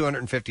eBay,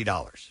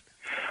 $250.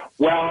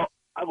 Well,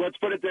 let's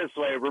put it this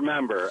way.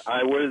 Remember,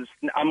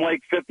 I'm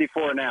like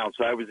 54 now,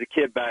 so I was a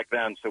kid back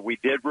then. So we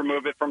did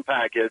remove it from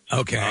package.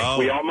 Okay.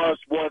 We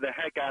almost wore the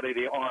heck out of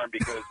the arm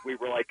because we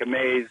were like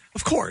amazed.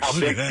 Of course. How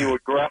big she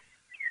would grow.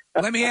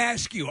 Let me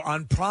ask you,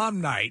 on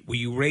prom night, were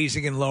you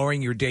raising and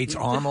lowering your date's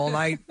arm all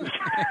night?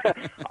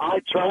 I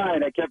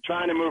tried. I kept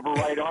trying to move her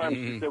right arm.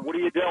 She said, "What are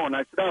you doing?"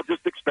 I said, "Oh,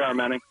 just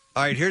experimenting."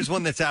 All right, here's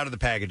one that's out of the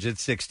package.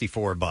 It's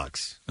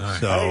 $64.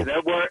 So Hey,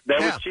 that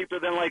was cheaper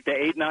than like the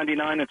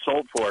 $8.99 it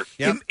sold for.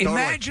 Yep,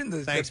 Imagine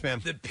Thanks, man.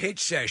 the pitch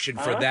session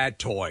for that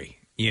toy,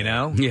 you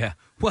know? Yeah.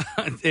 Well,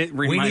 it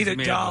we reminds need a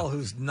me doll of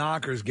whose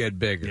knockers get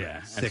bigger.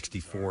 Yeah.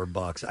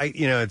 $64.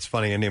 It's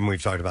funny, and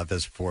we've talked about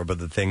this before, but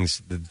the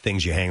things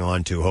you hang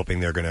on to, hoping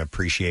they're going to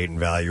appreciate and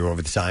value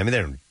over the time, and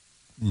they're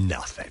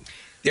nothing.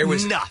 There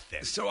was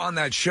nothing. So on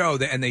that show,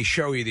 and they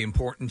show you the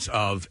importance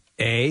of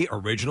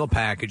original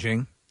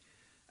packaging.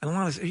 And a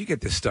lot of you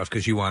get this stuff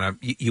because you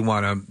want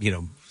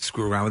to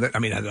screw around with it. I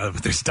mean, I don't know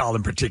if this doll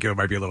in particular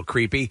might be a little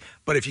creepy,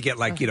 but if you get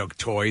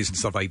toys and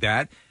stuff like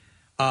that.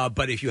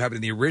 But if you have it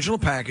in the original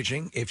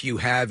packaging, if you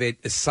have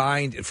it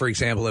signed, for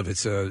example, if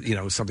it's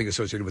something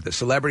associated with a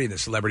celebrity and the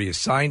celebrity has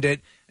signed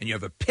it, and you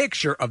have a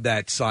picture of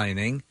that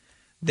signing,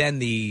 then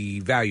the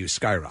value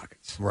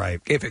skyrockets.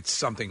 Right. If it's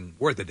something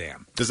worth a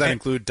damn. Does that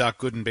include Doc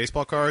Gooden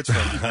baseball cards?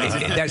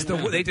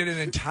 They did an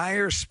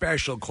entire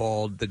special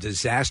called "The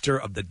Disaster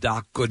of the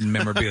Doc Gooden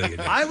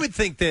Memorabilia." I would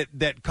think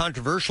that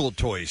controversial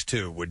toys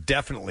too would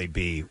definitely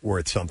be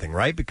worth something,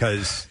 right?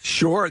 Because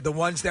sure, the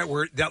ones that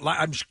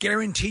I'm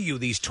guarantee you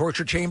these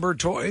torture chamber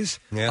toys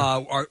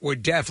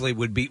would definitely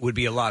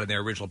be a lot in their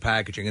original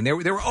packaging, and there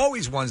were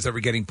always ones that were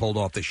getting pulled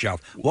off the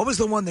shelf. What was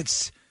the one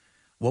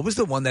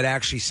that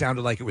actually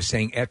sounded like it was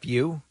saying "F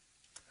you"?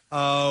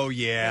 Oh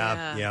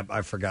yeah,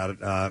 I forgot it.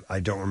 I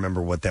don't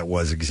remember what that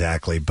was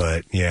exactly,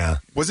 but yeah.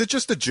 Was it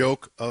just a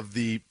joke of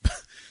the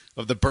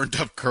burnt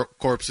up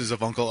corpses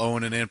of Uncle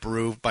Owen and Aunt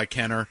Beru by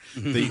Kenner?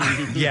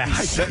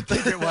 Yes, I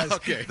think it was.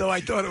 Okay. Though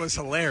I thought it was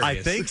hilarious. I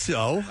think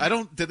so.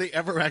 Did they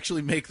ever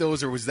actually make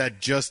those, or was that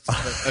just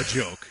a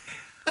joke?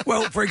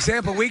 Well, for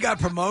example, we got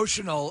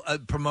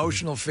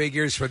promotional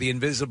figures for the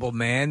Invisible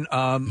Man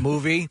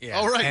movie. Yeah.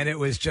 All right. And it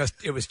was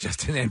just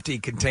an empty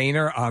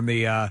container on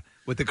the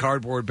with the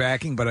cardboard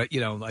backing, but I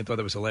thought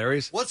that was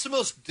hilarious. What's the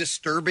most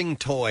disturbing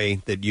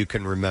toy that you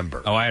can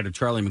remember? Oh, I had a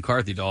Charlie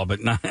McCarthy doll, but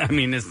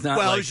it's not.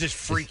 Well, it was just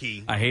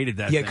freaky. I hated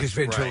that. Yeah, thing. because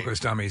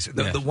ventriloquist dummies.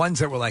 The ones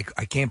that were like,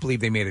 I can't believe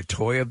they made a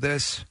toy of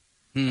this.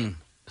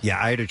 Yeah,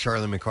 I had a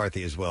Charlie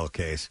McCarthy as well,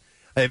 Case.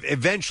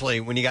 Eventually,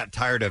 when you got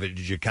tired of it,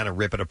 did you kind of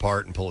rip it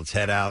apart and pull its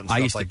head out and stuff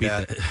I used to like beat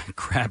that? the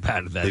crap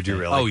out of that. Did you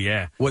thing. really? Oh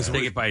yeah.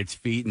 Take it by its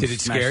feet. And Did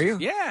it smash scare you?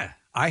 Yeah.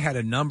 I had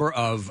a number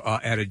of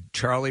at a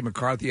Charlie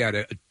McCarthy.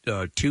 I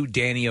had 2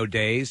 Danny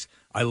O'Days.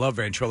 I love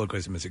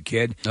ventriloquism as a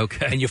kid.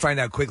 Okay. And you find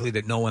out quickly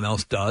that no one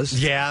else does.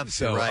 Yeah,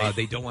 So right.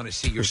 they don't want to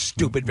see your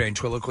stupid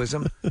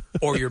ventriloquism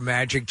or your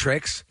magic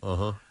tricks.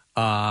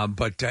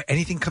 But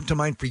anything come to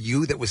mind for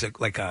you that was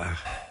like a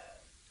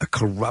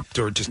corrupt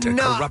or just a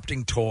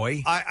corrupting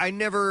toy? I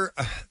never.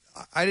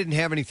 I didn't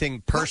have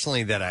anything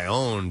personally that I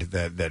owned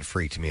that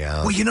freaked me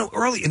out.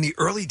 Well, in the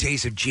early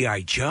days of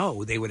G.I.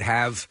 Joe, they would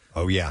have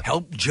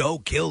help Joe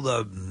kill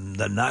the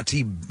the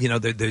Nazi,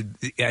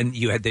 and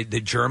you had the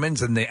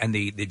Germans and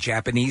the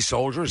Japanese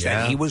soldiers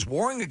that he was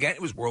warring against.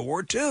 It was World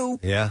War II.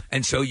 Yeah.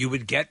 And so you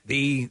would get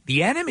the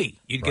enemy.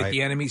 You'd get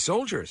the enemy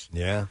soldiers.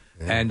 Yeah.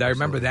 And I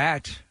remember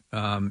that.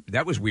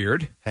 That was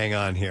weird. Hang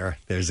on here.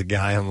 There's a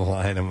guy on the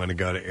line. I'm going to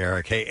go to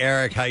Eric. Hey,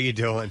 Eric, how you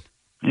doing?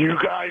 You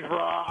guys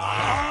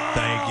rock.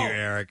 Thank you,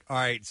 Eric. All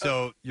right,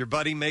 so your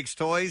buddy makes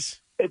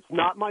toys? It's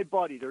not my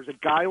buddy. There's a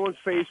guy on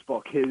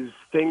Facebook. His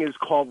thing is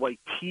called like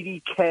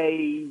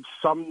TDK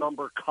some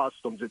number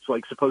customs. It's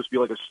like supposed to be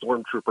like a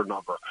stormtrooper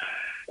number.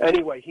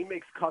 Anyway, he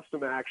makes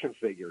custom action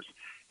figures,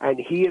 and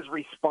he is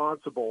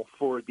responsible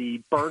for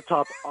the burnt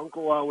up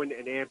Uncle Owen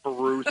and Aunt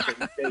Bruce.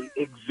 And they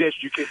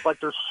exist. You can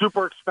they're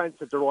super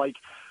expensive. They're like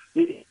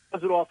he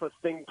does it off a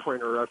thing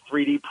printer, a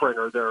 3D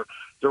printer.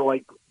 They're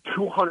like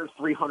 $200,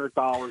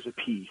 $300 a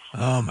piece.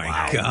 Oh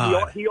my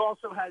God! He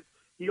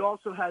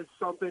also has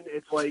something.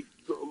 It's like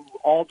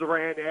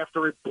Alderaan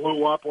after it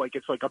blew up. Like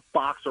it's like a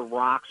box of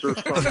rocks or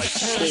something. Like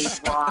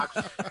space rocks.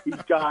 He's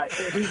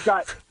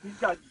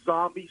got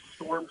zombie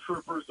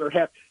stormtroopers.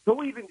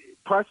 He'll even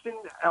Preston.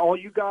 All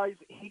you guys.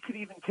 He could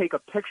even take a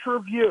picture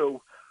of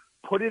you,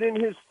 put it in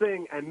his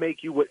thing, and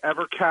make you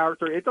whatever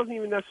character. It doesn't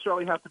even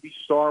necessarily have to be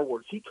Star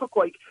Wars.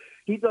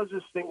 He does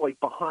this thing like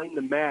behind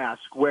the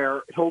mask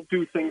where he'll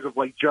do things of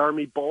like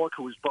Jeremy Bullock,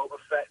 who was Boba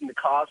Fett in the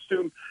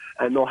costume,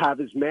 and they'll have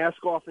his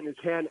mask off in his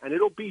hand, and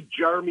it'll be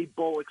Jeremy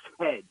Bullock's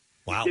head.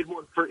 Wow.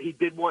 He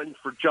did one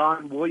for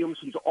John Williams.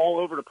 He's all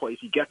over the place.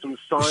 He gets them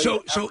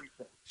signed.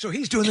 So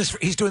he's doing this.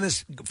 He's doing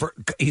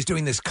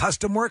this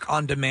custom work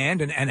on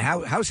demand. And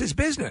how's his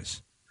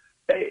business?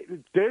 Hey,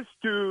 this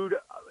dude,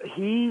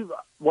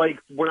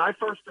 when I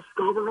first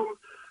discovered him,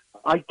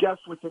 I guess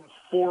within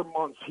 4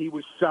 months he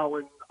was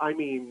selling. I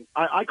mean,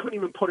 I couldn't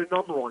even put a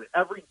number on it.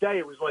 Every day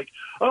it was like,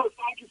 oh,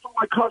 thank you for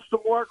my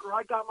custom work, or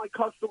I got my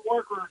custom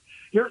work, or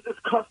here's this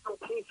custom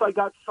piece I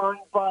got signed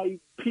by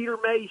Peter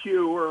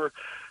Mayhew, or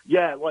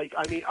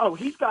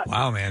he's got.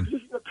 Wow, man.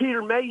 This is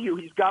Peter Mayhew.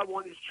 He's got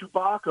one as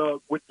Chewbacca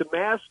with the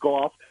mask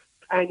off,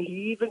 and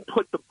he even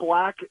put the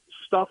black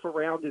stuff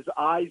around his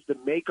eyes, the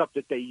makeup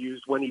that they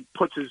used when he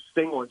puts his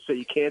thing on so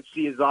you can't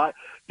see his eye.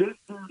 This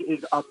dude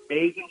is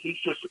amazing. He's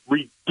just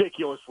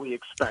ridiculously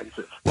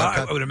expensive. Well,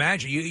 I would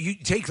imagine you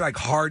take like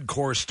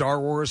hardcore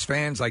Star Wars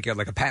fans, like a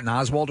Patton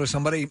Oswalt or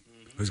somebody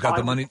who's got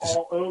the money.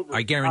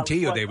 I guarantee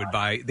you they would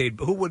buy.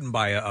 Who wouldn't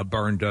buy a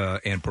burned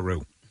Aunt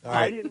Peru?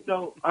 I didn't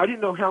know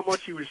how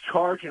much he was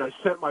charging. I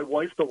sent my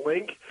wife the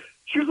link.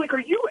 She was like, "Are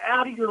you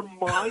out of your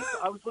mind?"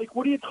 I was like,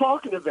 "What are you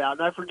talking about?"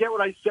 And I forget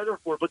what I sent her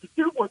for, but the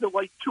dude wanted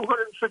like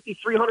 $250,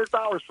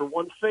 $300 for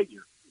one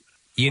figure.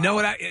 You know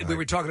what? We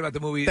were talking about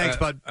the movie. Thanks,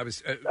 bud.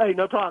 Hey,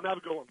 no problem. Have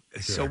a good one.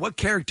 So, what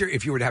character,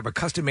 if you were to have a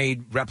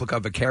custom-made replica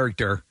of a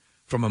character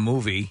from a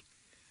movie,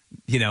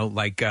 just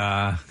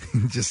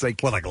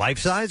like like life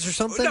size or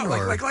something? No,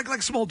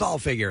 like small doll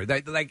figure.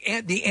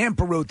 The Aunt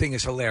Peru thing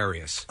is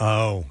hilarious.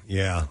 Oh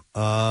yeah.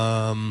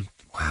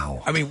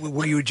 Wow. I mean,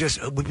 were you just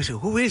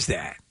who is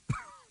that?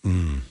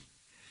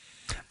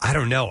 I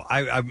don't know.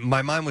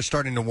 My mind was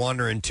starting to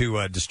wander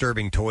into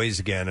disturbing toys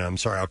again, and I'm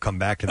sorry. I'll come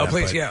back to that. Oh,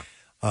 please, yeah.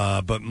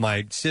 But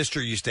my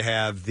sister used to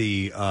have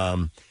the,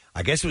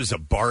 I guess it was a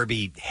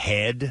Barbie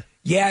head.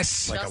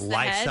 Yes. Like Just a the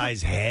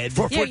life-size head.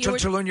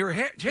 To learn your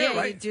hair,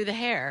 right? You do the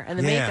hair and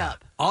the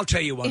makeup. I'll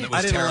tell you one that was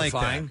I didn't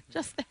terrifying. Like that.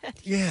 Just the head.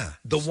 Yeah.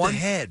 The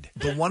head.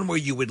 The one where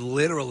you would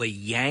literally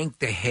yank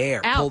the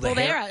hair. Pull the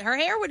hair out. Her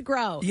hair would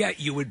grow. Yeah,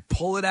 you would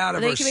pull it out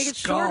of then her you can make it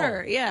skull.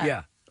 shorter.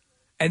 Yeah.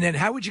 And then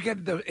how would you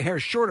get the hair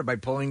shorter? By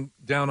pulling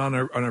down on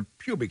her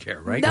pubic hair,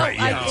 right? No,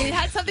 right, it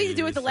had something to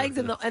do with the legs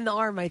and the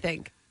arm, I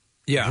think.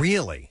 Yeah.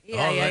 Really?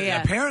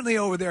 Yeah. Apparently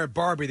over there at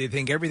Barbie, they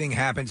think everything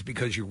happens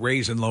because you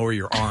raise and lower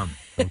your arm.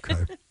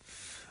 Okay.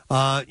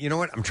 You know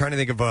what? I'm trying to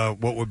think of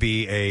what would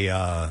be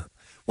a...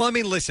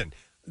 listen,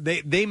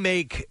 they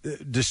make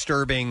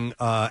disturbing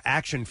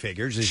action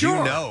figures, as Sure.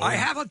 you know. I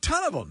have a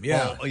ton of them,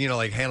 yeah. Well,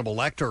 like Hannibal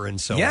Lecter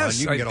and so Yes,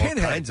 on. You can get all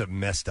Pinhead. kinds of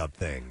messed up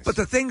things. But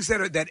the things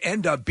that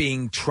end up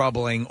being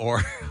troubling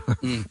or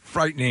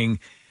frightening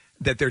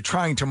that they're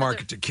trying to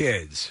market to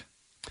kids.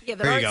 Yeah,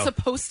 they aren't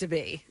supposed to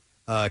be.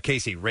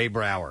 Casey, Ray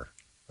Brower,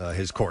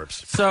 his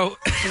corpse. So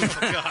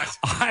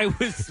I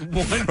was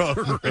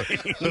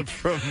wondering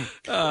from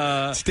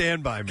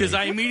Stand By Me, because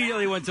I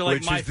immediately went to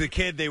which is the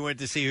kid they went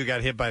to see who got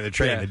hit by the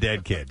train, the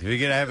dead kid. We're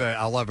gonna have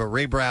I'll have a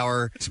Ray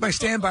Brower. It's my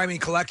Stand By Me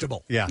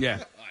collectible.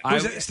 Yeah.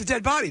 It's the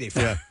dead body they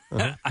found.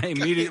 Yeah. I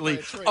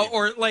immediately,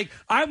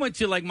 I went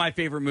to my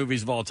favorite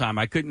movies of all time.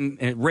 I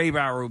couldn't. Ray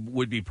Brower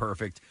would be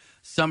perfect.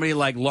 Somebody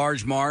like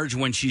Large Marge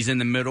when she's in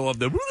the middle of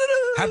the.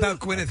 How about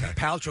Gwyneth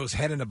Paltrow's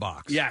head in a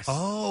box? Yes.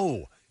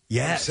 Oh,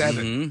 yes.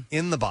 7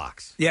 in the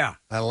box. Yeah,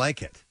 I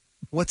like it.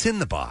 What's in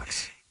the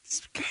box?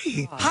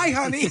 Okay. Hi,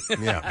 honey.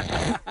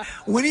 Yeah.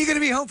 When are you going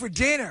to be home for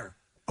dinner?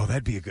 Oh,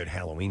 that'd be a good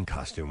Halloween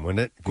costume, wouldn't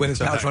it?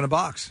 Gwyneth Paltrow in a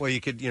box. Well, you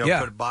could, put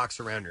a box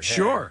around your head.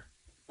 Sure.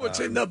 What's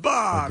in the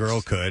box? A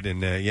girl could,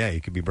 and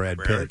you could be Brad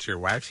Pitt. It's your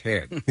wife's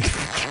head.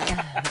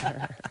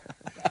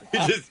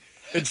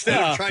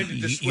 Instead of trying to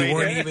dissuade you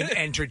weren't him. even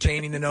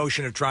entertaining the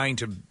notion of trying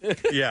to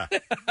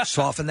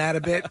soften that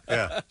a bit.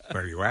 Yeah.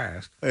 Where you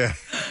asked. Yeah.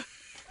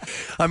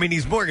 I mean,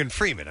 he's Morgan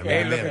Freeman. I mean,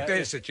 Hey, look man. at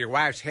this. It's your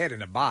wife's head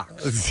in a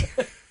box.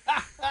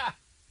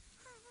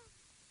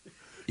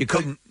 You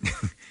couldn't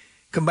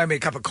buy me a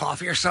cup of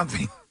coffee or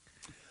something?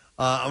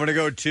 I'm going to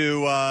go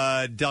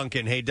to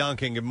Duncan. Hey,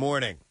 Duncan, good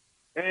morning.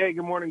 Hey,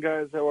 good morning,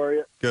 guys. How are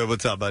you? Good.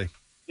 What's up, buddy?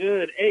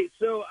 Good. Hey,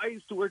 so I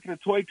used to work in a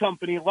toy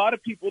company. A lot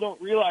of people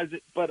don't realize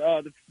it, but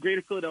the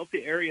greater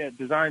Philadelphia area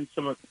designed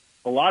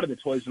a lot of the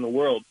toys in the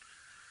world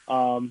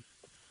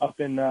up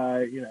in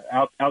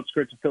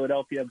outskirts of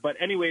Philadelphia. But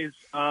anyways,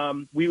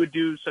 we would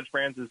do such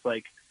brands as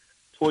like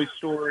Toy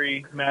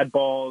Story, Mad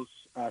Balls,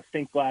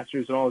 Stink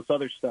Blasters, and all this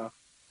other stuff.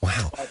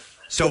 Wow.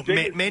 So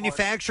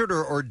manufactured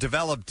or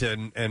developed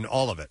and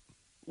all of it?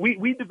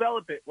 We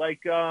develop it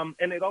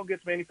and it all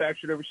gets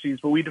manufactured overseas,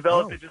 but we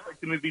develop it just like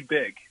the movie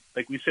Big.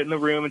 Like we sit in the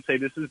room and say,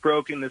 "This is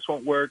broken. This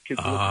won't work." It's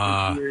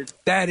weird.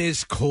 That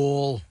is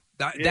cool.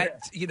 That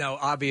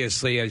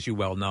obviously, as you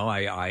well know,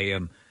 I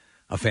am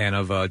a fan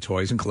of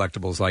toys and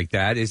collectibles like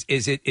that. Is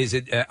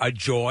it a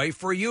joy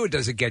for you, or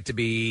does it get to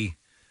be?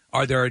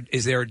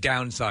 Is there a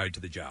downside to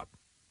the job?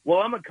 Well,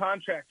 I'm a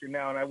contractor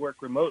now and I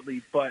work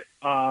remotely, but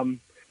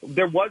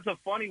there was a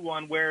funny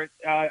one where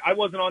I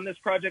wasn't on this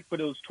project,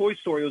 but it was Toy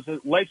Story. It was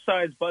a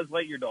life-size Buzz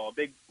Lightyear doll, a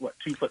big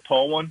 2-foot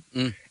tall one,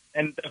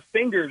 and the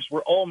fingers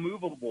were all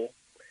movable.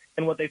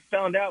 And what they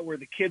found out were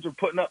the kids were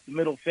putting up the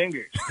middle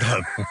fingers.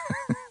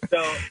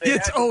 So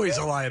it's always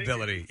a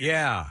liability.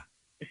 Yeah.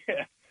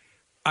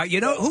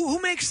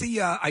 Who makes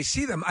the? I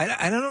see them.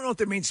 I don't know if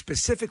they're made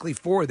specifically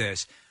for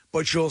this,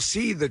 but you'll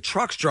see the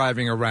trucks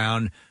driving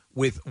around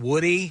with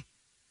Woody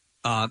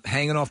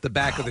hanging off the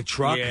back of the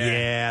truck.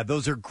 Yeah,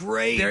 those are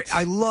great.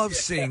 I love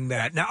seeing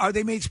that. Now, are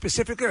they made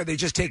specifically, or are they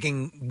just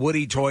taking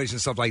Woody toys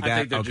and stuff like that? I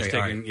think they're just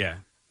taking, right. yeah.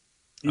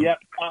 Yep.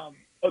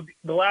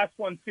 The last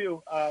one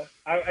too. I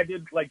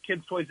did like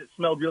kids' toys that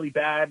smelled really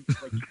bad,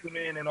 like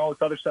cumin and all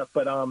this other stuff.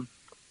 But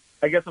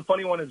I guess the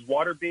funny one is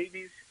water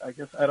babies. I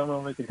don't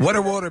know if What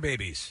are water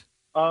babies?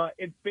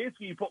 It's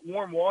basically you put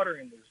warm water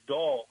in this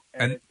doll,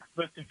 and it's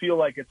supposed to feel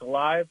like it's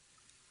alive.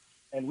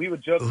 And we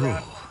would joke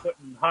around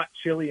putting hot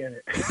chili in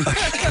it.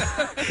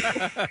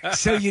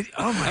 So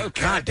oh my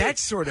God,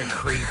 that's sort of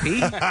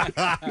creepy.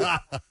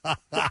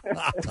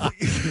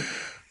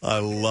 I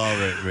love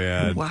it,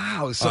 man.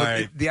 Wow.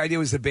 So the idea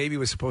was the baby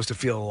was supposed to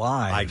feel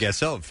alive. I guess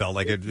so. It felt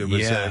like it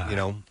was,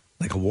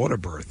 like a water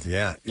birth.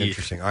 Yeah,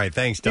 interesting. All right,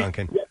 thanks,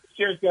 Duncan. Yeah,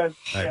 cheers, guys.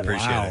 I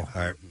appreciate it.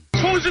 All right.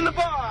 Who's in the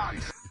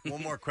box?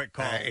 One more quick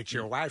call. It's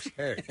your wife's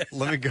head.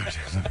 Let me go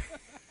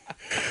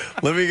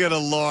to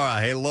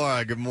Laura. Hey,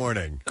 Laura, good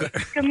morning.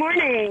 Good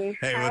morning.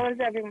 Hey, how is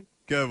everyone?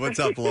 Good. What's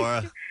up,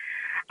 Laura?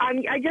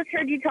 I just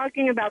heard you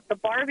talking about the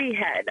Barbie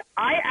head.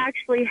 I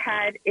actually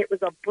it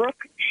was a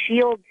Brooke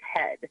Shields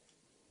head.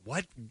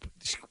 What?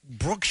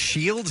 Brooke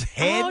Shields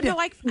head? Oh, no,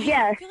 I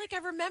Yes. feel like I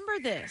remember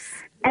this.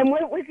 And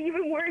what was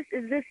even worse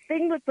is this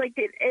thing looked like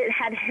it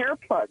had hair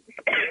plugs.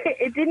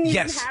 It didn't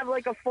even have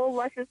like a full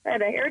luscious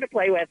head of hair to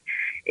play with.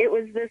 It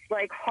was this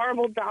like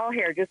horrible doll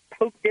hair just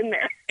poked in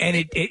there. And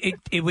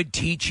it would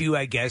teach you,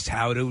 I guess,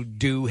 how to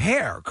do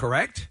hair,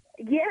 correct?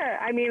 Yeah,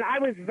 I mean, I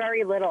was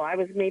very little. I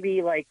was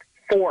maybe like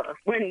 4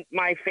 when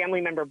my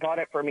family member bought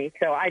it for me,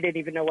 so I didn't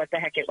even know what the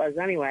heck it was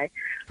anyway.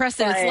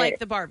 Preston, it's But- like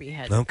the Barbie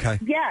head. Okay.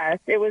 Yes,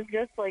 it was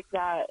just like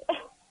that.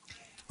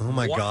 Oh,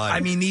 my God.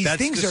 I mean, these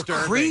That's things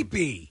disturbing. are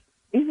creepy.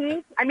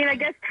 I mean, I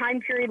guess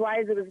time period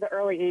wise, it was the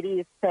early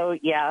 '80s, so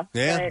yeah.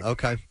 Yeah. But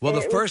Okay. Well, the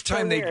it was first so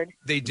time weird.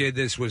 they did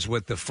this was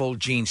with the full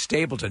Gene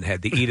Stapleton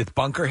head, the Edith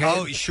Bunker head.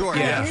 Oh, sure.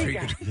 Yeah. Yeah. So, you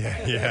could-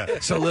 Yeah.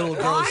 so little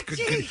girls could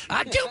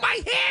I do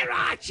my hair,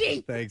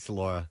 Archie. Thanks,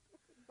 Laura.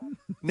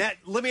 Nat,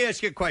 let me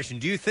ask you a question.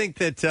 Do you think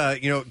that,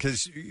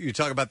 because you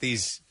talk about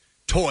these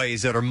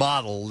toys that are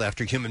modeled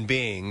after human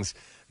beings,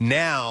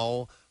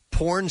 now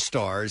porn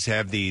stars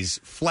have these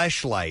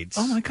fleshlights.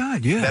 Oh, my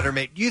God, yeah. That are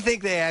made. Do you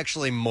think they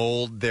actually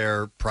mold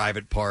their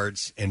private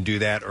parts and do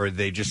that, or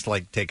they just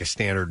like take a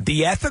standard?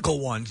 The ethical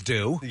ones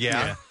do.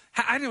 Yeah.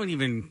 I don't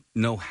even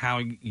know how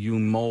you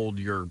mold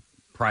your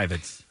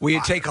privates. Well,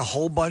 you take a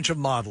whole bunch of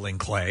modeling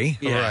clay,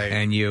 Yeah. Right.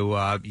 and you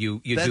That's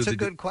do a the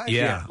good question.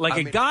 Yeah, Like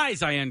I a mean,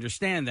 guys, I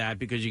understand that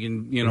because you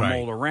can, Right.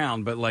 mold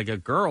around. But like a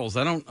girls,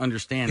 I don't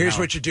understand. Here's how-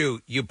 what you do: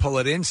 you pull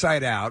it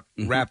inside out,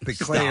 wrap the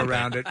clay Stop it.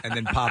 around it, and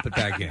then pop it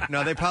back in.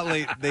 No, they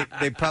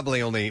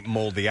probably only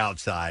mold the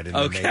outside, and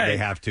then Okay. they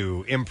have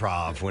to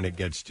improv when it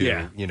gets to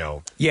Yeah.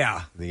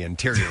 the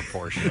interior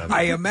portion of it.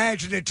 I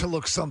imagine it to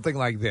look something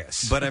like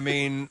this. But I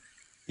mean,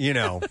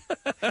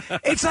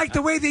 it's like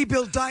the way they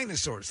build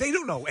dinosaurs. They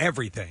don't know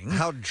everything.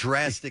 How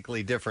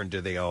drastically different do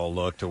they all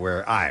look to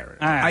where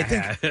I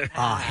think they're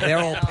all pink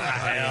on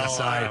the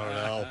inside. I don't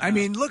know. I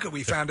mean, look,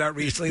 we found out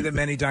recently that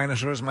many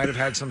dinosaurs might have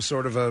had some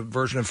sort of a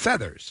version of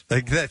feathers.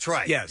 That's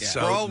right. Yes. Yeah. So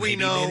For all we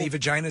maybe know- many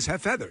vaginas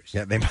have feathers.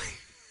 Yeah, they might.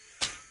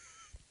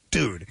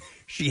 Dude,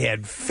 she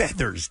had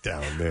feathers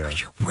down there.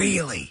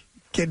 Really?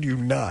 Can you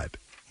not?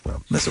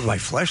 That's what my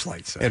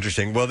flashlight says.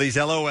 Interesting. Well, these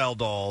LOL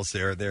dolls,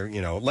 they're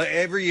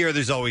every year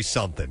there's always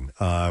something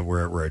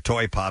where a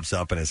toy pops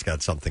up and it's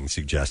got something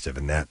suggestive,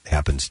 and that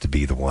happens to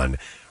be the one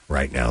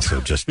right now. So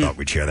just thought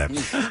we'd share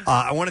that.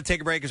 I want to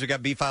take a break because we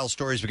got B-File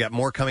stories. We got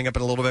more coming up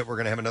in a little bit. We're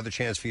going to have another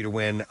chance for you to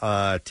win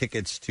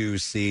tickets to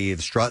see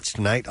the Struts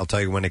tonight. I'll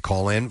tell you when to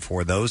call in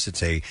for those.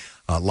 It's a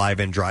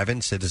live-in drive-in,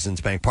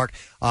 Citizens Bank Park.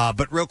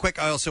 But real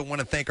quick, I also want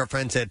to thank our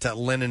friends at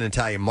Linden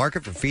Italian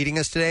Market for feeding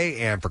us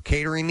today and for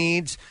catering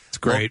needs. It's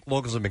great.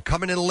 Locals have been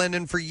coming into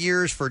Linden for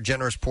years for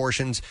generous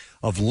portions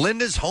of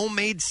Linda's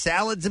homemade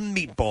salads and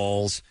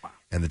meatballs.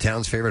 And the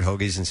town's favorite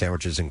hoagies and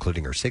sandwiches,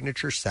 including her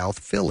signature South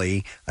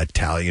Philly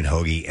Italian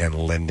hoagie and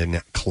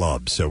Linden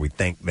Club. So we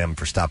thank them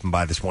for stopping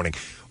by this morning.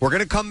 We're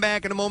going to come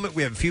back in a moment.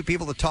 We have a few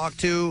people to talk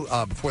to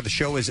before the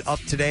show is up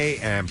today,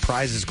 and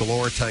prizes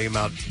galore. Tell you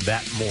about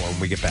that more when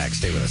we get back.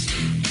 Stay with us.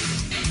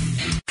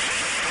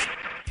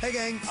 Hey,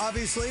 gang.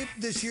 Obviously,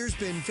 this year's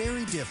been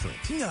very different.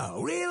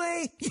 No,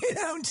 really? You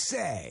don't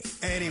say.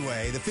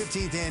 Anyway, the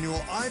 15th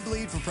annual I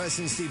Bleed for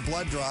Preston and Steve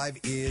blood drive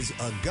is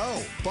a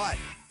go, but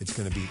it's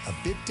going to be a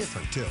bit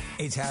different, too.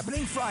 It's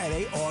happening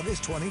Friday,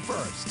 August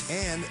 21st.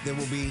 And there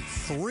will be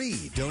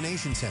 3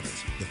 donation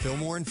centers. The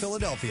Fillmore in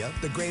Philadelphia,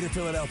 the Greater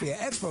Philadelphia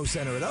Expo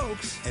Center at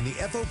Oaks, and the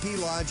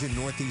FOP Lodge in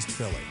Northeast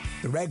Philly.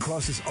 The Red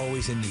Cross is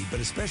always in need, but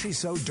especially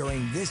so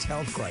during this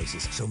health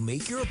crisis. So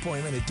make your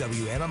appointment at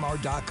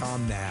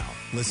WMMR.com now.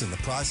 Listen, the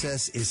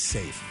process is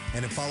safe,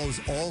 and it follows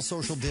all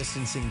social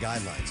distancing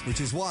guidelines, which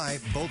is why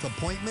both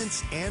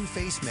appointments and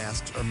face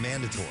masks are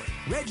mandatory.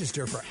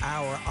 Register for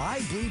our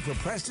I Bleed for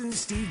Preston and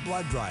Steve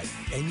blood drive.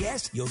 And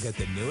yes, you'll get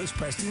the newest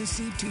Preston and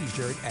Steve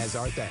t-shirt as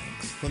our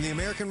thanks. From the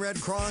American Red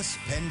Cross,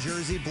 Penn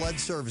Jersey Blood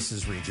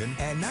Services region,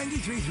 and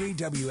 93.3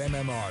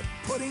 WMMR,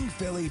 putting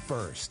Philly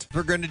first.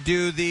 We're going to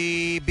do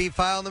the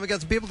B-File, and then we got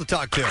some people to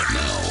talk to.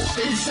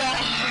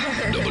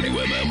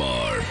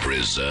 WMMR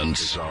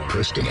presents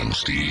Preston and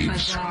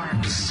Steve's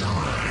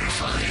Bizarre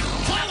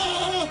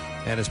File.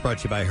 And it's brought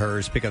to you by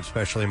Hers. Pick up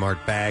specially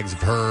marked bags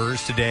of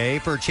Hers today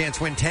for a chance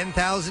to win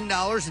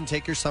 $10,000 and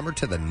take your summer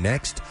to the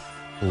next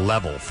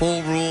level.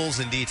 Full rules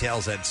and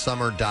details at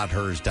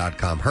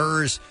summer.hers.com.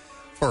 Hers,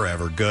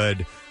 forever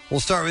good. We'll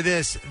start with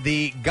this.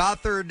 The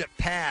Gotthard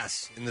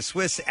Pass in the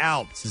Swiss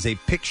Alps is a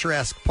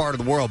picturesque part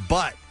of the world,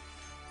 but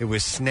it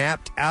was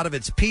snapped out of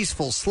its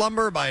peaceful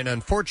slumber by an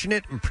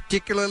unfortunate and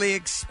particularly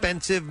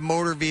expensive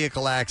motor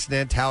vehicle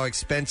accident. How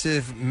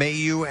expensive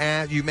you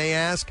may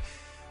ask?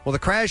 Well, the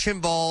crash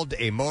involved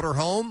a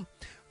motorhome,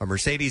 a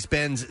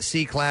Mercedes-Benz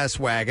C-Class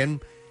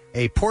wagon,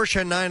 a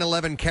Porsche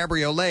 911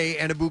 Cabriolet,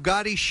 and a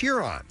Bugatti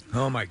Chiron.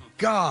 Oh, my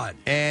God.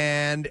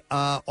 And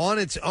on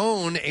its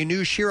own, a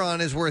new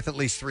Chiron is worth at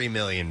least $3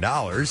 million.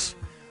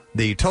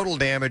 The total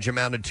damage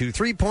amounted to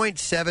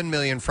 3.7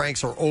 million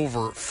francs, or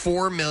over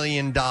 $4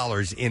 million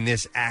in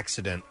this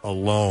accident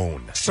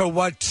alone. So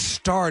what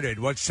started?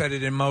 What set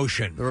it in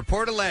motion? The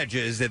report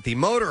alleges that the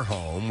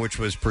motorhome, which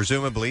was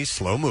presumably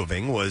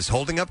slow-moving, was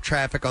holding up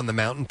traffic on the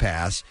mountain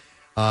pass.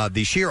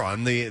 The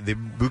Chiron, the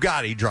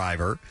Bugatti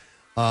driver,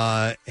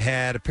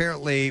 had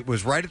apparently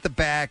was right at the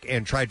back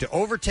and tried to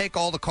overtake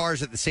all the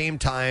cars at the same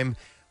time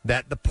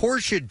that the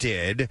Porsche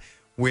did,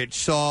 which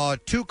saw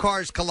 2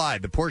 cars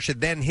collide. The Porsche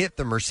then hit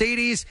the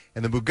Mercedes,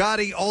 and the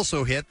Bugatti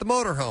also hit the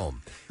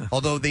motorhome.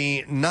 Although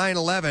the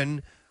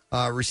 911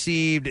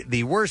 received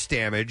the worst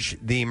damage,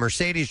 the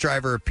Mercedes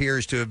driver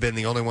appears to have been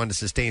the only one to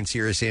sustain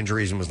serious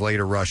injuries and was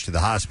later rushed to the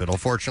hospital.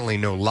 Fortunately,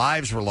 no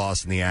lives were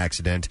lost in the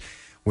accident,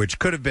 which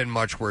could have been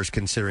much worse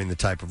considering the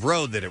type of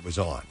road that it was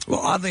on. Well,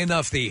 oddly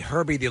enough, the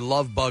Herbie the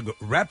Love Bug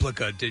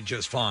replica did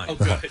just fine. Oh,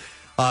 good.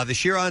 The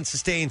Chiron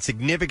sustained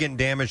significant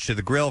damage to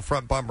the grille,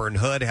 front bumper, and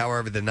hood.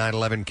 However, the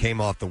 911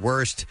 came off the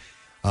worst,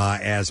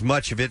 as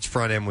much of its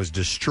front end was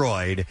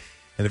destroyed.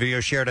 In the video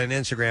shared on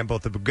Instagram,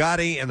 both the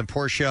Bugatti and the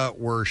Porsche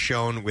were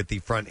shown with the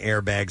front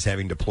airbags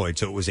having deployed.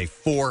 So it was a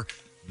 $4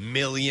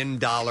 million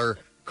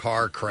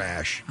car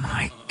crash.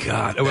 My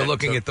God. We're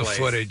looking at the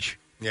footage.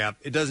 Yeah,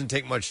 it doesn't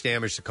take much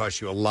damage to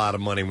cost you a lot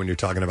of money when you're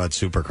talking about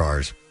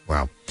supercars.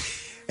 Wow.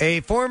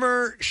 A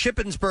former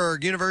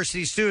Shippensburg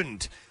University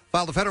student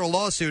filed a federal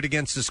lawsuit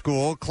against the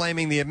school,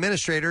 claiming the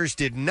administrators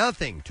did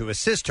nothing to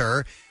assist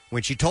her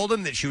when she told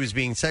them that she was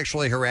being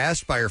sexually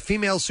harassed by her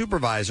female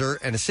supervisor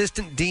and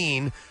assistant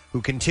dean,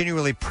 who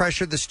continually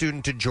pressured the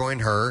student to join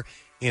her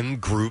in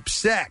group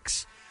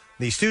sex.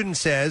 The student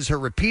says her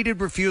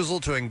repeated refusal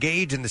to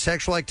engage in the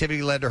sexual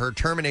activity led to her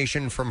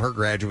termination from her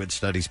graduate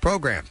studies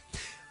program.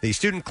 The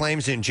student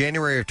claims in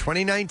January of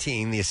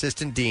 2019, the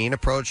assistant dean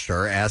approached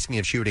her asking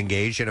if she would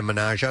engage in a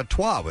menage a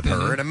trois with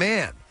her and a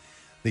man.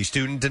 The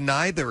student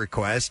denied the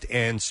request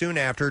and soon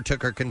after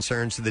took her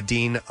concerns to the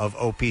dean of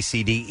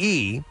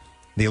OPCDE.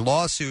 The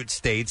lawsuit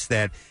states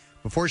that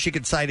before she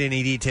could cite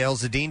any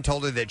details, the dean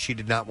told her that she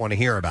did not want to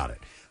hear about it.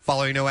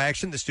 Following no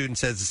action, the student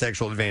says the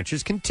sexual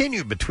advances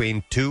continued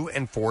between 2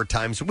 and 4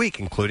 times a week,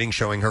 including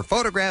showing her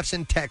photographs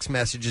and text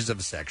messages of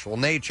a sexual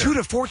nature. 2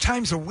 to 4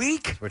 times a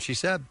week? That's what she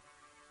said.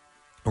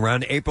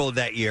 Around April of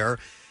that year,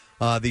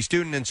 The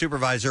student and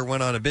supervisor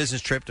went on a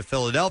business trip to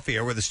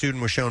Philadelphia where the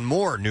student was shown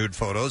more nude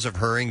photos of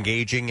her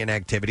engaging in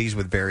activities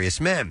with various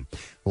men.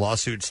 The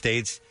lawsuit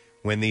states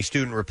when the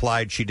student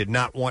replied she did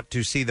not want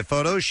to see the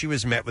photos, she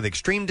was met with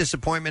extreme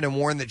disappointment and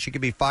warned that she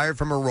could be fired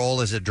from her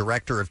role as a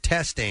director of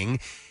testing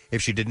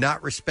if she did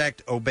not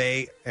respect,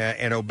 obey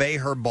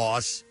her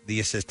boss, the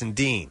assistant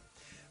dean.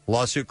 The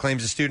lawsuit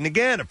claims the student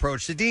again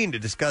approached the dean to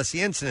discuss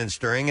the incidents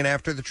during and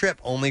after the trip,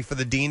 only for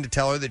the dean to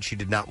tell her that she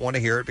did not want to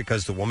hear it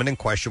because the woman in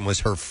question was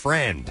her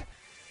friend.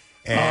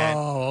 And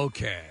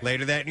okay.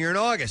 Later that year in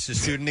August, the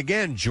student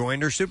again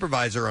joined her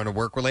supervisor on a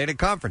work-related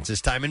conference,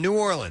 this time in New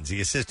Orleans. The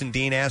assistant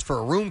dean asked for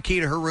a room key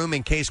to her room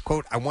in case,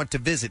 quote, I want to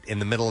visit in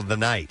the middle of the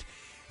night.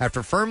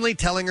 After firmly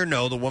telling her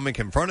no, the woman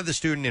confronted the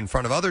student in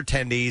front of other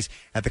attendees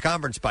at the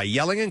conference by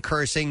yelling and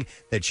cursing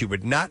that she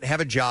would not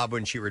have a job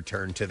when she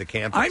returned to the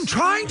campus. I'm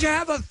trying to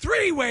have a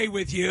three-way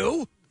with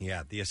you.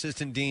 Yeah, the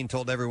assistant dean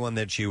told everyone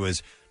that she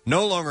was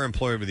no longer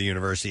employed with the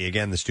university.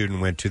 Again, the student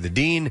went to the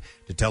dean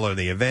to tell her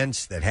the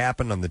events that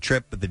happened on the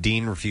trip, but the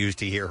dean refused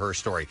to hear her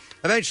story.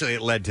 Eventually,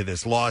 it led to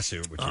this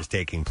lawsuit, which is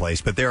taking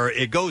place. But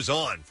it goes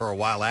on for a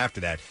while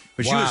after that.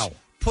 But she was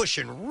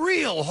pushing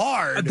real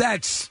hard.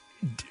 That's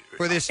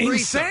for this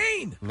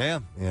insane. Yeah,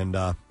 and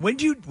when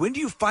do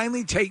you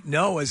finally take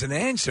no as an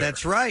answer?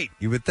 That's right.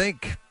 You would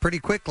think pretty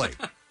quickly.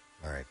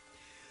 All right.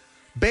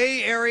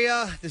 Bay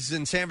Area, this is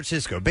in San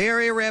Francisco. Bay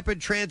Area Rapid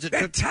Transit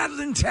took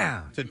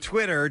to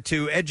Twitter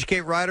to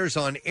educate riders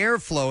on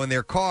airflow in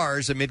their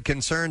cars amid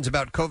concerns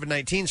about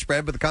COVID-19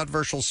 spread, but the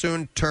controversial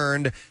soon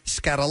turned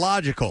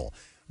scatological.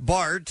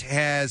 BART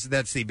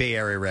that's the Bay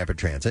Area Rapid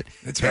Transit.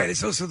 That's right.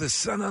 It's also the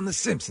sun on The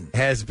Simpsons.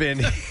 Has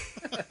been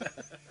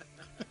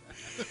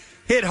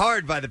hit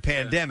hard by the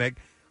pandemic.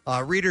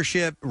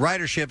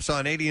 Ridership saw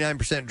an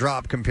 89%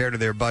 drop compared to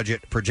their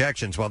budget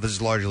projections. While this is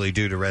largely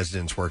due to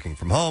residents working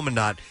from home and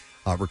not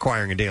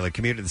requiring a daily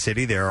commute to the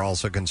city, there are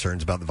also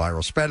concerns about the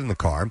viral spread in the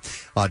car.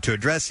 To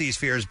address these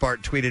fears,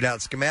 BART tweeted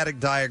out schematic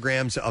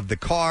diagrams of the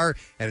car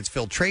and its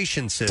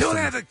filtration system. Don't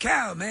have a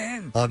cow,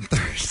 man. On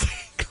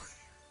Thursday.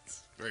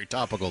 Very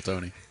topical,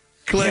 Tony.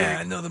 Yeah,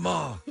 I know them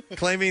all.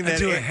 Claiming I that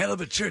do a hell of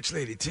a church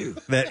lady, too.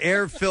 That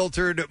air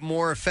filtered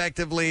more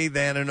effectively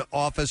than an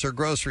office or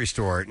grocery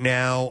store.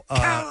 Now,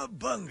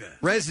 Cowabunga.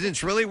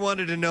 Residents really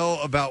wanted to know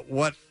about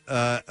what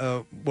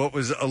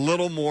was a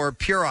little more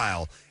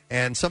puerile.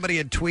 And somebody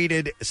had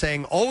tweeted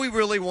saying, all we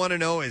really want to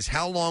know is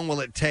how long will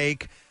it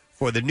take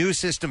for the new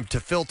system to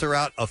filter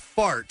out a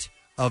fart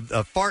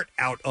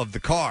out of the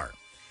car.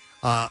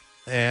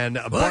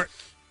 Bart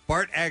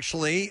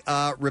actually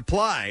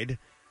replied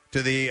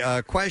to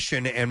the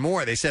question and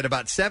more. They said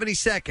about 70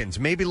 seconds,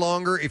 maybe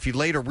longer if you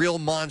laid a real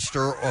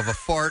monster of a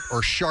fart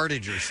or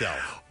sharted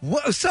yourself.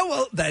 Well,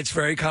 that's a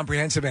very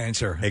comprehensive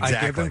answer. Exactly.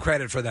 I give them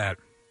credit for that.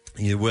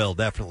 You will,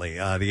 definitely.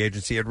 The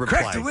agency had replied.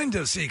 Crack the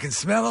window so you can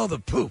smell all the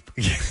poop.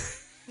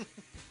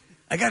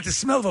 I got the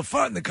smell of a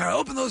fart in the car.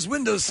 Open those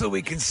windows so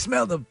we can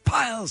smell the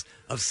piles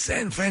of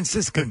San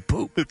Franciscan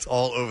poop. It's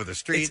all over the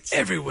streets. It's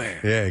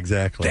everywhere. Yeah,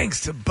 exactly. Thanks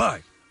to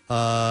Bart.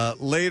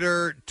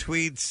 Later,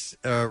 tweets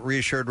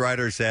reassured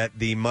riders that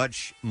the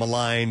much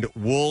maligned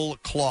wool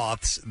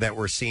cloths that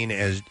were seen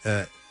as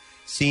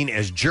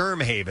germ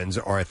havens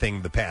are a thing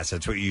of the past.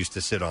 That's what you used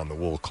to sit on, the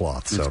wool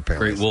cloth. So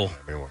apparently, great wool.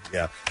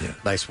 Yeah,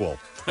 nice wool.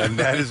 And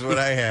that is what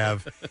I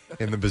have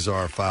in the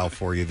bizarre file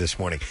for you this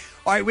morning.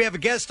 All right, we have a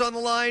guest on the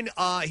line.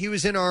 He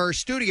was in our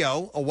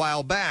studio a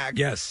while back.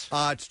 Yes.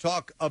 To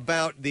talk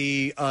about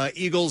the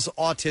Eagles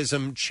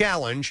Autism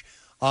Challenge.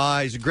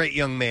 He's a great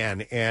young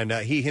man, and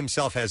he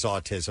himself has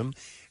autism.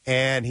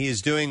 And he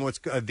is doing what's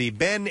the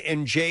Ben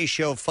and Jay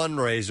Show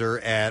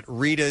fundraiser at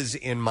Rita's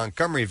in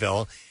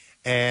Montgomeryville.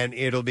 And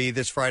it'll be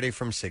this Friday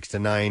from 6 to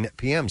 9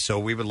 p.m. So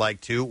we would like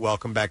to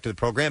welcome back to the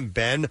program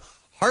Ben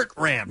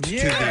Hartramp to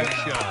the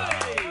show.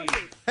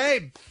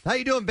 Hey, how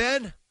you doing,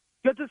 Ben?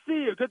 Good to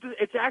see you.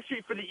 It's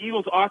actually for the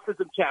Eagles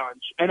Autism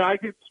Challenge, and I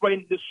can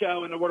explain the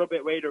show in a little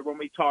bit later when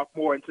we talk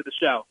more into the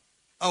show.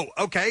 Oh,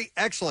 okay.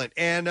 Excellent.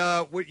 And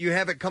you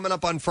have it coming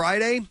up on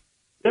Friday?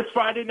 This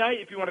Friday night,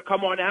 if you want to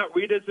come on out,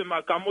 Rita's in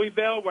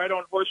Montgomeryville, right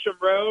on Horsham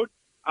Road.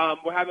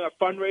 We're having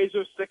a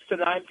fundraiser, 6 to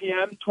 9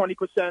 p.m.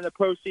 20% of the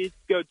proceeds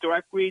go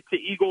directly to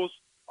Eagles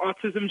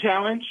Autism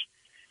Challenge.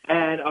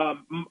 And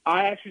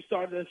I actually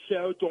started a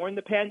show during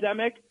the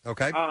pandemic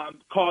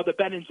called The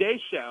Ben and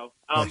Jay Show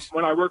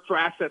when I worked for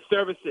Access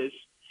Services.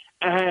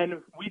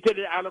 And we did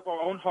it out of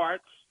our own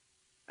hearts.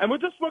 And we're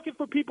just looking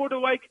for people to,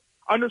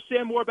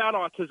 understand more about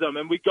autism.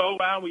 And we go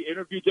around, we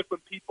interview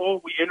different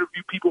people. We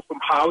interview people from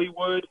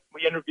Hollywood.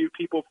 We interview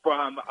people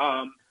from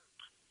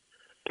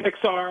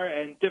Pixar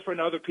and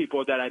different other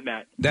people that I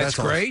met. That's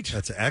great. Awesome.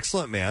 That's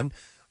excellent, man.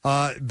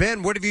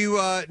 Ben, what have you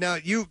now?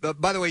 You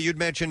by the way, you'd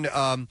mentioned.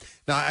 Now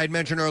I'd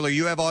mentioned earlier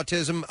you have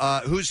autism.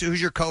 Who's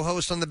your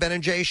co-host on the Ben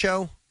and Jay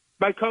Show?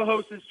 My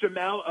co-host is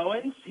Jamel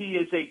Owens. He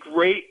is a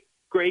great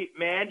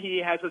man.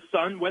 He has a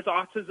son with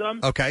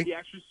autism. Okay. He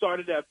actually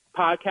started a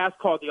podcast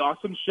called The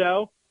Awesome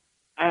Show,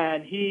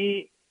 and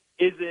he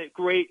is a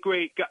great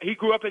guy. He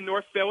grew up in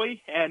North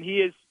Philly, and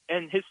he is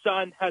and his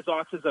son has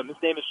autism. His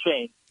name is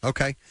Shane.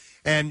 Okay.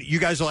 And you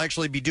guys will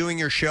actually be doing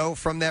your show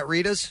from that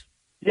Rita's?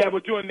 Yeah,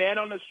 we're doing Man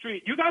on the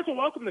Street. You guys are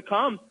welcome to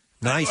come.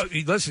 Nice.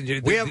 Listen,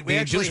 the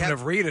inducement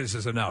of Rita's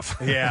is enough.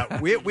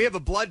 Yeah, we have a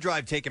blood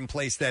drive taking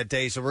place that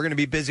day, so we're going to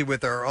be busy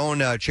with our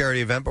own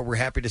charity event, but we're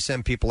happy to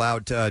send people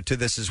out to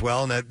this as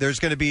well. And there's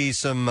going to be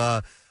some,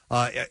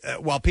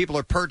 while people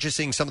are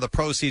purchasing, some of the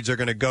proceeds are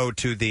going to go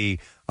to the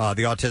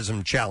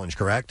Autism Challenge,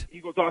 correct?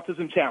 Eagles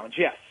Autism Challenge,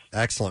 yes.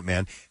 Excellent,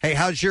 man. Hey,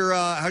 how's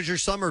your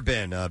summer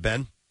been,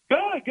 Ben?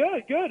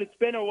 Good. It's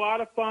been a lot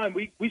of fun.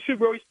 We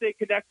should really stay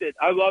connected.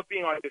 I love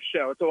being on this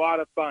show. It's a lot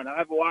of fun. I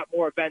have a lot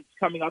more events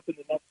coming up in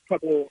the next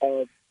couple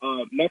of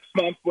next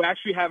month. We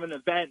actually have an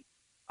event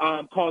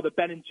called the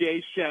Ben and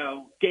Jay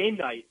Show Game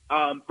Night,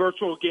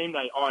 virtual game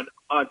night on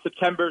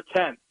September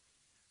 10th.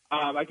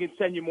 I can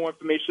send you more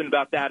information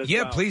about that as well.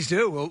 Yeah, please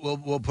do.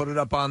 We'll put it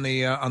up on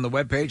the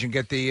webpage and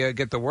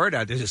get the word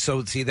out.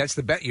 So see, that's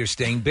the bet. You're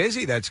staying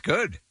busy. That's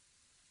good.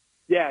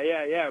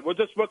 Yeah. We're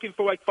just looking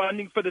for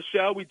funding for the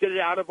show. We did it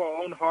out of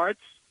our own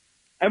hearts,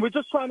 and we're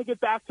just trying to get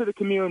back to the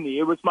community.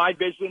 It was my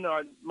vision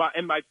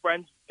and my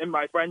friend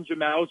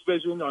Jamel's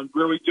vision on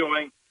really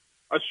doing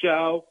a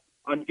show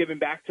on giving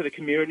back to the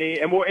community.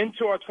 And we're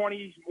into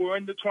 20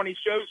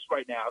 shows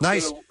right now.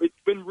 Nice. So it's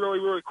been really,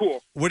 really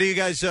cool. What do you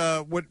guys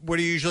what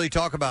do you usually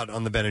talk about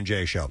on the Ben and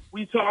Jay Show?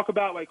 We talk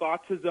about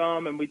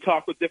autism, and we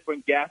talk with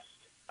different guests.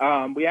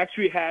 We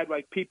actually had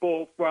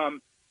people from.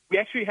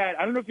 I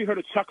don't know if you heard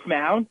of Chuck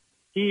Mound.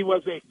 He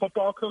was a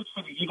football coach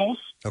for the Eagles.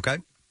 Okay.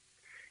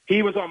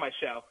 He was on my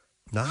show.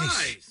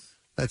 Nice.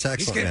 That's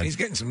excellent. He's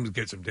getting some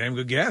damn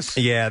good guests.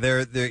 Yeah,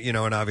 they're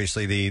and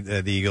obviously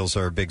the Eagles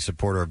are a big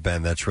supporter of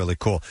Ben. That's really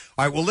cool.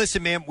 All right, well,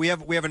 listen, man, we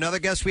have another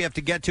guest we have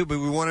to get to, but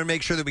we want to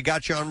make sure that we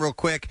got you on real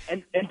quick.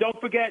 And don't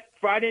forget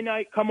Friday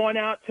night. Come on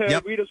out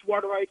to Rita's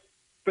Water Ice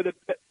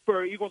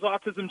for Eagles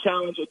Autism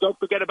Challenge. And don't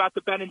forget about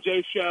the Ben and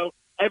Jay Show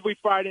every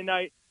Friday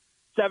night,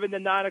 7 to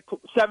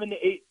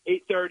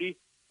 8:30.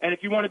 And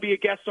if you want to be a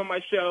guest on my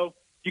show,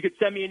 you could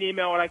send me an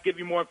email, and I give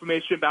you more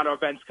information about our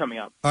events coming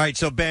up. All right,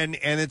 so Ben,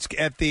 and it's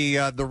at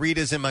the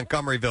Rita's in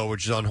Montgomeryville,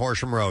 which is on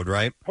Horsham Road,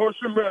 right?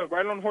 Horsham Road,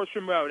 right on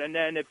Horsham Road. And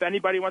then if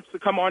anybody wants to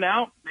come on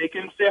out, they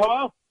can say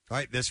hello. All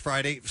right, this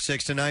Friday,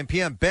 6 to 9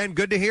 p.m. Ben,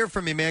 good to hear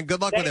from you, man.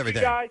 Good luck with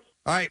everything. Thank you, guys.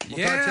 All right,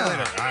 we'll talk to you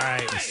later. All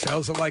right,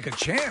 sells it like a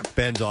champ.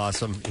 Ben's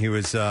awesome. He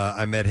was.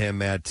 I met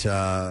him at.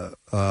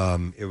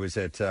 It was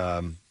at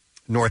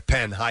North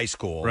Penn High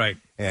School, right?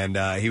 And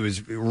he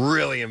was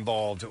really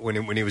involved when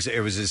he was. It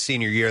was his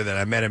senior year that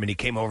I met him, and he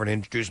came over and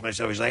introduced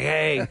myself. He's like,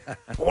 "Hey, I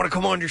want to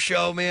come on your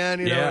show, man."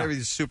 You know,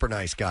 he's a super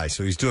nice guy.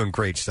 So he's doing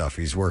great stuff.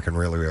 He's working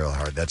really, really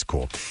hard. That's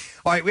cool.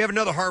 All right, we have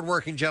another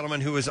hardworking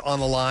gentleman who is on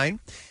the line,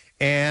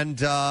 and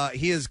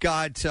he has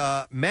got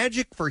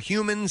Magic for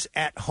Humans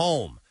at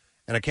Home.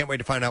 And I can't wait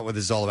to find out what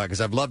this is all about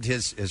because I've loved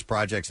his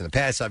projects in the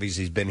past.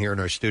 Obviously, he's been here in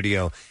our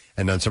studio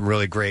and done some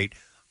really great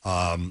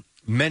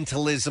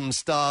mentalism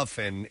stuff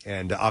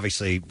and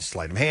obviously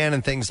sleight of hand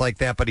and things like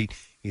that. But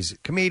he's a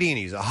comedian,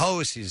 he's a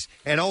host,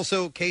 and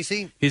also,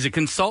 Casey? He's a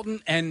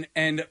consultant and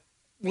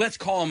let's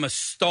call him a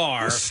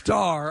star. The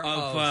star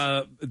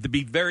of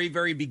the very,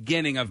 very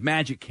beginning of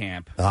Magic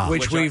Camp.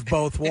 Which we've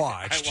both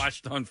watched. I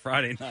watched on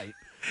Friday night.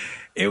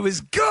 It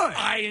was good.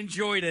 I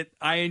enjoyed it,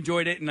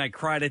 and I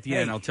cried at the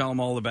end. I'll tell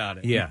them all about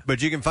it. Yeah.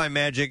 But you can find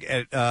Magic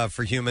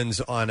for Humans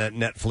on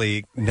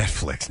Netflix.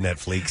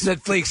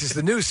 Netflix is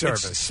the new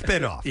service. It's a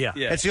spinoff. Yeah.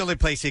 It's the only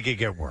place he could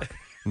get work.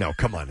 No,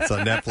 come on. It's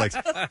on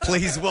Netflix.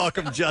 Please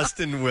welcome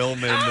Justin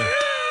Willman.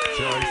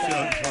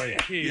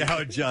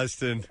 Yeah,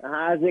 Justin.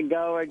 How's it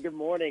going? Good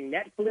morning.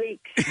 Netflix.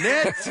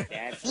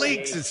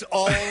 Netflix is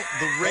all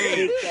the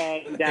rage.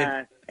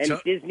 And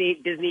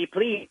Disney,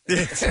 please.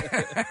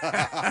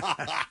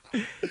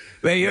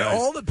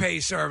 All the pay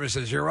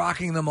services, you're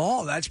rocking them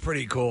all. That's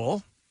pretty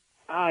cool.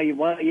 Oh,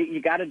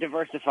 you got to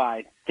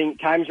diversify.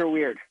 Times are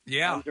weird.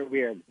 Yeah, times are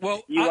weird.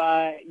 Well,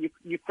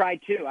 you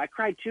cried too. I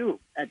cried too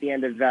at the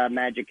end of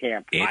Magic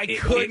Camp.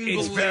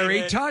 It's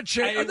very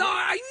touching.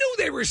 I knew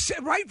they were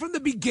right from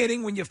the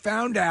beginning when you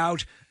found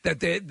out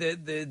that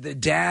the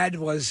dad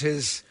was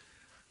his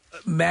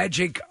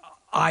magic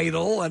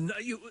idol and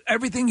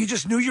everything. You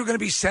just knew you were going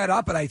to be set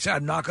up. And I said,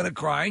 I'm not going to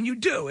cry, and you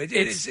do.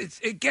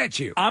 It gets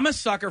you. I'm a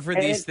sucker for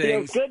these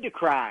things. It feels good to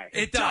cry.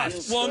 It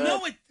does. Well,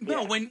 no.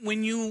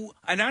 When you,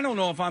 and I don't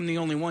know if I'm the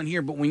only one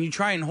here, but when you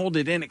try and hold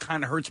it in, it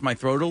kind of hurts my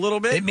throat a little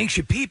bit. It makes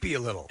you pee-pee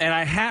a little. And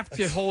I have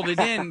to hold it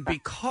in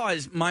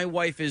because my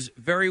wife is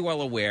very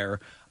well aware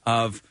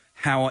of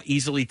how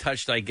easily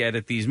touched I get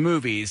at these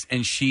movies,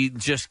 and she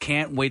just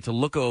can't wait to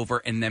look over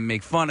and then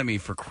make fun of me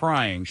for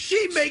crying.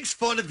 She makes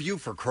fun of you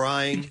for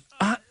crying?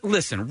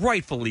 Listen,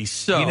 rightfully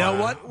so. You know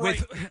what?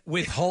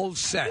 Withhold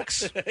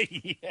sex.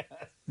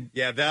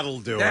 Yeah, that'll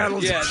do That'll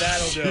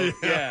it. do.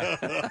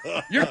 Yeah.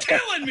 You're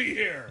killing me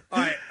here. All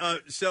right.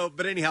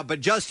 But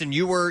Justin,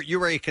 you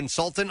were a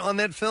consultant on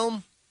that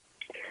film?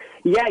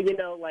 Yeah,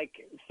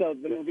 so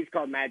the movie's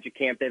called Magic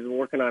Camp. They've been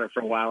working on it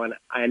for a while, and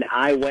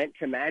I went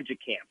to Magic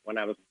Camp when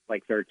I was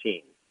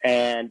 13,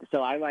 and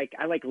so I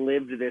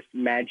lived this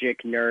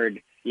magic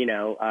nerd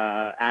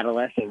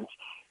adolescents.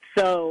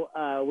 So,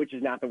 which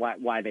is not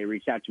why they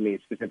reached out to me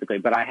specifically,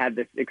 but I had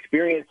this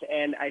experience,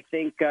 and I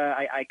think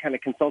I kind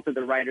of consulted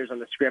the writers on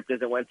the script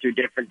as it went through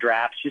different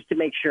drafts just to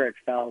make sure it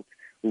felt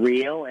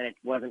real and it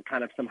wasn't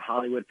kind of some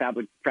Hollywood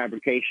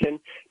fabrication.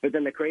 But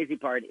then the crazy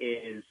part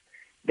is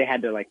they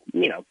had to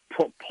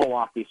pull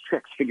off these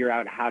tricks, figure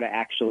out how to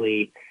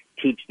actually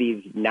teach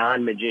these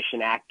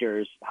non-magician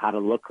actors how to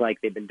look like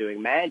they've been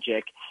doing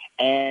magic.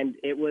 And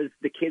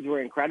the kids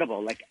were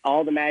incredible. Like,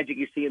 all the magic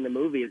you see in the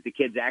movie is the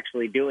kids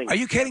actually doing it. Are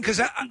you kidding? Because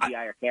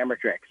CGI or camera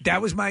tricks.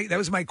 That was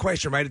my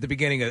question right at the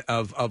beginning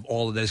of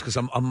all of this, because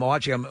I'm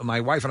watching.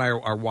 My wife and I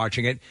are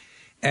watching it,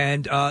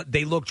 and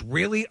they looked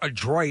really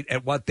adroit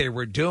at what they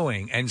were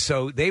doing, and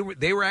so they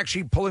were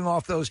actually pulling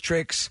off those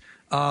tricks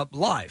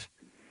live.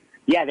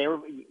 Yeah,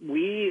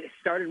 we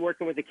started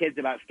working with the kids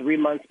about 3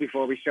 months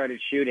before we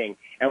started shooting,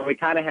 and we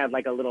kind of had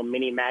like a little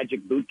mini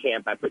magic boot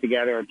camp. I put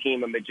together a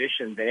team of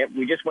magicians, and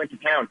we just went to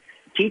town.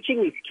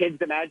 Teaching these kids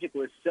the magic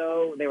was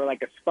they were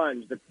like a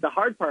sponge. The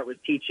hard part was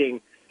teaching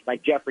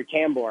like Jeffrey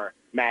Tambor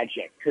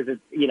magic, because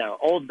it's,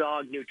 old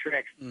dog, new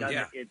tricks.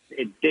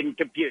 It didn't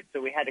compute,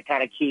 so we had to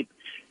kind of keep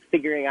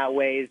figuring out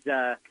ways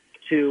to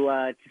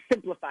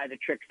simplify the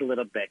tricks a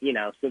little bit,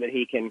 so that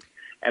he can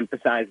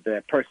emphasize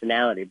the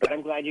personality. But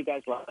I'm glad you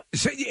guys love it.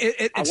 So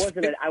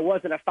I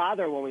wasn't a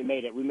father when we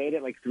made it. We made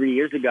it like 3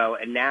 years ago,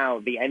 and now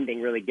the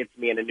ending really gets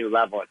me in a new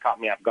level. It caught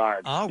me off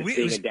guard. Oh, Just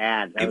being a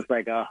dad. I was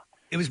like, oh.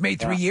 It was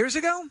made 3 years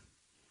ago?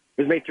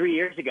 It was made 3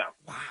 years ago.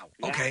 Wow.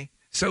 Okay.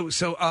 So,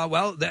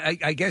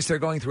 I guess they're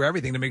going through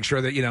everything to make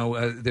sure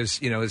that, there's,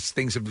 as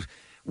things have...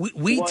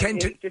 We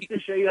tend to... Just to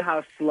show you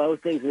how slow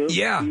things move.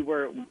 Yeah.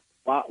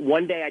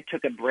 One day I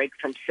took a break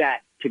from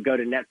set to go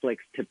to Netflix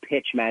to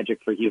pitch Magic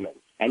for Humans.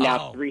 And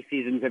now 3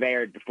 seasons have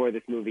aired before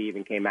this movie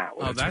even came out.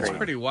 Oh, that's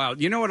pretty wild.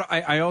 You know what?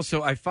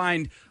 I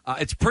find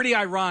it's pretty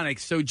ironic.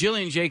 So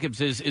Gillian Jacobs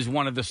is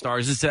one of the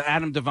stars. It's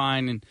Adam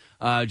Devine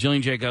and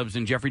Gillian Jacobs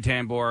and Jeffrey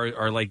Tambor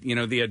are like,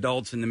 the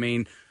adults in the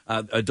main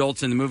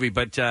adults in the movie.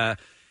 But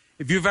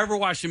if you've ever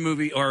watched a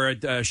movie or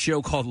a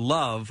show called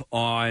Love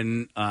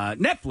on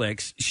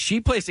Netflix, she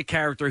plays a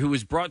character who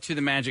was brought to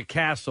the Magic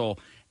Castle,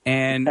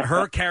 and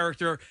her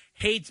character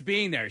hates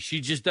being there.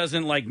 She just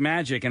doesn't like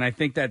magic, and I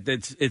think that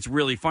it's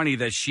really funny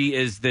that she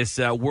is this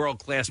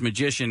world-class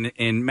magician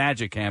in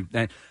Magic Camp.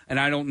 And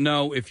I don't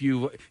know if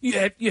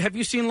have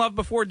you seen Love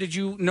before? Did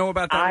you know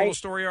about that little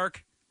story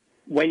arc?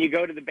 When you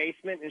go to the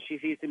basement and she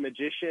sees the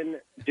magician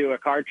do a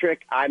card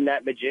trick, I'm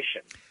that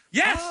magician.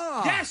 Yes,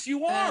 yes,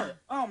 you are.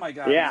 Oh my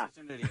God, yeah. I'm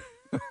such an idiot.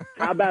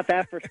 How about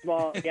that for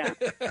small? Yeah.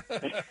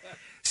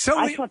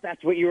 I thought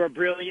that's what you were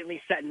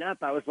brilliantly setting up.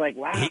 I was like,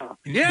 wow.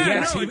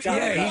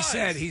 He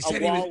said a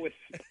wall with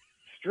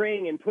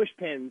string and push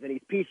pins, and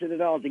he's piecing it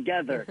all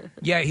together.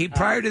 Yeah,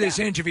 prior to this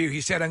interview,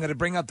 he said, I'm going to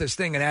bring up this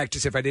thing and act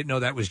as if I didn't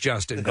know that was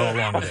Justin. Go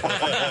along with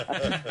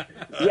it.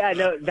 Yeah,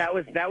 no, that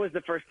was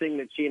the first thing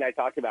that she and I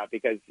talked about,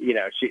 because,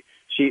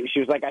 she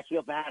was like, I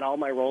feel bad. All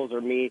my roles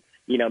are me,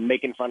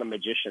 making fun of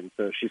magicians.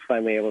 So she's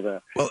finally able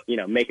to,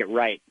 make it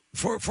right.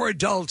 For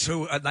adults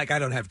who, I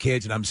don't have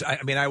kids, and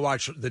I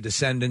watch The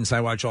Descendants, I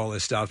watch all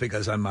this stuff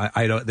because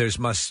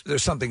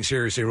there's something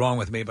seriously wrong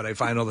with me, but I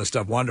find all this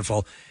stuff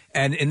wonderful.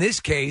 And in this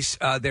case,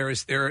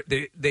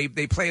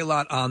 they play a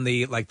lot on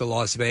the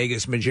Las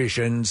Vegas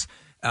magicians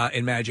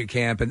in Magic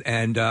Camp,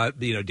 and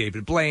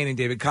David Blaine and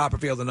David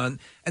Copperfield, and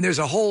there's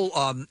a whole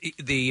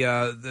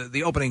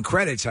the opening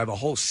credits have a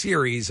whole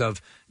series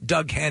of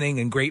Doug Henning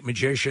and great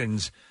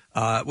magicians.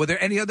 Were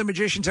there any other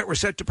magicians that were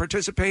set to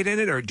participate in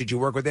it, or did you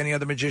work with any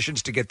other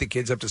magicians to get the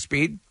kids up to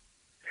speed?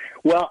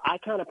 Well, I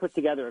kind of put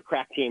together a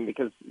crack team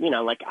because,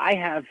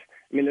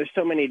 there's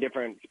so many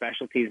different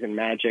specialties in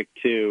magic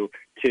to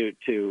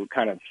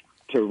kind of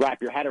to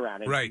wrap your head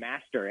around and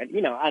master it.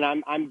 And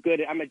I'm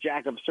good. I'm a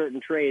jack of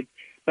certain trades,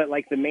 but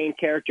like the main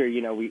character,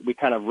 we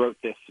kind of wrote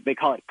this. They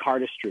call it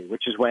cardistry,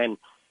 which is when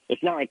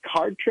it's not like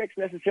card tricks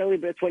necessarily,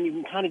 but it's when you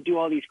can kind of do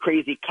all these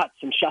crazy cuts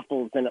and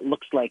shuffles, and it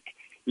looks like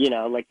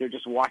like they're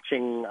just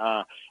watching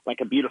like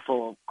a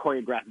beautiful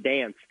choreographed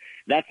dance.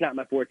 That's not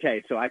my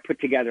forte. So I put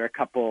together a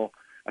couple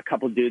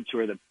dudes who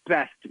are the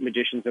best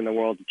magicians in the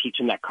world to teach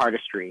him that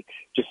cardistry,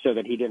 just so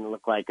that he didn't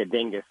look like a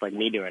dingus like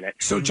me doing it.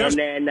 So and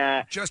then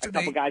a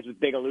couple guys with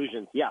big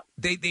illusions. Yeah.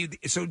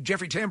 So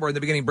Jeffrey Tambor in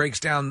the beginning breaks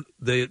down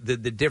the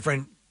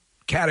different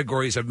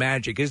categories of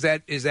magic. Is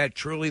that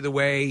truly the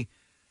way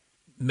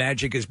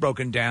magic is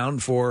broken down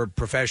for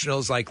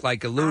professionals,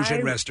 like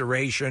illusion,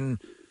 restoration?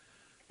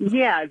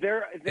 Yeah,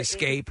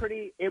 escape.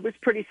 It was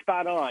pretty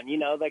spot on.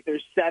 Like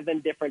there's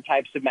 7 different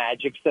types of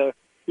magic. So,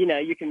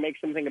 you can make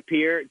something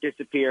appear,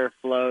 disappear,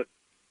 float,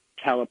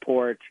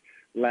 teleport,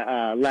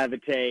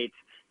 levitate,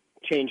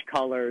 change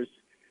colors.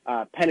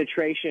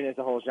 Penetration is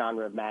a whole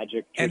genre of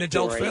magic. And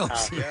adult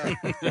films.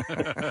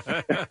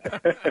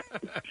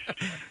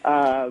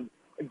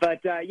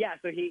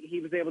 So he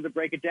was able to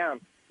break it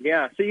down.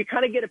 Yeah, so you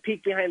kind of get a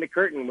peek behind the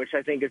curtain, which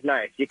I think is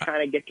nice. You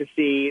kind of get to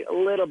see a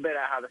little bit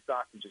of how the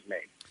sausage is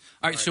made.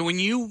 All right, so when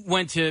you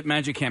went to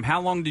Magic Camp, how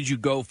long did you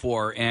go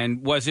for?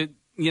 And was it,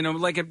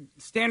 like a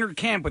standard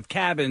camp with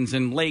cabins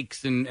and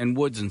lakes and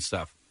woods and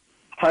stuff?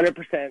 100%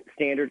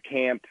 standard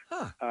camp.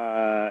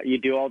 You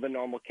do all the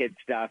normal kid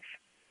stuff.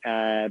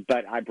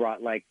 But I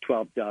brought like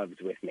 12 doves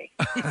with me.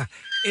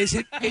 Is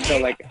it? So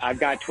like I've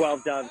got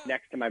 12 doves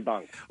next to my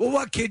bunk. Well,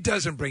 what kid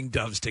doesn't bring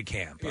doves to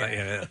camp?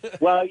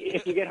 Well,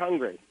 if you get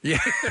hungry, yeah,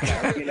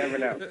 you never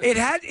know.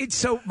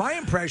 So my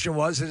impression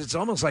was that it's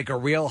almost like a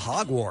real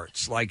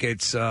Hogwarts, like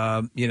it's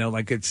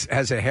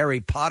has a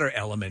Harry Potter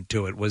element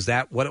to it. Was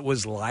that what it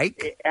was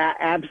like? It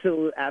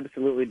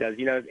absolutely does.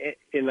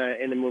 In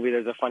the movie,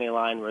 there's a funny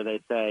line where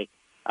they say,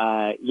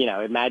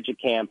 at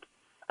Magic Camp.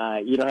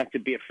 You don't have to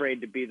be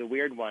afraid to be the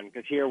weird one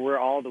because here we're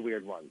all the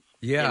weird ones.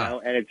 Yeah,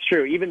 and it's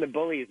true. Even the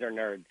bullies are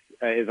nerds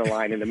is a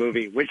line in the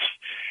movie, which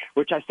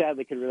I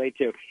sadly could relate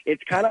to.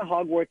 It's kind of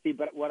Hogwartsy,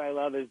 but what I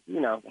love is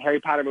Harry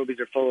Potter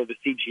movies are full of the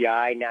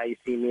CGI. Now You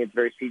See Me, it's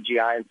very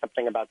CGI, and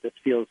something about this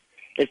feels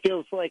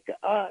like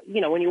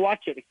when you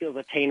watch it, it feels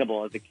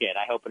attainable as a kid.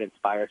 I hope it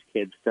inspires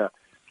kids to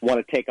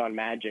want to take on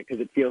magic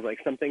because it feels like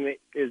something that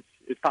is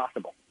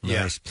possible.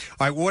 Yes.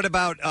 All right. What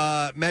about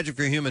Magic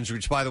for Humans,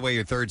 which, by the way,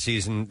 your third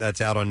season, that's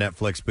out on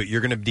Netflix, but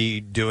you're going to be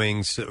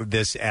doing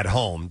this at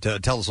home.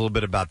 Tell us a little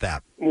bit about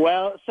that.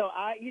 Well, so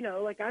I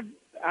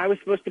was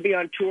supposed to be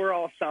on tour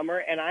all summer,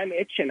 and I'm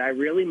itching. I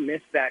really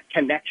miss that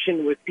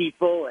connection with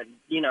people and,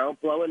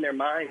 blowing their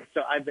minds.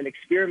 So I've been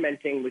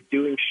experimenting with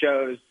doing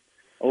shows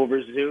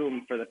over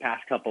Zoom for the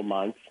past couple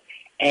months.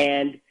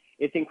 And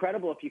it's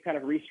incredible if you kind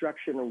of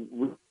restructure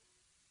and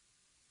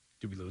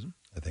Did we lose him?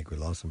 I think we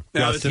lost him.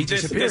 No, Justin,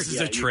 this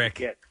is a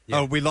trick.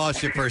 Oh, we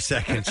lost you for a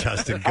second,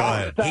 Justin. Go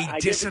ahead. I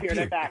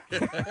disappeared.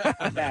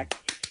 I'm back.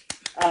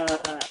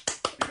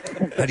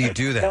 How do you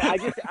do that?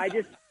 I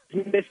just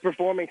miss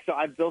performing, so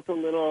I've built a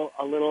little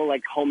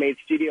like homemade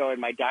studio in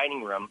my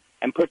dining room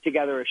and put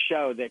together a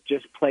show that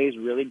just plays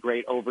really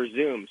great over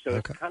Zoom. So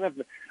It's kind of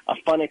a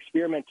fun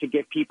experiment to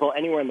give people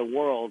anywhere in the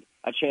world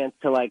a chance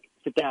to like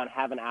sit down,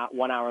 have an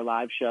 1 hour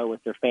live show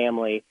with their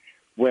family,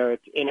 where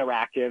it's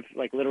interactive,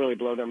 like literally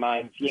blow their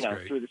minds,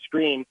 through the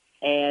screen,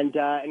 and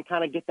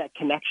kind of get that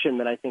connection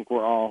that I think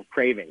we're all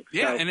craving.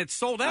 Yeah, so, and it's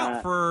sold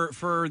out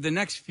for the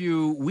next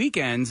few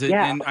weekends.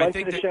 Yeah, and a bunch I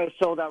think of the shows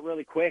sold out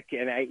really quick,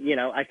 and I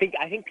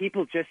think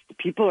people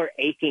are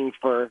aching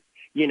for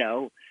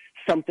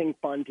something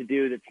fun to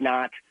do that's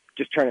not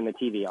just turning the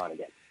TV on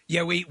again.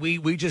 Yeah,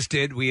 we just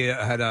did. We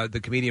had the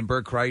comedian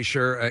Bert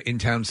Kreischer in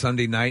town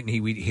Sunday night, and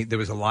he there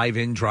was a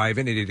live-in,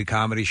 drive-in. He did a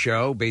comedy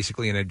show,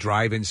 basically in a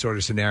drive-in sort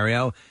of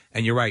scenario.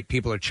 And you're right,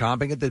 people are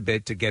chomping at the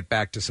bit to get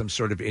back to some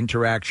sort of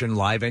interaction,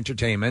 live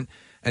entertainment.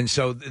 And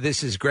so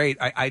this is great.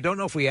 I don't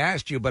know if we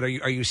asked you, but are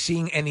you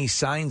seeing any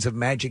signs of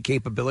magic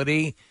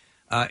capability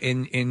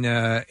in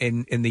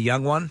the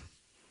young one?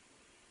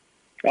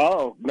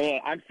 Oh man,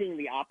 I'm seeing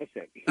the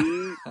opposite.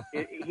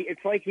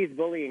 It's like he's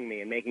bullying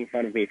me and making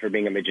fun of me for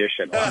being a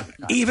magician.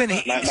 Even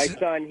my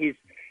son, he's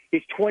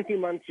 20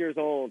 months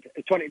old,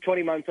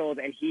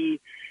 and he,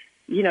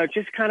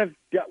 just kind of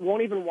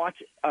won't even watch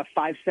a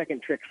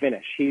 5-second trick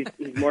finish. He's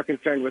more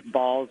concerned with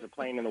balls or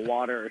playing in the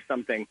water or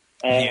something.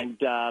 And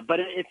but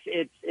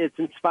it's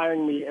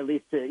inspiring me at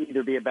least to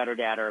either be a better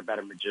dad or a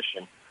better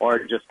magician or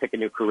just pick a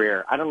new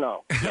career. I don't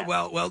know. Yeah.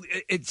 well,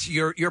 it's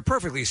you're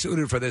perfectly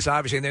suited for this,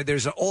 obviously. And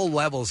there's all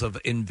levels of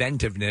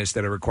inventiveness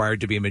that are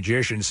required to be a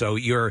magician. So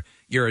you're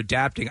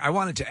adapting. I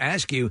wanted to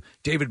ask you,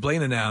 David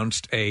Blaine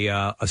announced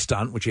a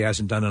stunt which he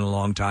hasn't done in a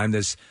long time.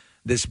 This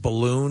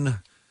balloon.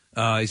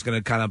 He's going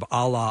to kind of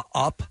a la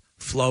Up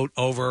float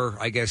over,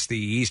 I guess, the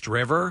East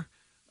River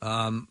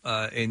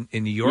in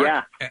New York.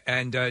 Yeah.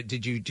 And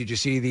did you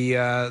see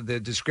the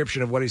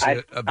description of what he's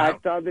about? I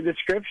saw the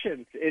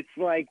descriptions. It's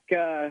like,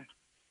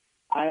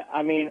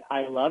 I mean,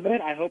 I love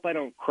it. I hope I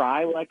don't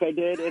cry like I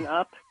did in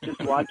Up,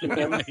 just watching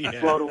him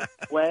float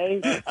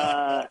away.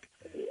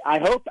 I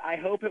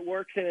hope it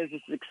works and is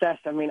a success.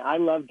 I mean, I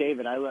love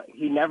David.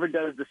 He never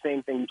does the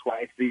same thing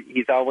twice.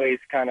 He's always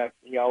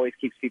he always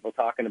keeps people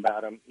talking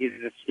about him. He's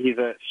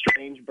a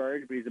strange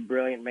bird, but he's a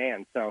brilliant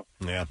man. So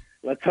yeah,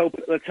 let's hope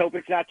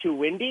it's not too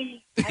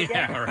windy.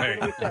 Yeah,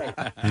 right.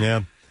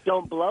 Yeah,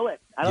 don't blow it.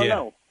 I don't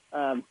know.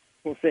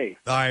 We'll see.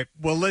 All right.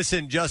 Well,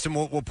 listen, Justin,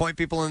 we'll point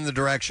people in the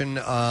direction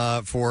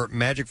for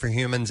Magic for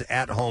Humans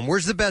at home.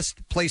 Where's the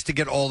best place to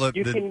get all the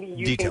you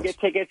details? Can get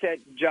tickets at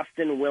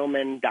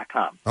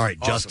justinwillman.com. All right,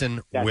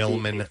 awesome.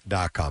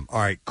 justinwillman.com. All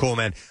right, cool,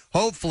 man.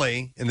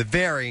 Hopefully, in the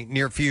very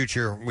near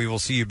future, we will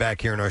see you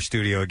back here in our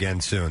studio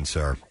again soon,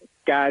 sir.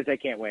 Guys, I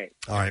can't wait.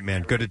 All right,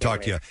 man. Good to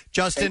talk to you.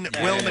 Justin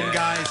Willman,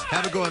 guys.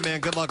 Have a good one, man.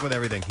 Good luck with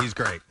everything. He's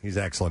great. He's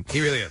excellent. He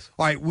really is.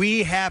 All right,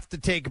 we have to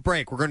take a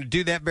break. We're going to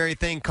do that very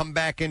thing. Come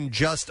back in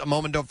just a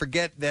moment. Don't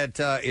forget that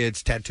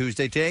it's Tattoo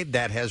Tuesday today.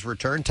 That has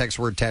returned. Text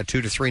word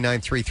tattoo to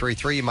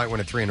 39333. You might win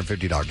a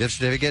 $350 gift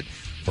certificate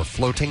for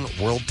Floating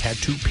World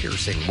Tattoo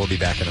Piercing. We'll be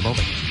back in a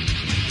moment.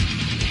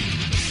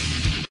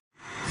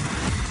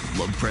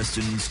 Love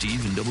Preston and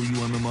Steve and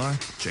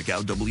WMMR? Check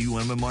out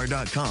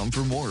WMMR.com for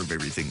more of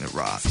everything that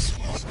rocks.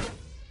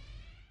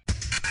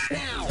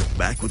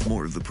 Back with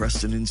more of the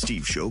Preston and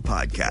Steve Show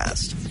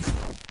podcast.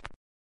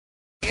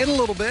 In a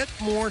little bit,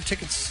 more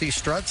tickets to see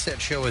Struts.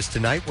 That show is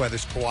tonight.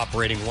 Weather's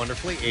cooperating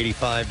wonderfully.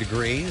 85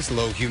 degrees,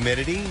 low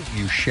humidity.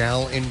 You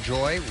shall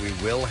enjoy. We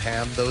will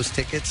have those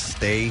tickets.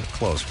 Stay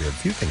close. We have a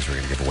few things we're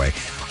going to give away.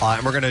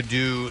 And we're going to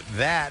do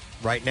that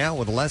right now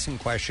with a lesson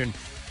question.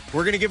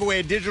 We're going to give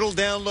away a digital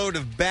download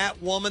of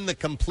Batwoman, the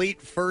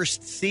complete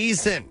first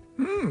season.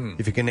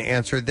 If you can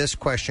answer this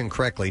question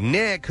correctly.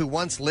 Nick, who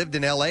once lived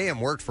in L.A.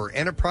 and worked for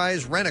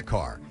Enterprise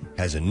Rent-A-Car,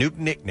 has a new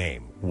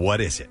nickname. What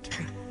is it?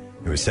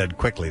 It was said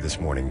quickly this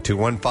morning.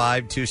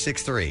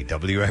 215-263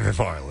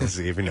 WMFR. Let's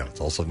see if you know. It's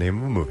also the name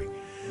of a movie.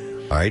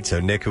 All right, so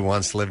Nick, who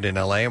once lived in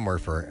L.A. and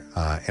worked for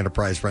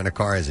Enterprise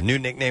Rent-A-Car, has a new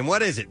nickname.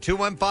 What is it?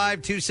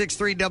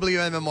 215-263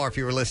 WMMR. If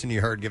you were listening,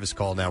 you heard, give us a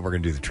call now. We're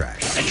going to do the trash.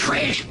 The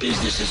trash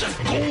business is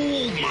a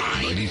gold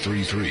mine.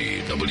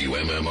 93.3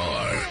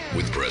 WMMR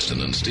with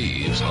Preston and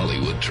Steve's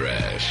Hollywood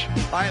Trash.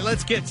 All right,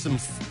 let's get some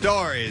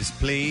stories,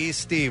 please.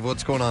 Steve,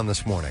 what's going on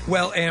this morning?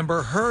 Well,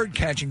 Amber Heard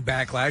catching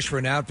backlash for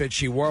an outfit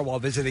she wore while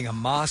visiting a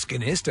mosque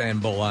in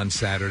Istanbul on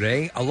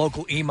Saturday. A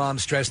local imam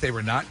stressed they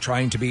were not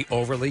trying to be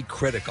overly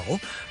critical,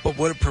 but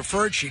would have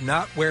preferred she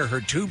not wear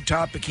her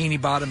tube-top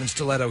bikini bottom and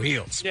stiletto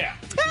heels. Yeah.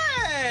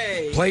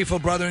 Hey! Playful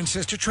brother and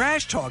sister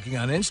trash talking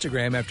on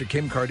Instagram after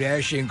Kim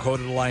Kardashian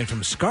quoted a line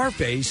from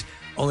Scarface,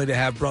 only to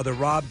have brother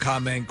Rob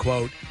comment,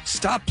 quote,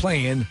 "Stop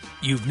playing.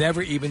 You've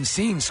never even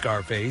seen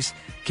Scarface."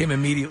 Kim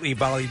immediately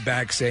volleyed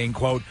back saying,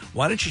 quote,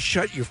 "Why don't you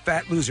shut your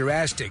fat loser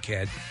ass,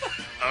 dickhead?"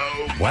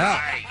 Oh,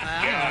 wow. my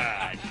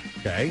God.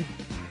 Okay.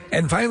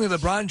 And finally,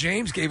 LeBron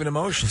James gave an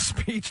emotional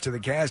speech to the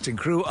cast and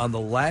crew on the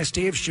last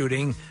day of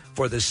shooting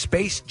for the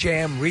Space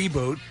Jam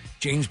reboot.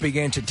 James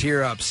began to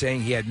tear up,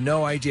 saying he had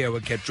no idea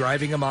what kept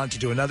driving him on to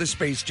do another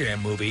Space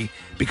Jam movie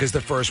because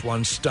the first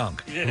one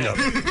stunk. No.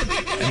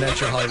 And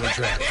that's your Hollywood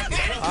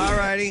Trash. All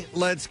righty,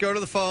 let's go to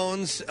the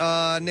phones.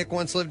 Nick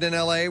once lived in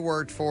L.A.,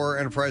 worked for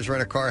Enterprise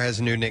Rent-A-Car, has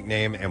a new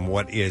nickname, and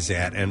what is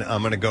that? And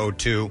I'm going to go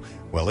to,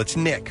 well, it's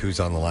Nick who's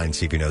on the line,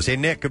 see if he knows. Hey,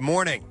 Nick, good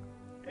morning.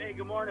 Hey,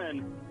 good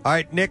morning. All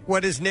right, Nick,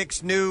 what is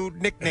Nick's new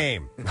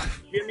nickname?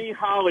 Jimmy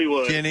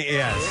Hollywood. Jimmy,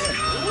 yes.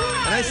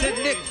 And I said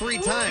Nick 3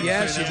 times.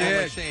 Yes, so you I know how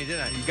did. much saying,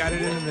 didn't I? You got it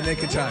in the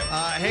nick of time.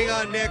 Hang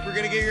on, Nick. We're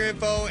going to get your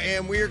info,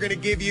 and we are going to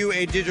give you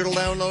a digital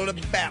download of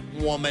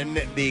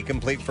Batwoman, the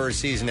complete first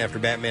season after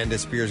Batman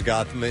disappears.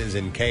 Gotham is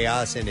in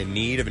chaos and in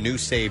need of a new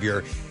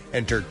savior.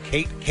 Enter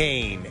Kate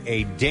Kane,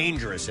 a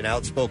dangerous and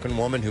outspoken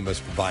woman who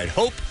must provide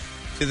hope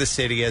to the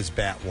city as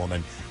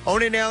Batwoman.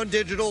 Own it now in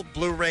digital,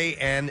 Blu-ray,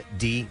 and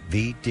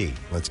DVD.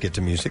 Let's get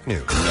to music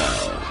news.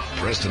 Now,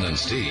 Preston and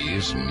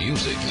Steve's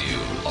Music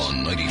News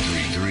on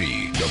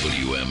 93.3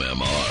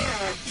 WMMR.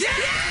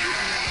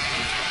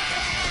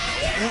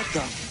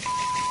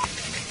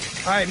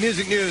 All right,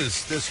 music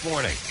news this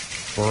morning.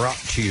 Brought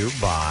to you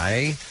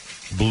by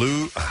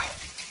Blue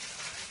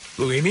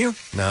Emu?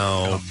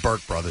 No,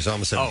 Burke Brothers. I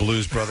almost said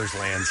Blues Brothers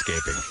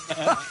Landscaping.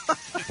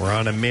 We're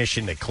on a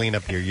mission to clean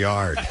up your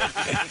yard.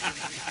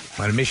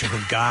 On a mission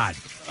from God.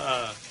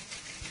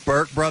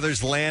 Burke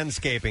Brothers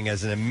Landscaping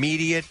has an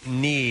immediate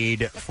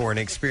need for an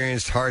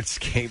experienced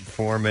hardscape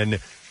foreman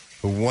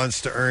who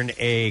wants to earn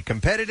a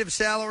competitive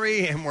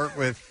salary and work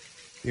with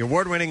the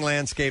award-winning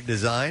landscape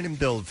design and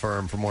build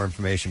firm. For more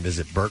information,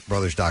 visit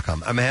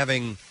burkebrothers.com. I'm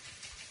having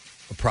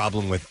a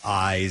problem with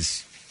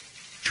eyes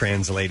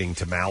translating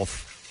to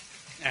mouth,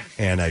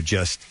 and I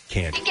just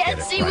can't get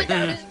it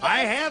right. I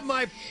have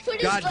my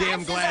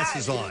goddamn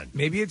glasses on.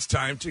 Maybe it's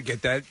time to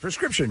get that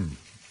prescription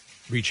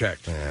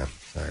rechecked. Yeah.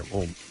 All right.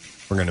 Well,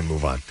 we're going to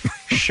move on.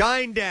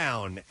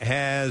 Shinedown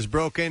has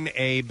broken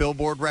a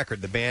Billboard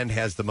record. The band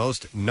has the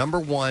most number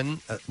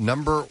ones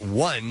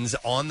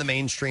on the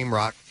mainstream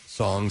rock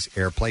songs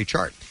airplay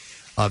chart.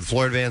 The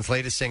Florida band's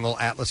latest single,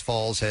 Atlas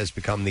Falls, has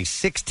become the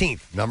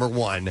 16th number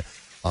one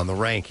on the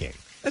ranking.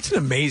 That's an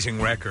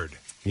amazing record.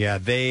 Yeah,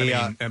 they...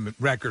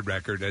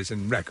 record as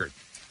in record.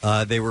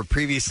 They were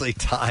previously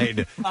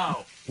tied...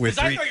 Because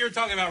I thought you were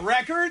talking about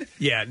record?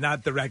 Yeah,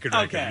 not the record.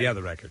 Okay. The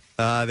other record.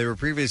 They were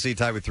previously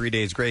tied with 3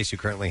 Days Grace, who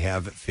currently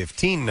have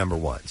 15 number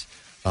ones.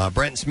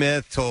 Brent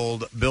Smith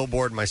told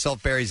Billboard,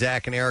 "Myself, Barry,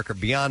 Zach, and Eric are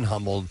beyond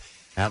humbled.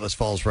 Atlas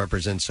Falls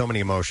represents so many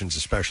emotions,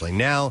 especially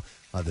now.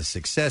 The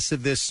success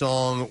of this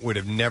song would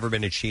have never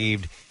been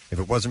achieved if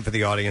it wasn't for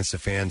the audience, the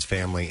fans,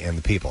 family, and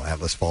the people."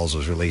 Atlas Falls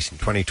was released in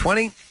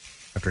 2020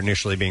 after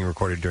initially being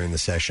recorded during the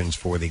sessions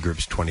for the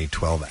group's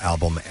 2012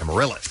 album,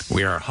 Amaryllis.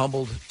 We are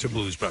humbled to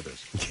Blues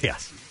Brothers.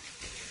 Yes.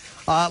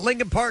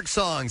 Linkin Park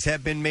songs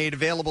have been made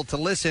available to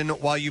listen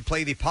while you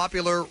play the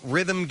popular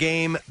rhythm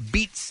game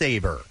Beat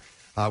Saber,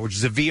 which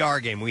is a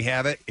VR game. We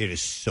have it. It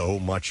is so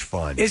much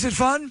fun. Is it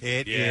fun?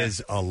 It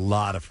is a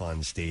lot of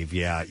fun, Steve.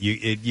 Yeah,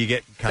 you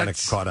get kind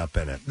of caught up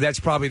in it. That's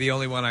probably the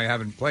only one I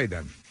haven't played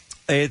then.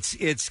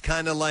 It's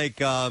kind of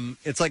like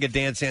it's like a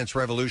Dance Dance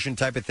Revolution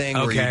type of thing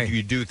where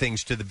you do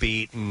things to the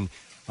beat, and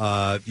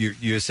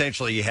you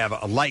essentially have a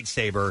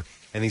lightsaber,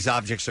 and these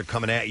objects are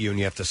coming at you, and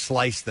you have to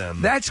slice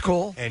them. That's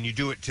cool. And you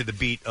do it to the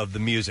beat of the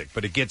music,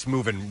 but it gets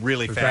moving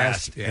really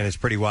fast. Yeah. And it's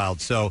pretty wild.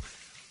 So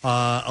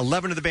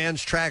 11 of the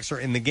band's tracks are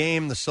in the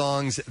game. The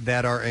songs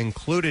that are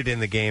included in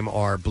the game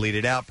are Bleed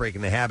It Out,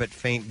 Breaking the Habit,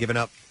 Faint, Giving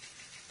Up,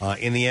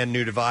 In the End,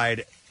 New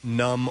Divide,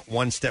 Numb,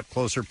 One Step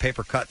Closer,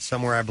 Paper Cut,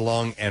 Somewhere I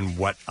Belong, and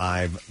What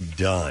I've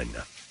Done.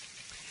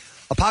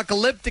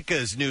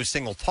 Apocalyptica's new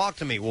single, Talk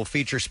to Me, will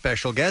feature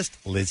special guest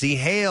Lizzie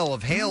Hale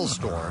of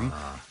Hailstorm.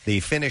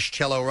 The Finnish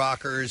cello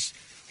rockers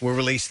will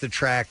release the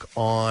track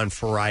on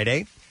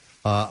Friday.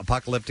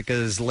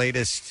 Apocalyptica's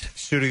latest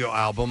studio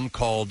album,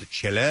 called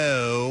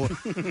Cello,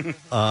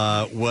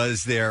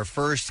 was their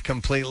first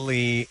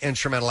completely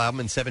instrumental album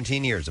in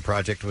 17 years. The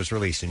project was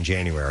released in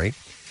January.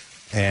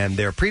 And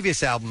their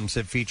previous albums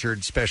have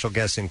featured special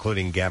guests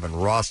including Gavin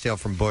Rossdale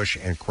from Bush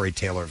and Corey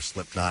Taylor of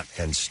Slipknot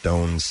and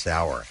Stone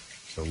Sour.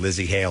 So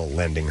Lizzie Hale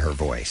lending her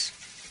voice.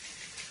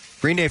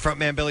 Green Day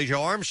frontman Billy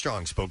Joe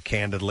Armstrong spoke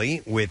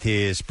candidly with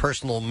his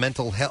personal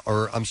mental health,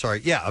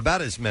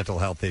 about his mental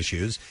health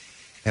issues,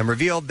 and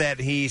revealed that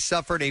he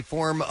suffered a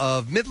form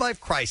of midlife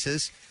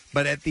crisis,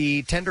 but at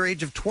the tender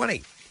age of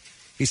 20.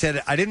 He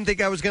said, I didn't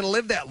think I was going to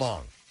live that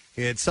long.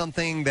 It's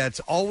something that's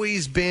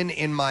always been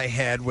in my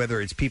head,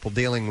 whether it's people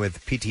dealing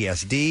with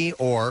PTSD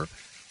or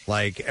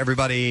like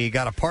everybody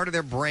got a part of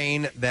their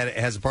brain that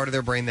has a part of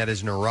their brain that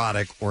is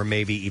neurotic or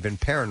maybe even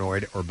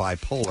paranoid or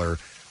bipolar,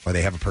 or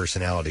they have a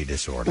personality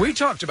disorder. We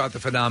talked about the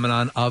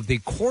phenomenon of the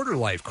quarter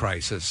life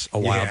crisis a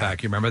while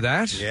back. You remember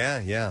that?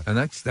 Yeah. And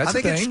that's I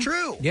think a thing. it's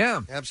true.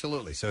 Yeah.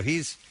 Absolutely. So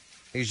he's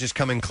just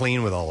coming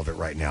clean with all of it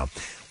right now.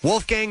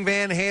 Wolfgang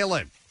Van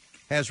Halen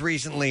has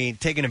recently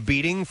taken a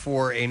beating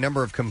for a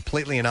number of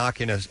completely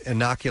innocuous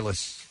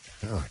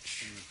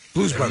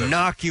Blues Brother.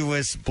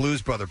 Innocuous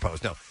Blues Brother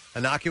posts. No,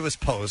 innocuous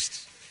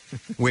posts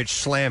which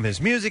slam his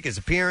music, his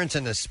appearance,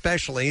 and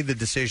especially the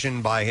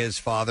decision by his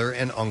father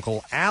and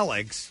uncle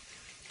Alex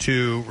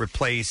to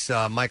replace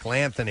Michael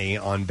Anthony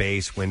on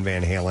bass when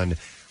Van Halen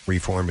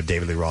reformed with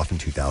David Lee Roth in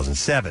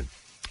 2007.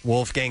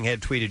 Wolfgang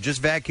had tweeted,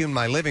 just vacuumed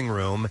my living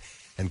room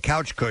and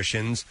couch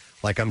cushions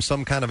like I'm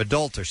some kind of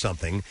adult or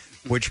something,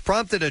 which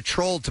prompted a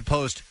troll to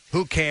post,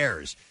 who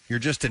cares? You're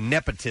just a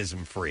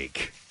nepotism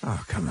freak.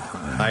 Oh, come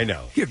on. I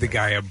know. Give the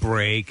guy a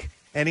break.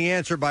 And he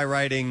answered by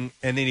writing,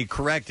 and then he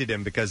corrected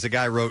him because the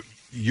guy wrote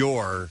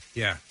your,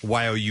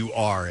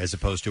 Y-O-U-R, as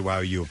opposed to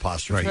Y-O-U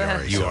apostrophe R.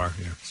 Right. You are,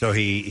 yeah. So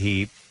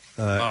he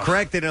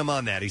corrected him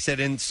on that. He said,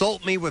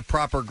 insult me with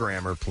proper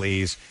grammar,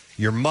 please.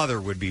 Your mother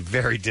would be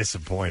very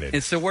disappointed.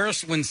 It's the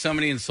worst when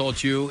somebody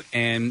insults you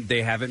and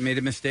they haven't made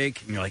a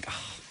mistake, and you're like,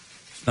 oh,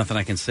 there's nothing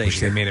I can say. Wish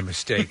they made a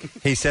mistake.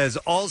 He says,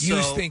 also...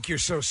 You think you're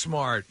so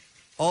smart.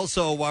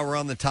 Also, while we're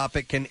on the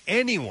topic, can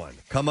anyone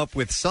come up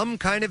with some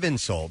kind of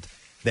insult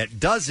that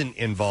doesn't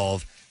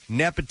involve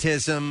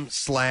nepotism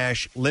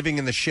 / living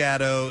in the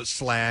shadow /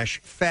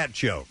 fat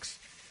jokes?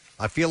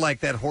 I feel like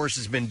that horse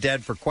has been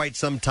dead for quite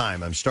some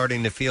time. I'm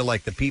starting to feel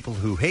like the people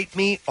who hate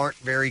me aren't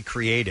very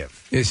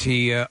creative. Is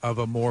he of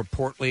a more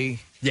portly...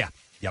 Yeah.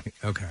 Yep.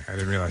 Okay, I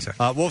didn't realize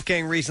that.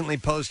 Wolfgang recently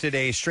posted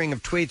a string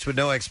of tweets with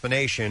no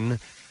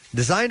explanation,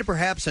 designed to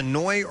perhaps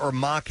annoy or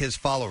mock his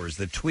followers.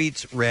 The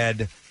tweets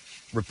read,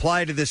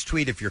 reply to this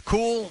tweet if you're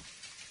cool.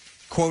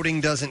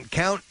 Quoting doesn't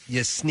count,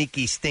 you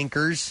sneaky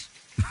stinkers.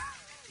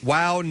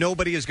 Wow,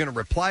 nobody is going to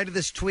reply to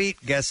this tweet.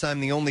 Guess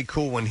I'm the only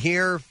cool one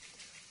here.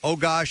 Oh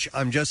gosh,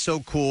 I'm just so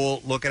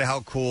cool. Look at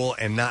how cool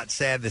and not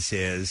sad this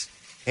is.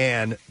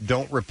 And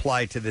don't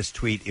reply to this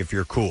tweet if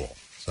you're cool.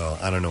 So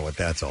I don't know what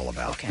that's all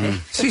about. Okay.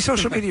 See,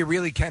 social media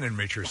really can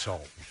enrich your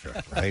soul. Sure,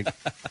 right?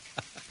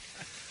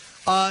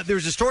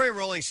 There's a story in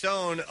Rolling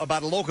Stone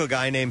about a local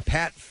guy named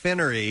Pat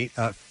Finnerty,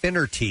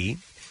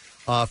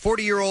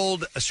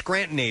 40-year-old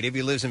Scranton native.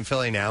 He lives in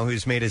Philly now,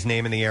 who's made his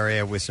name in the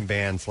area with some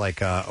bands like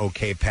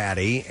OK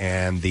Patty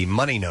and the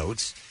Money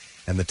Notes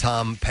and the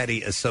Tom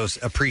Petty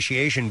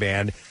Appreciation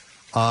Band.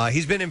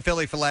 He's been in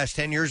Philly for the last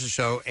 10 years or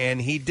so,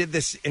 and he did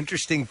this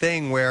interesting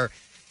thing where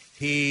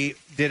he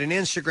did an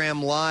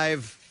Instagram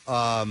live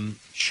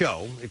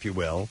show, if you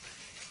will,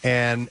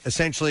 and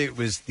essentially it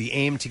was the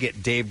aim to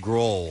get Dave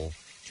Grohl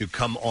to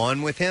come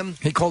on with him.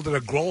 He called it a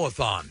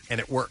Grohl-a-thon. And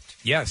it worked.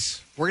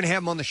 Yes. We're going to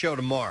have him on the show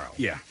tomorrow.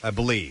 Yeah. I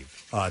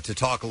believe, to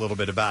talk a little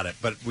bit about it.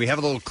 But we have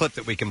a little clip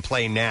that we can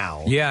play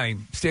now. Yeah, he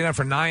stayed on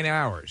for 9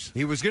 hours.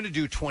 He was going to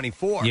do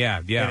 24.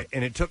 Yeah.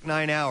 And it took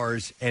 9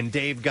 hours, and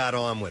Dave got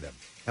on with him.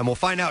 And we'll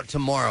find out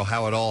tomorrow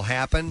how it all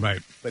happened.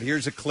 Right. But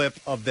here's a clip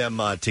of them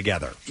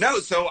together. No,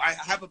 so I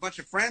have a bunch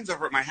of friends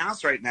over at my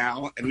house right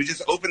now, and we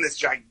just opened this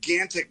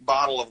gigantic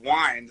bottle of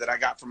wine that I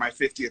got for my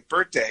 50th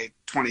birthday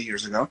 20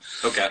 years ago.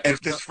 Okay. And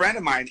this friend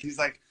of mine, he's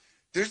like,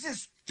 there's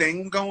this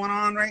thing going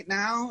on right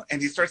now,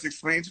 and he starts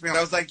explaining to me.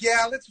 I was like,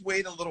 yeah, let's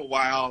wait a little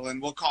while,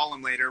 and we'll call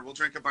him later. We'll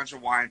drink a bunch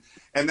of wine.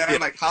 And then I'm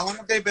like, how long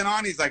have they been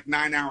on? He's like,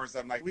 9 hours.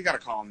 I'm like, we got to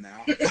call him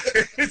now.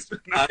 It's been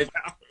 9 hours.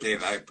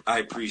 Dave, I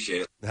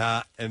appreciate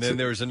it. And then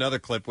there was another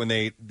clip when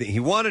he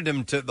wanted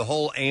him to, the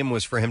whole aim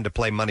was for him to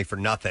play Money for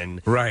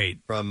Nothing. Right.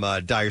 From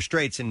Dire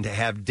Straits, and to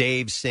have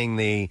Dave sing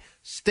the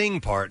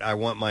Sting part, I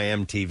Want My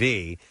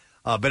MTV.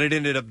 But it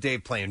ended up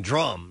Dave playing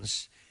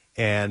drums.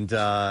 And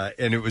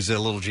it was a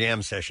little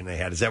jam session they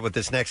had. Is that what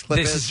this next clip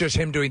is? This is just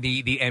him doing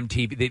the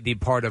MTV, the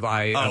part of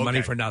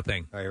Money for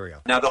Nothing. All right, here we go.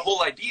 Now, the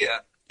whole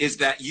idea is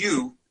that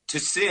to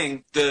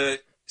sing the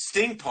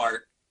Sting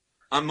part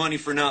on Money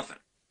for Nothing.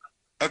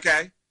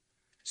 Okay.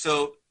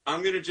 So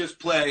I'm going to just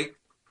play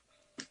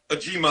a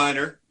G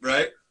minor,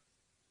 right?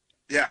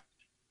 Yeah.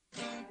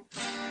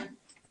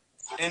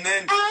 And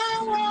then...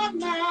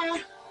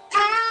 I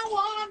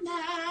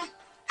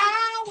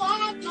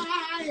want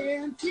my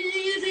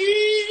MTV.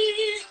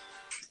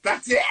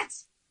 That's it.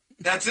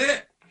 That's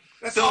it.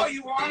 That's all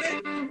you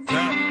wanted?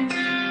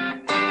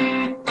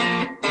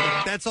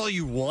 That's all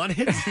you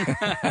wanted?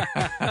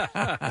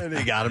 And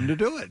they got him to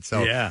do it.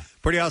 So, Yeah.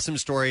 pretty awesome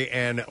story,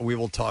 and we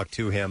will talk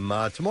to him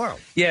tomorrow.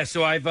 Yeah,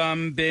 so I've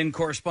been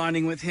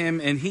corresponding with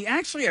him, and he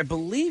actually, I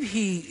believe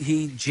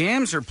he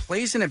jams or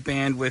plays in a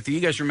band with, you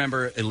guys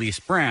remember Elise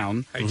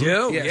Brown? I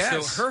do, Yeah,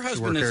 yes. so her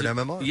husband She is... worked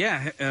here at MMR.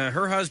 Yeah,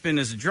 her husband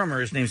is a drummer.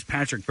 His name's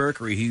Patrick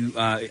Berkery. He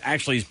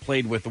actually has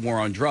played with the War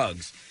on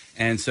Drugs.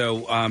 And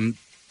so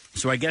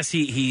I guess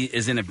he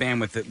is in a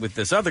band with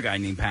this other guy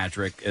named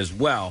Patrick as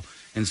well.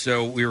 And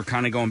so we were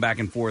kind of going back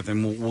and forth,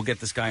 and we'll get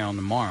this guy on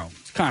tomorrow.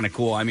 It's kind of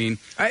cool. I mean...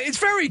 it's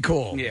very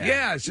cool.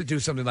 Yeah. To do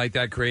something like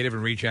that, creative,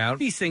 and reach out.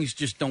 These things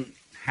just don't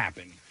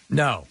happen.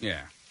 No. Yeah.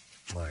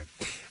 All right.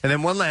 And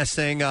then one last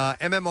thing.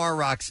 MMR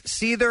rocks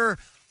Seether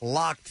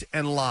Locked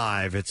and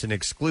Live. It's an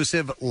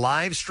exclusive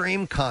live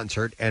stream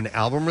concert and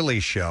album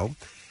release show.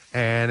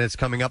 And it's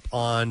coming up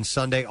on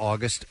Sunday,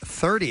 August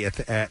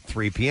 30th at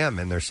 3 p.m.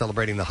 And they're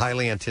celebrating the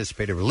highly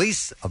anticipated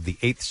release of the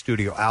 8th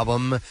studio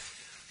album,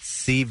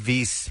 Si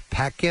Vis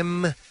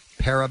Pacem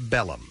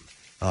Parabellum.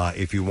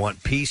 If you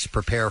want peace,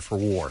 prepare for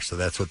war. So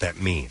that's what that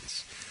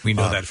means. We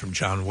know that from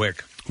John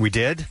Wick. We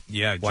did?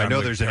 Yeah. Well, I know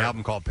Wick there's an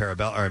album called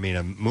Parabellum, or I mean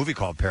a movie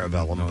called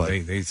Parabellum. No, but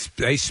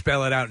they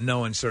spell it out in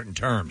no uncertain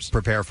terms.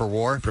 Prepare for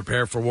war?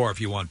 Prepare for war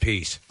if you want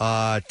peace.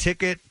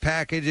 Ticket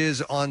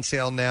packages on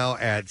sale now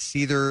at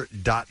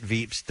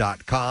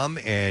seether.veeps.com,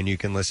 and you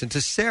can listen to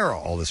Sarah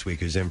all this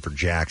week, who's in for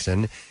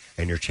Jackson,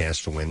 and your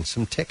chance to win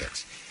some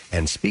tickets.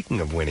 And speaking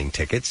of winning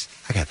tickets,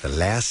 I got the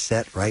last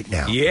set right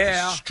now.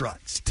 Yeah. For the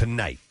Struts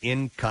tonight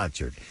in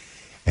concert.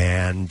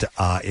 And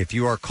if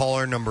you are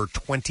caller number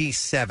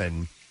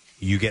 27,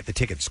 you get the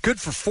tickets.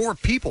 Good for 4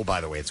 people, by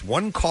the way. It's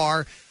one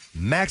car,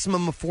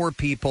 maximum of 4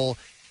 people,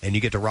 and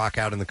you get to rock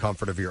out in the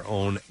comfort of your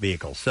own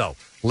vehicle. So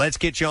let's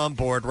get you on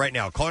board right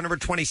now. Caller number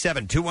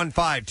 27,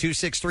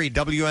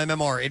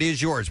 215-263-WMMR. It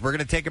is yours. We're going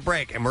to take a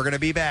break, and we're going to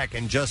be back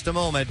in just a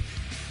moment.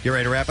 Get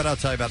ready to wrap it. I'll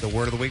tell you about the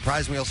Word of the Week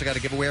prize. We also got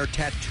to give away our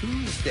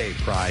Tattoos Day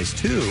prize,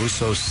 too,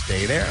 so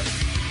stay there.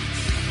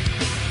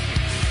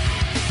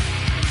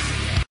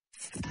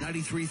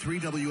 93.3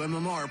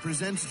 WMMR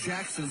presents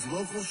Jackson's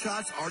Local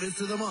Shots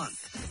Artist of the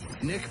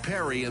Month, Nick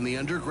Perry and the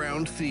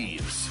Underground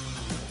Thieves.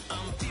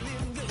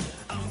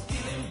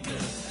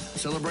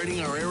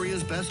 Celebrating our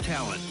area's best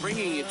talent,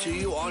 bringing it to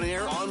you on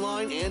air,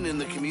 online, and in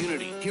the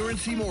community. Hear and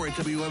see more at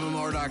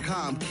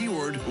WMMR.com,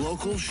 keyword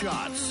Local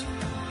Shots.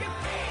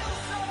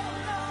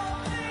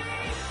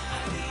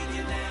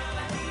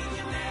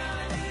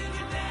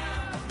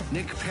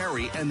 Nick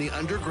Perry and the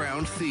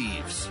Underground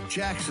Thieves.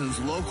 Jackson's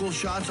Local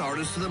Shots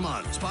Artist of the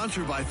Month.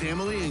 Sponsored by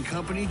Family and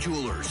Company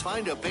Jewelers.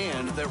 Find a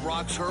band that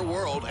rocks her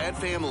world at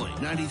Family.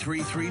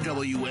 93.3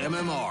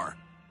 WMMR.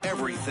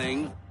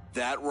 Everything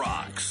that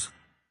rocks.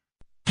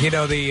 You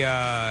know, the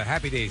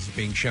Happy Days is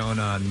being shown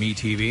on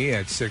MeTV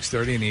at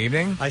 6:30 in the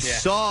evening. I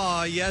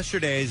saw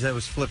yesterday as I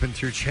was flipping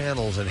through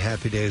channels and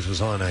Happy Days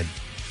was on. I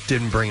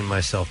didn't bring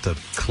myself to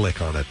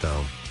click on it,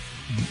 though.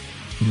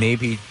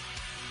 Maybe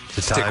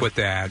The stick time. with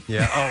that.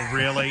 Yeah. Oh,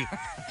 really?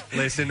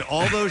 Listen,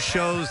 all those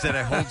shows that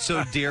I hold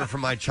so dear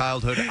from my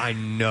childhood, I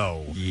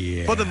know.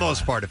 Yeah. For the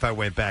most part, if I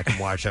went back and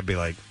watched, I'd be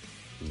like,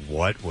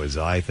 what was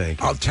I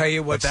thinking? I'll tell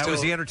you what. But that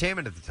was the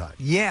entertainment at the time.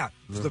 Yeah,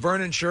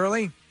 Laverne and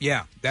Shirley.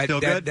 Yeah, Still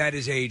good? that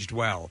is aged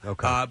well.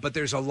 Okay. But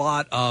there's a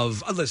lot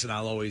of listen.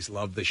 I'll always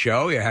love the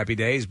show. Yeah, Happy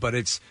Days, but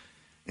it's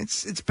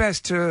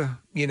best to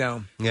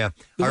Yeah. I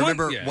one-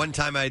 remember yeah. one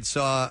time I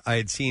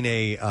had seen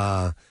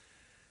a.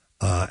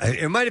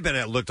 It might have been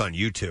looked on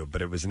YouTube,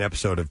 but it was an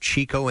episode of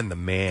Chico and the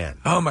Man.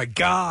 Oh my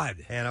God!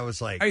 And I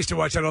was like, I used to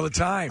watch that all the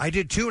time. I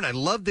did too, and I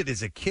loved it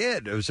as a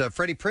kid. It was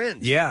Freddie Prinze.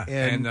 Yeah,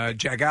 and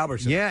Jack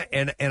Albertson. Yeah,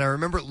 and I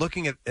remember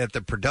looking at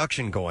the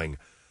production going,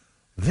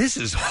 this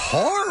is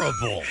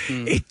horrible.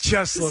 It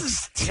just This looks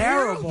is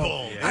terrible.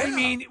 terrible. I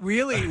mean,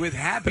 really, with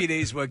Happy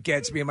Days, what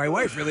gets me and my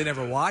wife really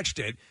never watched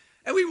it,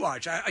 and we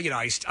watch.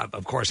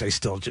 Of course, I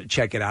still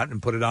check it out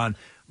and put it on.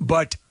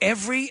 But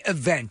every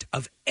event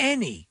of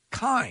any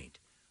kind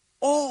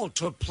all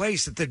took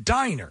place at the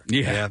diner.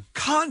 Yeah.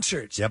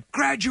 Concerts,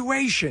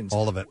 graduations,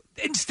 all of it.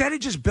 Instead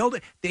of just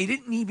building, they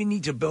didn't even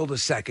need to build a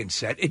second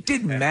set. It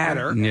didn't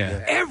matter.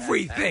 Yeah.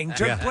 Everything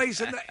took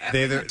place in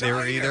the They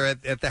were either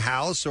at the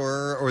house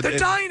or the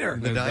diner.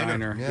 The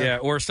diner. Yeah.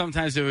 Or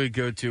sometimes they would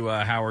go to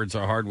Howard's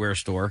hardware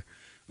store.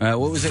 What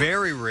was it?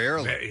 Very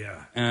rarely.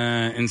 Yeah.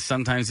 And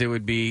sometimes it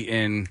would be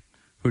in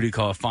who do you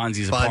call it?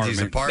 Fonzie's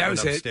apartment. That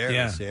was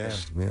upstairs. Yeah.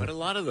 But a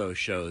lot of those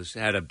shows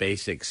had a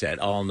basic set.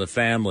 All in the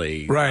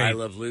Family, Right. I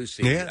Love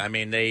Lucy. Yeah. I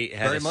mean, they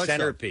had Very a much so.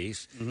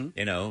 centerpiece,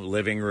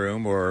 living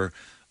room or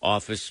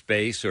office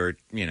space or,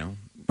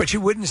 But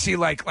you wouldn't see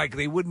like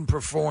they wouldn't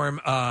perform.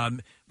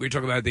 We were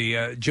talking about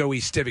the Joey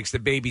Stivix, the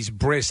baby's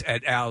bris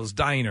at Al's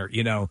Diner.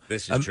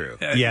 This is true.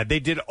 Yeah, they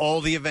did all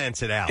the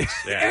events at Al's.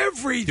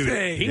 Everything.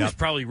 Dude, he was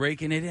probably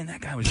raking it in.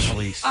 That guy was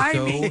probably so I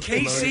mean,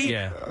 Casey,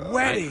 Yeah.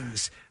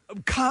 weddings,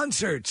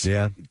 concerts,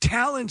 Yeah.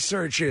 talent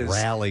searches,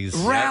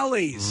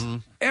 Rallies.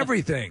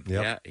 everything.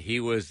 Yeah, he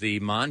was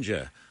the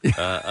manja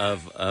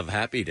of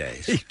Happy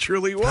Days. He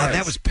truly was. God,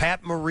 that was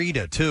Pat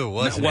Morita, too,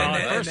 wasn't Well,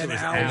 it? at first it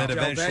was Al and then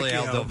eventually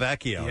Al Del Del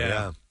Vecchio.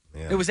 Yeah.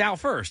 It was Al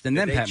first, and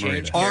then Did they Pat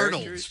change Morita.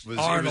 Arnold's. It was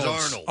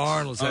Arnold's.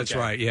 Arnold's, that's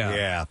right, yeah.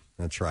 Yeah,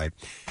 that's right.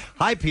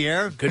 Hi,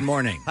 Pierre. Good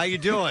morning. How you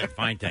doing?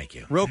 Fine, thank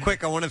you. Real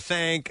quick, I want to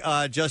thank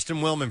Justin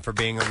Willman for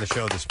being on the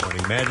show this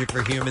morning. Magic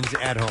for Humans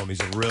at Home. He's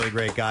a really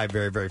great guy,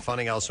 very, very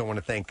funny. I also want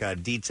to thank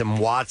Dietz and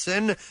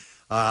Watson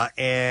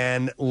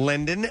and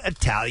Linden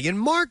Italian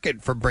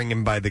Market for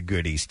bringing by the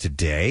goodies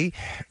today.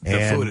 The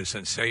And food is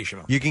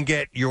sensational. you can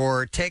get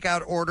your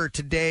takeout order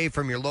today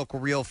from your local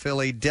Real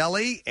Philly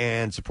deli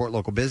and support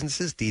local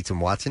businesses. Dietz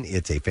and Watson,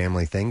 it's a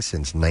family thing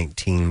since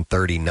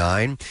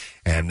 1939.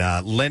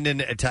 And Linden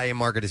Italian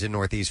Market is in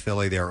Northeast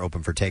Philly. They are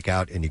open for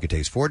takeout, and you can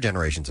taste 4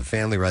 generations of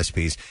family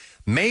recipes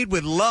made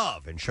with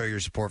love and show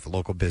your support for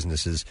local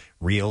businesses,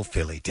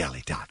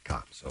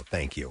 realphillydeli.com. So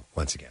thank you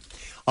once again.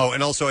 Oh,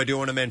 and also I do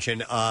want to mention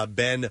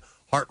Ben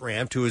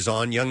Hartranft, who is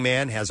on. Young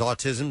man, has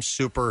autism,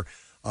 super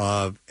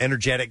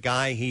energetic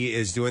guy. He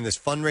is doing this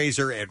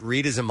fundraiser at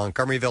Rita's in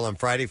Montgomeryville on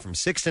Friday from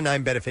 6 to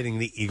 9, benefiting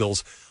the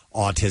Eagles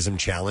Autism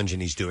Challenge,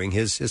 and he's doing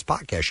his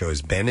podcast show,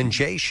 his Ben and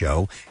Jay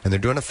Show, and they're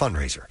doing a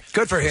fundraiser.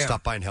 Good for So him.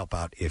 Stop by and help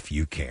out if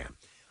you can.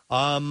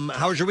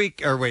 How was your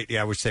week? Or wait,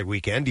 I would say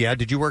weekend. Yeah,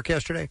 did you work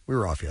yesterday? We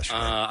were off yesterday.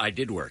 I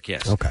did work,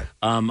 yes. Okay.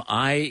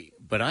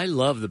 But I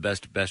love the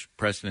best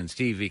Preston and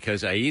Steve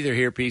because I either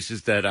hear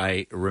pieces that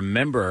I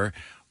remember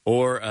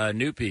or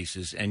new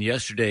pieces. And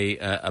yesterday,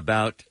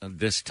 about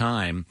this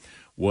time,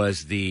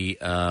 was the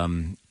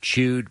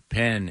chewed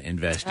pen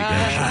investigation.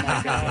 Oh,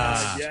 my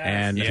God. Yes.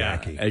 And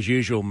as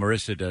usual,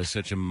 Marissa does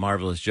such a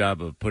marvelous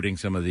job of putting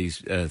some of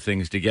these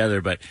things together.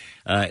 But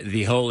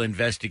the whole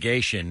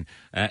investigation,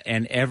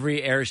 and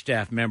every air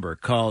staff member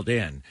called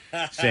in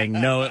saying,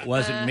 no, it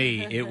wasn't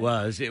me. It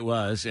was.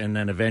 And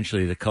then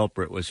eventually the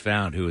culprit was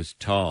found, who was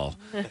tall.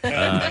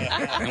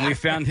 And we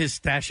found his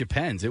stash of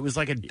pens. It was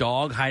like a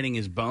dog hiding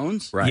his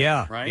bones. Right.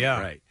 Yeah, Right?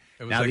 yeah. Right.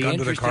 It was Now, like the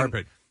under the interesting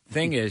carpet.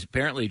 Thing is,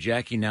 apparently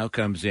Jackie now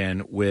comes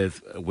in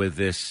with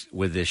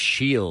this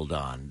shield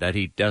on that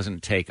he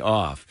doesn't take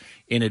off,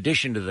 in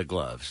addition to the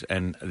gloves.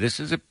 And this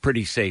is a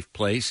pretty safe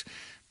place,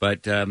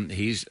 but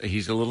he's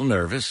a little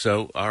nervous.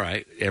 So, all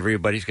right,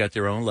 everybody's got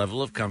their own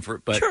level of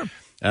comfort. But Sure.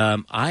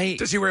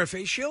 Does he wear a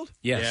face shield?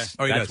 Yes,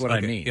 Oh, he that's does. what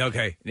Okay. I mean.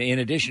 Okay. In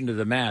addition to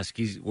the mask,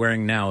 he's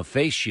wearing now a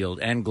face shield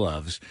and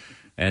gloves,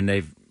 and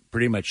they've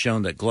pretty much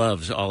shown that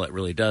gloves, all it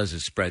really does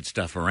is spread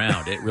stuff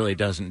around. It really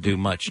doesn't do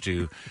much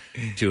to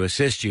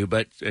assist you,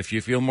 but if you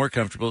feel more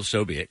comfortable,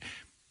 so be it.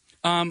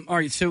 All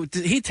right, so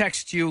he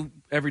texts you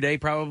every day,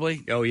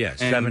 probably? Oh,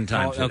 yes, And 7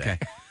 times a day. Okay.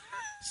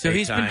 So 8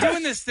 he's times. been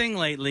doing this thing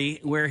lately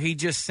where he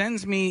just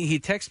he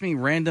texts me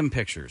random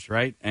pictures,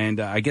 right?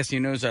 And I guess he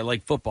knows I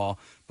like football,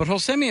 but he'll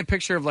send me a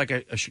picture of like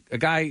a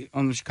guy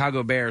on the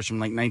Chicago Bears from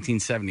like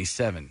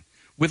 1977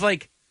 with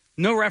like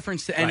no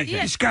reference to anything.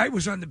 This guy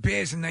was on the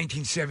Bears in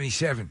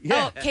 1977.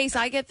 Oh, Case,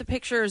 I get the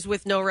pictures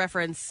with no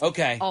reference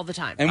all the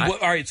time. And all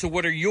right, so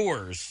what are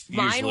yours?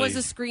 Mine usually? was a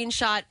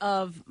screenshot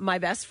of my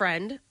best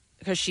friend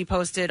because she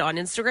posted on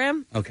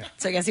Instagram. Okay.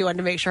 So I guess he wanted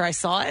to make sure I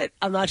saw it.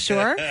 I'm not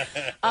sure.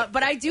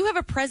 But I do have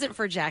a present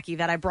for Jackie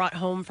that I brought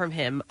home from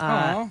him.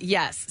 Aw.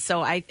 Yes.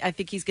 So I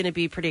think he's going to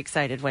be pretty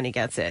excited when he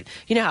gets it.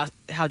 You know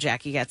how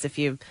Jackie gets if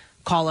you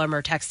call him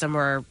or text him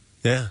or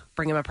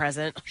bring him a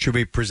present. Should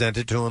we present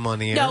it to him on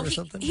the air No, or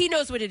something? he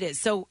knows what it is.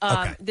 So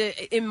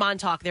in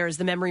Montauk, there is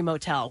the Memory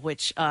Motel,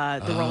 which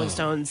the Rolling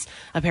Stones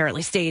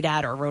apparently stayed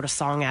at or wrote a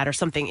song at or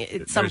something.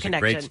 It's some There's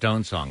connection. a great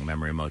Stone song,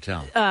 Memory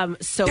Motel.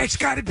 So that's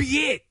got to be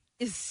it.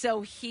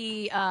 So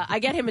I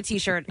get him a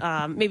T-shirt,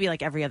 maybe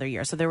like every other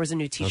year. So there was a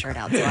new T-shirt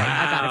out, so I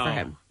got it for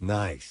him.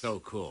 Nice, so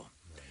cool.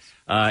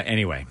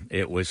 Anyway,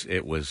 it was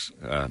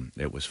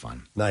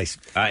fun. Nice.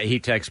 He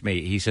texts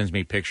me. He sends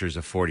me pictures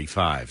of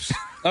 45s.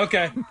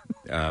 Okay.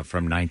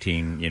 From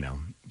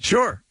 19,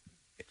 Sure.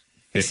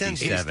 He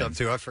sends me 57. stuff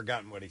too. I've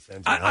forgotten what he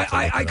sends me.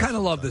 I kind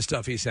of love the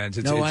stuff he sends.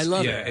 I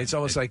love it. It's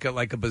almost like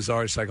a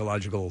bizarre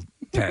psychological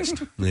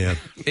test. Yeah.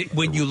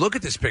 When you look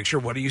at this picture,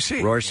 what do you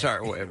see?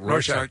 Rorschach.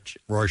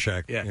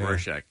 Yeah.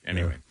 Rorschach.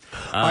 Anyway.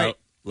 All right.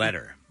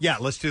 Letter. Yeah,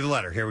 let's do the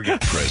letter. Here we go.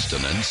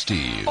 Preston and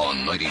Steve on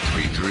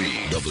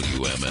 93.3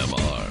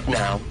 WMMR.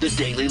 Now, the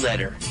Daily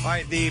Letter. All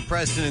right, the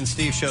Preston and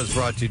Steve show is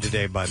brought to you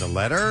today by the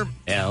letter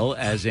L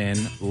as in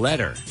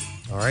letter.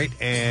 All right,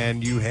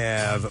 and you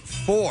have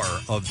 4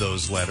 of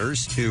those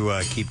letters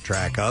to keep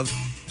track of.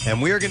 And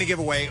we are going to give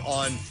away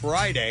on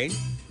Friday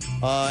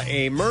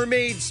A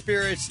Mermaid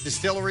Spirits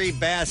distillery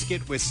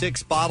basket with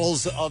 6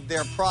 bottles of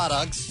their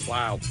products.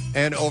 Wow.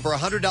 And over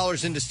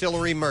 $100 in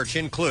distillery merch,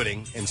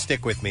 including, and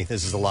stick with me,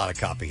 this is a lot of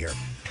copy here,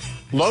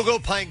 Logo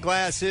pint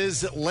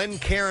glasses,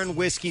 Glencairn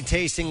whiskey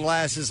tasting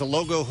glasses, a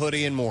Logo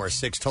hoodie, and more.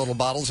 6 total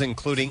bottles,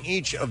 including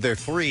each of their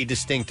 3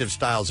 distinctive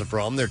styles of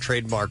rum, their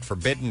trademark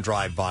Forbidden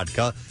Dry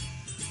Vodka,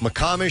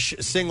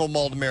 McComish Single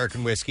Malt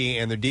American Whiskey,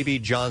 and their D.B.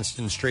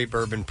 Johnston Straight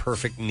Bourbon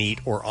Perfect Neat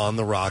or On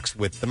the Rocks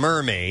with the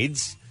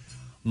Mermaids.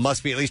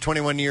 Must be at least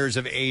 21 years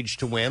of age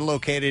to win.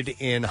 Located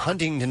in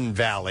Huntington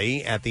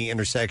Valley at the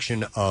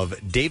intersection of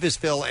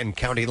Davisville and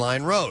County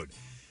Line Road.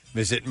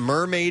 Visit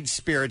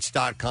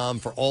mermaidspirits.com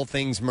for all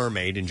things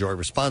mermaid. Enjoy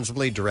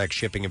responsibly. Direct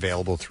shipping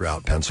available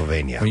throughout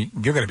Pennsylvania. I mean,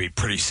 you're going to be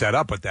pretty set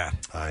up with that.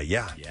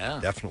 Yeah,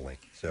 definitely.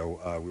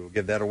 So we will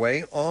give that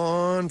away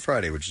on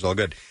Friday, which is all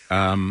good.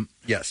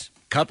 Yes.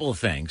 Couple of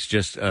things.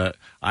 Just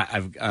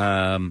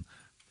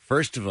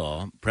first of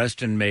all,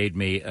 Preston made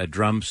me a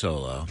drum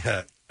solo.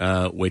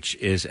 Which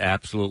is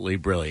absolutely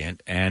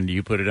brilliant, and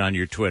you put it on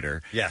your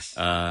Twitter. Yes.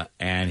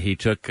 And he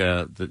took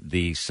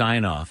the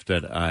sign-off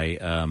that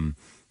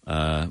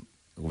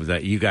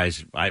that you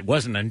guys, I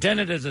wasn't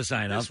intended as a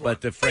sign-off,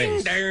 but the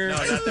phrase. No,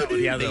 not that one.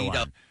 The other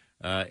one.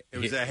 It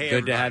was a hey,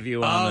 good to everybody. have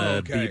you on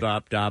the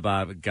bebop,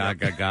 dabba,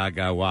 gaga,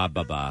 gaga, wa,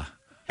 ba, ba.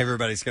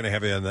 Everybody's going to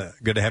have you on the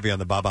good to have you on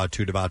the baba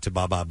to da to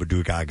baba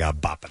badu gaga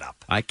bop it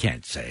up. I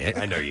can't say it.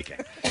 I know you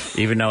can't,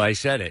 even though I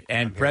said it.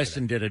 And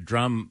Preston did a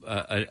drum,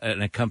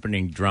 an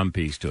accompanying drum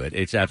piece to it.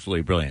 It's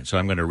absolutely brilliant. So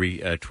I'm going to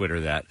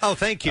retwitter that. Oh,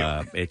 thank you.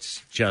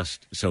 It's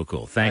just so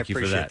cool. Thank you for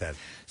appreciate that.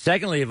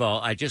 Secondly of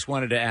all, I just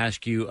wanted to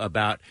ask you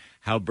about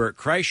how Bert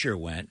Kreischer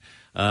went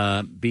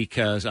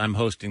because I'm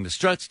hosting the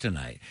Struts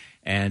tonight,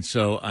 and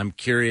so I'm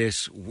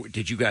curious.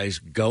 Did you guys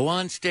go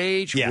on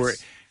stage?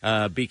 Yes.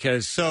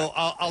 Because so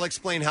I'll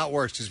explain how it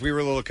works because we were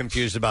a little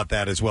confused about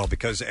that as well.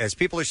 Because as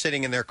people are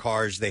sitting in their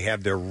cars, they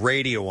have their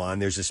radio on.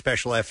 There's a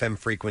special FM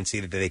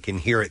frequency that they can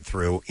hear it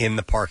through in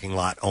the parking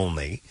lot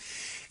only,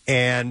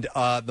 and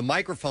the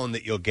microphone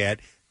that you'll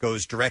get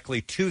goes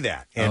directly to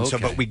that. And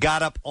but we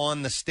got up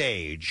on the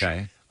stage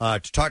to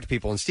talk to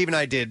people, and Steve and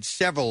I did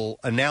several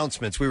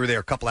announcements. We were there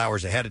a couple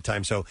hours ahead of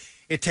time, so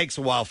it takes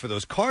a while for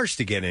those cars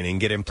to get in and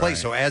get in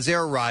place. So as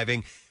they're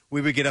arriving, we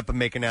would get up and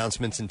make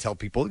announcements and tell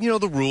people,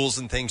 the rules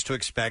and things to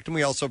expect. And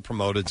we also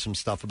promoted some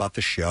stuff about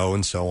the show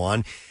and so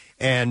on.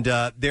 And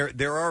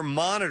there are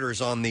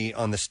monitors on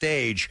the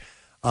stage,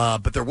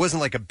 but there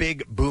wasn't like a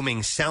big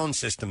booming sound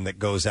system that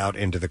goes out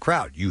into the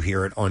crowd. You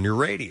hear it on your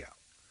radio.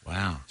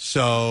 Wow.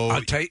 So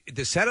I'll tell you,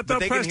 the setup, though,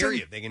 they Preston, can hear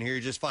you. They can hear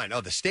you just fine.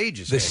 Oh, the stage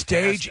is the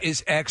fantastic. stage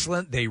is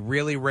excellent. They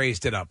really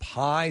raised it up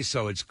high,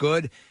 so it's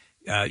good.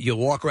 You'll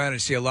walk around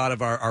and see a lot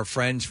of our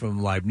friends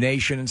from Live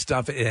Nation and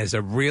stuff. It has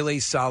a really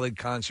solid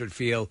concert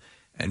feel.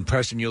 And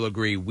Preston, you'll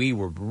agree, we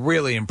were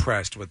really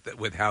impressed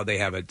with how they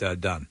have it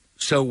done.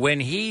 So when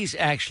he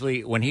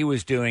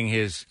was doing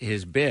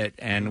his bit,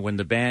 and when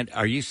the band,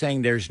 are you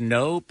saying there's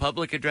no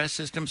public address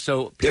system?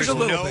 So there's a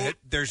little bit.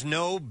 There's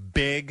no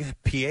big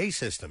PA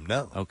system.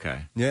 No.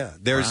 Okay. Yeah.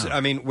 There's. Wow. I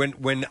mean,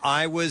 when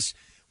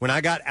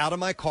I got out of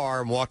my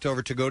car and walked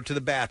over to go to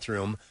the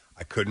bathroom,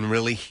 I couldn't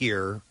really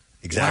hear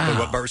exactly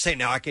what Bart was saying.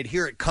 Now I could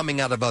hear it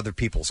coming out of other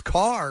people's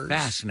cars.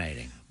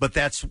 Fascinating. But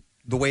that's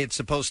the way it's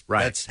supposed.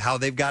 Right. That's how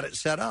they've got it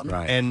set up.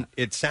 Right. And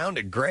it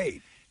sounded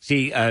great.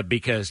 See,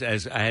 because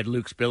as I had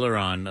Luke Spiller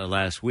on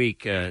last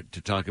week to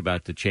talk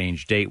about the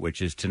change date,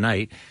 which is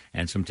tonight,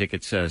 and some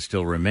tickets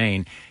still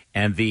remain.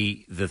 And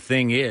the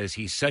thing is,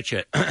 he's such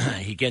a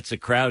he gets the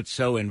crowd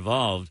so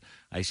involved.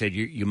 I said,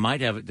 you might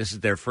have, this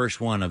is their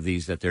first one of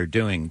these that they're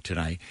doing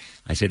tonight.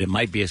 I said, it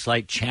might be a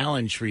slight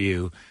challenge for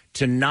you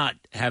to not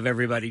have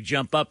everybody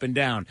jump up and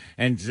down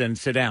and then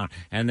sit down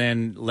and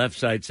then left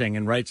side sing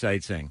and right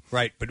side sing.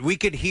 Right. But we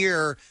could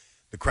hear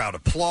the crowd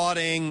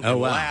applauding and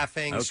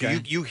laughing. Okay. So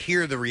you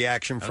hear the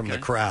reaction from the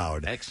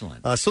crowd.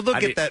 Excellent. So they'll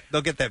get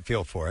that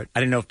feel for it. I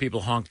didn't know if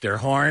people honked their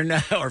horn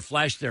or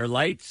flashed their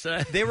lights.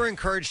 They were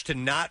encouraged to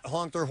not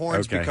honk their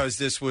horns because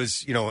this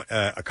was,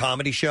 a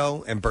comedy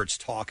show and Bert's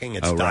talking.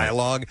 It's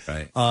dialogue.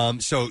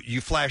 Right. So you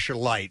flash your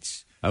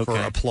lights for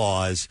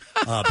applause.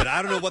 But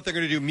I don't know what they're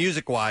going to do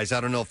music-wise. I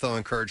don't know if they'll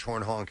encourage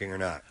horn honking or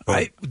not.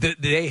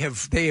 They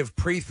have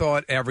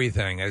pre-thought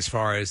everything as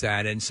far as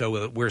that, and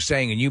so we're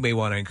saying, and you may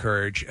want to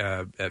encourage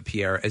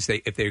Pierre,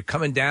 if they're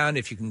coming down,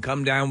 if you can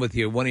come down with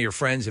one of your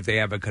friends, if they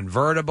have a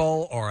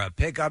convertible or a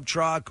pickup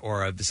truck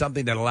or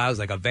something that allows,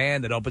 like a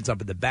van that opens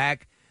up at the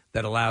back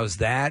that allows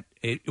that.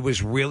 It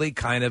was really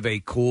kind of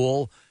a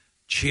cool,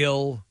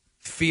 chill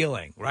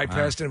feeling, right,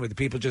 Preston, with the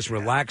people just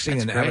relaxing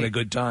and having a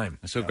good time.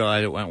 I'm so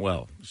glad it went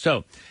well.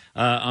 So,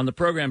 on the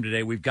program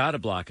today, we've got a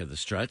block of the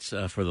Struts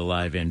for the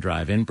Live-In,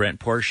 Drive-In. Brent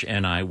Porsche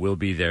and I will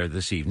be there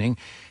this evening,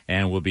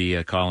 and we'll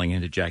be calling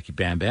into Jackie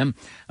Bam Bam.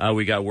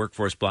 We got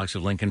workforce blocks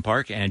of Lincoln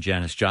Park and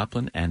Janis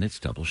Joplin, and it's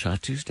Double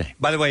Shot Tuesday.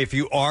 By the way, if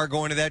you are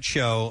going to that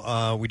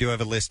show, we do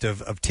have a list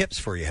of tips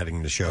for you heading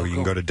to the show. You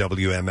can go to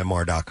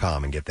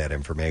WMMR.com and get that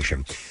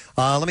information.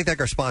 Let me thank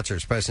our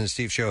sponsors. President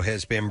Steve Show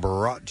has been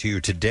brought to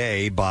you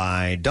today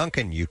by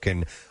Duncan. You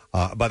can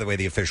By the way,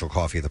 the official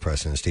coffee of the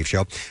Preston and Steve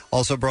Show.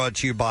 Also brought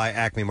to you by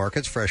Acme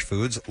Markets, fresh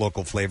foods,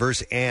 local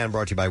flavors, and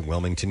brought to you by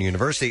Wilmington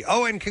University.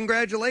 Oh, and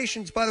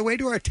congratulations, by the way,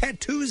 to our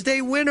Tattoos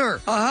Day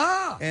winner.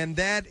 Uh-huh. And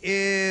that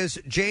is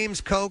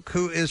James Koch,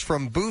 who is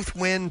from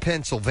Boothwyn,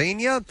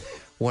 Pennsylvania.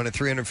 Won a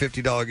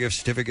 $350 gift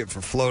certificate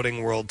for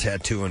Floating World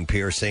Tattoo and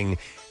Piercing.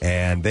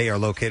 And they are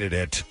located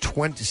at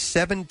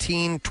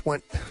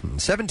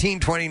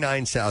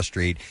 1729 South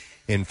Street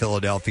in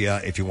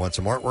Philadelphia. If you want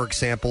some artwork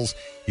samples,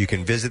 you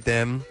can visit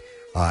them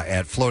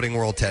at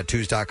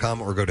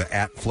floatingworldtattoos.com or go to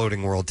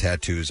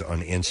 @floatingworldtattoos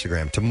on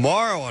Instagram.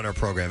 Tomorrow on our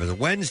program is a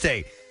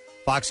Wednesday,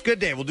 Fox Good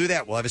Day. We'll do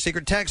that. We'll have a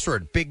secret text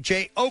word. Big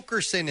J.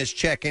 Okerson is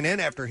checking in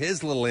after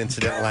his little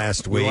incident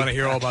last week. We want to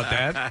hear all about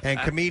that. And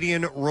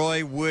comedian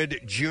Roy Wood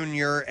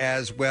Jr.,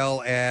 as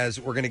well as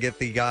we're going to get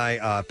the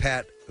guy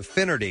Pat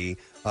Finnerty,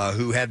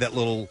 who had that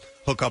little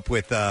hookup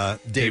with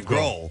Dave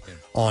Grohl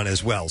on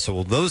as well.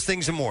 So those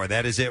things and more.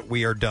 That is it.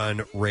 We are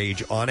done.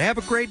 Rage on. Have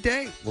a great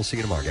day. We'll see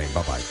you tomorrow, gang.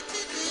 Bye-bye.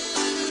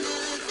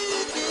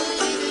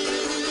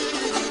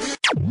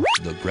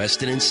 The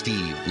Preston and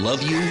Steve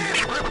Love You,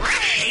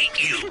 Hate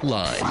You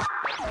line.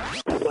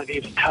 My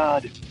name's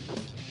Todd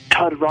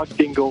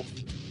Rockdingle,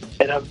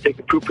 and I'm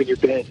taking poop in your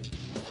bed.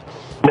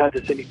 Not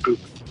just any poop,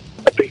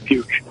 a big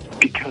puke,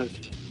 because,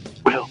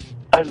 well,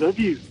 I love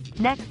you.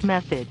 Next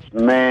message.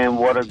 Man,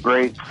 what a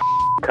great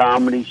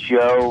comedy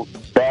show.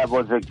 That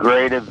was a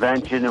great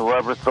invention.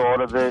 Whoever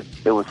thought of it,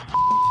 it was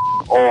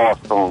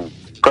awesome.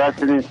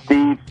 Preston and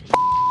Steve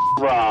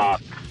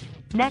rocks.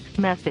 Next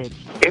message.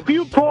 If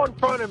you pull in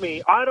front of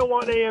me, I don't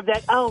want any of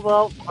that, oh,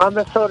 well, I'm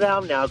going to slow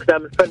down now because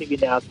I'm in front of you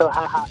now, so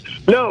haha.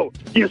 No,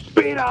 you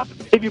speed up.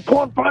 If you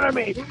pull in front of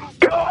me,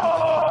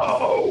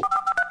 go!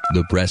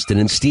 The Preston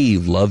and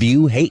Steve Love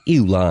You, Hate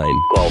You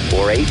line. Call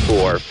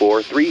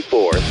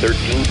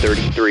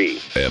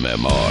 484-434-1333.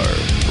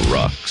 MMR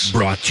rocks.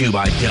 Brought to you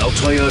by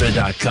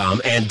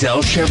DellToyota.com and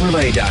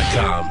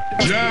DellChevrolet.com.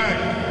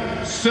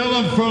 Jack, sell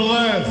them for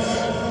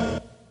less.